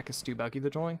 rejoin. The pack is too buggy to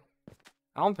join.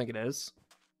 I don't think it is.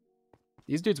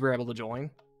 These dudes were able to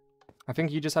join. I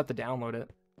think you just have to download it.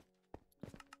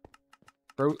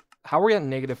 Bro, how are we at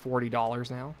negative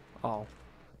 $40 now? Oh,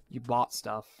 you bought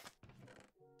stuff.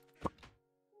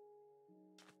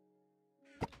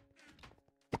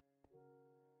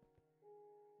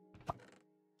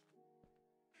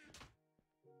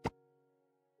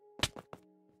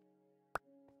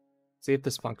 See if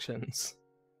this functions.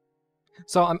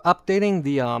 So I'm updating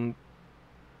the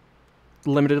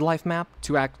limited life map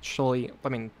to actually,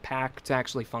 pack to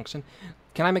actually function.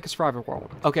 Can I make a survivor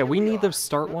world? Okay, we need to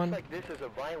start one,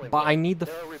 but I need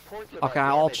the. Okay,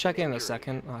 I'll check in a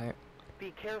second. Alright.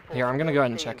 Here, I'm gonna go ahead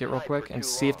and check it real quick and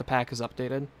see if the pack is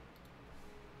updated.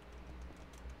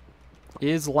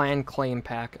 Is land claim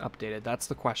pack updated? That's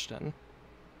the question.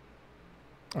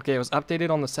 Okay, it was updated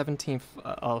on the 17th.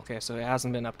 Okay, so it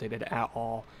hasn't been updated at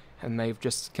all, and they've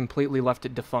just completely left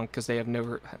it defunct because they have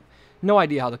no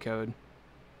idea how to code.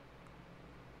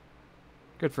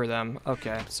 Good for them.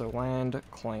 Okay, so land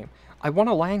claim. I want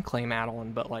a land claim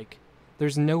add-on, but like,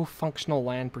 there's no functional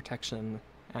land protection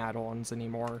add-ons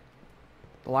anymore.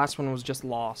 The last one was just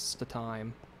lost to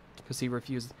time because he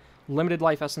refused. Limited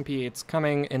life SMP. It's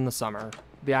coming in the summer.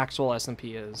 The actual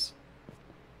SMP is.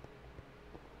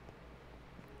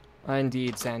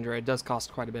 Indeed, Sandra, it does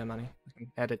cost quite a bit of money. I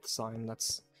can edit the sign,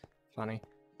 that's funny.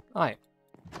 Alright.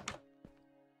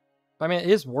 I mean, it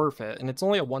is worth it, and it's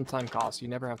only a one-time cost. You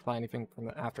never have to buy anything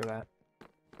from after that.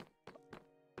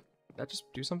 Did that just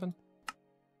do something?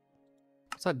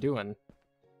 What's that doing?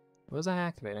 What is that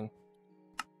activating?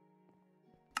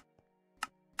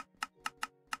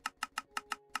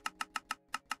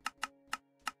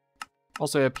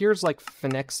 Also, it appears like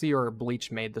Phenexy or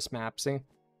Bleach made this map, see?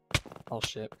 Oh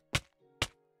shit.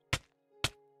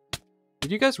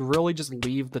 Did you guys really just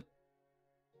leave the...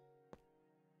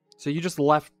 So you just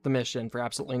left the mission for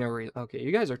absolutely no reason. Okay,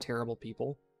 you guys are terrible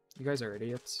people. You guys are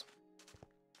idiots.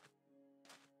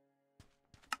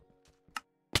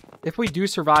 If we do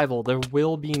survival, there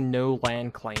will be no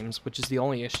land claims, which is the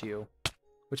only issue.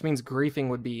 Which means griefing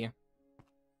would be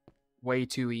way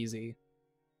too easy.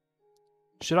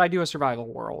 Should I do a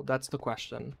survival world? That's the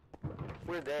question.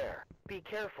 We're there. Be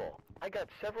careful. I got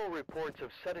several reports of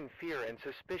sudden fear and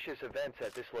suspicious events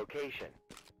at this location.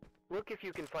 Look if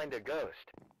you can find a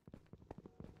ghost.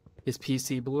 His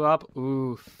PC blew up?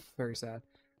 Oof, very sad.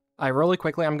 Really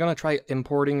quickly, I'm gonna try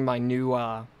importing my new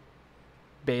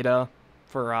beta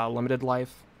for limited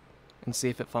life and see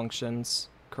if it functions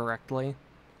correctly.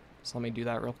 So let me do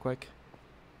that real quick.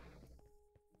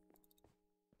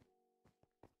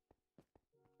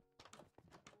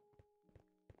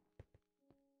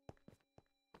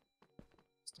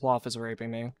 Sloth is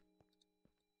raping me.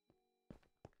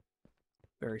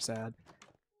 Very sad.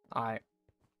 Alright.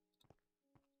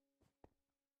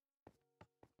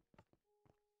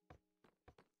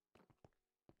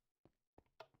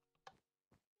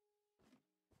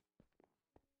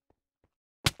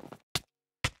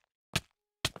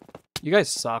 You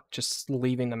guys suck, just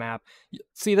leaving the map.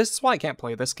 See, this is why I can't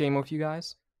play this game with you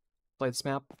guys. Play this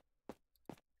map.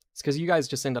 It's because you guys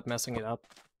just end up messing it up.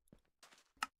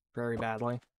 Very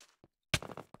badly.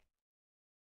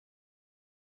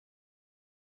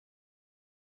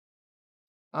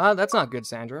 That's not good,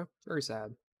 Sandra. Very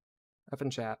sad. F in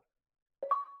chat.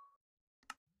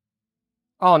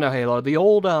 Oh, no, Halo. The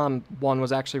old one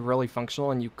was actually really functional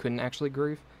and you couldn't actually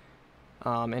grief.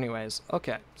 Anyways,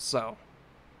 okay, so...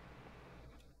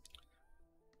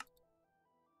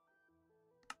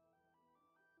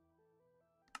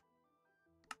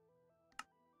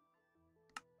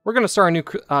 We're going to start a new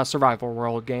survival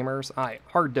world, gamers. Alright,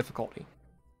 hard difficulty.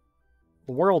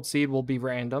 The world seed will be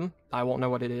random. I won't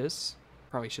know what it is.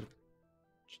 Probably should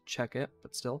check it,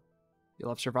 but still. You'll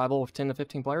have survival with 10 to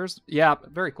 15 players. Yeah,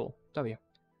 very cool. W.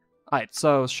 Alright,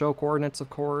 so show coordinates, of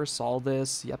course. All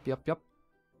this. Yep.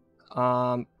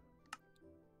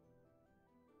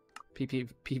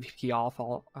 PvP off,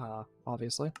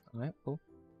 obviously. Alright, cool.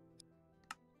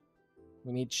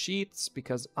 We need sheets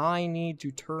because I need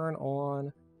to turn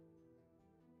on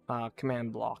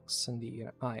command blocks in the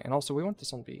I. And also, we want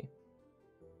this on B.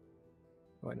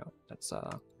 Oh, wait, no, that's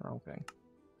wrong thing.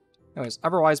 Anyways,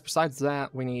 otherwise, besides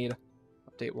that, we need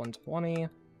update 120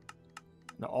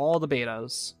 and all the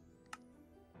betas.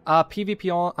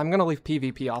 PvP on. I'm gonna leave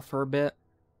PvP off for a bit.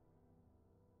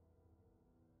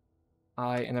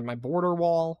 And then my border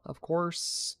wall, of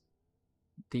course.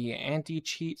 The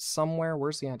anti-cheat somewhere.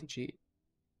 Where's the anti-cheat?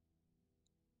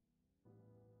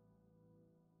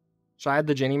 Should I add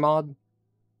the Ginny mod?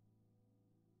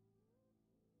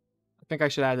 I think I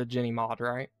should add the Ginny mod,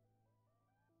 right?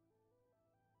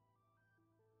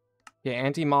 Yeah,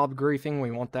 anti-mob griefing,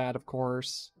 we want that, of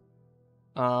course.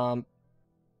 I'm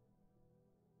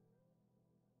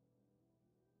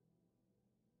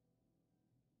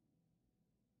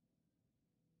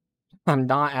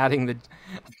not adding the...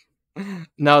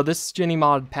 No, this Ginny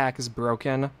mod pack is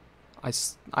broken.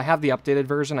 I have the updated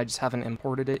version, I just haven't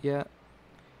imported it yet.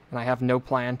 And I have no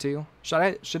plan to.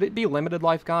 Should it be limited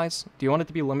life, guys? Do you want it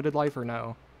to be limited life or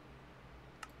no?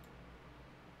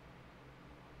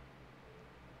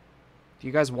 Do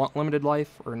you guys want limited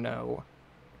life or no?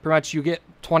 Pretty much you get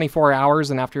 24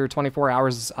 hours, and after your 24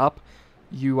 hours is up,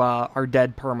 you are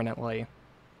dead permanently.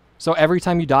 So every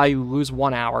time you die, you lose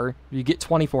 1 hour. You get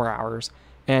 24 hours,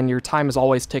 and your time is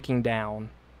always ticking down.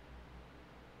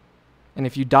 And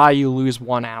if you die, you lose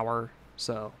 1 hour.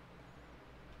 So...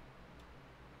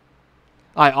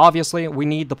 obviously, we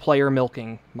need the player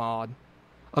milking mod.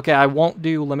 Okay, I won't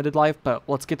do limited life, but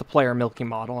let's get the player milking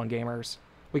mod on, gamers.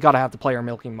 We gotta have the player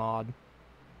milking mod.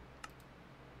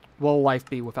 Will life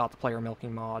be without the player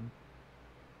milking mod?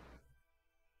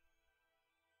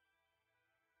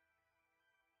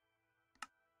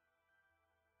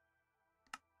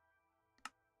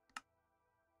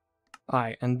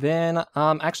 Alright, and then,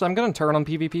 actually, I'm gonna turn on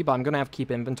PvP, but I'm gonna have to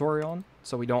keep inventory on,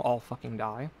 so we don't all fucking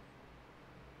die.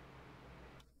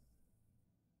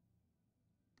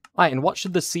 Alright, and what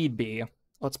should the seed be?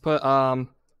 Let's put,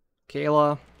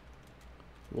 Kayla,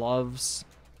 loves,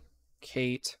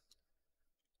 Kate,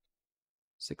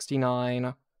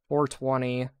 69,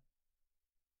 420,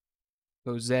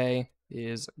 Jose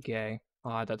is gay.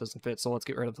 That doesn't fit, so let's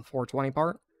get rid of the 420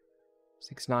 part.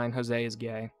 69, Jose is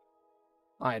gay.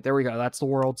 Alright, there we go, that's the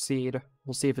world seed.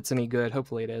 We'll see if it's any good,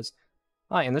 hopefully it is.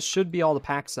 Alright, and this should be all the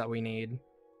packs that we need.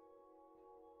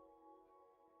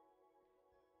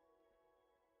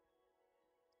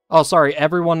 Oh, sorry,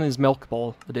 everyone is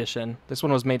Milkable edition. This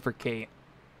one was made for Kate.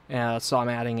 So I'm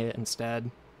adding it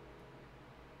instead.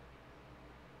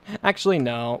 Actually,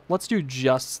 no. Let's do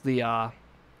just the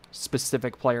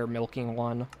specific player milking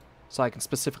one. So I can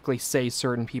specifically say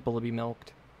certain people to be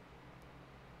milked.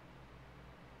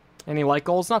 Any light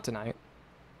goals? Not tonight.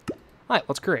 Alright,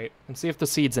 let's create. And see if the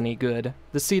seed's any good.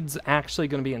 The seed's actually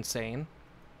going to be insane.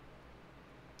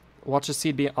 Watch the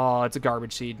seed be... Oh, it's a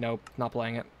garbage seed. Nope, not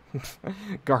playing it.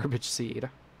 Garbage seed.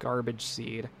 Garbage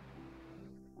seed.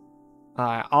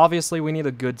 Obviously, we need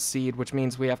a good seed, which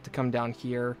means we have to come down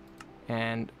here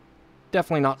and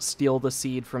definitely not steal the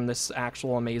seed from this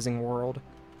actual amazing world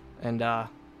and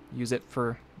use it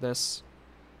for this.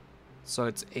 So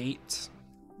it's 8,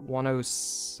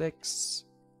 106,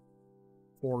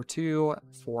 42,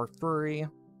 43.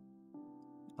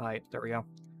 Alright, there we go.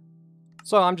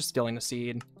 So I'm just stealing the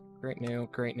seed. Great new,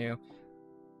 great new.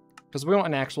 Because we want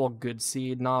an actual good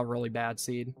seed, not a really bad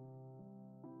seed.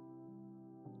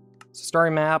 So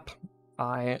starting map,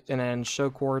 and then show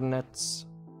coordinates.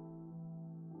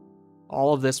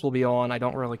 All of this will be on, I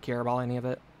don't really care about any of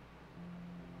it.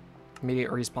 Immediate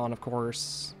respawn, of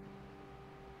course.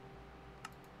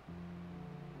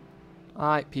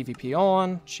 Alright, PvP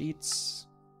on, cheats.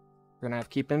 We're gonna have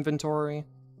keep inventory.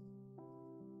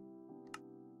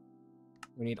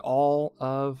 We need all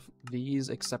of these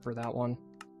except for that one.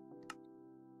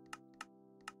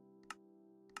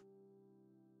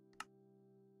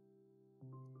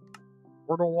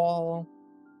 Portal wall.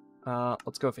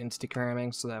 Let's go with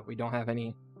insta-cramming so that we don't have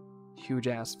any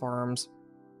huge-ass farms.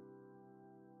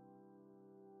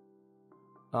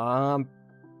 What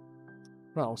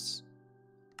else?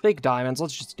 Fake diamonds.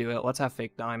 Let's just do it. Let's have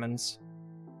fake diamonds.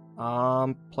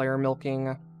 Player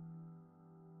milking.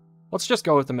 Let's just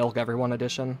go with the Milk Everyone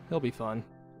edition. It'll be fun.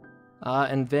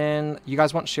 And then, you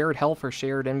guys want shared health or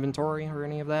shared inventory or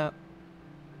any of that?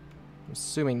 I'm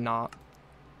assuming not.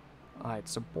 Alright,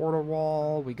 so border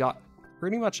wall, we got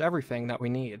pretty much everything that we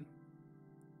need.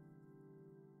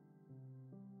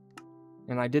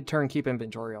 And I did turn keep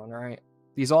inventory on, right?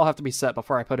 These all have to be set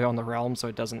before I put it on the realm so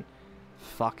it doesn't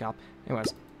fuck up.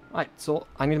 Anyways, Alright, so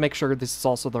I need to make sure this is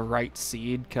also the right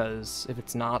seed, because if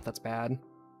it's not, that's bad.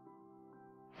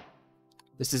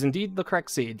 This is indeed the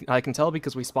correct seed. I can tell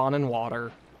because we spawn in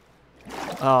water.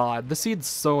 The seed's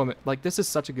so... like, this is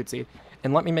such a good seed.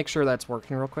 And let me make sure that's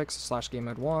working real quick. So /game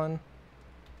mode 1.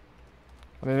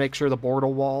 Let me make sure the border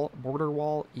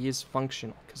wall is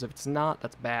functional. Because if it's not,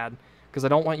 that's bad. Because I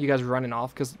don't want you guys running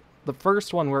off. Because the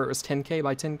first one where it was 10k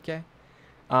by 10k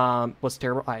was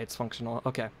terrible. It's functional.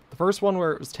 Okay. The first one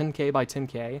where it was 10k by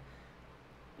 10k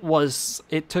was...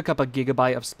 it took up a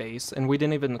gigabyte of space. And we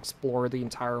didn't even explore the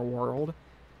entire world.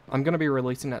 I'm going to be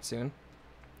releasing that soon.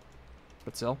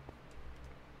 But still.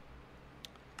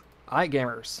 Alright,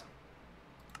 gamers.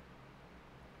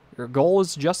 Your goal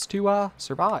is just to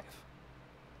survive.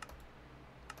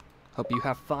 Hope you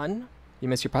have fun. You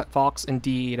miss your pet fox,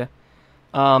 indeed.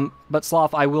 But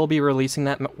Sloth, I will be releasing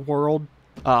that world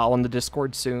on the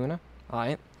Discord soon.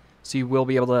 Alright. So you will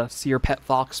be able to see your pet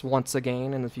fox once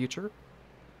again in the future.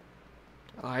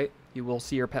 Alright. You will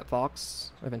see your pet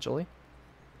fox eventually.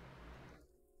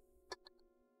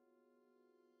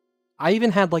 I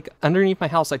even had, like, underneath my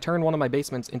house, I turned one of my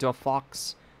basements into a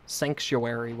fox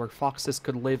sanctuary where foxes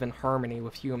could live in harmony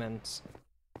with humans.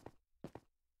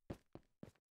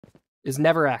 Is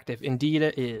never active. Indeed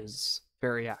it is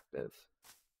very active.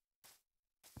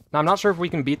 Now, I'm not sure if we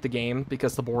can beat the game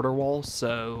because the border wall,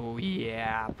 so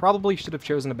yeah, probably should have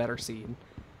chosen a better seed.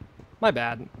 My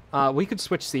bad. We could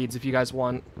switch seeds if you guys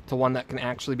want to one that can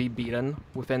actually be beaten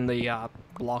within the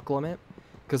block limit,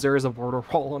 because there is a border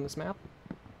wall on this map.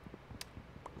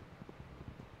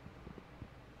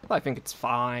 I think it's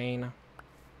fine.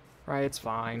 Right, it's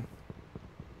fine.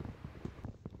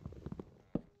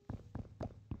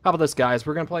 How about this, guys?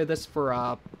 We're going to play this for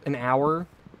an hour.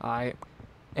 Alright.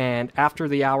 And after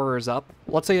the hour is up,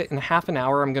 let's say in half an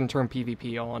hour, I'm going to turn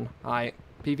PvP on. Alright.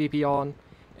 PvP on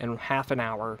in half an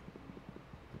hour.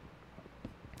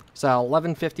 So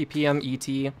 11:50 p.m.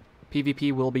 ET,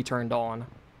 PvP will be turned on.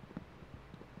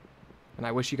 And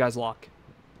I wish you guys luck.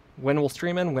 When we'll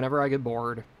stream in? Whenever I get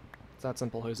bored. It's that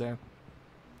simple, Jose.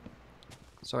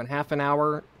 So in half an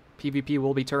hour, PvP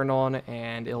will be turned on,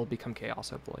 and it'll become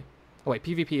chaos, hopefully. Oh wait,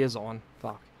 PvP is on.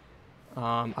 Fuck.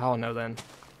 I don't know then.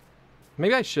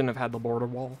 Maybe I shouldn't have had the border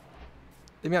wall.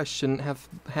 Maybe I shouldn't have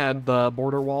had the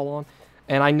border wall on.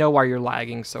 And I know why you're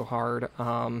lagging so hard.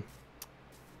 I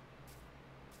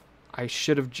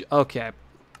should have... okay.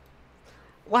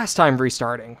 Last time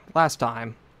restarting. Last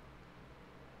time.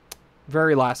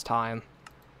 Very last time.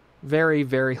 Very,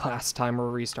 very last time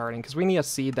we're restarting, because we need a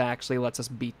seed that actually lets us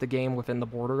beat the game within the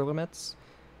border limits.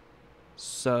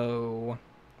 So...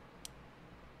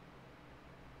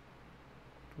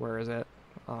 where is it?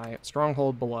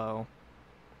 Stronghold below.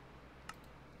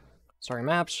 Sorry,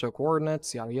 maps, show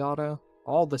coordinates, yada yada.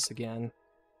 All this again.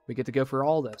 We get to go for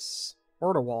all this.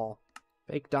 Border wall.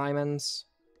 Fake diamonds.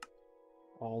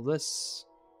 All this.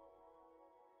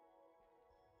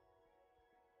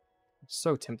 I'm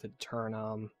so tempted to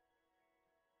turn,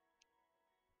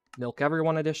 Milk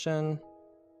Everyone edition.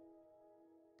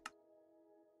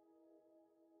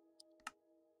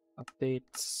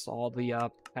 Updates, all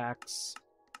the packs.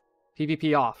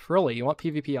 PvP off. Really? You want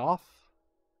PvP off?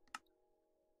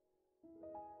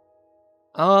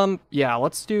 Yeah,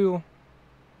 let's do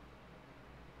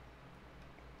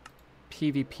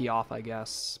PvP off, I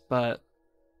guess. But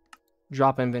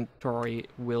drop inventory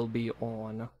will be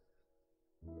on.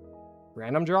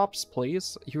 Random drops,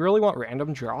 please? You really want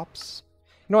random drops?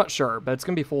 You know what? Sure, but it's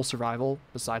gonna be full survival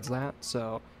besides that,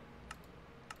 so...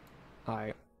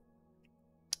 alright.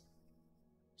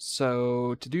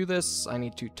 So, to do this, I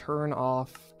need to turn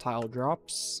off tile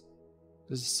drops.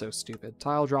 This is so stupid.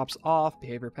 Tile drops off,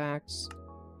 behavior packs,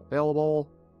 available.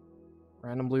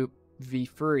 Random loot V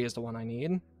free is the one I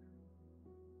need.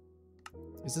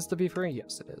 Is this the V free?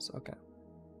 Yes, it is. Okay.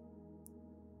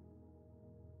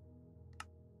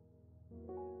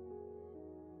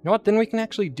 You know what? Then we can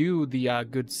actually do the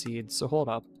good seed. So hold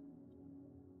up.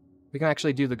 We can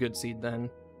actually do the good seed then.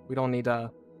 We don't need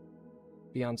to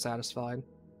be unsatisfied.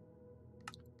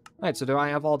 Alright, so do I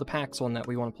have all the packs on that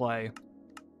we want to play?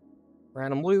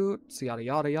 Random loot, yada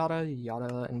yada yada,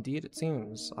 yada indeed it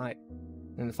seems. Alright.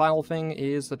 And the final thing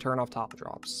is the turn off top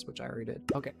drops, which I already did.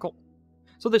 Okay, cool.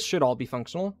 So this should all be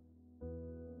functional.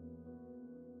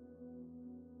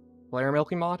 Player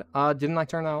milking mod? Didn't I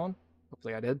turn that on?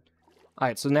 Hopefully I did.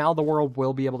 Alright, so now the world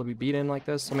will be able to be beaten like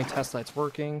this. Let me test that it's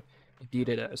working. Indeed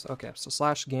it is. Okay, so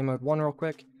 /game mode 1 real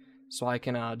quick. So I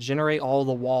can generate all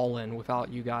the wall in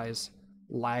without you guys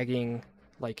lagging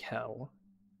like hell.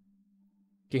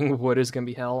 Getting wood is gonna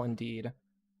be hell, indeed.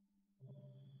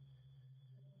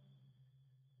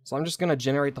 So I'm just gonna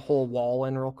generate the whole wall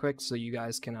in real quick so you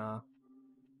guys can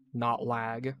not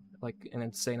lag like an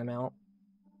insane amount.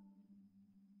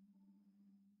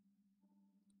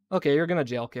 Okay, you're gonna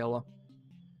jail kill.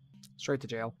 Straight to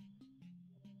jail.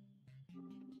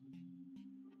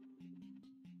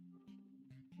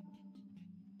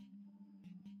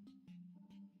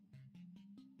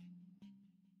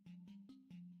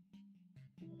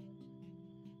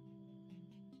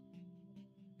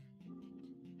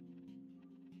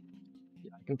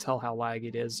 Yeah, I can tell how laggy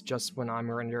it is just when I'm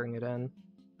rendering it in.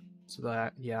 So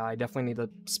that, yeah, I definitely need to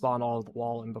spawn all of the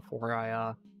wall in before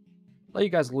I let you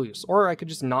guys loose. Or I could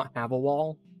just not have a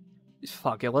wall.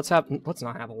 Fuck it, let's not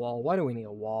have a wall. Why do we need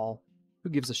a wall? Who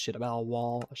gives a shit about a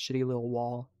wall? A shitty little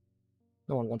wall.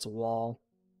 No one wants a wall.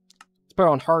 Let's put it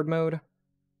on hard mode.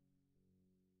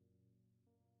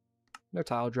 No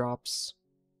tile drops.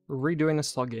 We're redoing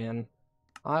this again.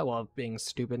 I love being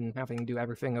stupid and having to do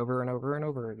everything over and over and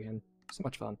over again. So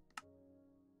much fun.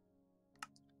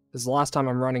 This is the last time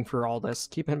I'm running through all this.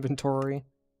 Keep inventory.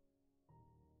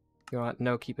 You know what?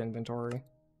 No keep inventory.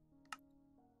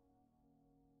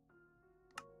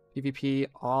 PvP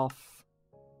off.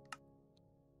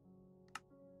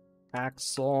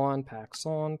 Packs on, packs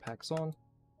on, packs on.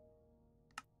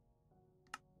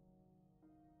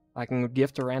 I can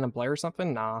gift a random player or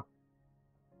something? Nah.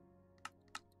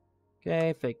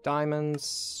 Okay, fake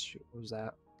diamonds. Shoot, what was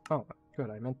that? Oh, good,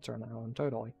 I meant to turn that on,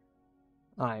 totally.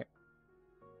 Alright.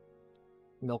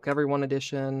 Milk Everyone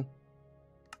edition.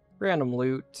 Random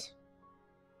loot.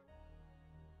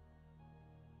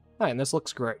 Alright, and this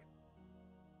looks great.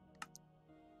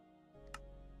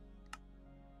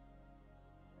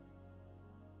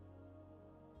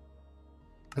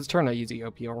 Let's turn a easy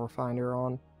OPR finder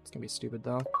on. It's gonna be stupid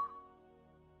though.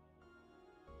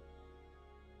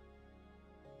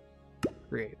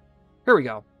 Create. Here we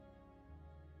go.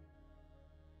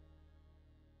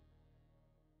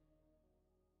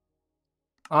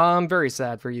 I'm very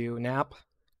sad for you, Nap.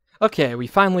 Okay, we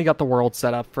finally got the world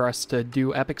set up for us to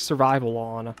do epic survival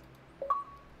on.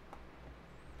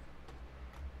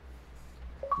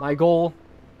 My goal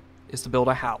is to build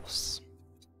a house.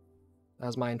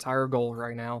 That's my entire goal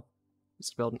right now. Is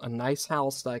to build a nice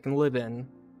house that I can live in.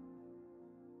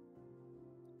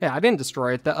 Yeah, I didn't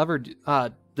destroy it. The other,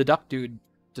 the duck dude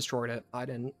destroyed it. I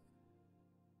didn't.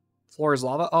 Floor is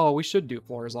lava? Oh, we should do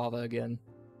floor is lava again.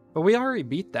 But we already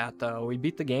beat that, though. We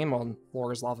beat the game on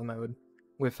floor is lava mode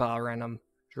with random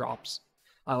drops.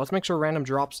 Let's make sure random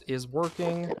drops is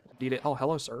working. Need it. Oh,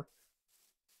 hello, sir.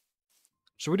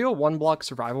 Should we do a one-block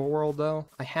survival world, though?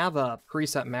 I have a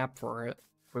preset map for it,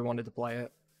 if we wanted to play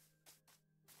it.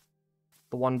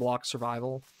 The one-block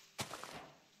survival.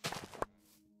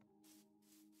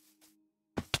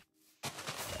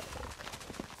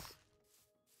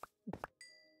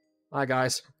 Hi,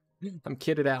 guys. I'm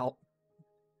kitted out.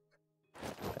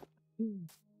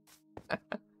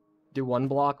 Do one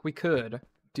block? We could.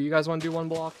 Do you guys want to do one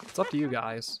block? It's up to you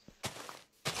guys.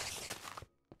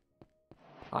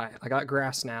 Alright, I got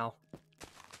grass now.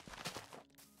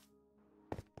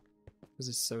 This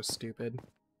is so stupid.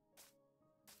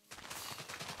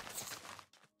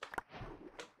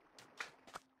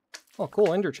 Oh,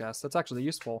 cool, ender chest. That's actually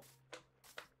useful.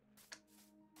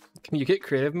 Can you get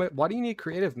creative mode? Why do you need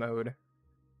creative mode?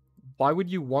 Why would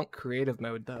you want creative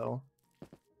mode, though?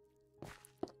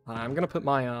 I'm gonna put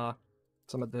my,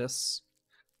 some of this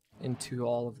into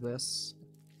all of this.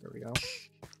 There we go.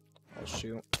 Oh,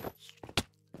 shoot.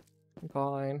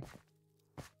 Fine.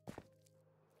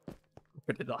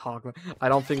 Where did the hog? I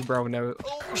don't think bro knows.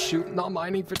 Oh, shoot, not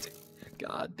mining fatigue.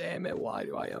 God damn it, why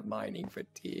do I have mining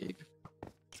fatigue?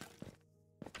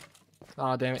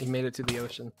 Ah, damn it, he made it to the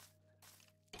ocean.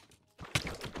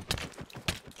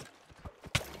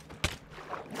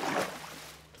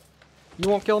 You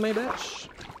won't kill me, bitch.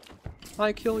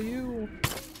 I kill you.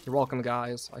 You're welcome,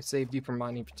 guys. I saved you from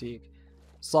mining fatigue.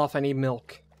 Sloth, I need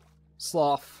milk.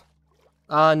 Sloth.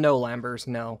 No, Lambers,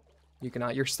 no. You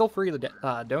cannot. You're still free to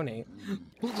donate.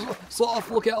 Sloth,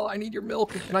 look out, I need your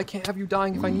milk, and I can't have you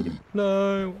dying if I need it.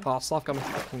 No. Oh, Sloth got my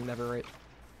fucking netherite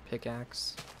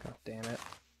pickaxe. God damn it.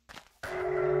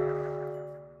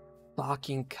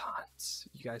 Fucking cunts.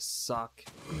 You guys suck.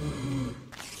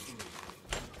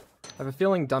 I have a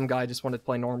feeling dumb guy just wanted to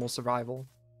play normal survival.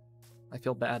 I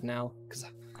feel bad now, because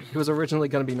it was originally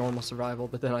going to be normal survival,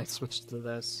 but then I switched to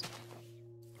this.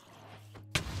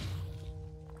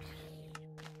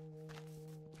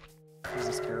 This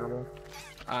is terrible.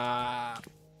 I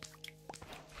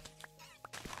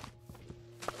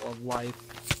love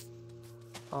life.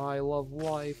 I love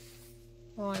life.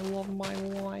 I love my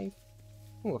life.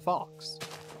 Ooh, a fox.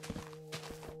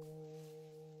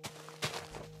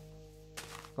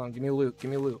 Come on, give me loot.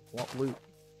 Give me loot. I want loot.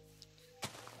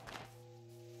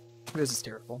 This is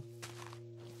terrible.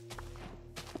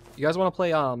 You guys want to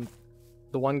play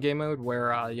the one game mode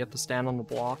where you have to stand on the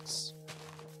blocks?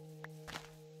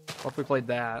 What if we played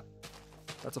that?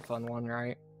 That's a fun one,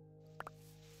 right?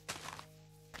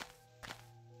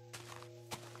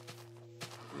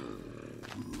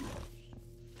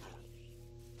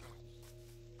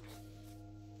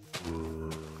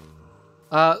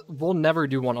 We'll never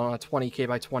do one on a 20k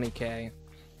by 20k.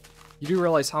 You do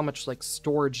realize how much, like,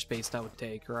 storage space that would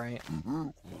take, right?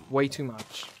 Way too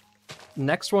much.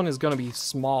 Next one is gonna be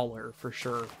smaller, for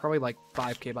sure. Probably, like,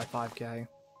 5k by 5k.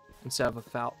 Instead of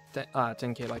about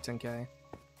 10k by 10k.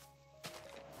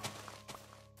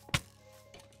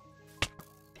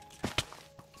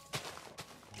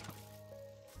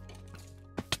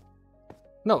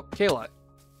 No, Kayla.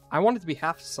 I want it to be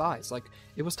half the size. Like,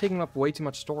 it was taking up way too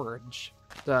much storage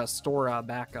to store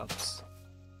backups.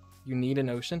 You need an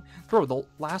ocean? Bro, the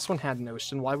last one had an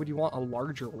ocean. Why would you want a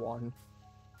larger one?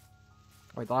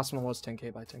 Wait, the last one was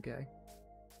 10k by 10k.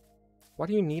 Why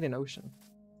do you need an ocean?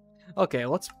 Okay,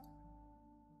 let's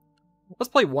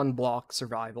play one block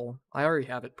survival. I already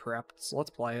have it prepped, so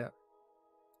let's play it.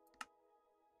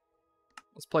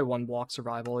 Let's play one block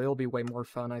survival. It'll be way more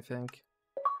fun, I think.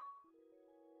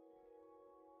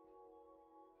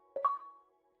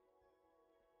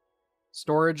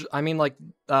 Storage, I mean, like,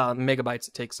 megabytes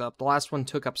it takes up. The last one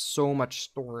took up so much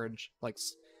storage, like,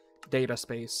 data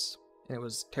space, and it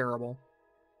was terrible.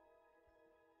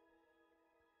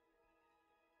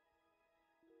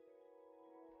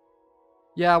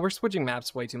 Yeah, we're switching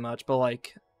maps way too much, but,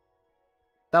 like,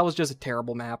 that was just a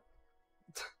terrible map.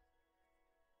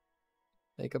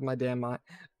 Make up my damn mind.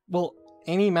 Well,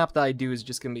 any map that I do is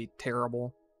just gonna be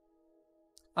terrible.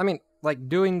 I mean, like,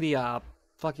 doing the,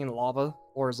 fucking lava,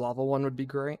 Floor's Lava one would be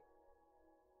great.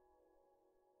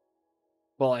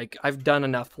 But, like, I've done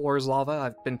enough Floor's Lava.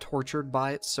 I've been tortured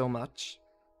by it so much.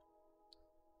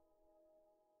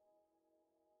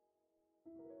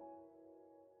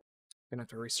 Gonna have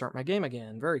to restart my game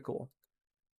again. Very cool.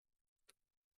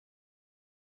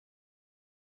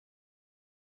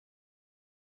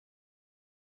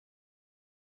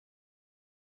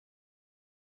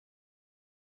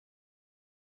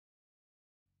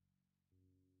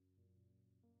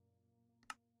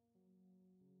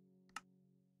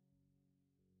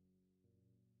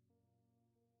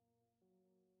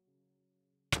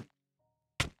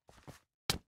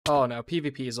 Oh no,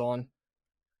 PvP is on.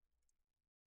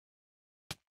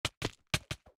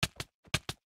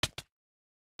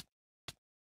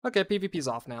 Okay, PvP's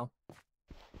off now.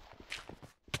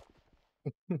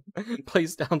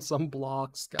 Place down some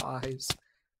blocks, guys.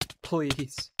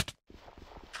 Please.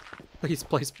 Please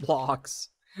place blocks,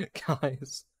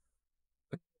 guys.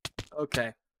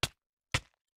 Okay.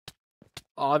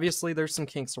 Obviously, there's some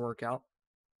kinks to work out.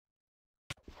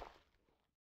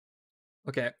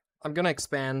 Okay, I'm gonna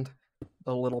expand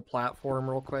the little platform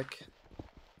real quick.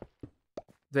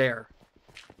 There.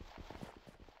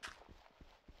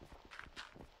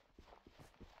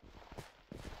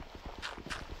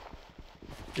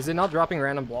 Is it not dropping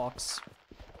random blocks?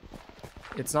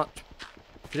 It's not...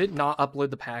 Did it not upload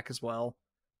the pack as well?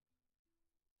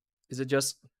 Is it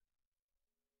just...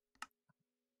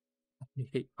 I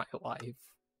hate my life.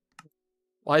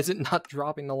 Why is it not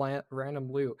dropping the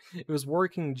random loot? It was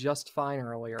working just fine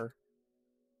earlier.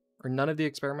 Are none of the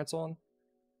experiments on?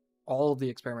 All of the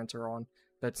experiments are on.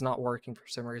 But it's not working for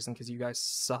some reason because you guys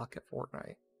suck at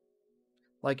Fortnite.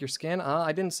 Like your skin?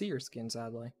 I didn't see your skin,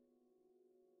 sadly.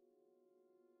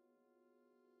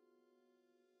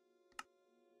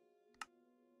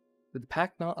 Did the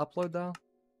pack not upload, though?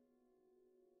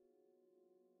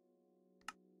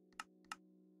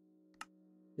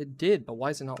 It did, but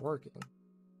why is it not working?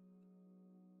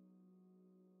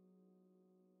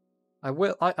 I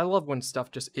love when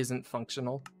stuff just isn't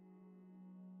functional.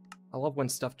 I love when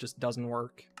stuff just doesn't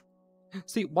work.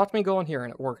 See, watch me go in here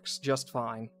and it works just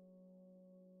fine.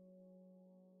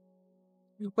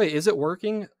 Wait, is it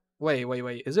working?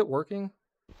 Wait, is it working?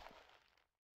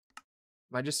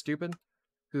 Am I just stupid?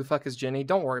 Who the fuck is Jenny?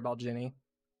 Don't worry about Jenny.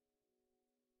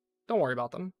 Don't worry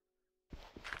about them.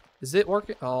 Is it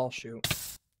working? Oh, shoot.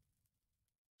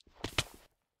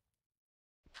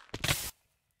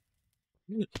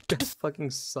 You guys fucking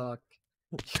suck.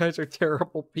 You guys are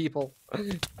terrible people.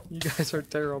 You guys are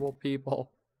terrible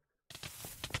people.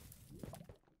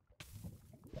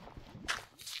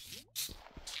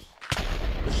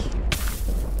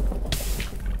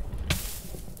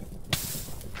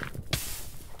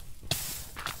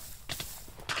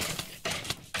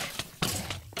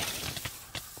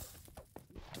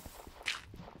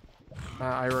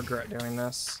 I regret doing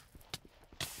this.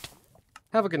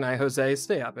 Have a good night, Jose.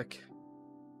 Stay epic.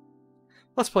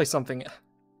 Let's play something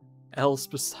else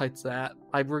besides that.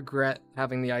 I regret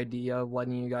having the idea of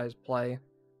letting you guys play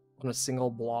on a single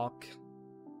block.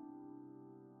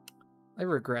 I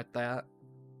regret that.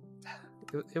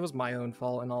 It was my own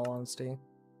fault, in all honesty.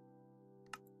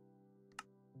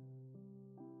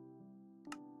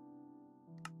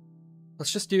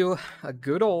 Let's just do a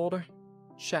good old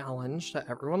challenge that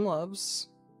everyone loves.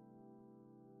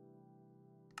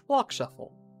 Block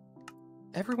shuffle.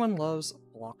 Everyone loves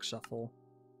block shuffle.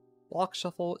 Block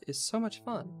shuffle is so much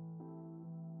fun.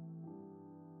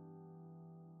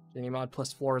 Genimod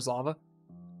plus Florazava.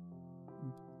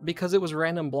 Because it was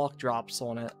random block drops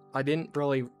on it, I didn't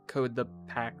really code the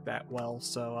pack that well,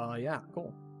 so yeah,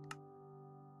 cool.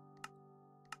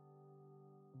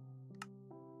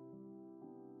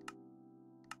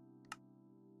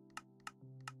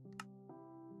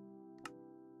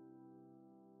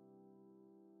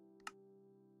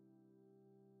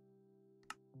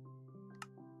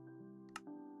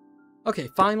 Okay,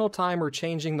 final time we're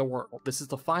changing the world. This is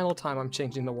the final time I'm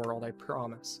changing the world, I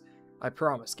promise. I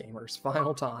promise, gamers.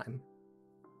 Final time.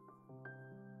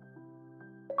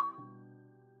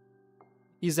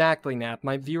 Exactly, Nap.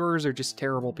 My viewers are just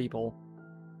terrible people.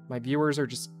 My viewers are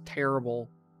just terrible,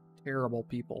 terrible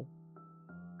people.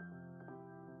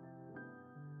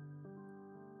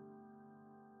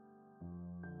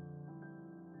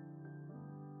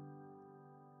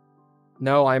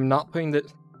 No, I'm not putting the...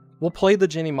 We'll play the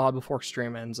Ginny mod before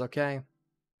stream ends, okay?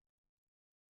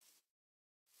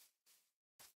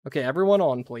 Okay, everyone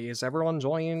on, please. Everyone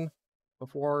join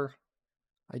before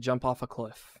I jump off a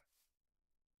cliff.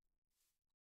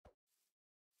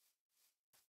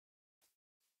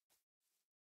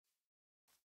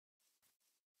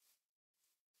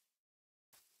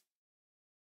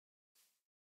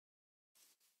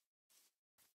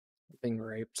 Being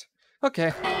raped.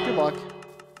 Okay, good luck.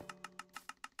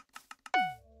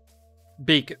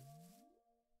 Beacon.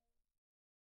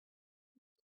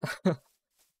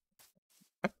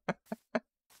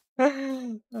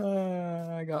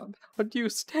 I got... How do you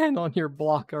stand on your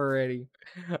block already?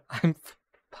 I'm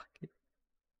fucking...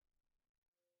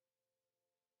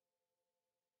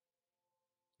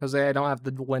 Jose, I don't have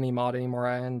the Lenny mod anymore.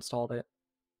 I installed it.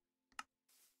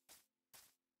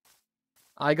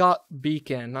 I got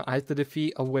Beacon. I have to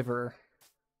defeat a Wyver.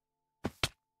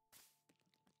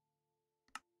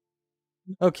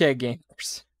 Okay,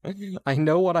 gamers. I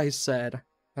know what I said,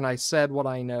 and I said what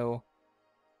I know.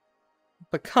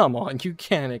 But come on, you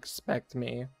can't expect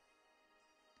me.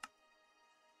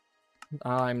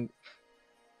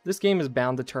 This game is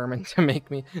bound determined to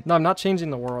make me... No, I'm not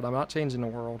changing the world. I'm not changing the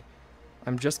world.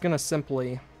 I'm just gonna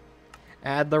simply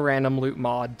add the random loot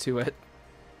mod to it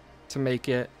to make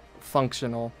it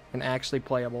functional and actually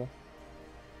playable.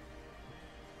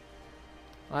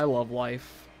 I love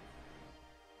life.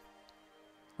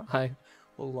 I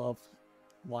love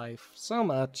life so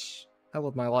much. I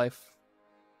love my life.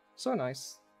 So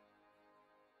nice.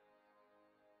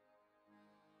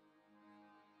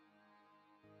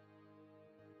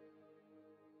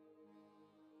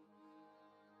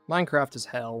 Minecraft is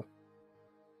hell.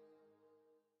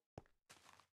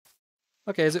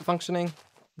 Okay, is it functioning?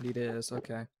 It is,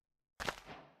 okay.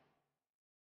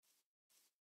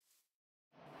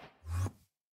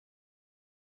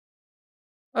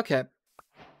 Okay.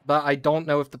 But I don't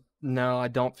know if the... No, I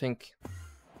don't think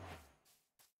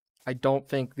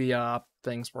the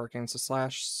thing's working. So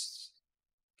slash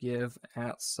give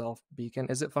at self beacon.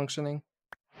 Is it functioning?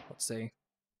 Let's see.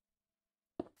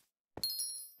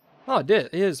 Oh, it did.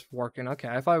 It is working. Okay,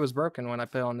 I thought it was broken when I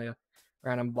put on the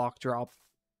random block drop.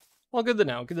 Well, good to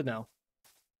know. Good to know.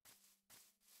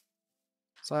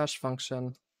 Slash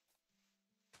function.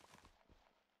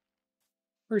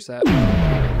 Reset.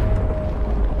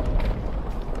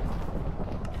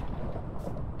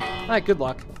 Alright, good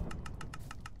luck.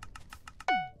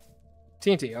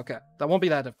 TNT, okay. That won't be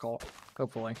that difficult,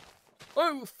 hopefully.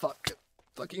 Oh, fuck.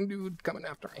 Fucking dude coming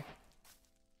after me.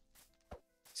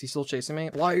 Is he still chasing me?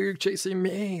 Why are you chasing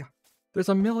me? There's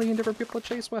a million different people to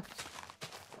chase with.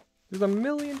 There's a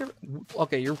million different...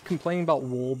 Okay, you're complaining about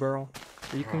wool, bro.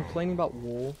 Are you complaining about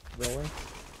wool? Really?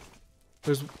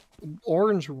 There's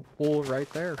orange wool right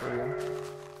there for you.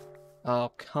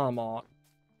 Oh, come on.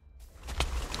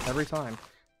 Every time.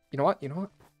 You know what? You know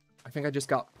what? I think I just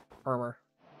got armor.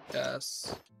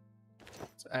 Yes.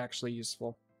 It's actually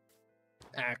useful.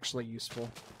 Actually useful.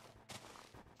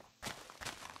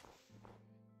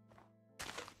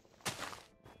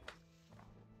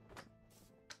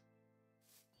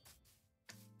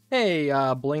 Hey,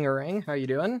 Blingerang, how you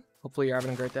doing? Hopefully you're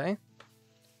having a great day.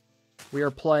 We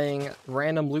are playing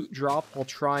random loot drop while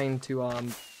trying to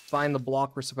find the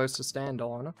block we're supposed to stand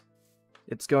on.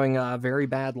 It's going very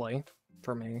badly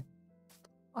for me.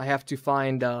 I have to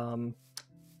find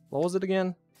what was it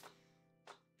again?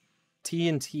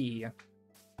 TNT. I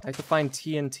have to find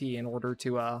TNT in order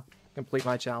to complete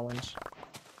my challenge.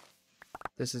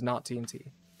 This is not TNT.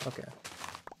 Okay.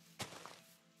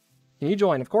 Can you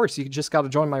join? Of course, you just got to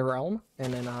join my realm,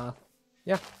 and then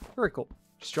yeah, very cool.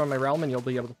 Just join my realm and you'll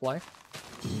be able to play.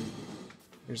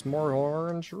 There's more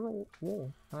orange wool.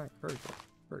 Alright, very cool.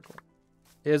 Very cool.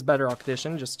 It is Bedrock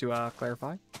edition, just to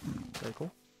clarify. Very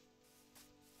cool.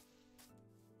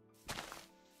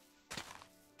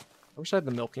 I wish I had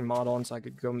the milking mod on so I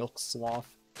could go milk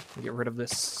Sloth and get rid of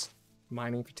this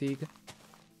mining fatigue.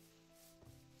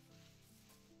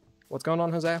 What's going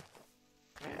on, Jose?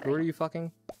 Who are you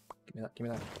fucking? Give me that, give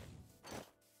me that.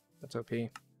 That's OP.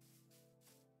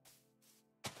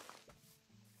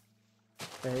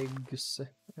 Eggs.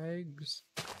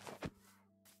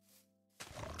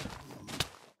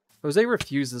 Jose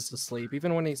refuses to sleep,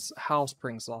 even when he's house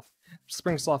Springsloth.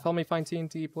 Springsloth, help me find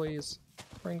TNT, please.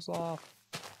 Springsloth.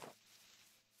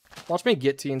 Watch me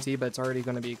get TNT, but it's already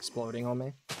going to be exploding on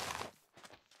me.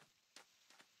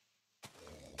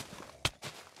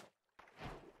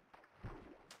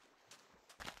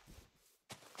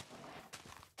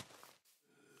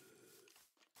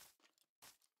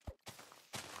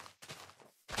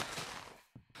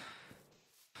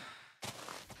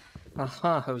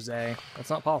 Aha, Jose. That's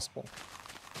not possible.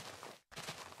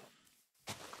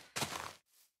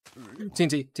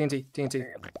 TNT, TNT, TNT.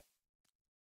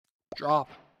 Drop.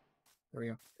 There we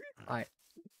go. Alright.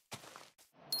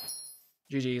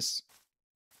 GG's.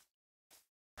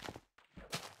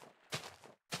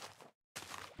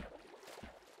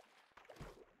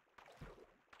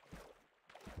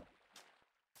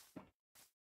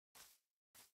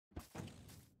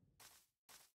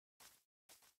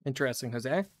 Interesting,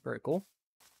 Jose. Very cool.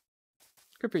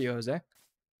 Good for you, Jose.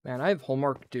 Man, I have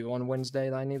homework due on Wednesday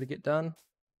that I need to get done.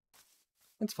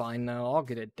 It's fine, though. I'll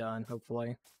get it done,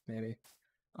 hopefully. Maybe.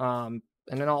 And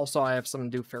then also I have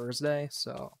something due Thursday,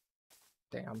 so...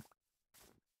 Damn.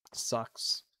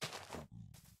 Sucks.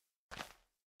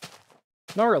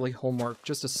 Not really homework,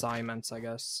 just assignments, I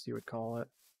guess you would call it.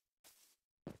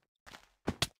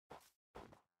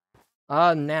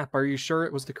 Nap, are you sure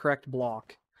it was the correct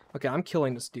block? Okay, I'm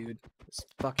killing this dude. This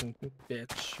fucking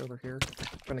bitch over here.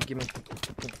 Trying to give me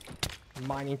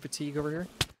mining fatigue over here.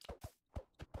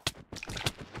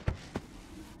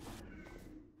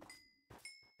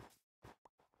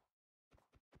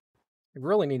 I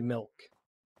really need milk.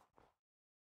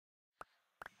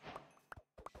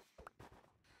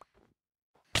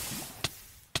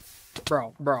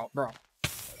 Bro.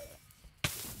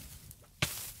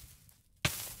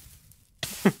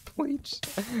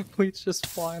 Bleach just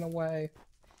flying away.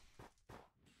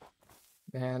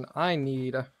 Man, I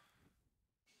need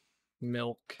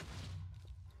milk.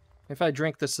 If I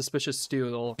drink this suspicious stew,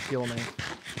 it'll kill me.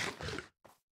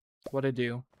 What'd I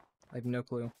do? I have no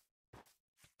clue.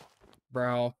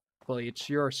 Bro, Bleach,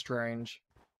 you're strange.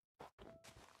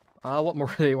 What more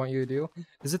do they want you to do?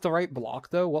 Is it the right block,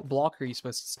 though? What block are you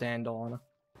supposed to stand on?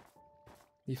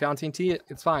 You found TNT?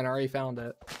 It's fine, I already found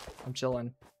it. I'm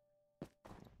chilling.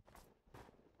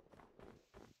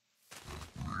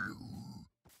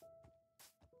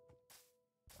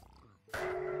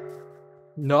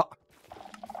 No.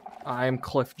 I'm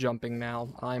cliff jumping now.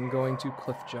 I'm going to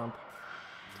cliff jump.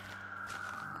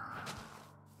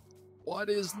 What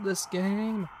is this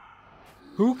game?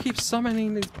 Who keeps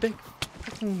summoning these big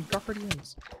fucking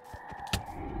guardians?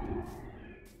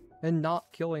 And not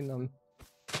killing them.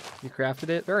 You crafted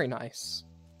it? Very nice.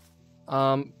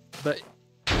 But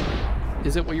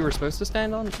is it what you were supposed to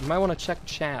stand on? You might want to check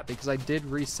chat because I did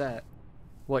reset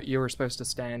what you were supposed to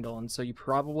stand on, so you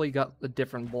probably got a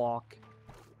different block.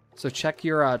 So check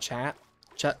your chat.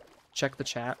 Check the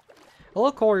chat.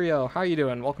 Hello, Corio. How you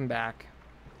doing? Welcome back.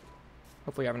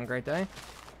 Hopefully you're having a great day.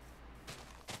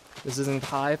 This isn't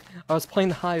Hive. I was playing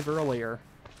the Hive earlier,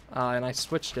 and I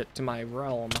switched it to my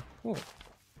realm. Ooh.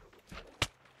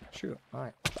 Shoot.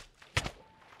 Alright.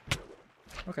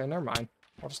 Okay, never mind.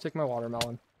 I'll just take my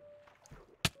watermelon.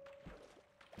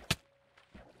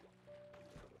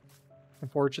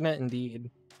 Unfortunate indeed.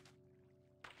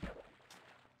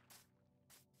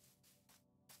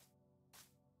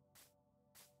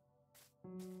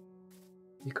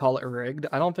 You call it rigged?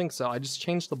 I don't think so. I just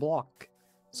changed the block.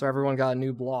 So everyone got a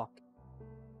new block.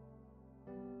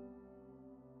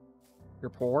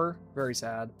 You're poor? Very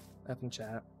sad. F in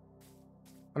chat.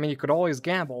 I mean, you could always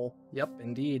gamble. Yep,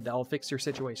 indeed. That'll fix your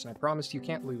situation. I promise you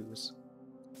can't lose.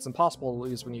 It's impossible to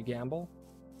lose when you gamble.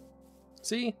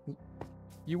 See?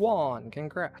 You won.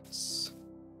 Congrats.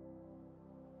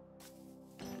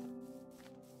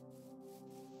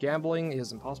 Gambling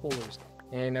is impossible to lose.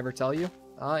 And I never tell you?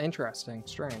 Interesting.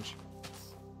 Strange.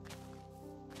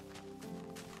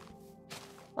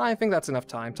 I think that's enough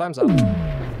time. Time's up.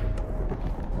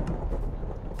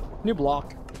 New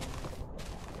block.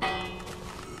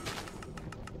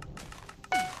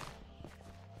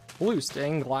 Blue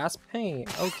stained glass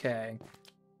paint. Okay.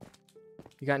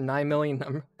 You got 9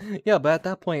 million. Yeah, but at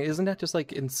that point, isn't that just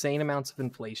like insane amounts of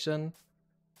inflation?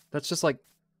 That's just like,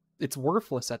 it's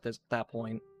worthless at that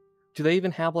point. Do they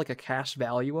even have like a cash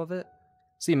value of it?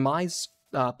 See, my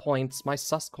points, my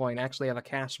sus coin actually have a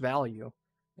cash value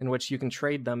in which you can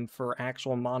trade them for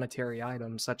actual monetary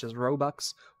items such as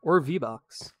Robux or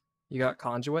V-Bucks. You got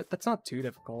Conduit? That's not too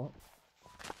difficult.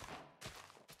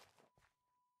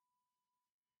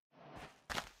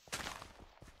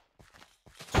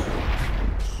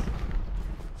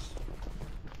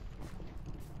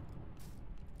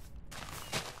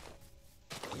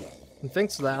 And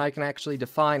thanks to that, I can actually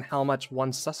define how much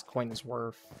one sus coin is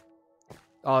worth.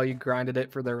 Oh, you grinded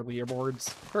it for their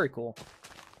leaderboards. Very cool.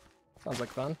 Sounds like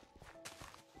fun.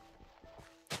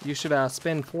 You should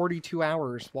spend 42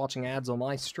 hours watching ads on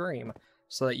my stream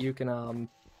so that you can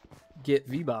get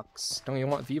V-Bucks. Don't you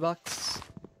want V-Bucks?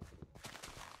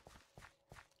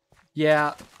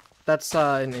 Yeah, that's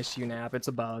an issue, Nap. It's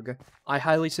a bug. I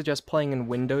highly suggest playing in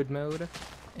windowed mode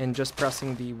and just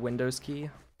pressing the Windows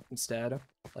key instead.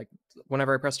 Like,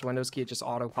 whenever I press the Windows key, it just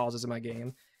auto-pauses in my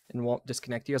game and won't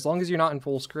disconnect you. As long as you're not in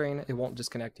full screen, it won't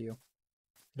disconnect you.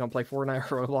 You don't play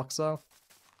Fortnite or Roblox, though?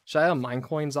 Should I have a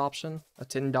Minecoins option? A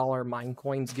 $10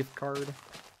 Minecoins gift card?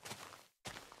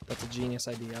 That's a genius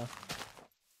idea.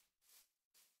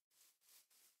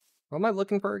 What am I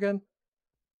looking for again?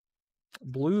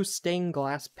 Blue stained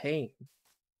glass paint.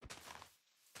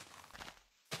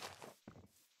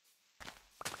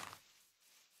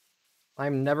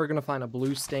 I'm never gonna find a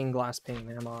blue stained glass paint,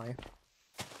 am I?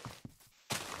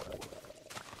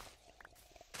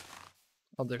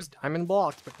 Oh, there's diamond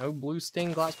blocks, but no blue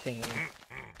stained glass paint.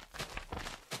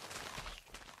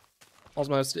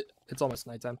 It's almost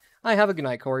nighttime. I have a good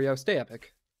night, Choreo. Stay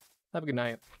epic. Have a good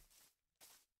night.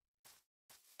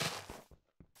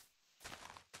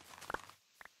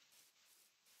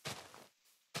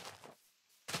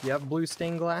 You have blue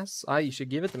stained glass? You should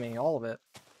give it to me, all of it.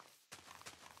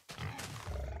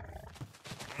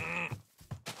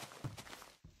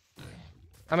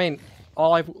 I mean,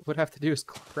 all I would have to do is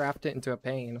craft it into a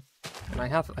pane. And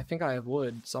I think I have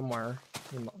wood somewhere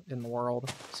in the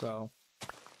world, so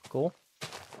cool.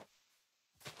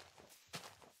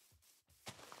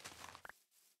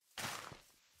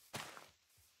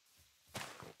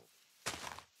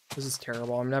 This is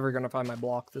terrible. I'm never gonna find my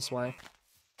block this way.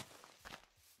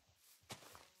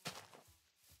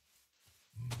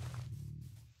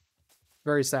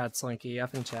 Very sad, Slinky.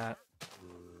 F in chat.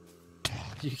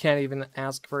 You can't even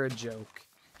ask for a joke.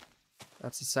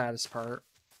 That's the saddest part.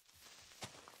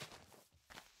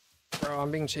 Bro, I'm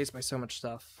being chased by so much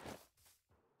stuff.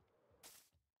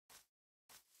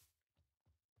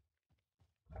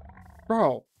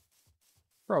 Bro,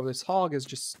 this hog is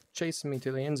just chasing me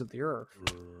to the ends of the earth.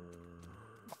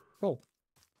 Cool.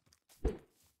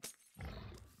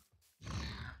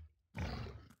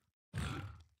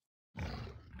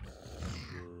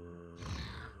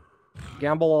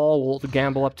 We'll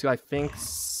gamble up to, I think,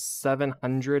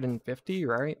 750,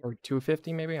 right? Or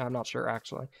 250 maybe? I'm not sure,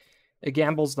 actually. It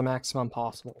gambles the maximum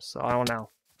possible, so I don't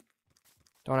know.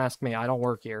 Don't ask me, I don't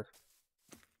work here.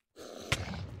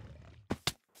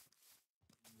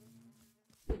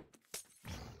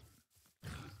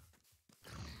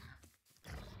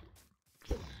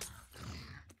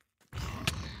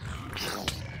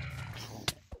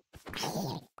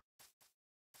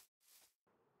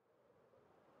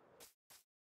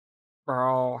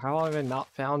 Bro, how have I not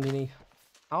found any...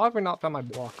 How have I not found my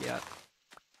block yet?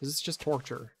 This is just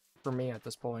torture for me at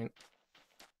this point.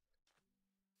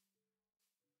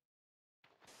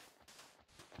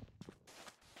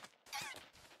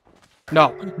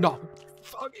 No, no!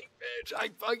 Fucking bitch,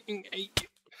 I fucking hate you!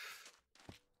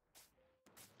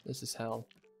 This is hell.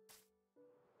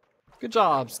 Good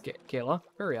job, Kayla.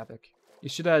 Very epic. You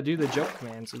should do the joke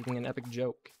command so you can get an epic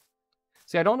joke.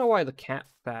 See, I don't know why the cat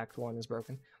fact one is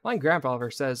broken. My grandfather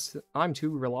says I'm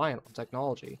too reliant on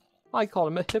technology. I called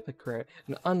him a hypocrite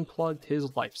and unplugged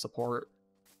his life support.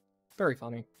 Very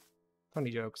funny.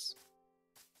 Funny jokes.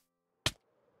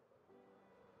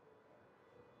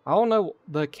 I don't know,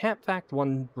 the cat fact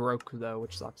one broke though,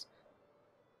 which sucks.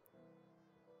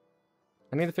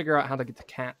 I need to figure out how to get the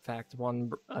cat fact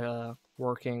one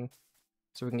working,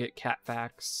 so we can get cat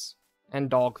facts and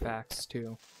dog facts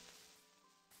too.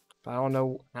 But I don't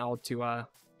know how to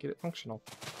get it functional.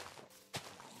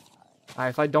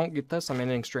 If I don't get this, I'm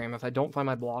ending stream. If I don't find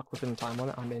my block within time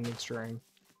limit, I'm ending stream.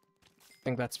 I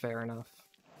think that's fair enough.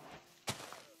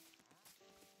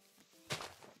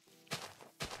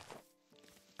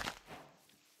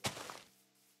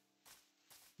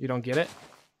 You don't get it?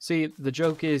 See, the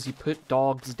joke is you put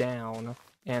dogs down,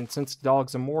 and since the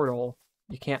dog's immortal,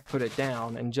 you can't put it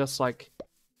down. And just like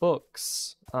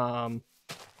books,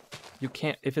 you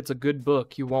can't, if it's a good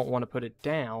book, you won't want to put it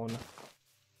down.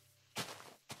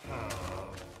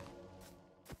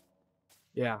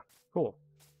 Yeah, cool.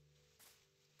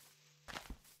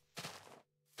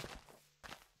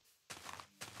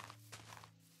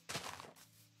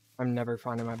 I'm never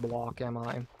finding my block, am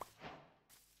I?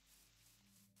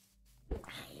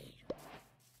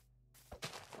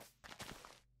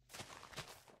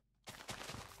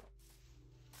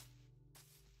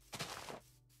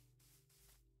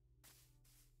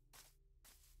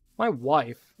 My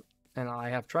wife and I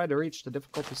have tried to reach the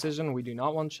difficult decision we do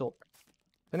not want children.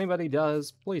 If anybody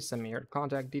does, please send me your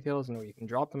contact details and we can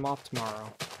drop them off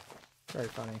tomorrow. Very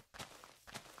funny.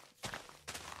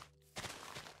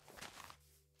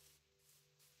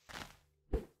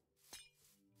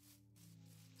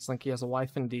 Slinky has a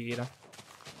wife indeed.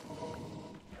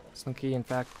 Slinky, in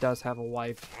fact, does have a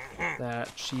wife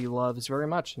that she loves very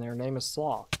much, and her name is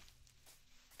Sloth.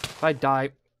 If I die...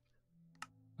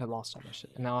 I lost all my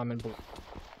shit, and now I'm in blue.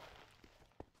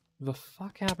 The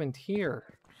fuck happened here?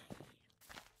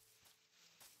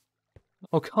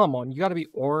 Oh, come on, you gotta be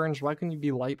orange, why couldn't you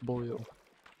be light blue?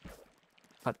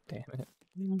 God damn it.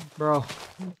 Bro.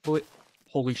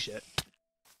 Holy shit.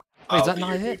 Wait, is that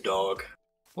not it? Dog.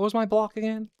 What was my block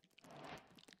again?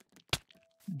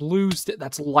 Blue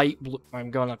that's light blue.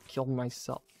 I'm gonna kill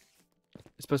myself.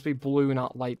 It's supposed to be blue,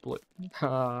 not light blue.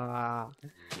 I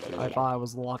thought I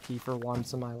was lucky for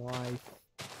once in my life.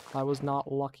 I was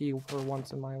not lucky for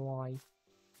once in my life.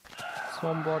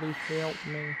 Somebody help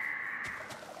me.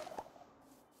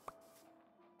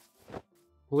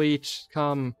 Bleach,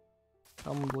 come.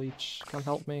 Come, Bleach. Come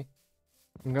help me.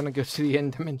 I'm gonna go to the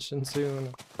end dimension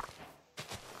soon.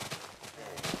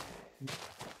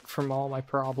 From all my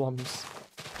problems.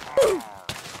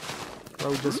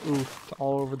 Bro just oofed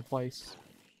all over the place.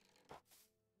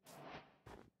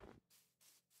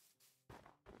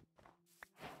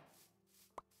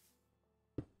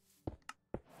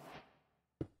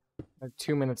 I have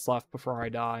 2 minutes left before I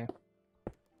die.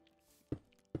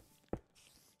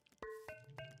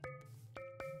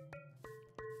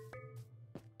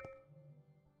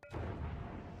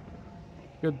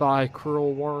 Goodbye,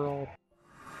 cruel world.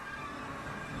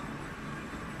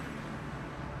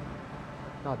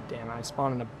 God damn it, I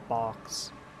spawned in a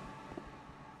box.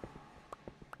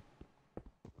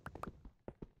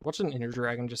 Watch an inner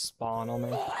dragon just spawn on me.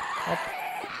 Oh.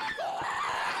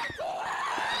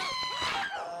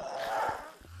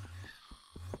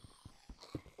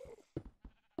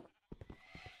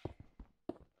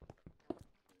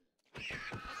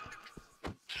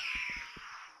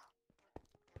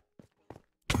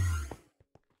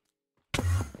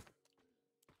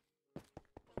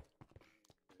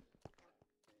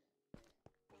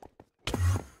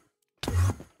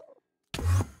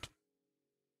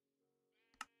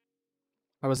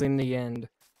 I was in the end.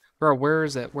 Bro, where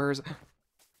is it? Where is it?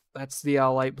 That's the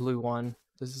light blue one.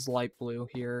 This is light blue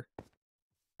here.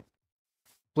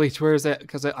 Bleach, where is it?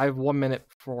 Because I have 1 minute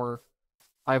for...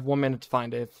 I have 1 minute to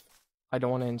find it if I don't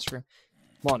want to end stream.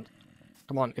 Come on.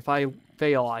 Come on. If I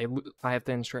fail, I have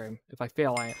to end stream. If I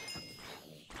fail, I...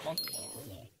 Come on.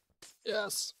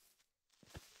 Yes!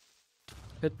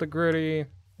 Hit the gritty.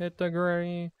 Hit the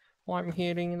gritty. I'm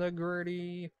hitting the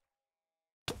gritty.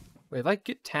 Wait, if I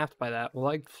get tapped by that, will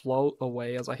I float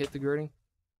away as I hit the gritty?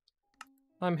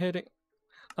 I'm hitting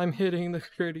the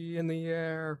gritty in the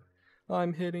air.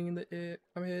 I'm hitting the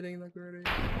gritty.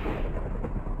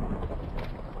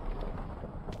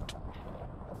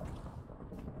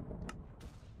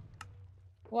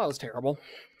 Well, that was terrible.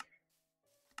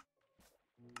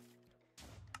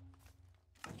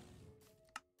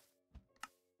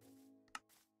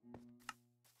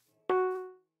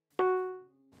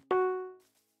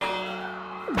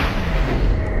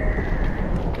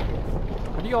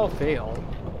 How do you all fail?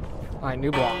 Alright,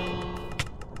 new block.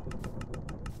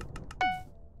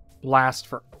 Blast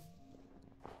for...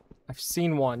 I've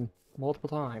seen one multiple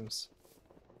times.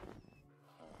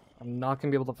 I'm not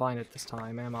gonna be able to find it this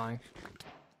time, am I? You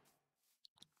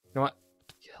know what?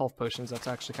 Health potions, that's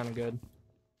actually kind of good.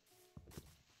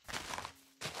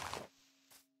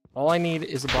 All I need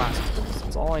is a blast furnace.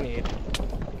 That's all I need.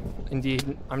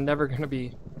 Indeed, I'm never gonna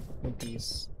be in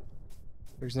peace.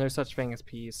 There's no such thing as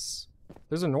peace.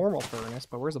 There's a normal furnace,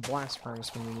 but where's a blast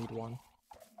furnace when you need one?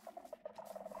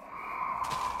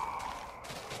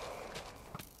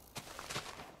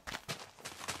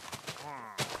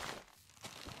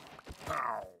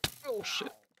 Oh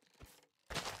shit.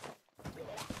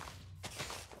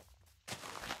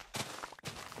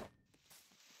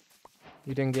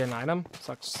 You didn't get an item?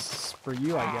 Sucks for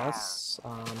you, I guess.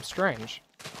 Strange.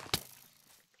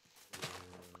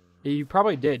 Yeah, you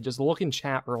probably did. Just look in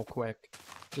chat real quick.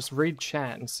 Just read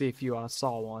chat and see if you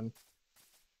saw one.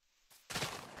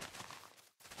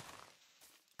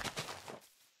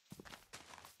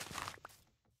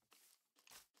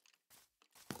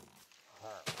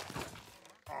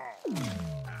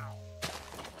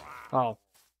 Oh.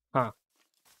 Huh.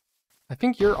 I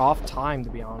think you're off time, to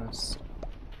be honest.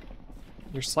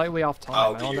 You're slightly off time.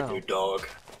 I'll I be don't your know. new dog.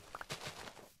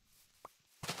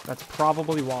 That's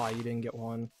probably why you didn't get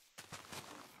one.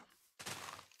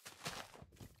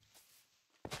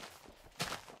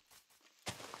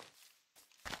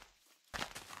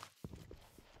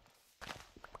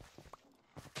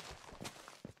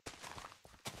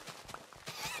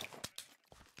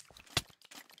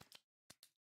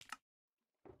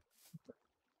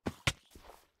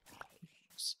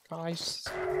 Sky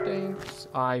stinks.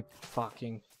 I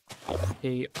fucking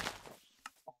hate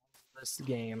this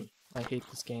game. I hate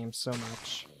this game so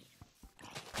much.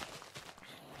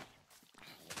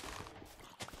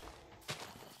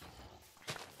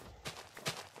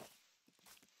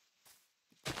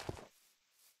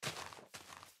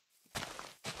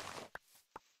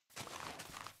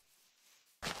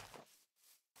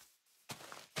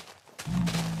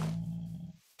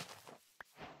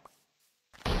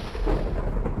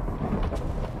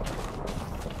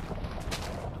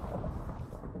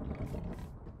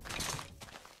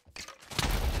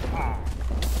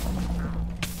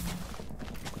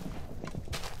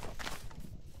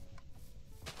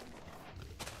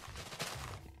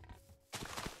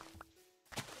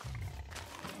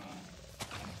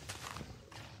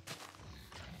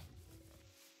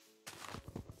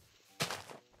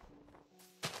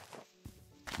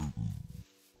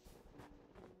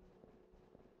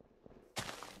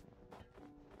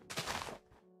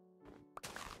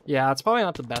 Yeah, it's probably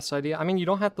not the best idea. I mean, you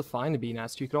don't have to find a bee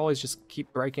nest. You could always just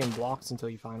keep breaking blocks until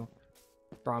you find them.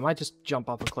 Bro, I might just jump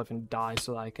off a cliff and die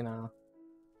so that I can, I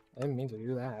didn't mean to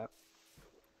do that.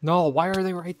 No, why are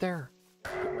they right there?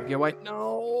 Get away.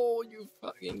 No, you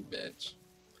fucking bitch.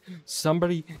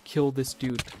 Somebody kill this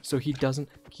dude so he doesn't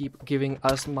keep giving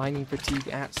us mining fatigue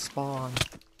at spawn.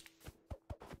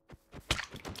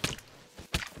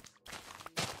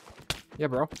 Yeah,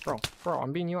 bro,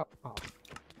 I'm beating you up. Oh.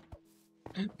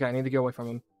 Okay, I need to get away from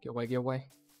him. Get away.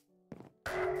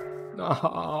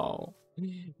 No.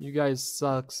 You guys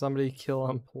suck. Somebody kill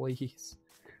him, please.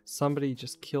 Somebody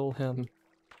just kill him.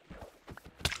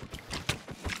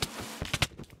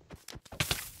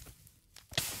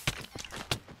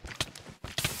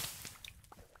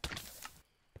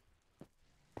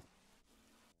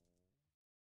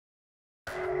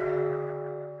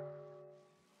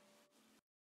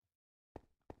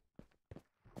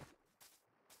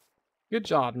 Good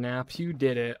job, Nap. You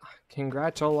did it.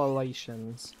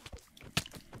 Congratulations.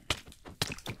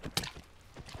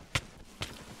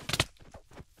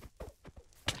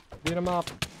 Beat him up.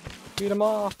 Beat him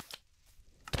off.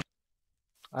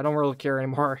 I don't really care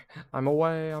anymore. I'm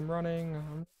away. I'm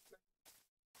running.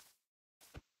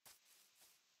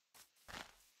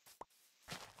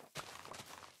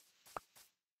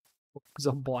 Where's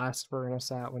a blast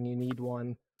furnace at when you need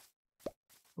one?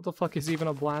 What the fuck is even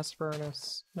a blast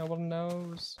furnace? No one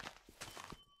knows.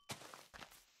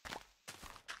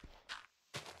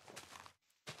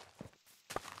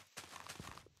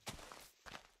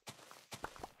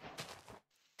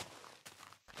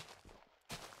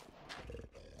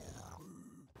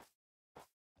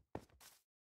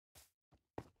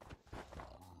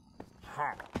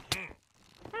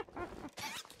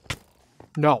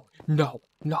 No.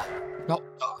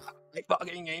 I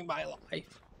fucking hate my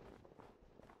life.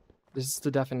 This is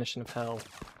the definition of hell.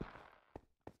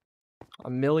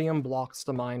 1,000,000 blocks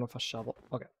to mine with a shovel.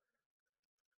 Okay.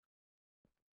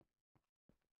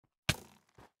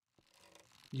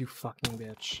 You fucking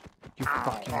bitch. You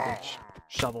fucking bitch.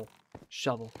 Shovel.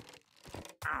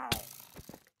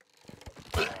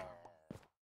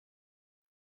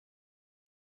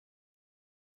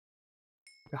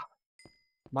 Yeah.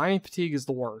 Mining fatigue is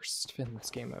the worst in this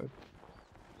game mode.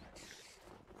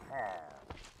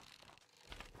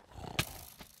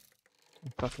 I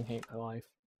fucking hate my life.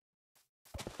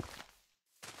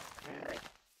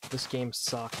 This game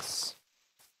sucks.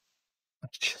 I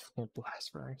just want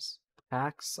blast furnace.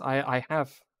 Packs? I'm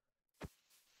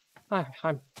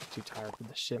too tired for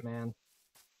this shit, man.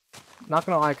 Not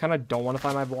gonna lie, I kind of don't want to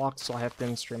find my blocks, so I have to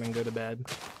end stream and go to bed.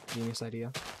 Genius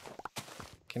idea.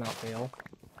 Cannot fail.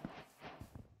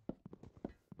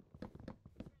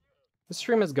 This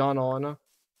stream has gone on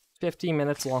 15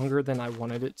 minutes longer than I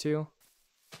wanted it to.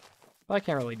 But I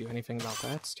can't really do anything about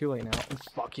that. It's too late now. I'm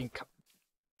fucking...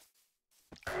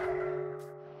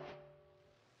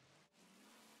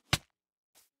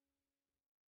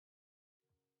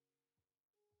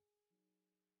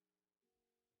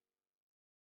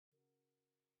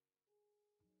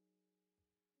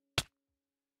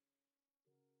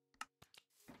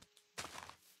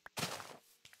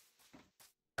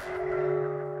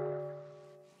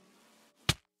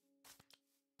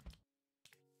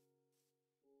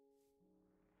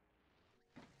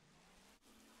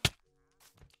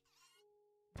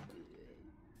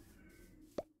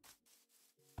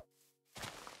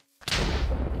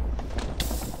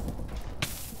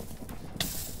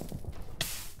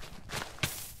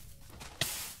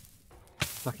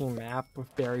 Fucking map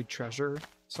with buried treasure.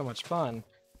 So much fun.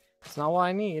 It's not what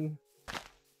I need.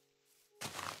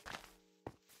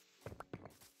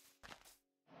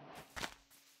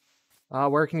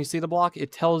 Where can you see the block?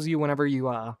 It tells you whenever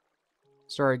you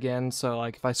start again. So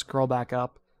like if I scroll back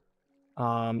up,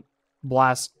 the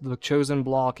chosen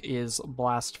block is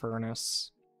blast furnace.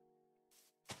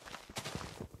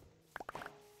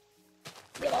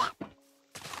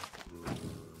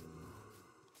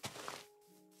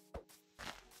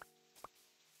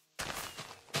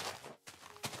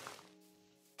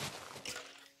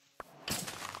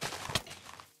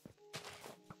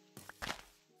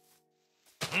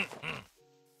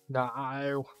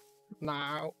 No.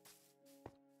 No.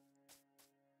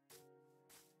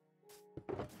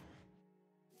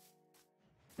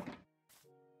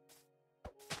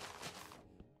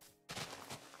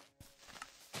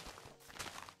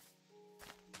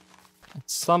 At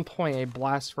some point, a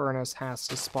blast furnace has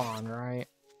to spawn, right?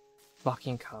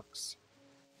 Fucking cucks.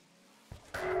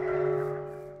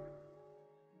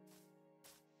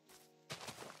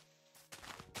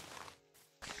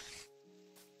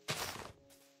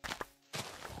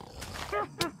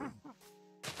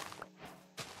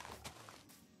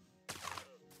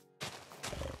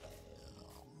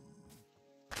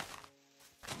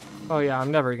 Oh yeah,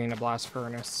 I'm never getting a blast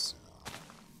furnace.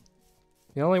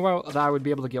 The only way that I would be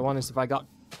able to get one is if I got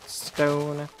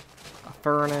stone, a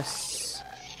furnace,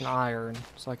 and iron,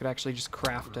 so I could actually just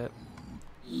craft it.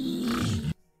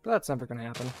 But that's never gonna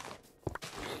happen.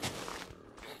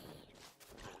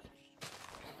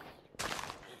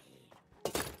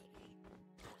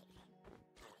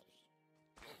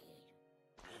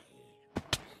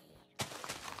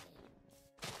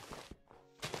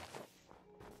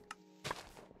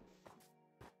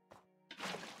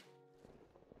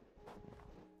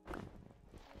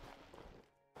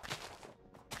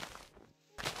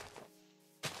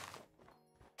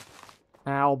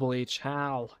 Ow, Bleach,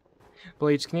 how?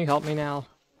 Bleach, can you help me now?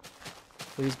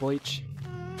 Please, Bleach.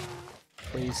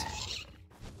 Please.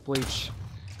 Bleach.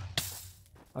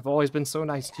 I've always been so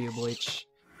nice to you, Bleach.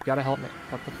 You gotta help me.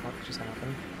 What the fuck just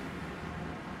happened?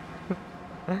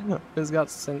 This got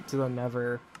sent to the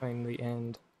Never in the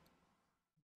end.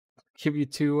 Give you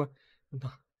 2.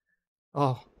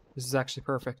 Oh, this is actually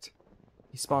perfect.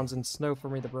 He spawns in snow for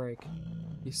me to break.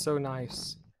 He's so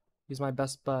nice. He's my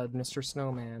best bud, Mr.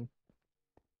 Snowman.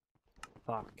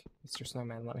 Fuck. Mr.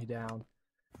 Snowman let me down.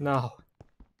 No.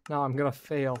 No, I'm gonna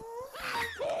fail.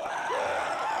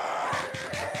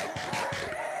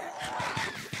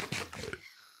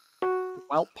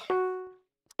 Welp.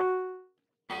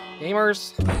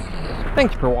 Gamers,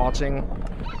 thank you for watching.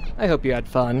 I hope you had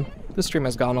fun. This stream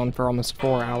has gone on for almost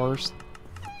 4 hours.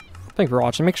 Thank you for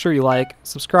watching. Make sure you like,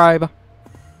 subscribe,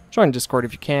 join Discord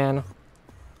if you can.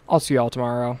 I'll see you all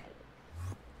tomorrow.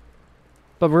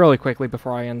 But really quickly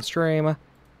before I end the stream,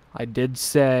 I did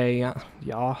say,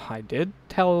 yeah, I did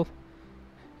tell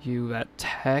you that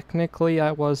technically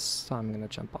I'm gonna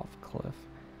jump off a cliff.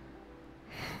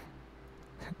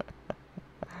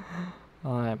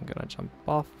 I'm gonna jump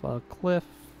off a cliff.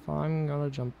 I'm gonna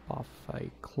jump off a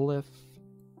cliff.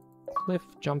 Cliff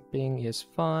jumping is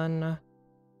fun.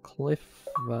 Cliff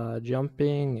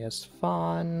jumping is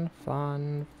fun.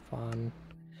 Fun.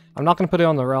 I'm not going to put it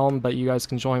on the realm, but you guys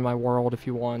can join my world if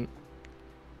you want.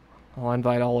 I'll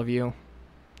invite all of you.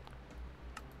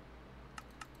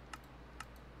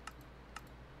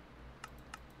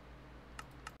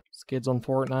 Skid's on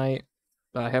Fortnite,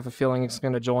 but I have a feeling it's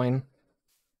going to join.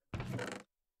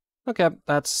 Okay,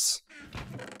 that's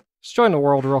Just join the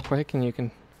world real quick and you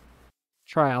can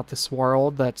try out this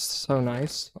world that's so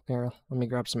nice. Here, let me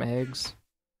grab some eggs.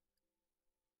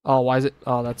 Oh, why is it?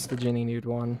 Oh, that's the Jenny nude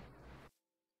one.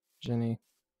 Jenny.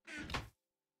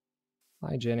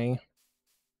 Hi, Jenny.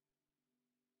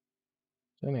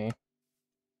 Jenny.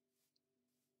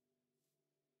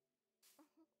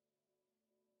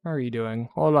 How are you doing?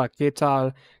 Hola, ¿qué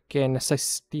tal? ¿Qué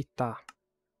necesita?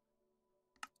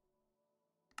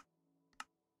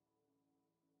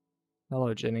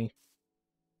 Hello, Jenny.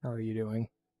 How are you doing?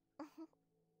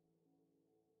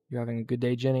 You having a good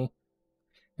day, Jenny?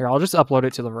 Here, I'll just upload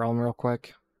it to the realm real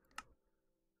quick.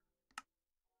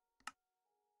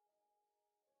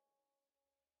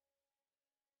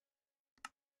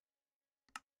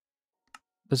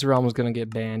 This realm is gonna get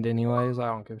banned anyways. I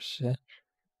don't give a shit.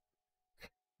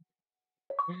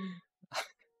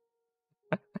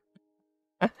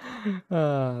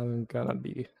 I'm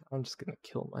just gonna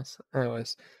kill myself.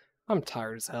 Anyways, I'm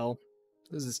tired as hell.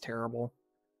 This is terrible.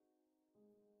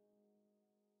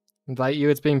 Invite you?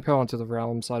 It's being put onto the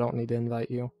realm, so I don't need to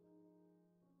invite you.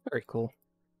 Very cool.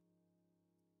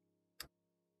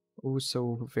 Oh,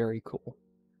 so very cool.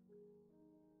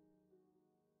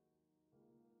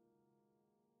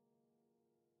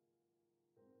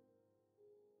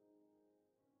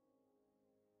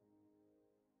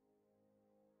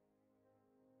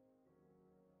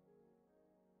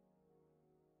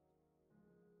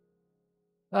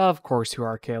 Of course you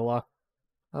are, Kayla.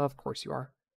 Of course you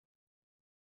are.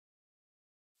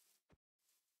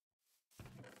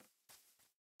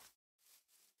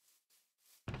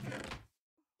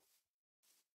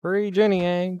 Free Jenny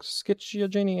eggs. Get you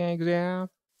Jenny eggs, yeah.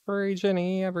 Free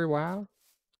Jenny everywhere.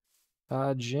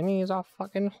 Jenny is a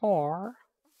fucking whore.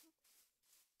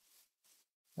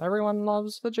 Everyone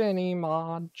loves the Jenny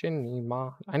mod. Jenny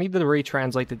mod. I need to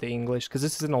retranslate it to English because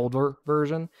this is an older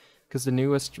version. Because the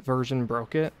newest version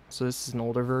broke it. So this is an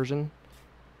older version.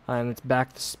 And it's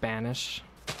back to Spanish.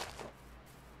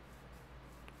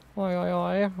 Oi, oi,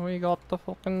 oi. We got the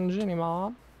fucking Jenny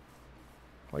mod.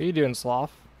 What are you doing,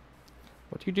 Sloth?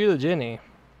 What do you do to Jenny?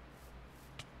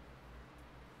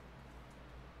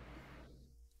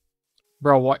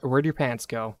 Bro, where'd your pants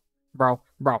go? Bro,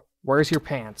 where's your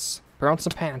pants? Put on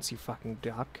some pants, you fucking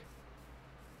duck.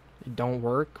 It don't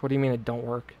work? What do you mean it don't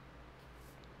work?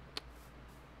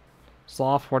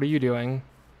 Sloth, what are you doing?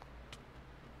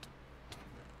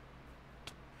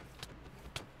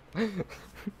 I'm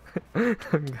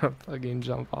gonna fucking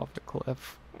jump off the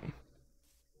cliff.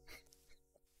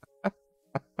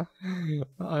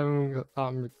 I'm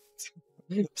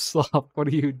Sloth, what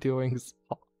are you doing,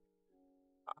 Sloth?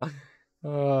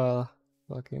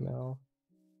 Fucking hell.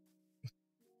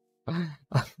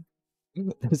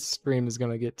 This stream is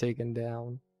gonna get taken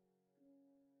down.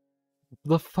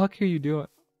 The fuck are you doing?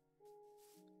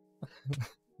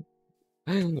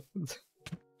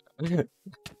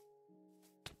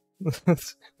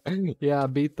 Yeah,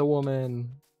 beat the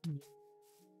woman.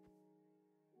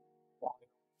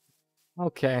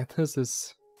 Okay, this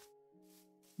is...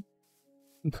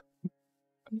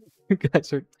 You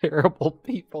guys are terrible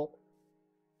people.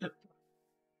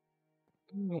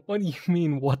 What do you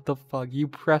mean, what the fuck? You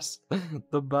pressed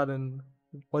the button.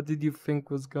 What did you think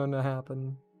was gonna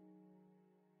happen?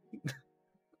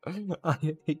 I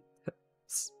hate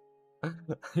this.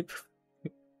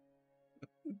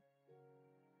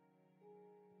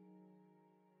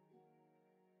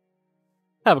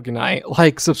 Have a good night.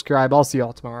 Like, subscribe. I'll see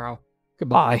y'all tomorrow.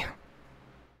 Goodbye.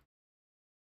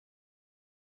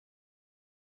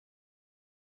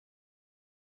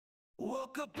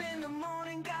 Woke up in the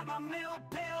morning, got my milk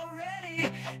pail ready.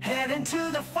 Heading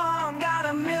to the farm, got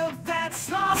a milk that's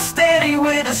not steady.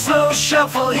 With a slow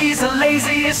shuffle, he's the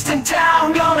laziest in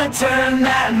town. Gonna turn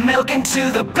that milk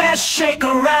into the best shake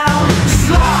around.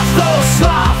 Sloth, oh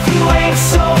sloth, you ain't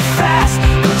so fast.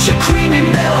 Put your creamy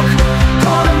milk,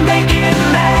 gonna make it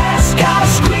last. Gotta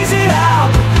squeeze it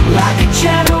out like a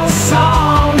gentle song.